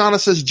 Prince Nana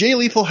says Jay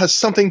Lethal has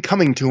something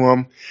coming to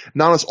him.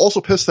 Nana's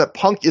also pissed that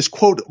Punk is,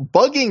 quote,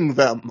 bugging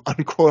them,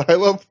 unquote. I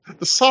love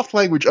the soft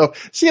language of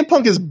CM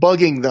Punk is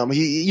bugging them.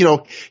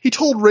 He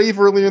told Rave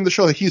earlier in the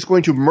show that he's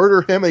going to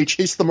murder him and he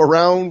chased them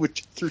around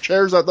threw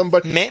chairs at them,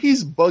 but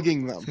he's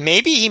bugging them.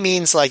 Maybe he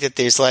means like that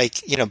there's like,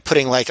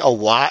 putting like a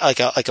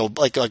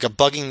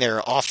bugging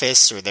their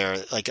office or their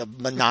like a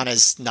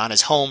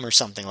Nana's home or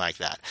something like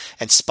that,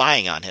 and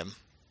spying on him.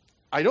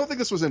 I don't think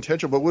this was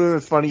intentional, but would have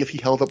been funny if he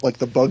held up like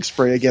the bug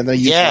spray again. They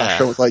used to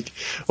show like,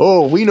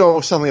 we know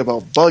something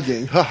about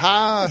bugging. Ha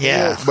ha.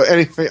 Yeah. But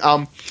anyway,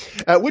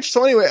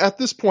 at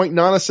this point,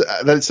 Nana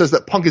says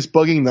that Punk is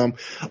bugging them.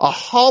 A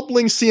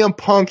hobbling CM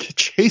Punk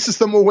chases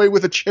them away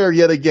with a chair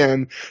yet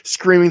again,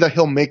 screaming that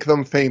he'll make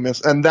them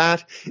famous. And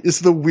that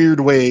is the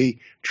weird way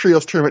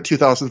Trios Tournament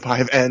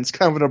 2005 ends.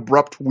 Kind of an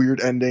abrupt, weird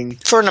ending.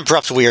 For an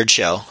abrupt, weird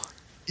show.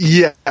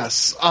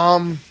 Yes.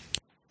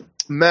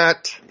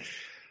 Matt,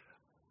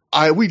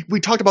 we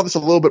talked about this a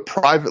little bit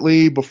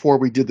privately before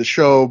we did the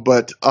show,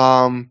 but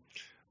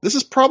this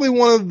is probably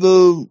one of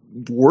the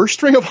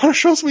worst Ring of Honor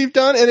shows we've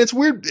done, and it's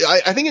weird.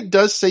 I think it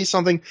does say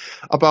something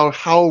about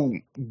how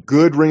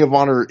good Ring of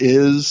Honor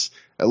is,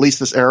 at least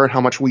this era, and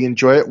how much we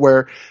enjoy it,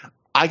 where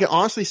I can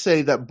honestly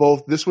say that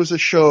this was a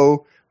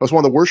show. It was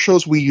one of the worst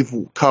shows we've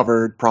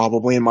covered,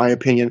 probably, in my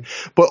opinion.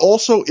 But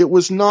also, it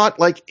was not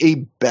like a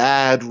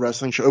bad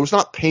wrestling show. It was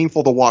not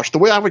painful to watch. The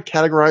way I would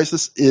categorize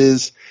this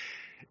is,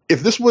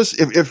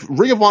 if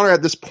Ring of Honor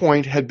at this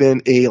point had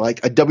been a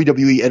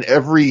WWE and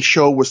every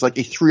show was like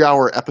a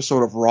 3-hour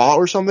episode of Raw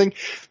or something,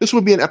 this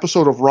would be an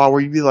episode of Raw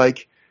where you'd be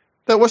like,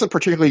 that wasn't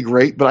particularly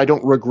great, but I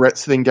don't regret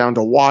sitting down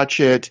to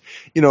watch it.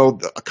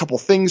 A couple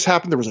things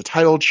happened. There was a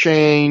title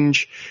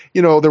change.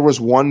 There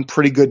was one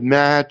pretty good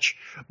match.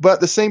 But at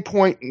the same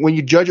point, when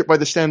you judge it by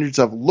the standards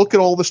of look at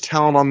all this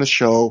talent on the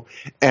show,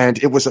 and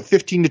it was a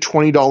 $15 to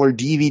 $20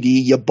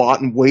 DVD you bought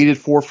and waited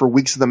for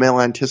weeks in the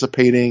mail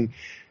anticipating,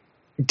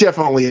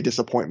 definitely a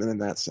disappointment in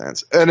that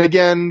sense. And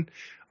again,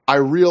 I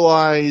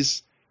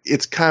realize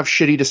it's kind of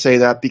shitty to say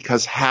that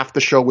because half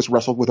the show was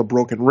wrestled with a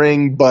broken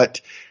ring,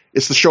 but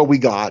it's the show we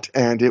got,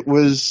 and it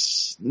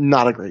was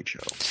not a great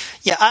show.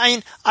 Yeah,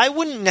 I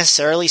wouldn't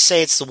necessarily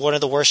say it's one of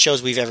the worst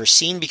shows we've ever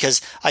seen,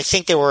 because I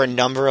think there were a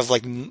number of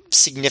like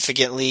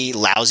significantly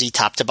lousy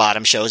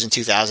top-to-bottom shows in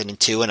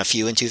 2002 and a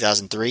few in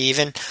 2003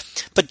 even,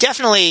 but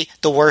definitely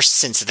the worst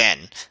since then.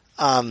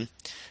 I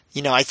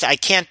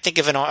can't think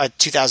of a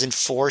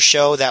 2004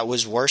 show that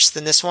was worse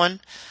than this one.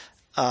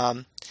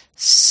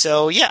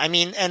 So yeah,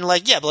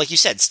 but like you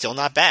said, still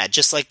not bad.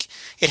 Just like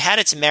it had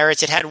its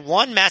merits. It had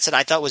one match that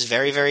I thought was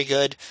very, very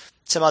good.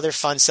 Some other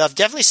fun stuff.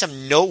 Definitely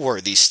some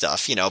noteworthy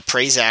stuff.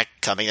 Prazak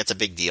coming, that's a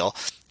big deal.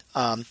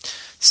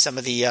 Some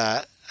of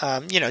the,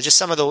 just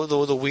some of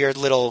the weird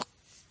little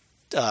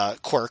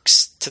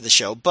quirks to the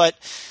show. But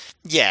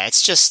yeah,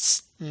 it's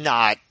just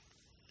not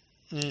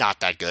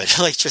that good.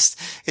 It's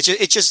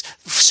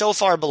just so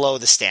far below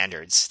the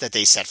standards that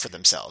they set for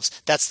themselves.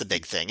 That's the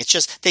big thing. It's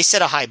just they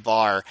set a high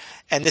bar,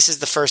 and this is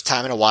the first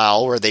time in a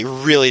while where they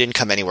really didn't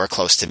come anywhere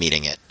close to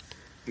meeting it.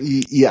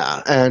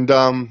 Yeah, and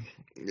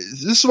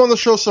this is one of the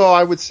shows. So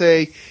I would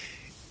say,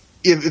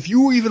 if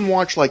you even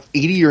watch like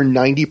 80 or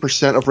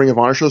 90% of Ring of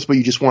Honor shows, but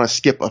you just want to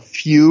skip a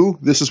few,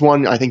 this is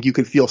one I think you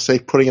could feel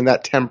safe putting in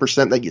that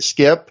 10% that you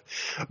skip.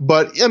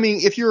 But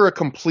if you're a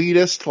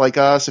completist like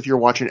us, if you're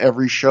watching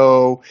every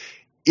show,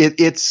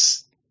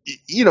 it's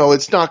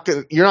not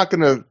gonna, you're not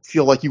going to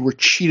feel like you were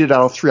cheated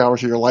out of 3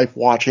 hours of your life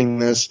watching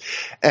this.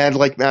 And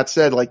like Matt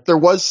said, like there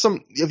was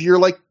some, if you're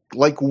like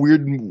like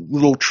weird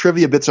little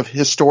trivia bits of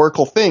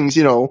historical things,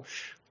 you know,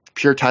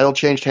 pure title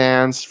changed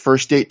hands,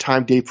 first date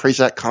time Dave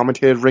Prazak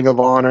commentated Ring of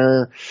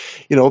Honor.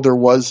 You know, there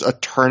was a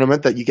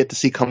tournament that you get to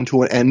see come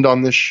to an end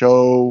on this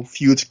show.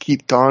 Feuds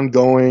keep on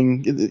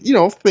going. You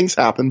know, things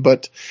happen,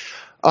 but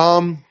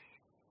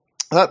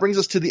that brings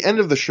us to the end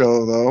of the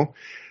show, though.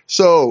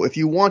 So if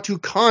you want to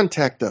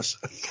contact us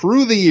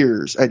through the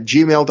years at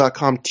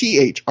gmail.com,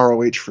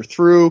 THROH for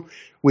through.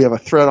 We have a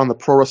thread on the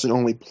Pro Wrestling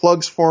Only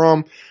Plugs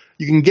forum.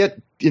 You can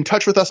get in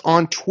touch with us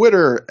on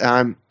Twitter.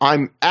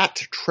 I'm at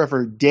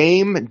Trevor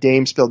Dame,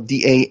 Dame spelled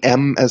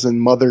D-A-M as in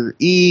Mother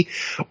E,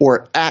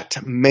 or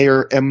at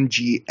Mayor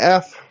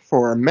MGF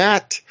for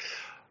Matt.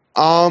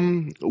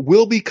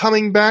 We'll be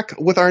coming back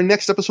with our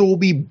next episode. We'll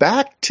be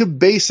back to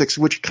basics,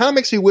 which kind of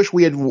makes me wish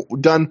we had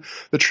done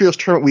the Trios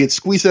tournament. We had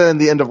squeezed that in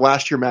the end of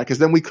last year, Matt, because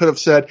then we could have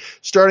said,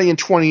 starting in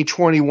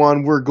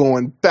 2021, we're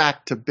going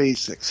back to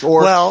basics.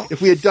 Or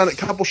if we had done a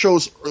couple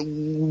shows,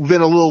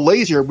 been a little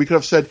lazier, we could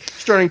have said,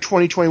 starting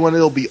 2021,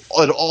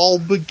 it all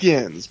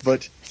begins.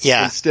 But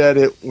instead,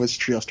 it was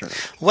Trios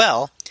tournament.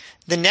 Well,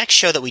 the next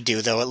show that we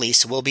do, though, at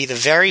least, will be the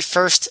very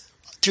first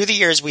through the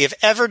years we have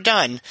ever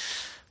done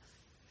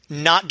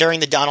not during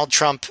the Donald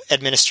Trump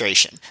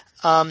administration.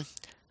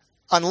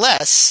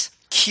 Unless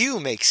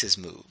Q makes his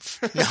move.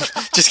 No,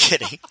 just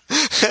kidding.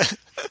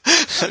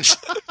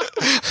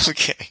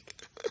 Okay.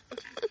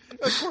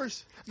 Of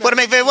course. I want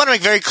to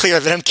make very clear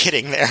that I'm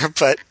kidding there,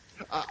 but...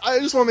 I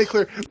just want to make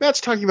clear,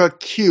 Matt's talking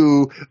about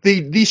Q,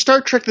 the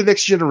Star Trek The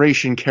Next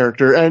Generation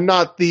character, and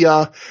not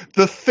the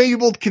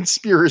fabled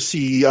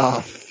conspiracy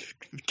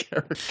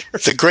character.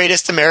 The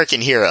greatest American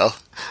hero.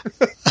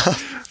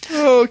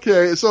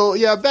 Okay, so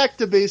back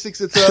to basics.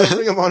 It's a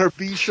Ring of Honor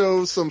B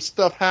show. Some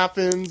stuff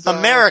happens.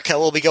 America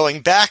will be going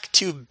back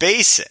to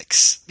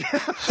basics.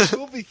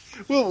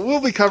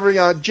 We'll be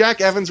covering Jack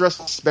Evans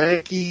wrestles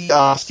Spanky.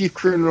 Steve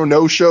Corino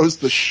no shows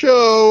the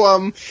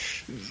show.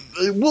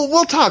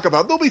 We'll talk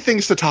about. There'll be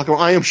things to talk about,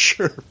 I am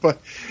sure. But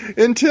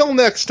until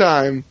next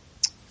time,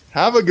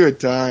 have a good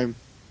time.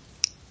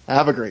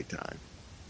 Have a great time.